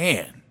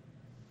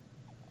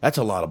 that's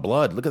a lot of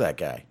blood. Look at that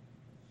guy.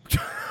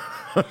 Sure,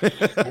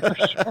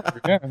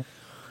 yeah.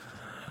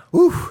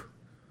 Whew.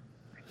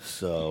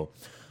 So,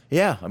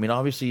 yeah, I mean,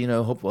 obviously,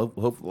 hope,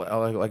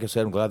 like I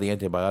said, I'm glad the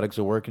antibiotics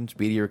are working.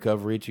 Speedy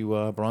recovery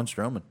to Braun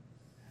Strowman.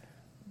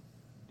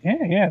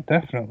 Yeah,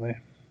 definitely.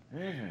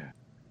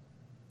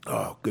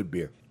 Oh, good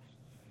beer.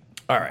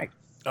 All right.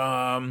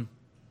 I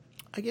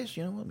guess,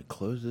 let me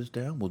close this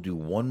down. We'll do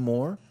one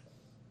more.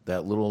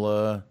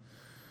 We'll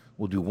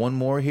do one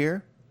more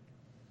here.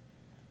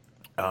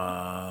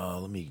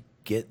 Let me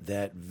get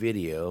that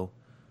video.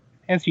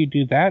 As you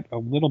do that, a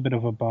little bit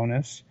of a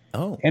bonus.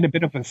 Oh. And a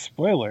bit of a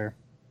spoiler.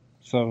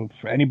 So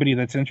for anybody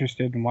that's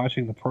interested in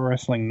watching the Pro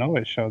Wrestling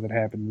Noah show that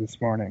happened this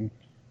morning,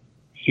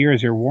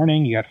 here's your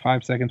warning. You got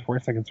 5 seconds,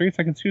 4 seconds, 3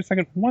 seconds, 2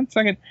 seconds, 1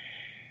 second.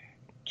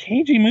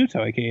 Keiji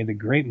Muto, a.k.a. the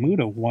Great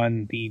Muta,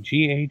 won the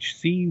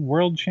GHC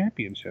World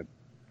Championship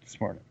this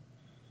morning.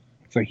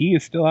 So he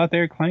is still out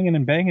there clanging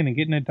and banging and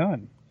getting it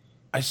done.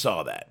 I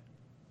saw that.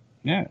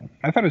 Yeah.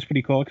 I thought it was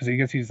pretty cool because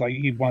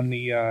he won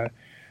the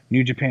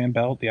New Japan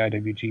belt, the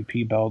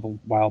IWGP belt a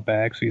while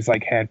back. So he's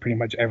had pretty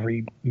much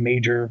every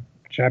major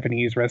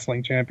Japanese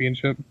wrestling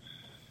championship.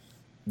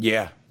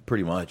 Yeah,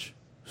 pretty much.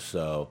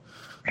 So,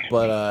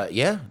 but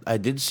yeah, I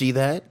did see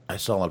that. I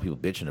saw a lot of people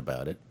bitching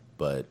about it,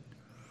 but.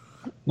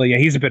 Well, yeah,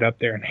 he's a bit up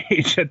there in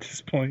age at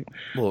this point.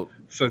 Well,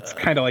 so it's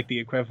kind of like the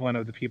equivalent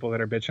of the people that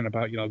are bitching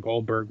about,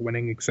 Goldberg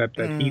winning, except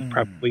that he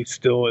probably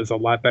still is a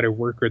lot better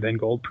worker than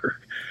Goldberg.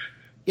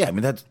 Yeah, I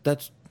mean,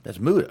 that's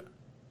Muta.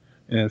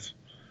 Yes.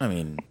 I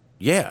mean,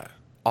 yeah,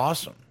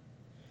 awesome.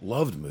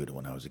 Loved Muta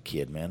when I was a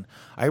kid, man.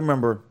 I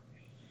remember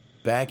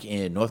back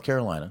in North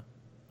Carolina,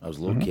 I was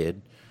a little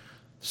kid.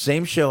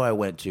 Same show I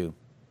went to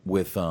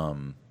with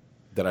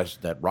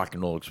that rock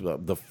and roll.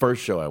 The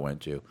first show I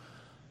went to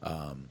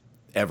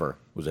ever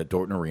was at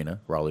Dorton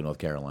Arena, Raleigh, North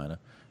Carolina,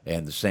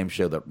 and the same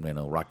show that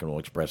Rock and Roll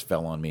Express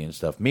fell on me and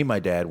stuff. Me and my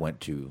dad went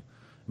to.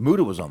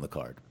 Muta was on the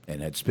card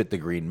and had spit the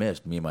green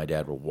mist. Me and my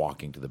dad were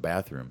walking to the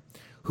bathroom.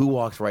 Who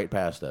walks right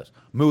past us?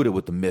 Muta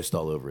with the mist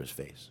all over his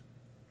face.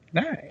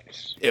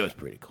 Nice. It was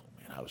pretty cool,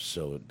 man. I was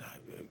so,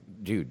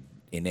 dude,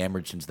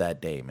 enamored since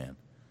that day, man.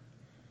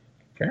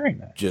 Very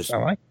nice. Just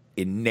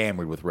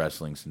enamored with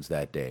wrestling since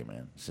that day,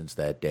 man. Since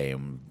that day,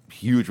 I'm a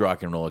huge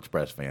Rock and Roll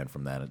Express fan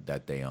from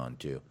that day on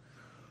too.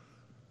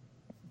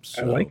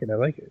 So, I like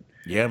it.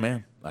 Yeah,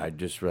 man. I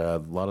just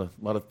a lot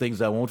of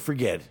things I won't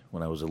forget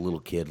when I was a little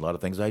kid. A lot of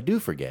things I do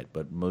forget,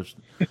 but most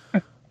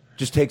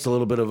just takes a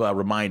little bit of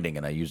reminding,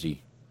 and I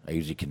usually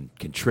can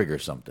trigger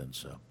something.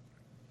 So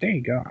there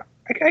you go.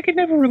 I could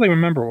never really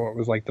remember what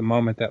was the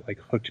moment that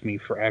hooked me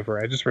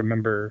forever. I just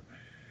remember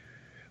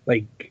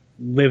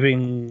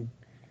living,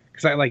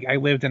 because I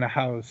lived in a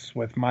house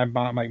with my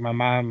mom. My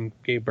mom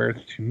gave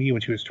birth to me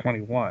when she was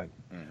 21,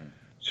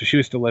 so she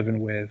was still living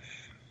with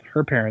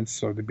her parents,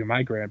 so they'd be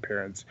my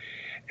grandparents,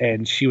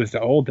 and she was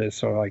the oldest,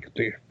 so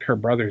her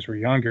brothers were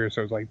younger,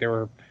 so it was they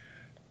were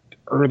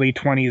early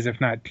 20s, if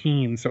not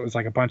teens, so it was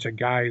a bunch of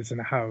guys in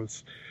the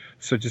house,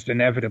 so just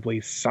inevitably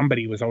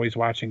somebody was always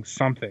watching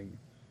something,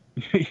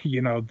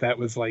 that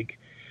was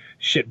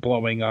shit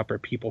blowing up or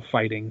people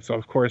fighting, so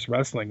of course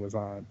wrestling was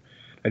on.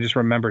 I just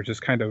remember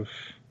just kind of,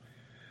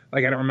 I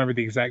don't remember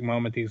the exact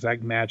moment, the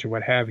exact match or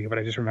what have you, but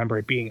I just remember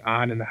it being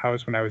on in the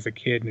house when I was a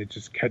kid and it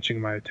just catching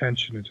my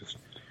attention and just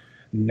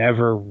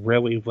never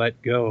really let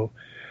go.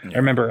 I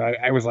remember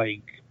I was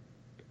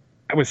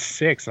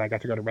 6 and I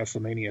got to go to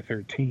WrestleMania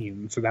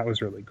 13, so that was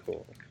really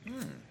cool.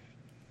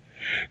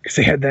 Because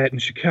they had that in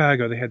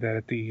Chicago. They had that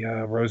at the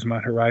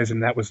Rosemont Horizon.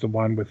 That was the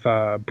one with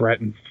Brett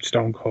and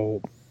Stone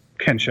Cold.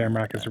 Ken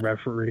Shamrock as a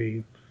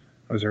referee.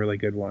 That was a really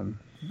good one.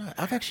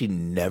 I've actually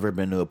never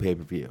been to a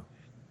pay-per-view.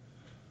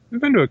 I've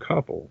been to a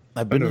couple.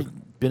 I've been to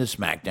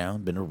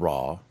SmackDown, been to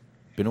Raw,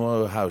 been to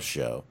a house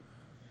show.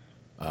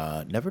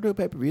 Never to a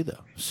pay-per-view,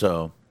 though.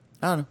 So,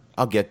 I don't know.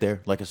 I'll get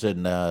there. Like I said,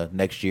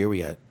 next year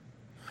we got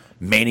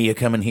Mania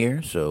coming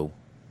here. So,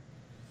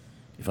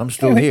 if I'm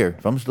still here,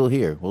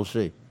 we'll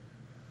see.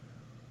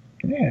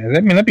 Yeah, I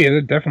mean,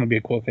 that'd definitely be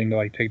a cool thing to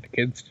like take the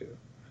kids to.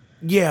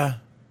 Yeah.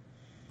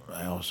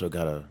 I also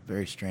got a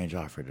very strange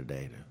offer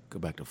today to go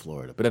back to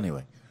Florida. But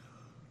anyway.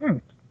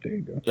 There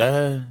you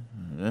go.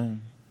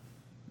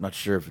 Not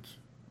sure if it's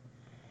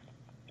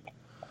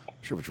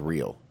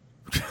real.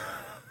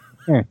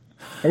 Okay,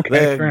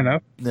 fair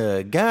enough.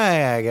 The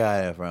guy I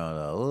got it from,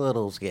 a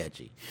little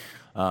sketchy.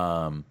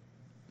 Old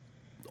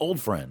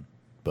friend,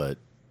 but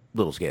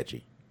little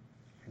sketchy.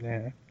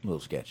 Yeah. A little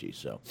sketchy.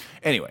 So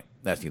anyway,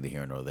 that's neither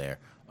here nor there.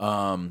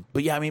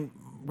 But yeah, I mean,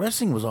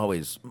 wrestling was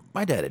always,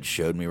 my dad had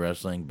showed me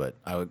wrestling, but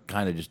I would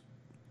kind of just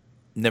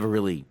never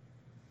really,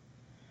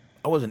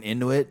 I wasn't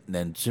into it. And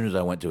then as soon as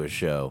I went to a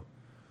show,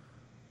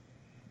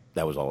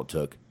 that was all it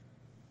took.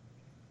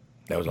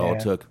 All it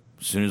took.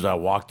 As soon as I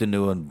walked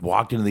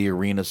into the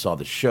arena, saw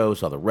the show,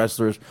 saw the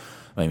wrestlers.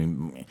 I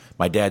mean,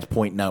 my dad's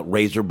pointing out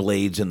razor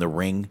blades in the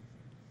ring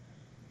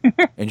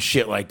and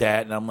shit like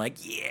that. And I'm like,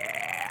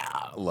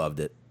 yeah, loved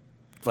it.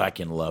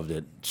 Fucking loved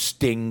it.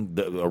 Sting,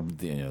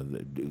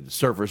 the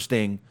Surfer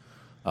Sting,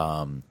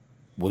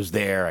 was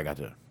there. I got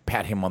to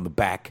pat him on the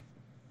back.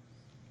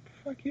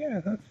 Fuck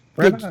yeah, that's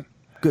right on.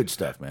 Good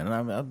stuff, man.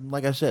 And I'm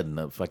like I said,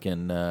 the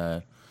fucking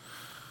Nikita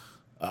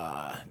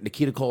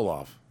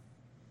Koloff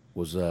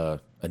was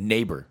a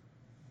neighbor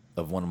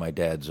of one of my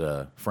dad's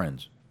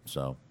friends.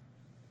 So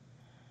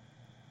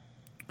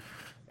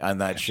on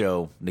that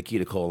show,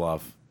 Nikita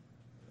Koloff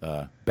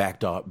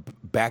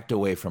backed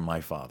away from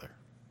my father.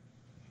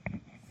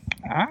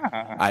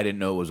 I didn't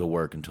know it was a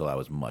work until I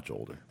was much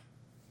older.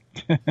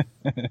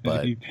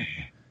 But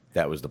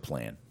that was the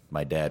plan.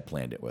 My dad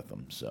planned it with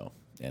him. So,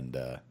 and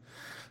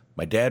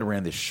my dad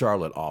ran the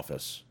Charlotte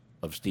office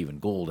of Stephen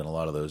Gould, and a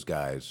lot of those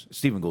guys.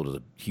 Stephen Gould is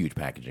a huge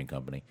packaging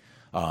company.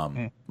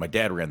 My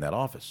dad ran that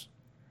office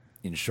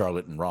in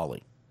Charlotte and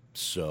Raleigh.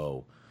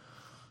 So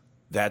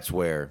that's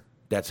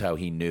how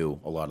he knew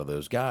a lot of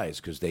those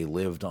guys, because they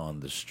lived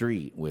on the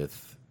street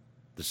with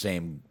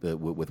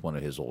with one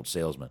of his old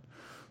salesmen.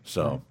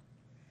 So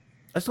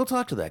I still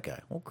talk to that guy.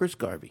 Well, Chris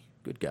Garvey,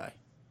 good guy.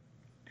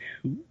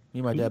 Me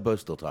and my dad both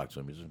still talk to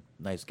him. He's a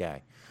nice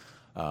guy.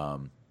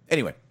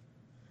 Anyway,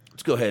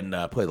 let's go ahead and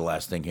play the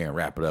last thing here and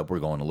wrap it up. We're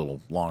going a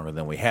little longer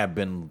than we have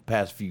been the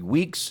past few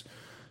weeks.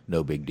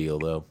 No big deal,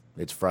 though.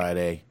 It's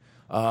Friday.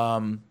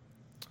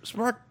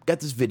 Smart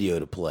got this video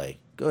to play.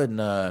 Go ahead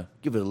and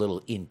give it a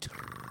little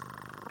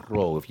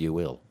intro, if you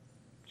will.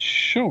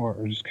 Sure.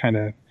 Just kind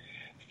of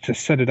to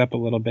set it up a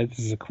little bit, this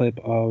is a clip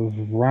of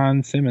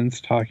Ron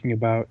Simmons talking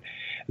about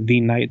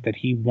the night that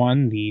he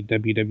won the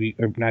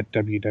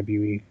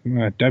WCW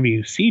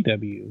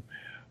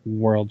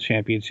World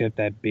Championship,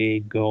 that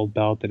big gold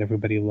belt that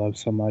everybody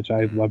loves so much.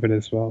 I love it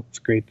as well. It's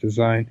great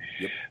design.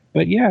 Yep.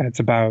 But yeah,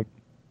 it's about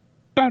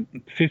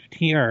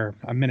 15 or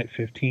a minute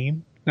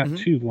 15. Not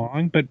too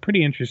long, but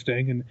pretty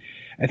interesting. And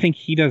I think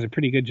he does a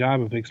pretty good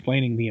job of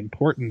explaining the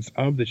importance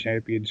of the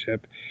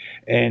championship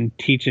and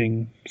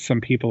teaching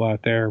some people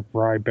out there,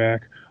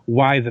 Ryback,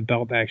 why the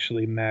belt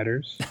actually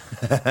matters.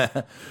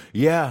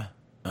 Yeah.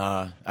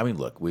 I mean,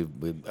 look, we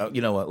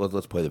you know what?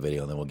 Let's play the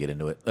video and then we'll get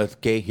into it.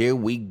 Okay, here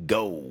we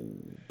go.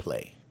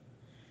 Play.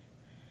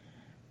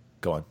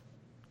 Go on.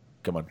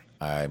 Come on.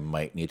 I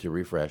might need to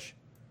refresh.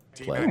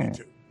 Play.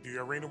 The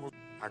arena was,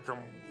 I come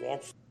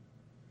walk.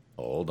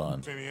 Hold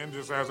on. In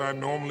just as I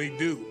normally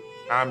do.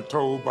 I'm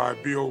told by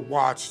Bill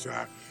Watts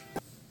that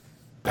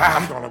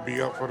I'm going to be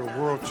up for the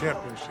World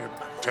Championship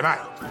tonight.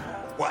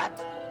 What?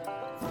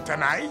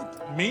 Tonight?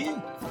 Me?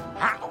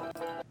 How?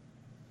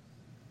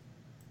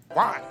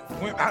 Why?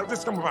 How did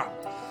this come about?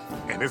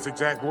 And his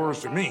exact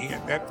words to me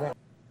at that point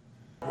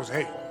was,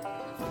 hey,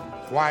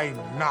 why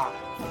not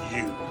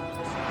you?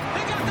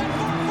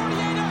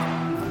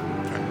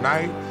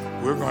 Tonight,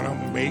 we're going to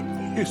make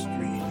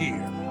history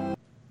here.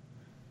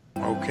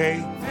 Okay?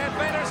 And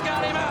Vader's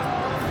got him up.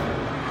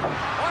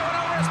 Boy went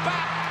over his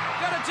back.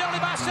 Good agility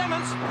by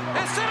Simmons.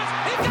 And Simmons,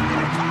 he got him in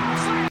a power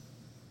slam.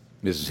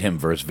 This is him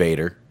versus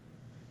Vader.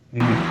 He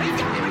got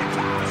him in a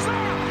power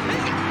slam. He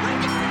got him.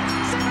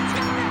 Simmons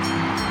got him.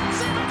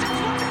 Simmons has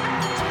won the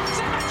match.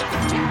 Simmons is the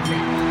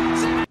champion.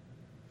 Simmons.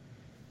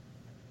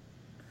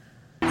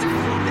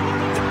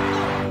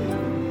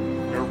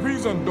 The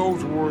reason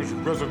those words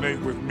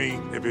resonate with me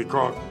is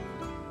because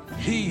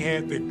he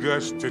had the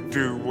guts to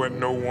do what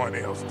no one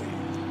else did.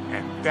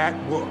 And that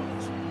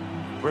was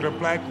put a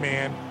black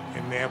man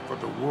in there for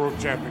the World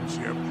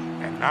Championship,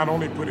 and not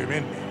only put him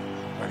in there,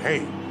 but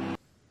hey,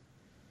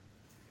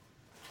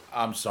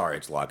 I'm sorry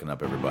it's locking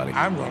up, everybody.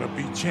 I'm going to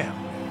be champ.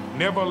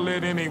 Never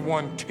let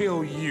anyone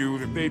tell you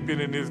that they've been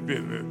in this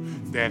business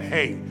that,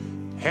 hey,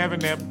 Having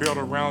that belt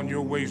around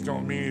your waist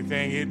don't mean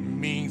anything. It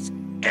means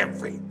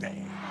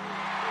everything.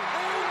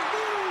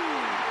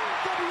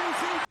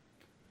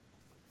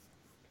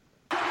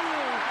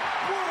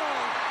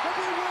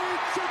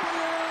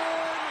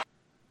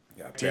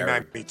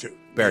 T92.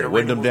 Barry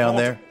Windham down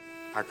there.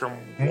 I come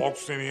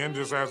waltzing in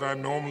just as I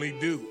normally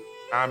do.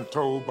 I'm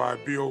told by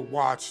Bill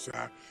Watts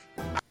that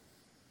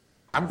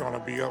I'm going to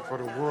be up for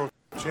the World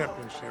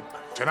Championship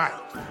tonight.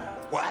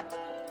 What?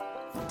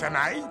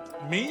 Tonight?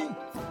 Me?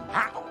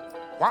 How?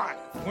 Why?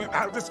 When?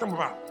 How did this come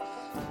about?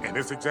 And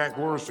his exact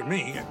words to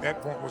me at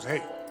that point was, hey,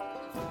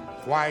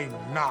 why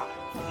not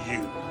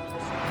you?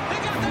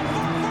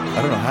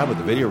 I don't know how, but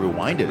the video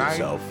rewinded Tonight,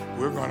 itself.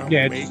 We're going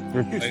to make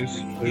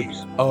history.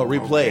 Oops. Oh, it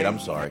replayed. I'm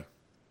sorry.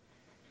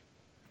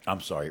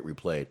 It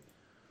replayed.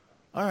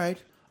 All right.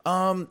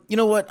 You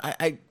know what?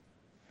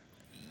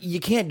 You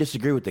can't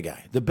disagree with the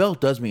guy. The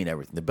belt does mean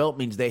everything. The belt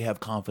means they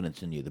have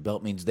confidence in you. The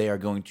belt means they are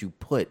going to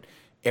put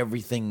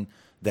everything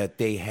that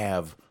they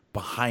have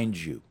behind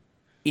you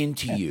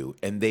into you,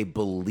 and they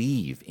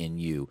believe in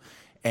you.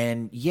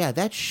 And yeah,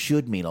 that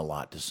should mean a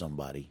lot to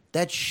somebody.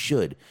 That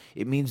should.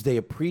 It means they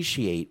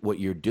appreciate what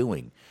you're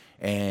doing.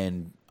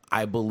 And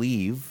I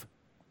believe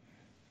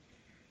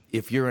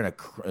if you're in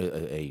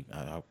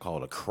I'll call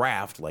it a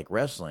craft like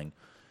wrestling,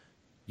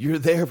 you're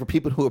there for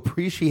people who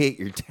appreciate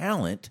your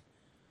talent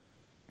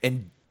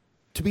and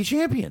to be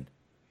champion.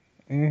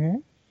 Mm-hmm.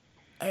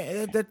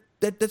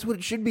 That's what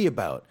it should be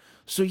about.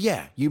 So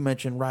yeah, you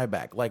mentioned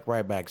Ryback. Like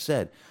Ryback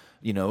said,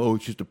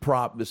 it's just a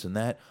prop, this and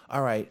that.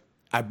 All right.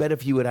 I bet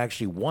if you had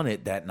actually won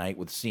it that night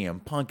with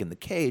CM Punk in the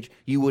cage,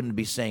 you wouldn't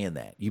be saying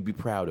that. You'd be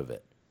proud of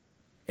it.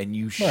 And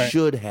you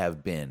should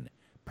have been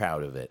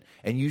proud of it.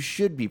 And you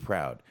should be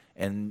proud.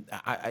 And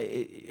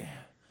I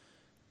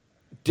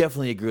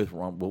definitely agree with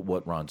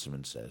what Ron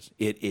Simmons says.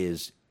 It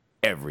is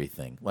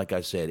everything. Like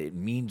I said, it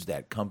means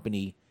that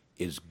company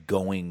is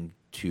going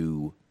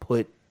to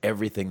put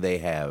everything they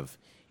have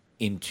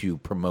into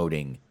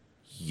promoting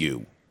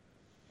you.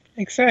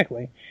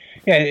 Exactly.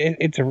 Yeah,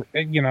 it's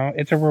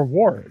a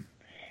reward.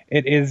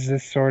 It is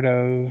this sort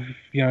of,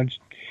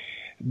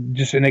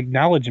 just an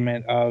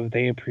acknowledgement of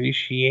they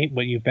appreciate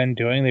what you've been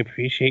doing, they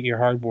appreciate your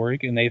hard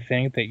work, and they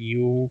think that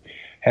you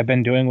have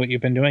been doing what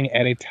you've been doing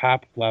at a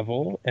top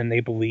level, and they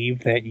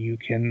believe that you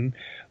can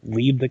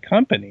lead the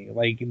company.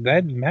 Like,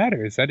 that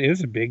matters. That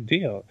is a big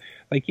deal.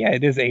 Like, yeah,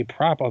 it is a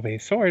prop of a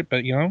sort,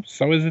 but,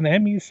 so is an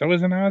Emmy, so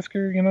is an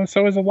Oscar,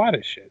 so is a lot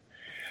of shit.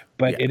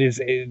 But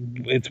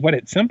it's what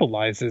it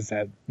symbolizes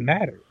that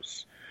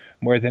matters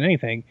more than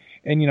anything.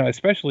 And,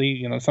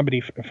 especially, somebody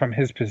from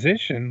his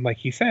position, like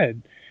he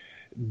said,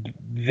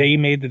 they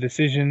made the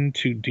decision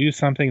to do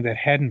something that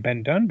hadn't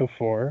been done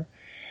before.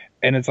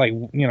 And it's like,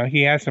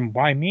 he asked him,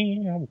 why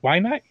me? Why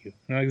not you?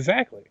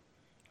 Exactly.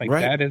 Like,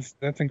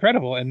 that's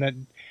incredible. And that,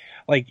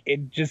 like,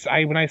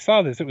 when I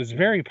saw this, it was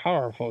very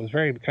powerful. It was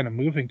very kind of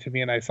moving to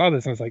me. And I saw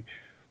this and I was like,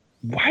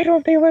 why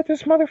don't they let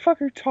this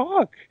motherfucker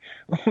talk?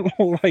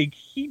 Like,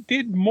 he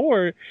did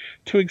more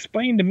to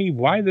explain to me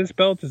why this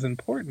belt is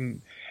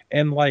important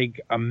in like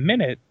a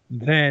minute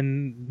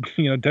than,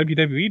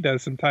 WWE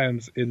does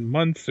sometimes in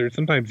months or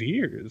sometimes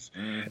years.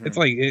 Mm-hmm.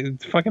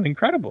 It's fucking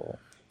incredible.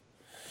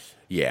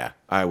 Yeah,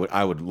 I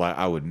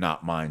would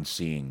not mind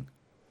seeing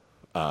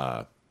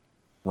Ron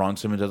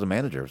Simmons as a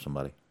manager of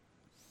somebody.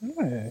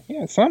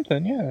 Yeah,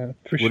 something. Yeah,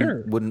 for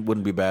sure.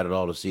 Wouldn't be bad at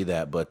all to see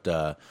that,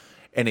 but.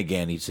 And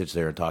again, he sits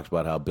there and talks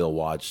about how Bill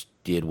Watts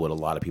did what a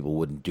lot of people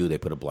wouldn't do. They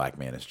put a black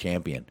man as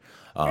champion.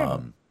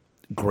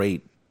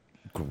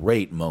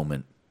 Great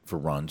moment for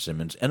Ron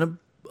Simmons. And,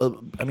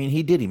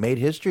 he did. He made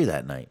history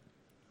that night.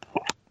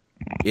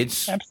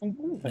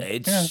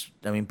 Absolutely.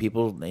 I mean,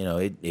 people,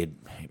 it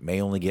may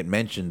only get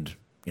mentioned,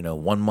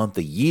 1 month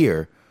a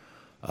year,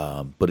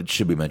 but it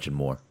should be mentioned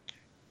more.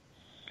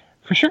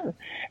 For sure.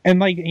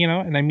 And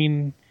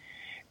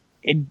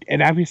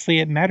and obviously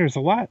it matters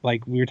a lot.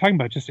 Like we were talking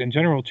about just in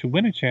general to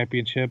win a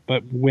championship,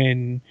 but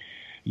when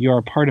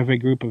you're part of a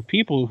group of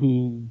people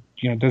who,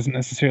 doesn't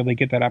necessarily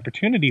get that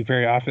opportunity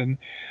very often,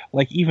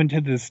 like even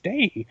to this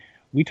day,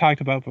 we talked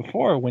about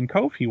before when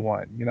Kofi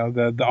won,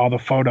 all the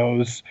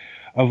photos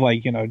of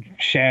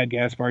Shad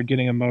Gaspard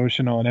getting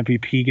emotional and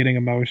MVP getting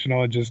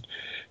emotional and just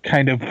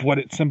kind of what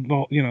it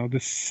the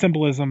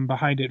symbolism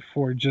behind it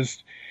for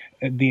just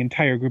the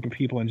entire group of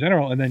people in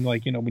general. And then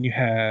when you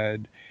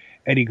had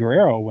Eddie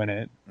Guerrero win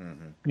it,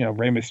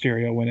 Rey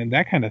Mysterio win it,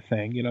 that kind of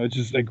thing. It's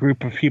just a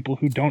group of people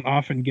who don't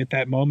often get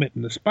that moment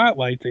in the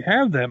spotlight. They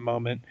have that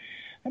moment.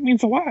 That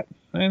means a lot.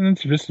 And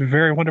it's just a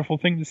very wonderful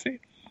thing to see.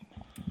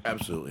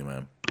 Absolutely,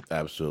 man.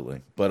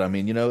 Absolutely. But,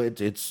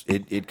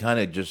 it kind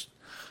of just,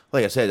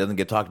 like I said, it doesn't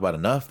get talked about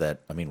enough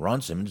that,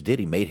 Ron Simmons did.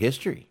 He made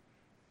history.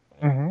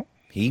 Mm-hmm.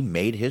 He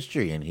made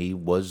history, and he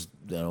was,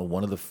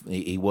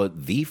 he was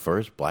the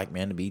first black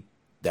man to be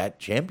that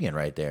champion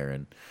right there.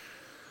 And,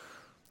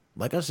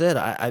 like I said,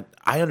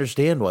 I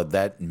understand what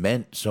that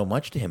meant so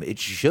much to him. It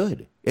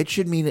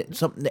should mean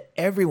something to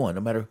everyone,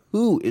 no matter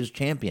who is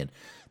champion.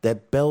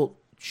 That belt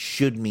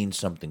should mean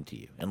something to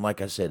you. And like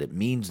I said, it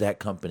means that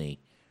company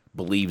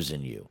believes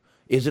in you.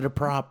 Is it a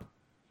prop?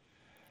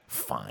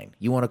 Fine.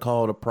 You want to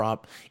call it a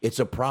prop? It's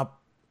a prop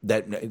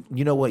that,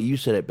 you know what? You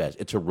said it best.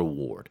 It's a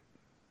reward.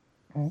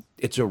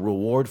 It's a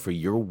reward for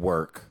your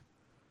work.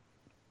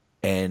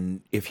 And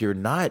if you're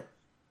not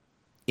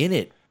in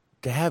it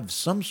to have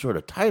some sort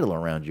of title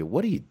around you,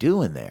 what are you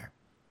doing there?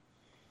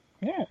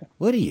 Yeah.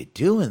 What are you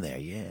doing there?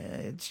 Yeah,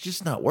 it's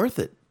just not worth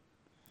it.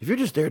 If you're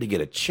just there to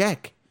get a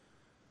check,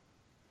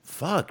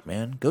 fuck,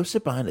 man. Go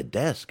sit behind a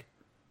desk.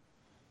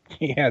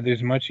 Yeah,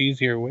 there's much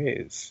easier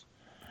ways.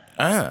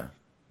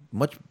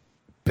 Much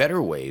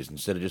better ways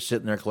instead of just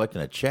sitting there collecting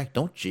a check.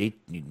 Don't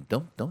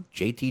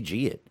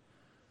JTG it.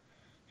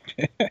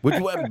 Which,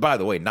 by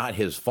the way, not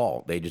his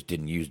fault. They just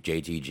didn't use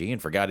JTG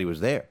and forgot he was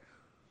there.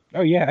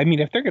 Oh, yeah. I mean,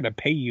 if they're going to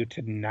pay you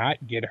to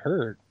not get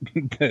hurt,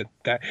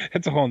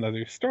 that's a whole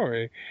nother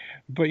story.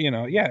 But, you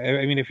know, yeah,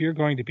 I mean, if you're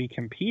going to be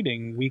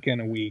competing week in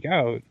and week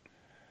out,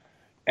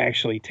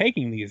 actually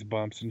taking these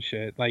bumps and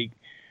shit, like,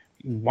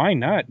 why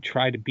not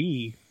try to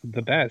be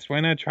the best? Why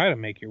not try to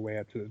make your way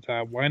up to the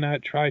top? Why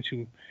not try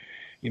to,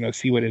 you know,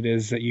 see what it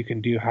is that you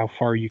can do, how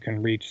far you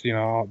can reach, you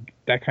know,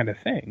 that kind of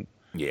thing.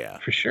 Yeah.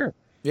 For sure.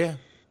 Yeah.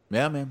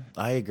 Yeah, man.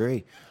 I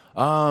agree.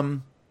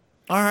 All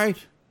right.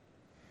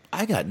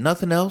 I got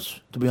nothing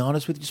else, to be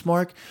honest with you,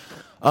 Smark.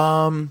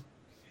 I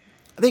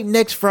think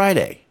next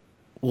Friday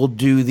we'll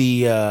do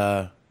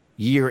the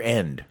year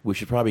end. We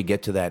should probably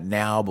get to that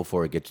now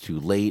before it gets too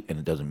late and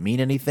it doesn't mean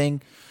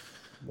anything.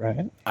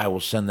 Right. I will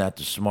send that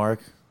to Smark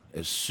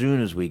as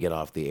soon as we get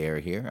off the air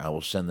here. I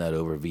will send that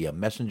over via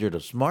messenger to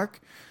Smark.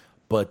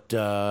 But,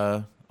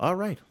 all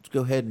right, let's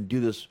go ahead and do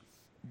this.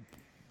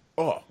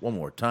 Oh, one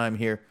more time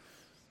here.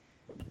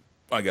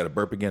 I got to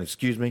burp again,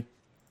 excuse me.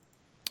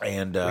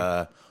 And,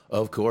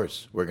 of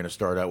course, we're going to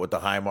start out with the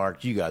high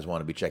mark. You guys want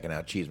to be checking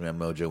out Cheeseman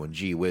Mojo and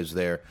G Wiz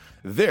there.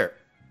 They're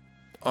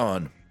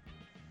on,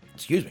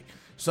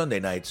 Sunday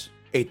nights,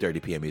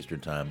 8:30 p.m. Eastern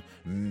Time.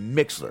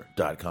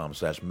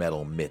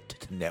 Mixler.com/Metal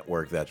Mitt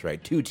Network. That's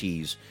right. 2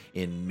 T's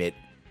in Mitt.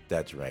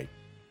 That's right.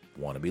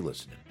 Want to be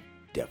listening.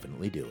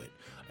 Definitely do it.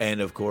 And,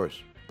 of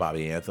course,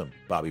 Bobby Anthem,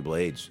 Bobby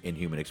Blades,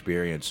 Inhuman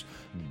Experience.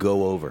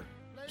 Go over.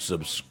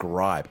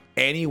 Subscribe.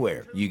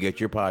 Anywhere you get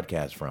your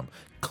podcast from,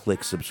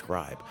 click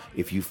subscribe.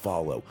 If you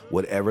follow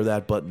whatever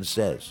that button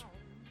says,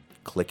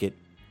 click it.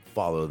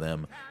 Follow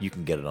them. You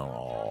can get it on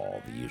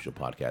all the usual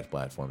podcast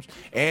platforms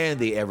and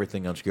the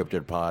Everything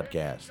Unscripted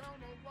podcast.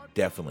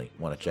 Definitely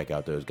want to check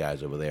out those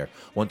guys over there.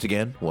 Once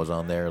again, was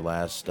on there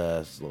last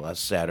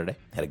Saturday.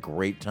 Had a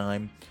great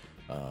time.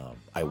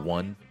 I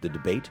won the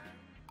debate.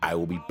 I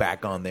will be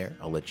back on there.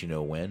 I'll let you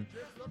know when.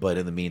 But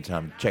in the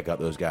meantime, check out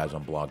those guys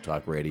on Blog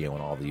Talk Radio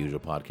and all the usual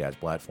podcast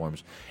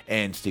platforms.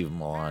 And Stephen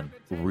Milan,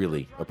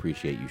 really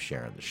appreciate you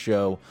sharing the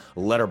show.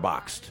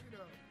 Letterboxd.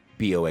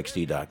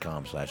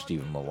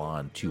 BOXD.com/Stephen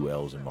Milan, 2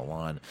 L's in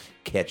Milan.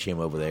 Catch him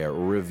over there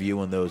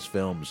reviewing those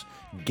films.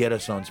 Get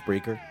us on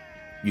Spreaker.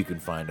 You can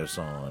find us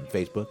on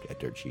Facebook at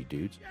Dirt Sheet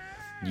Dudes.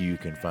 You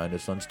can find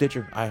us on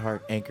Stitcher,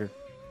 iHeart, Anchor,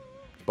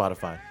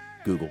 Spotify,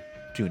 Google,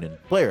 TuneIn,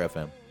 Player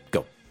FM.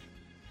 Go.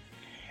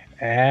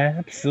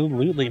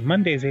 Absolutely.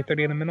 Mondays,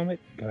 8:30 on the Middle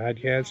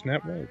Podcast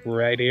Network,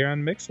 right here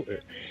on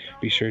Mixler.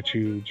 Be sure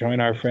to join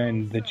our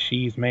friend, the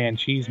Cheese Man,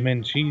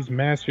 Cheeseman, Cheese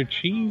Master,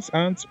 Cheese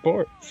on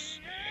Sports.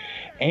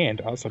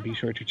 And also be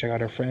sure to check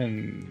out our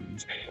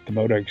friends, the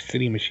Motor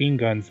City Machine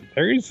Guns,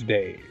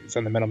 Thursdays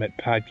on the Metal Mitt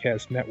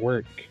Podcast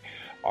Network.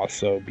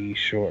 Also be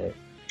sure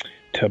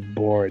to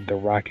board the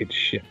rocket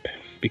ship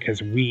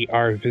because we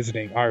are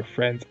visiting our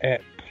friends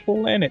at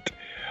Planet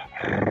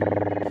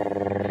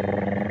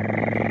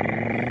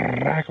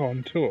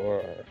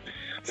Raconteur.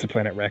 It's the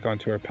Planet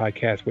Raconteur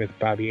podcast with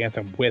Bobby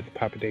Anthem, with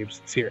Papa Dave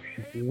Sincere,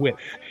 and with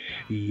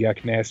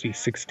Yuck Nasty.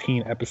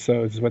 16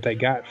 episodes is what they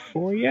got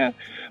for you.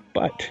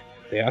 But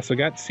they also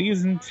got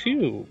season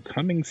 2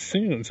 coming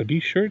soon, so be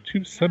sure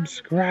to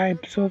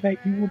subscribe so that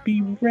you will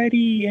be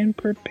ready and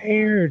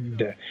prepared.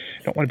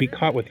 Don't want to be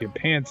caught with your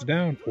pants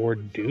down, or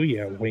do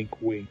you?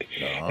 Wink, wink.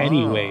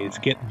 Anyways,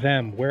 get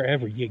them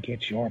wherever you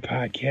get your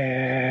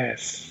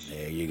podcasts.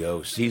 There you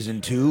go. Season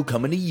 2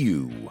 coming to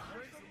you.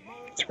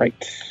 That's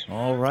right.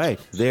 All right.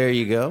 There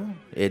you go.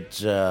 It's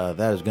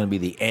that is going to be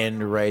the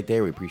end right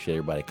there. We appreciate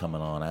everybody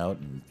coming on out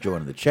and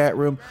joining the chat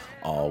room.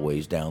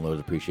 Always download.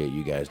 Appreciate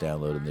you guys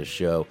downloading this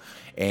show.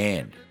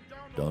 And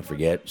don't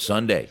forget,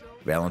 Sunday,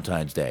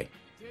 Valentine's Day.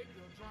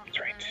 That's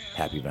right.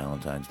 Happy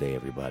Valentine's Day,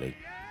 everybody.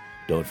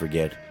 Don't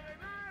forget,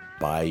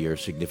 buy your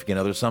significant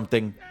other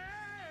something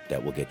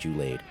that will get you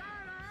laid.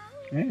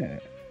 Yeah.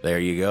 There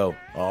you go.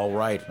 All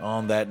right.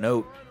 On that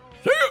note,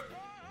 see ya.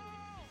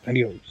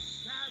 Adios.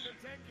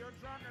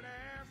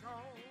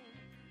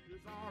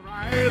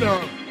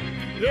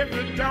 If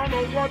you don't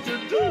know what to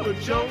do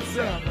with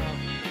yourself,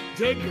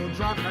 take your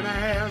drunken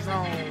ass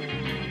home.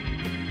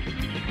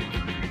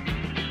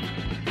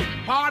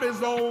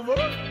 Party's over,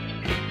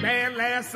 man last